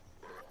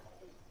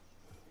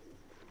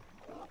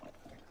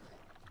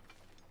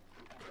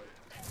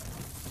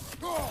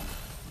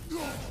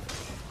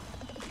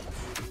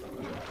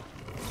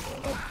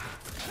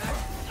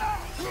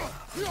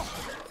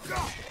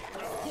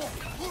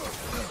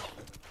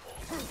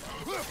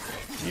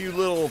 You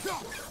little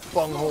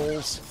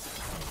bungholes.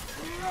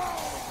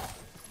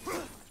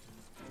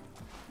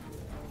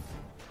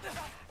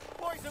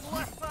 Poison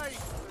left side.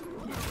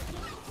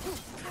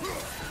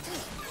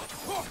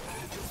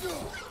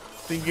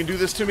 Think you can do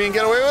this to me and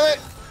get away with it?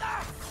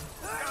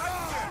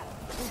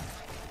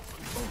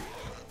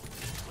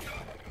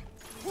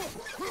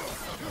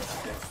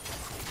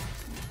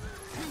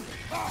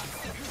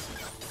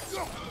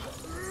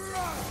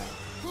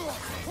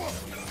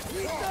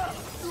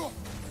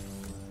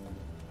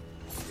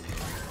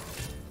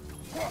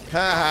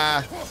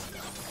 Haha.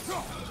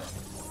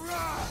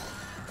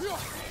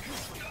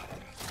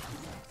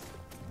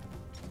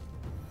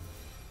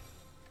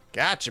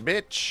 Gotcha,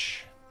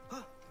 bitch.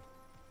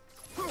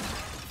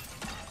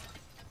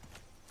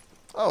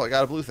 Oh, I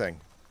got a blue thing.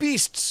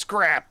 Beast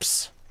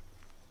scraps.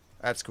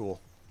 That's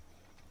cool.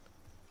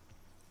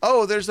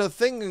 Oh, there's a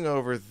thing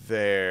over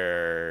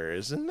there,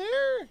 isn't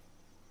there?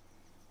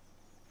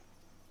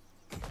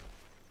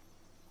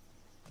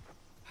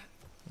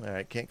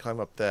 Alright, can't climb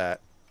up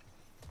that.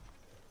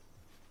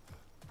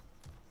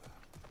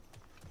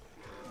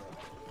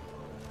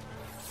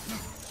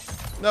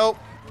 Nope.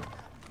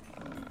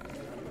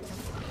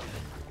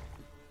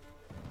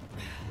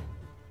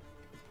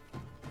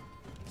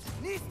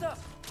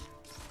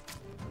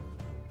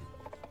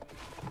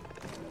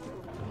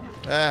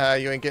 Ah,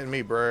 you ain't getting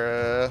me,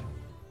 bruh.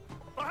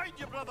 Behind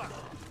you, brother.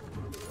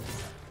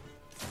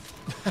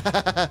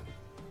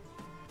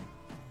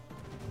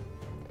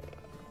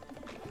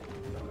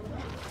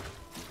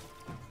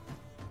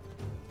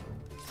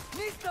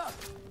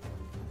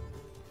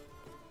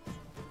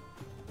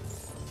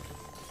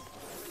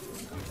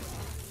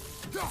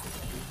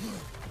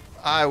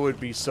 I would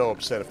be so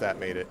upset if that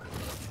made it.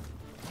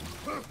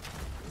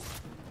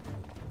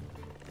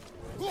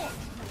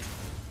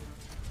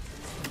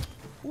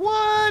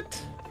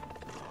 What?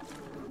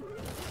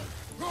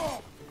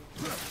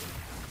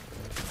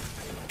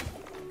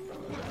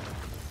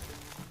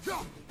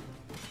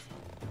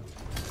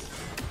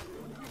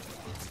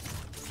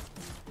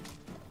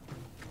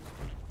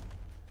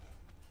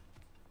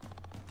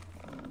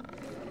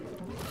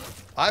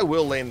 I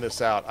will lane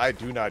this out. I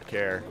do not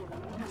care.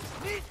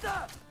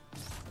 Nista!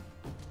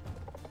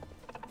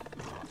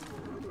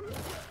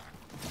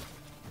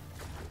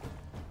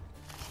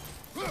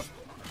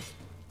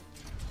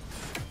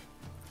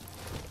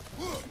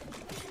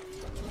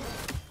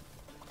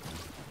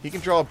 He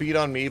can draw a beat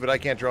on me, but I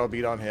can't draw a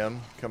beat on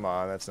him. Come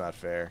on, that's not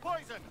fair.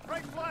 Poison,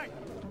 right flank.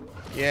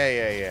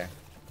 Yeah.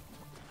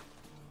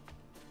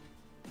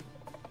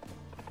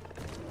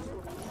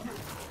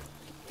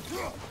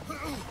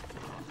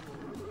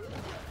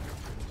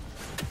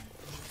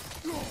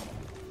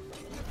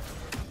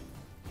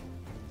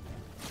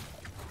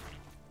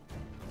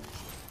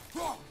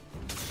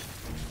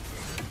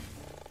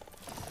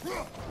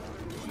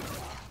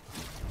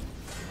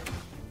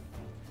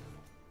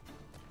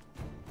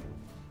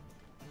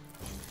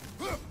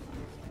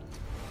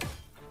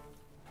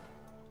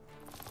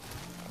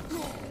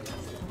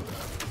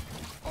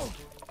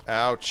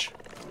 Ouch.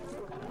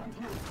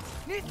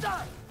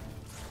 Nista!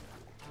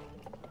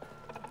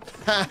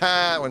 Haha,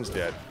 that one's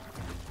dead.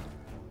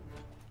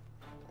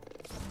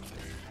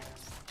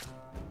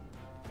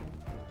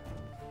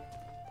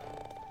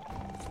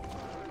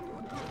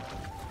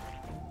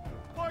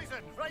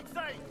 Poison, right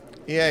side.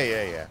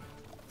 Yeah.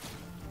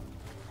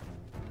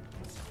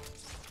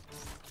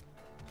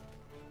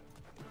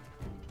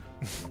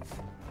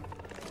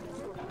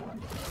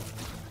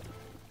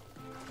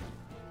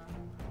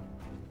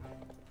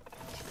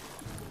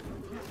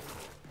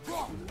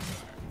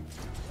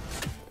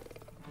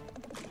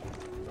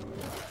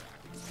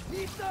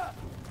 Nista!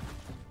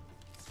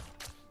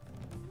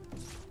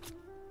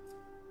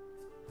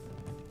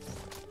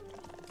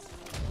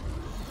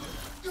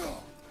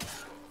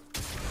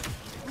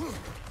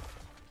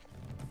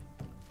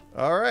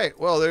 All right.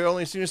 Well, there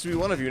only seems to be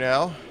one of you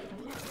now.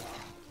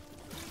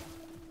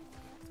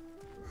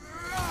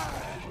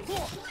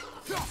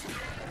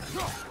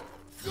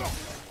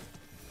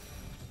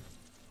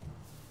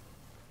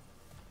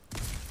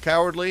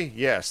 Cowardly?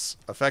 Yes.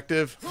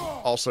 Effective?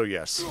 Also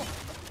yes.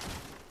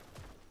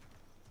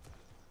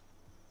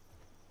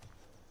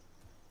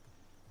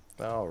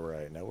 All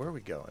right. Now, where are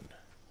we going?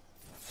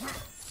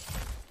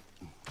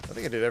 I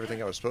think I did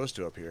everything I was supposed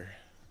to up here.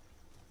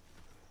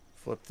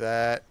 Flip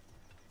that.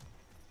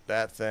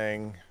 That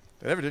thing.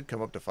 They never did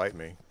come up to fight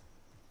me.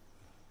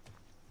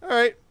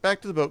 Alright,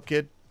 back to the boat,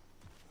 kid.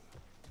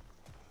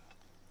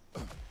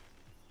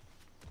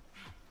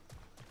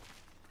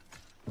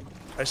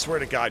 I swear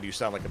to God, you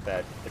sound like a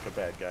bad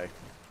guy.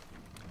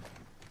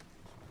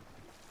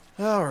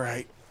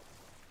 Alright.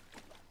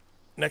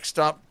 Next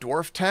stop,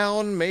 Dwarf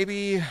Town,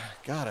 maybe?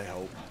 God, I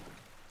hope.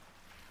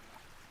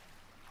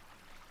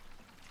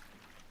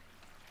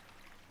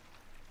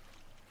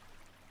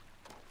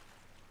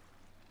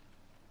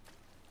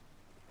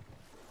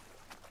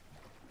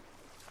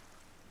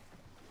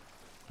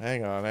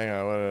 Hang on. What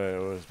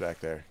was back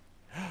there?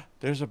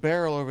 There's a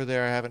barrel over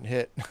there I haven't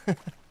hit. It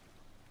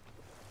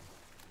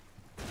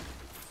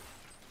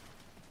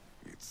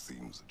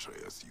seems,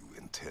 Atreus, you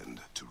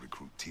intend to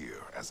recruit Tyr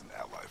as an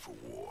ally for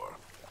war.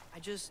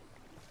 I'm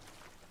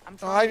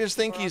I just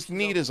think he's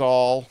neat is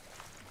all.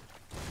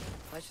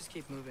 Let's just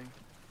keep moving.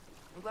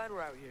 I'm glad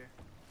we're out here,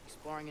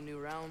 exploring a new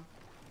realm.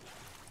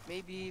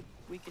 Maybe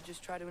we could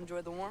just try to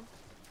enjoy the warmth?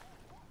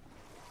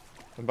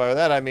 And by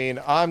that I mean,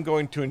 I'm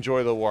going to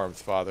enjoy the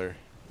warmth, Father.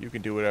 You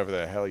can do whatever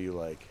the hell you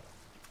like.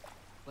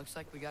 Looks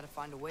like we gotta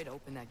find a way to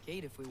open that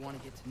gate if we want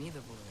to get to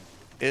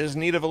Nidavellir. Is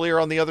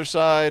Nidavellir on the other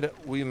side?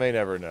 We may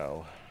never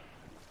know.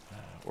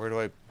 Where do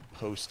I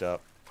post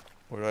up?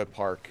 Where do I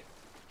park?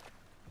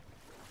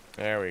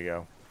 There we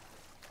go.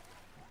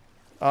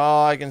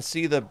 Oh, I can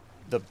see the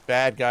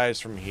bad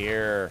guys from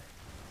here.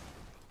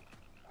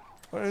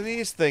 What are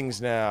these things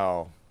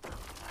now?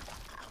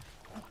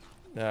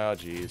 Oh,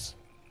 jeez.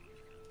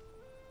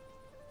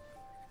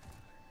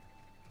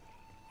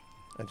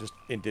 And just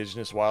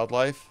indigenous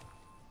wildlife?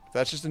 If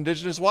that's just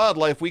indigenous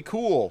wildlife, we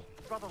cool.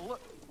 Brother,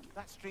 look.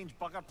 That strange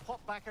bugger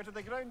popped back out of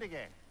the ground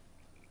again.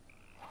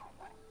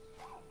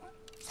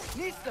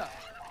 Nista!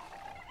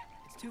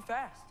 It's too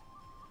fast.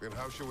 Then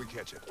how shall we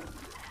catch it?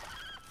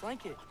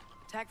 Flank it.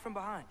 Attack from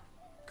behind.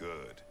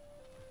 Good.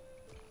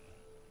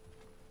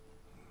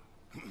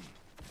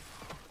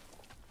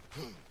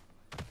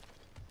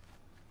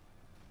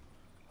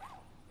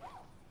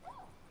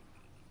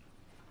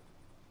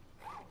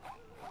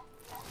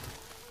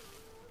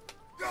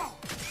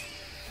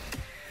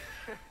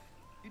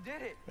 You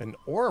did it. An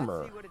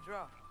armor. Let's see what it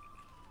draws.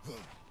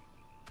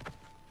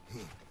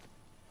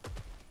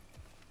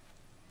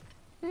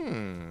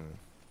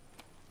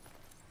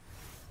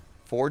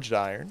 Forged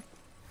iron.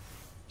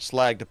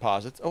 Slag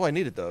deposits. Oh, I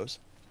needed those.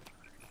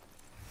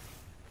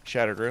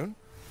 Shattered rune.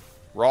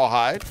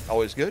 Rawhide.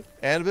 Always good.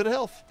 And a bit of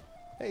health.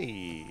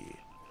 Hey.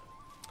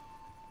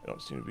 I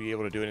don't seem to be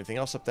able to do anything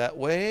else up that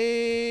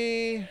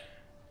way.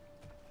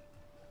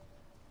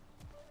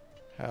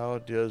 How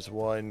does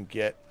one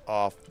get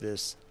off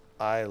this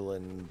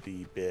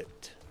islandy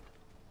bit?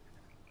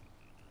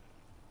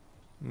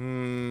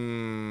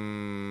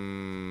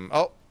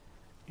 Oh.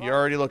 You're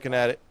already looking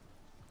at it.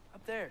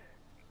 Up there.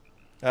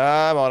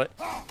 I'm on it.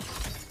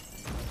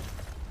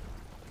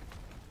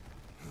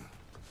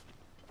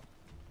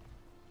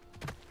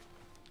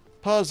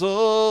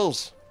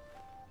 Puzzles!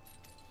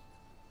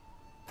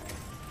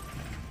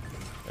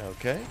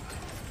 Okay.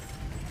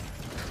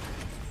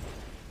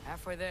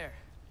 Halfway there.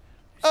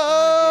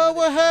 Oh,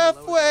 we're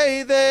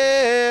halfway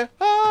there.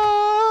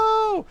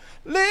 Oh,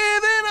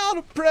 living on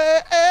a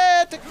prayer.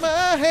 Take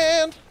my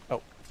hand.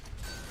 Oh.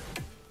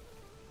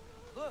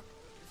 Look,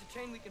 there's a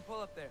chain we can pull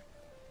up there.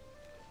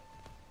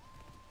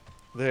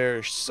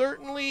 There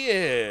certainly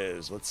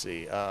is. Let's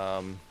see.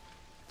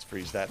 Let's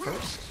freeze that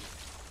first.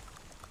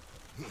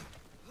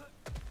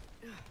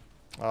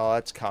 Oh,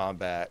 that's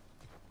combat.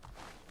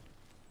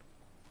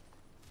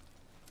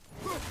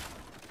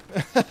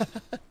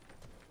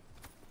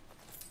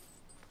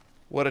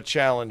 What a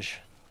challenge.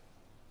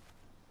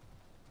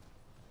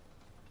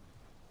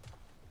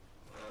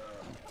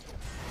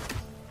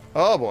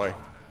 Oh boy.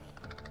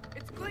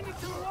 It's clinging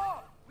to the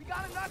wall. We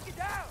gotta knock it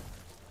down.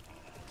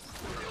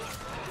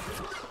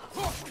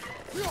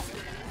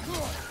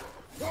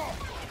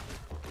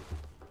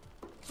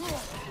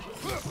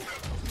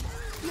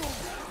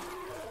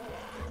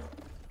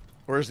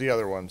 Where's the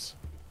other ones?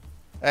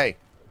 Hey,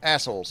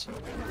 assholes.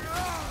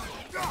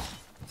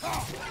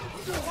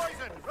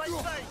 Poison, right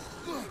side.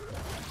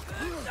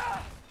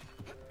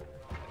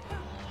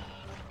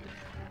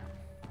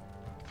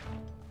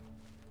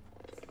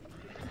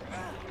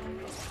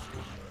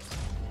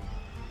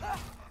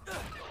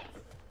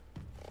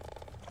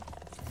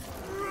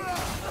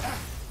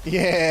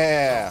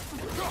 Yeah.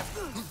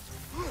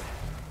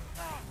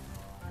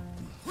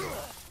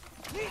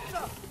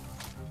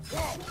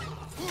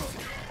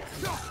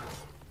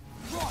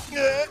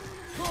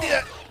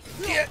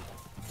 Yeah.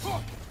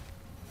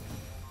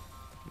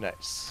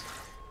 Nice.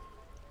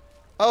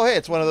 Oh, hey,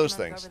 it's one of those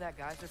Can I things. cover that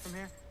geyser from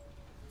here?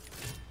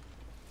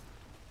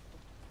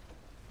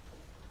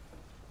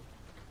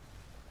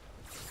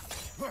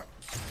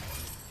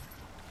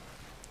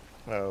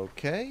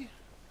 Okay.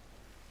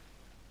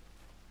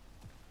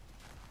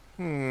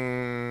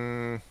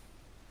 Hmm.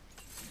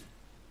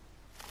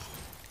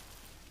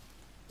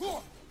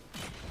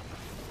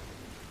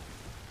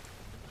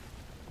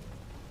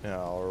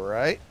 All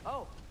right.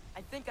 Oh,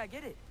 I think I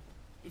get it.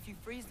 If you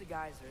freeze the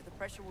geyser, the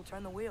pressure will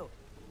turn the wheel.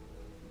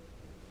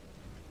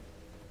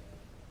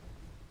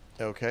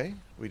 Okay,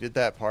 we did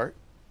that part.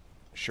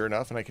 Sure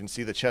enough, and I can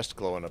see the chest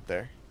glowing up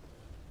there.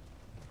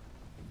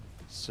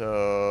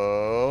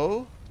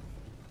 So...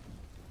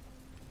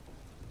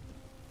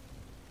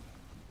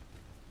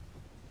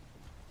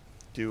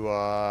 do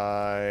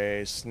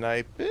I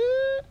snipe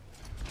it?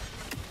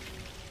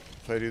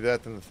 If I do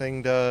that, then the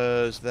thing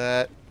does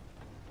that.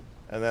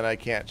 And then I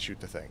can't shoot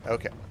the thing.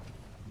 Okay.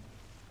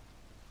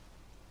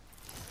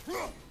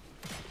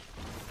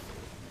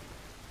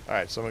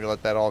 Alright, so I'm going to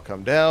let that all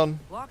come down.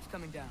 Block's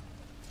coming down.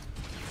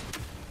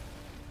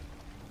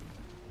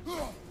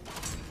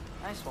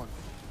 Nice one.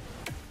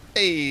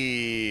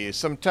 Hey,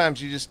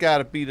 sometimes you just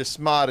gotta be the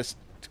smartest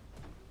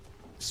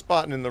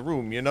spotting in the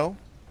room, you know?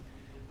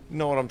 You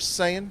know what I'm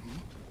saying?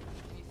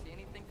 Can you see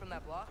anything from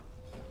that block?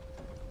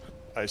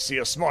 I see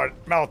a smart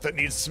mouth that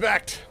needs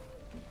smacked.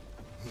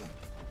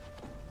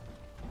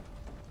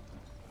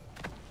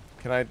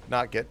 Can I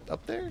not get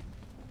up there?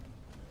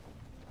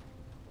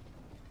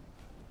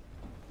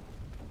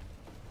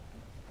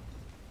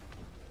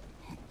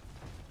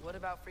 What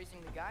about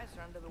freezing the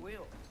geyser under the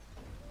wheel?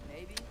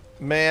 Maybe?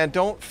 Man,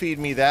 don't feed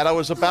me that. I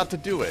was about to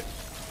do it.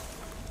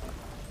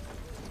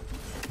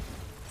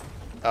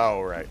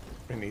 Oh, right.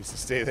 It needs to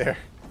stay there.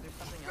 Is there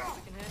something else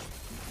we can hit?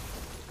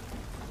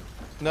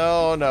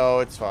 No,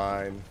 it's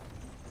fine.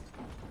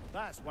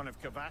 That's one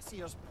of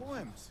Cavassier's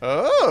poems.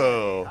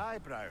 Oh!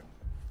 Eyebrow.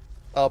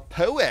 A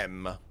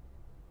poem.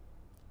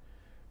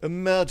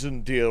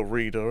 Imagine, dear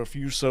reader, if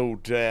you so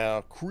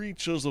dare,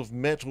 creatures of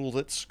metal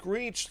that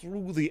screech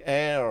through the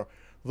air,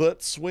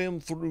 that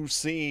swim through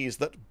seas,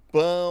 that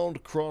bound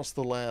across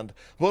the land,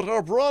 but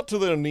are brought to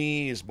their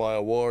knees by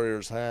a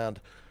warrior's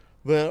hand.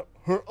 Her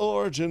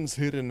origins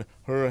hidden,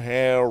 her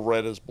hair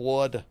red as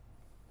blood.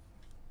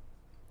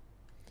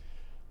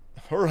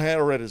 Her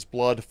hair red as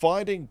blood,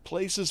 finding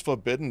places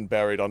forbidden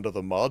buried under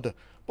the mud.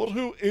 But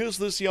who is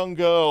this young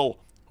girl?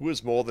 Who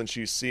is more than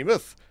she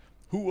seemeth?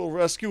 Who will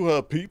rescue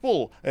her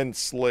people and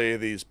slay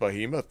these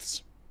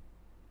behemoths?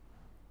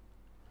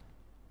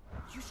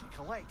 You should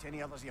collect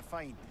any others you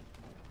find.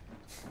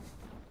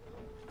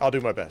 I'll do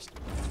my best.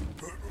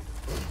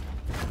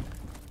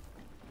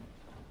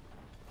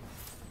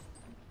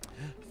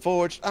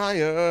 Forged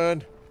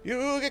iron,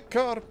 you get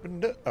caught up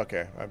in the...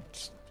 Okay, I'm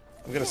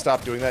gonna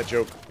stop doing that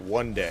joke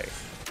one day,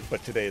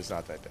 but today is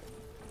not that day.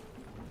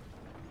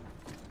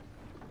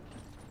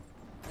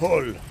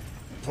 Pull,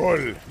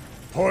 pull,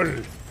 pull,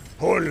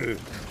 pull.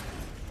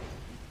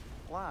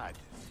 Lad,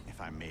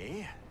 if I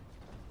may,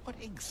 what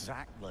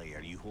exactly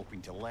are you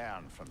hoping to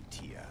learn from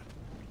Tyr?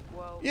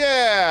 Well,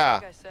 Yeah!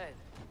 like I said,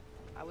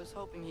 I was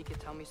hoping he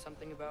could tell me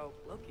something about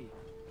Loki.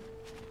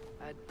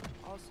 I'd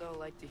also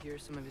like to hear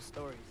some of his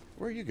stories.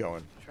 Where are you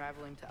going?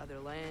 Traveling to other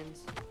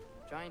lands,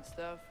 giant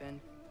stuff, and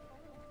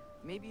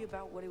maybe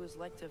about what it was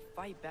like to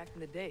fight back in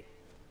the day.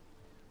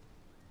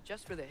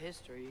 Just for the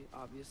history,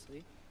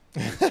 obviously.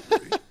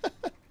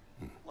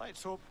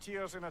 Let's hope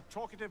Tyr's in a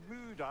talkative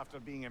mood after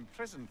being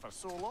imprisoned for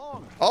so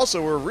long.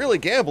 Also, we're really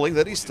gambling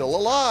that he's still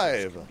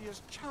alive. He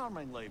is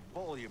charmingly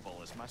voluble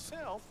as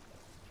myself.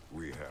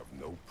 We have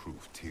no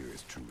proof Tyr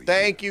is truly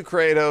Thank you,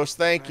 Kratos.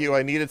 Thank you.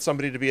 I needed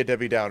somebody to be a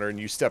Debbie Downer, and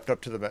you stepped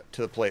up to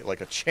the plate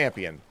like a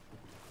champion.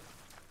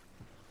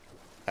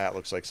 That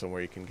looks like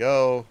somewhere you can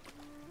go.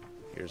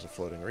 Here's a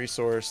floating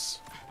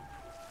resource.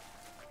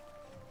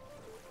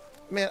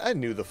 Man, I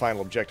knew the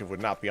final objective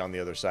would not be on the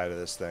other side of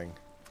this thing.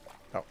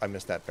 Oh, I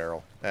missed that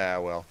barrel. Ah,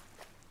 well.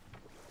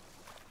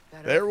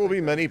 There will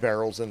be many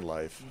barrels in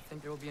life. Do you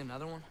think there will be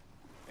another one?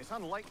 It's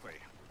unlikely,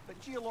 but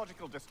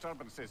geological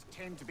disturbances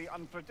tend to be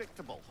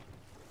unpredictable.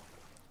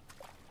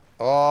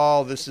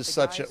 Oh, this is The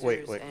such a...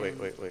 Wait.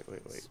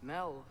 geysers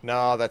Smell.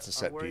 No, that's a Are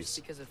set worse piece.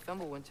 because of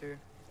Fimbulwinter.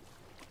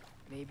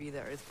 Maybe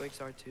the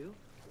earthquakes are too.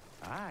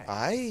 Aye.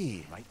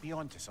 Aye. Might be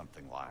onto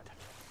something, lad.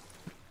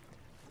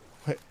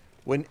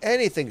 When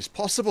anything's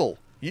possible,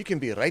 you can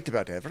be right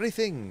about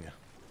everything.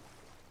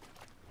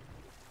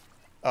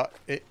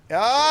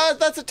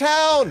 That's a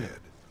town.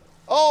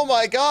 Oh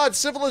my God,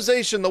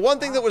 civilization! The one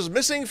thing that was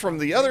missing from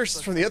the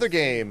other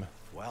game.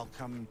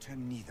 Welcome to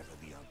neither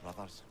of your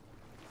brothers.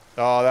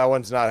 Oh, that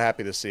one's not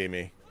happy to see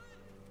me.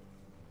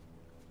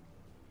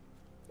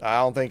 I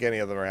don't think any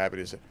of them are happy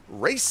to see.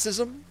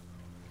 Racism.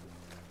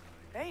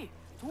 Hey,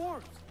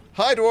 dwarves!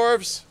 Hi,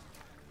 dwarves.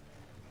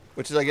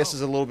 Which is, I guess,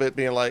 is a little bit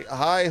being like,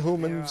 hi,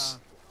 humans.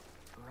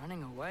 They're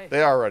running away.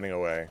 They are running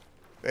away.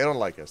 They don't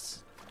like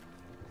us.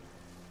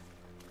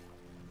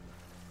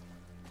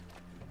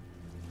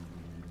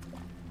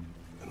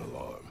 an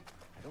alarm.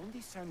 I'd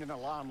only sound an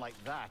alarm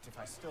like that if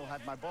I still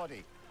had my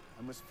body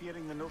and was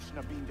fearing the notion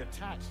of being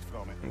detached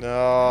from it.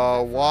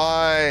 No,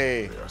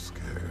 why? They are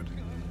scared.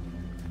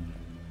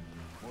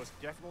 Most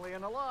definitely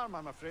an alarm,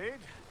 I'm afraid.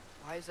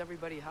 Why is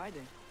everybody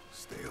hiding?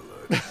 Stay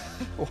alert.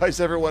 Why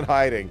is everyone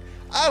hiding?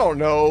 I don't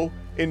know.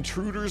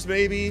 Intruders,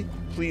 maybe?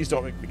 Please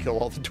don't make me kill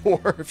all the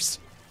dwarves.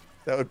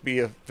 That would be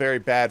a very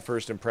bad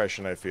first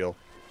impression, I feel.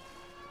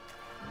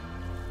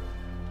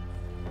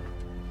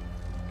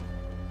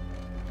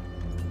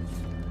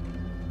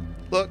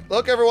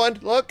 Look, everyone.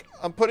 Look,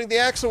 I'm putting the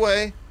axe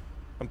away.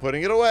 I'm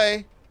putting it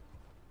away.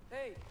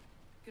 Hey,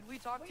 could we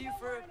talk to you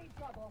for...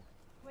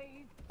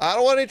 I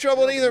don't want any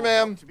trouble either,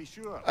 ma'am. To be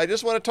sure. I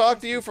just want to talk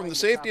to you from the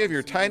safety of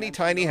your tiny,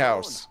 tiny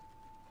house.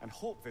 And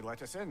hope they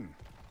let us in.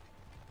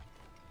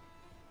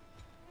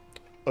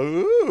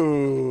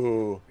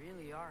 Ooh.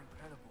 Really are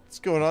incredible. What's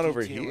going on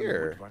over Detail in the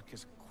here? woodwork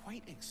is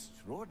quite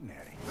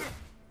extraordinary.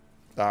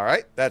 All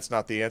right, that's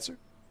not the answer.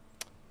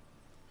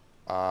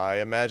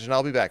 I imagine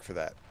I'll be back for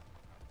that.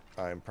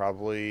 I'm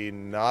probably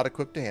not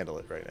equipped to handle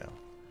it right now.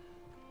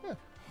 Yeah,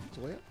 it's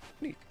a way up.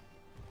 Neat.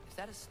 Is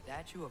that a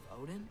statue of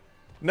Odin?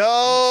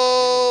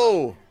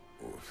 No!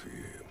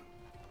 Orpheum.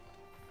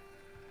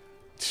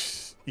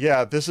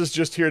 Yeah, this is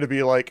just here to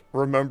be like,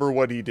 remember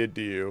what he did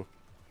to you.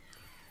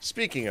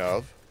 Speaking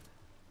of,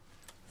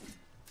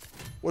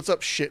 what's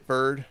up,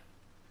 shitbird?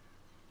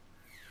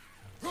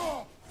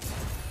 Alright.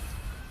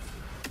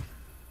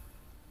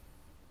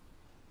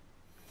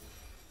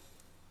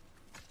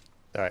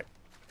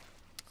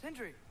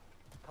 Sindri!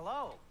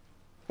 Hello.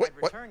 Wait,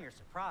 I'd what? return your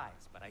surprise,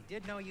 but I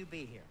did know you'd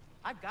be here.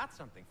 I've got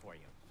something for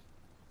you.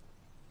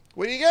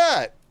 What do you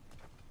got?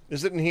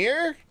 Is it in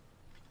here?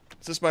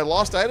 Is this my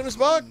lost items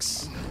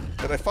box?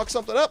 Did I fuck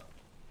something up?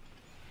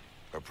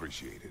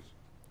 Appreciate it.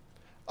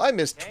 I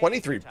missed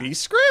 23 B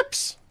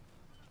scripts?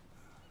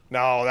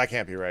 No, that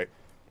can't be right.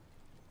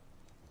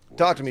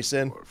 Talk to me,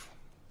 Sin. Dwarf.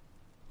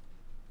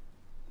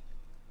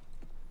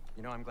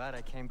 You know, I'm glad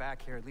I came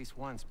back here at least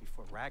once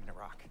before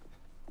Ragnarok.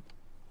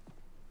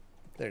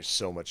 There's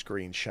so much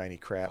green, shiny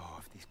crap. Oh,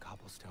 if these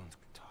cobblestones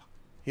could talk.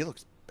 He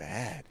looks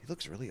bad. He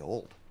looks really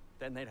old.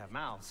 Then they'd have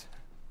mouths.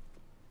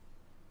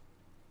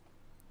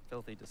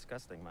 Filthy,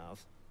 disgusting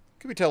mouths.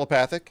 Could be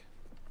telepathic.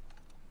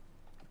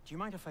 Do you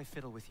mind if I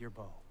fiddle with your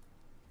bow?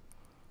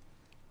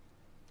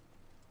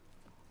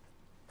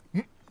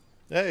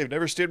 Hey, you've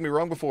never steered me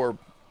wrong before.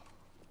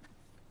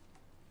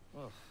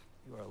 Oh,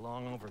 you are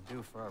long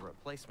overdue for a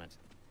replacement.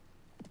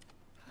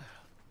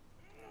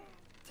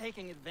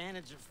 Taking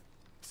advantage of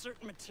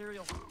certain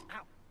materials.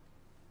 Ow.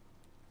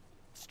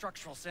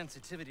 Structural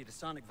sensitivity to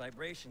sonic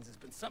vibrations has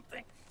been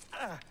something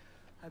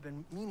I've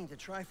been meaning to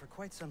try for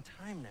quite some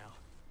time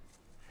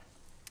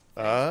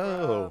now.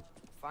 Oh.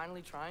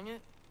 Finally trying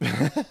it?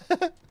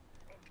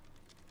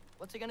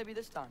 What's it gonna be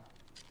this time?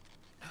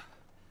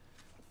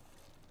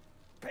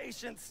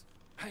 Patience.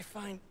 I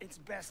find it's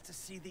best to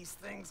see these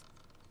things,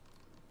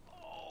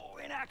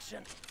 in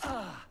action.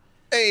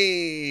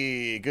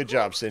 Hey, good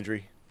job,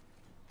 Sindri.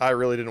 I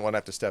really didn't want to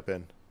have to step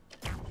in.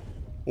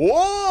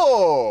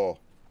 Whoa!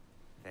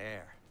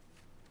 There.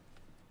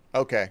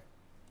 Okay.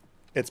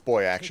 It's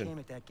boy Take action. aim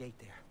at that gate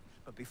there.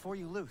 But before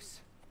you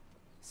loose,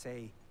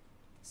 say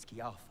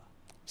Skialfa.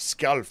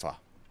 Skalfa.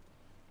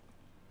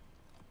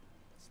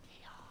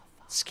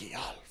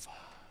 Skialfa.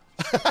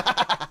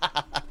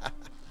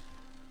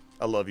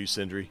 I love you,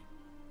 Sindri.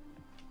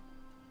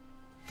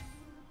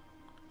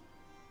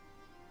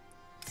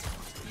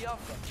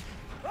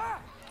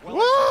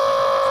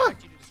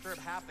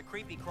 half the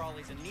creepy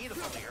crawlies in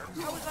Nidavellir here.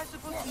 How was I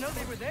supposed to know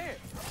they were there?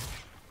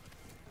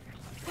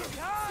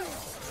 God!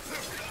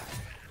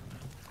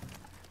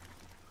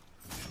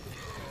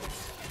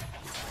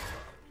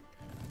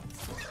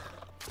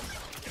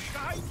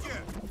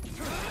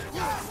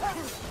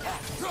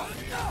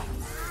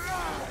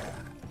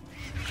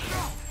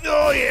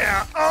 Oh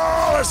yeah!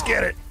 Oh, let's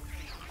get it!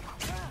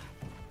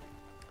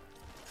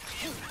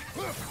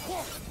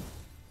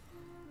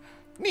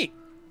 Neat.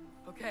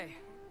 Okay,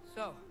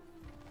 so,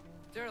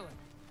 Durlin.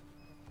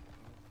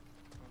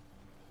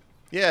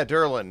 Yeah,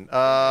 Durlin. In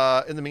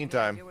the Any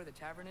meantime. idea where the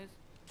tavern is?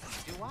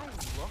 Do I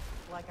look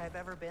like I've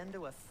ever been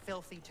to a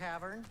filthy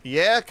tavern?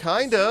 Yeah, Sure,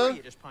 kinda.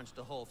 you just punched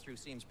a hole through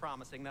seems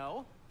promising,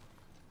 though.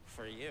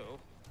 For you.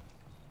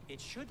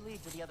 It should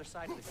lead to the other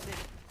side of the city.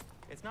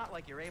 It's not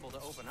like you're able to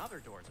open other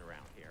doors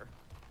around here.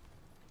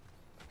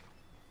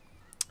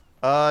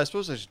 I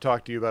suppose I should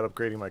talk to you about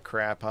upgrading my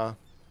crap, huh?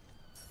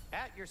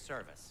 At your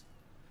service.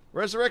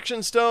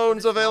 Resurrection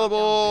stones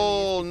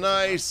available!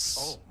 Nice!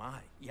 Oh my,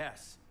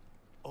 yes.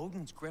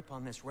 Odin's grip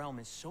on this realm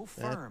is so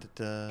firm,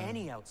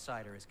 any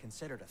outsider is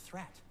considered a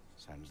threat.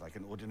 Sounds like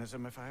an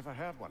Odinism if I ever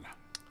heard one.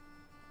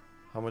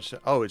 How much?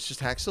 Oh, it's just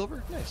hack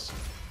silver? Nice.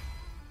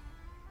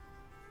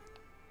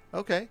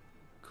 Okay.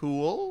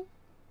 Cool.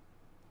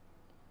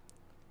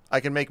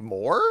 I can make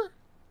more?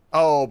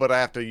 Oh, but I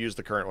have to use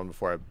the current one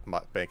before I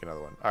bank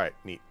another one. Alright,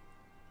 neat.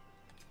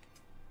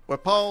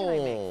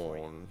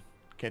 Weapon.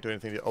 Can't do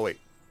anything. Oh, wait.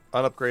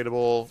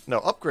 Unupgradable.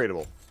 No,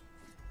 upgradable.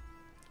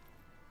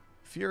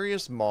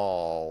 Furious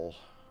Maul.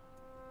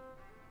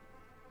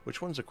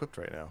 Which one's equipped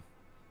right now?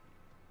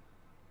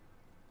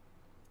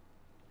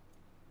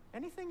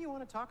 Anything you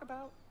want to talk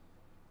about,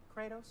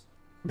 Kratos?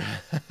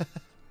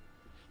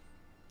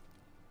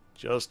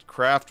 Just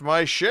craft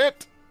my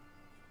shit!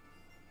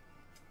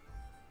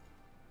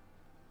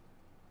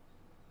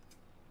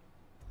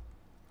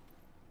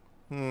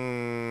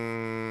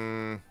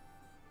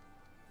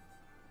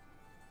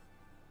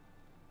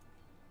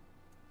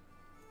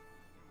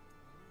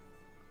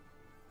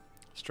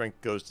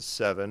 Strength goes to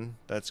 7.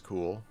 That's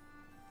cool.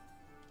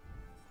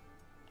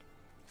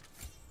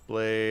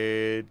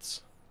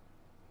 Blades.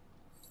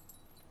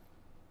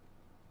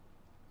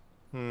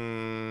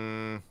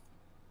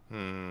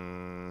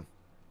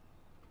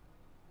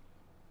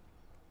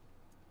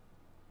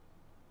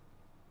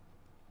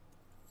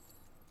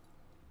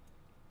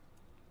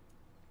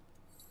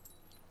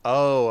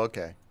 Oh,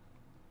 okay.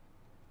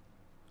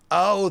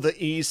 Oh, the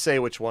E's say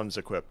which one's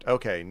equipped.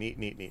 Okay, neat,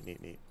 neat, neat,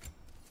 neat, neat.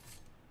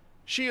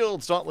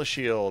 Shields, Dauntless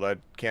Shield. I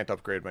can't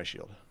upgrade my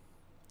shield.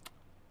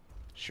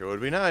 Sure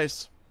would be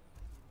nice.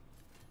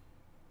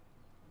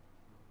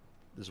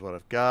 This is what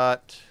I've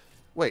got.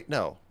 Wait,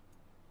 no.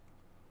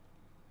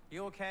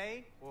 You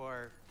okay?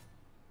 Or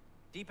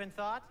deep in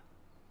thought?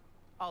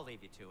 I'll leave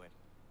you to it.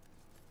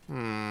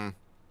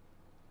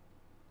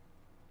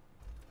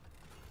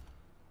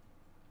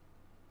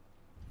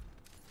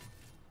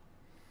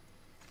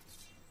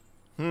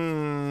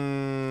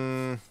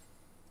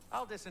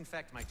 I'll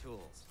disinfect my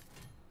tools.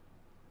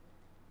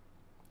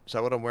 Is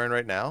that what I'm wearing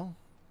right now?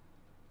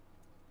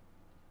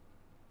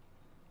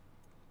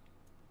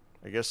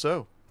 I guess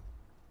so.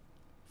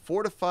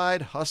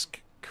 Fortified Husk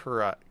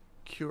Cuirass?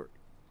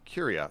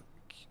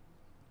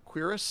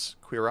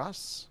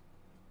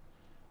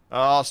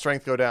 Oh,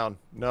 strength go down.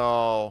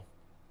 No.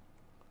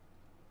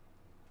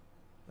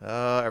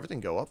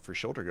 Everything go up for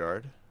shoulder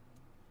guard.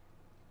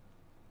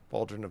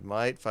 Pauldron of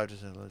Might, 5 to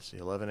 7, let's see,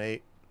 11,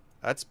 8.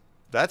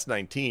 That's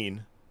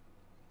 19.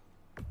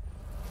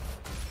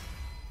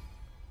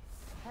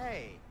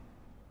 Hey,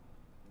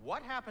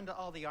 what happened to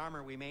all the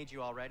armor we made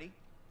you already?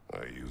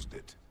 I used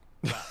it.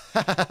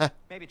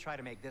 Maybe try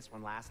to make this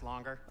one last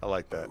longer. I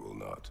like that. I will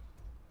not.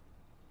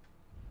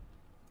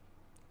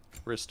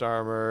 Wrist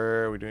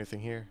armor. Are we doing anything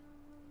here?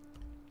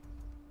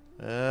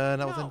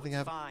 Not with anything.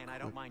 It's fine. I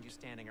don't mind you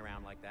standing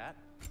around like that.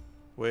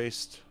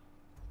 Waist.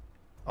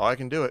 Oh, I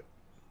can do it.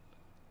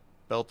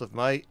 Belt of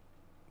Might.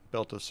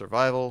 Belt of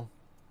Survival.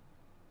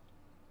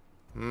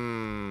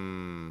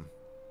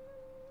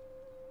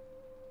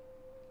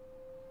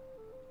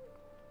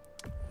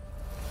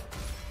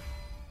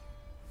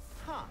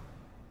 Huh.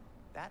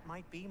 That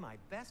might be my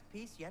best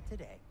piece yet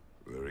today.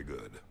 Very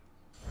good.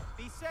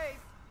 Be safe.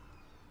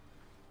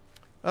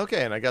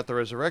 Okay, and I got the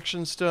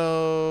Resurrection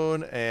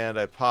Stone, and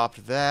I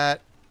popped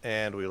that,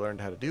 and we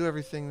learned how to do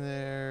everything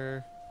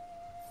there.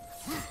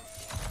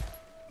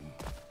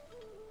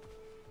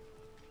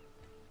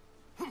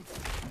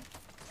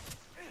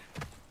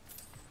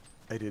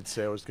 I did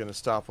say I was going to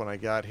stop when I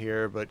got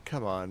here, but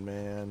come on,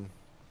 man.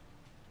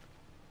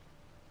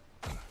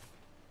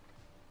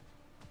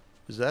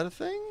 Is that a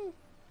thing?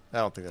 I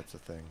don't think that's a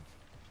thing.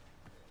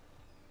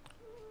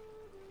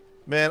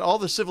 Man, all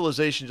the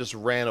civilization just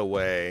ran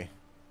away.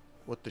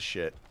 What the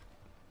shit?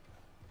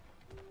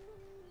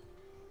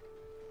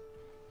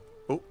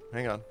 Oh,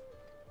 hang on.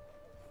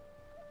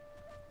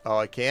 Oh,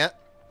 I can't?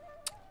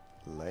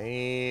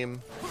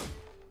 Lame.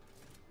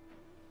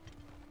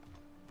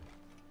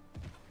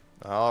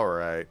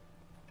 Alright.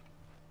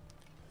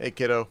 Hey,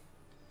 kiddo.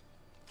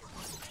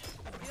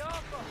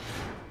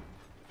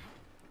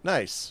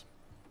 Nice.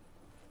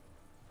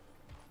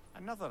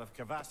 Another of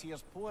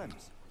Cavassier's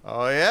poems.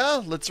 Oh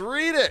yeah? Let's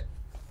read it!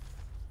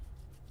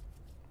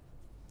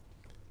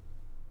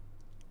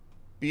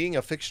 Being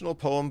a fictional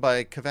poem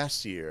by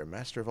Cavassier,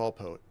 master of all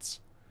poets.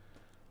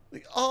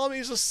 The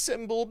armies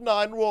assembled,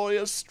 9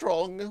 warriors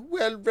strong,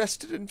 well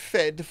rested and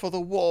fed, for the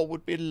war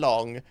would be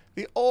long.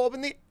 The orb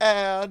in the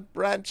air,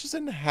 branches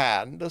in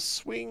hand, a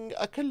swing,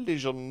 a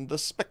collision, the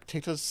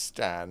spectators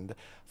stand.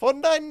 For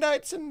 9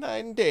 nights and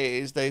 9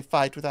 days they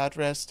fight without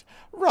rest,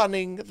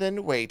 running,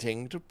 then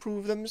waiting to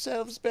prove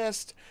themselves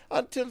best,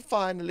 until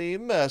finally,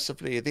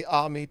 mercifully, the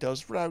army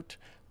does rout.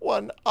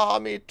 One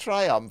army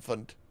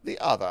triumphant, the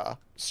other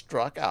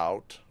struck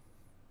out.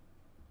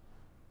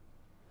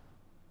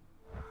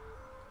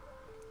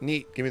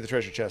 Neat. Give me the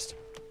treasure chest.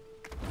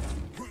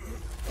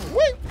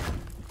 Whee!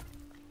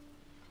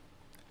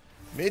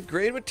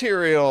 Mid-grade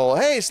material.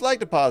 Hey, slag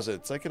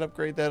deposits. I can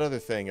upgrade that other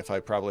thing if I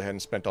probably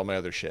hadn't spent all my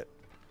other shit.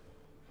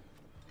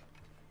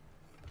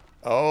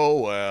 Oh,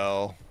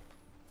 well.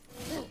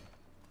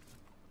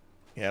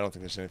 Yeah, I don't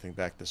think there's anything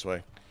back this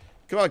way.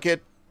 Come on, kid.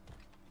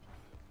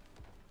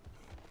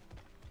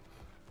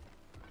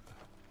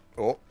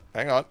 Oh,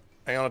 hang on.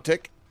 Hang on a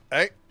tick.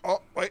 Hey.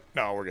 Oh, wait.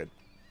 No, we're good.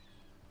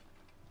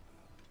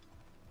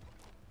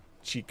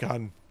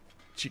 Chikan.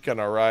 Chikan,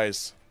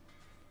 arise.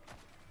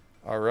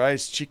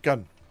 Arise,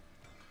 Chikan.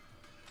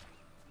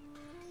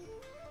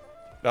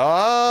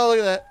 Oh, look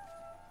at that.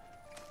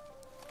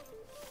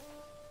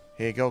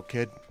 Here you go,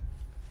 kid.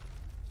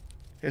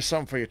 Here's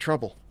something for your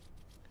trouble.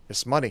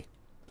 It's money.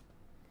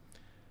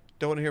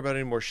 Don't want to hear about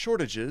any more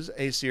shortages.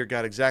 Aesir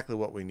got exactly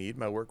what we need.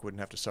 My work wouldn't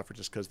have to suffer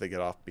just because they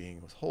get off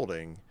being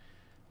withholding.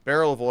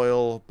 Barrel of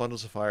oil,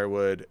 bundles of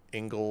firewood,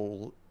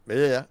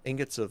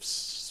 ingots of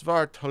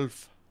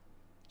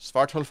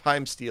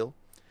Svartalfheim steel.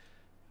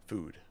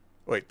 Food.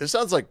 Wait, this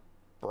sounds like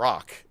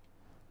Brock.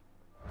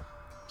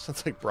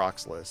 Sounds like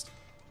Brock's list.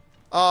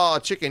 Oh,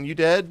 chicken, you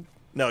dead?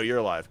 No, you're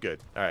alive. Good.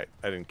 Alright,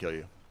 I didn't kill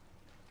you.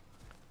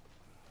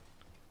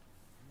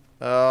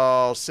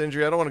 Oh,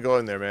 Sindri, I don't want to go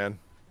in there, man.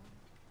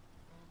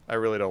 I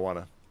really don't want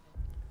to.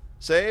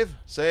 Save,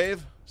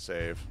 save,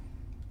 save.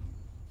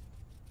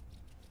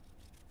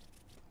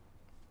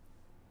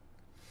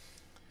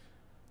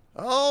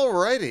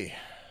 Alrighty.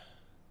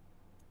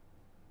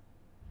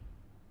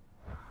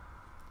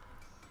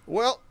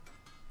 Well,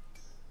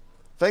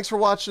 thanks for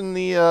watching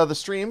the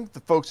stream,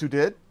 the folks who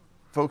did.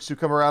 Folks who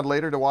come around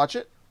later to watch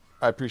it.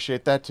 I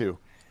appreciate that too.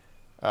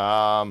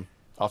 I'll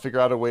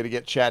figure out a way to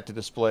get chat to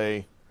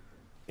display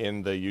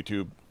in the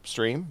YouTube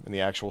stream, in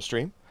the actual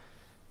stream.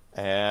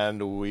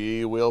 And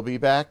we will be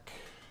back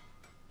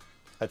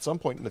at some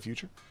point in the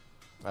future.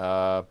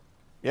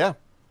 Yeah.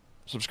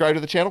 Subscribe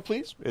to the channel,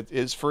 please. It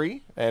is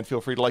free, and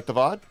feel free to like the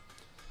VOD.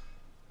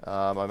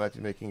 I might be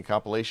making a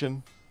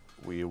compilation.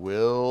 We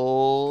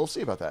will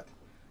see about that.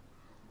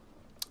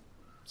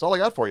 That's all I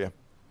got for you.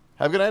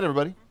 Have a good night,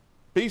 everybody.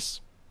 Peace.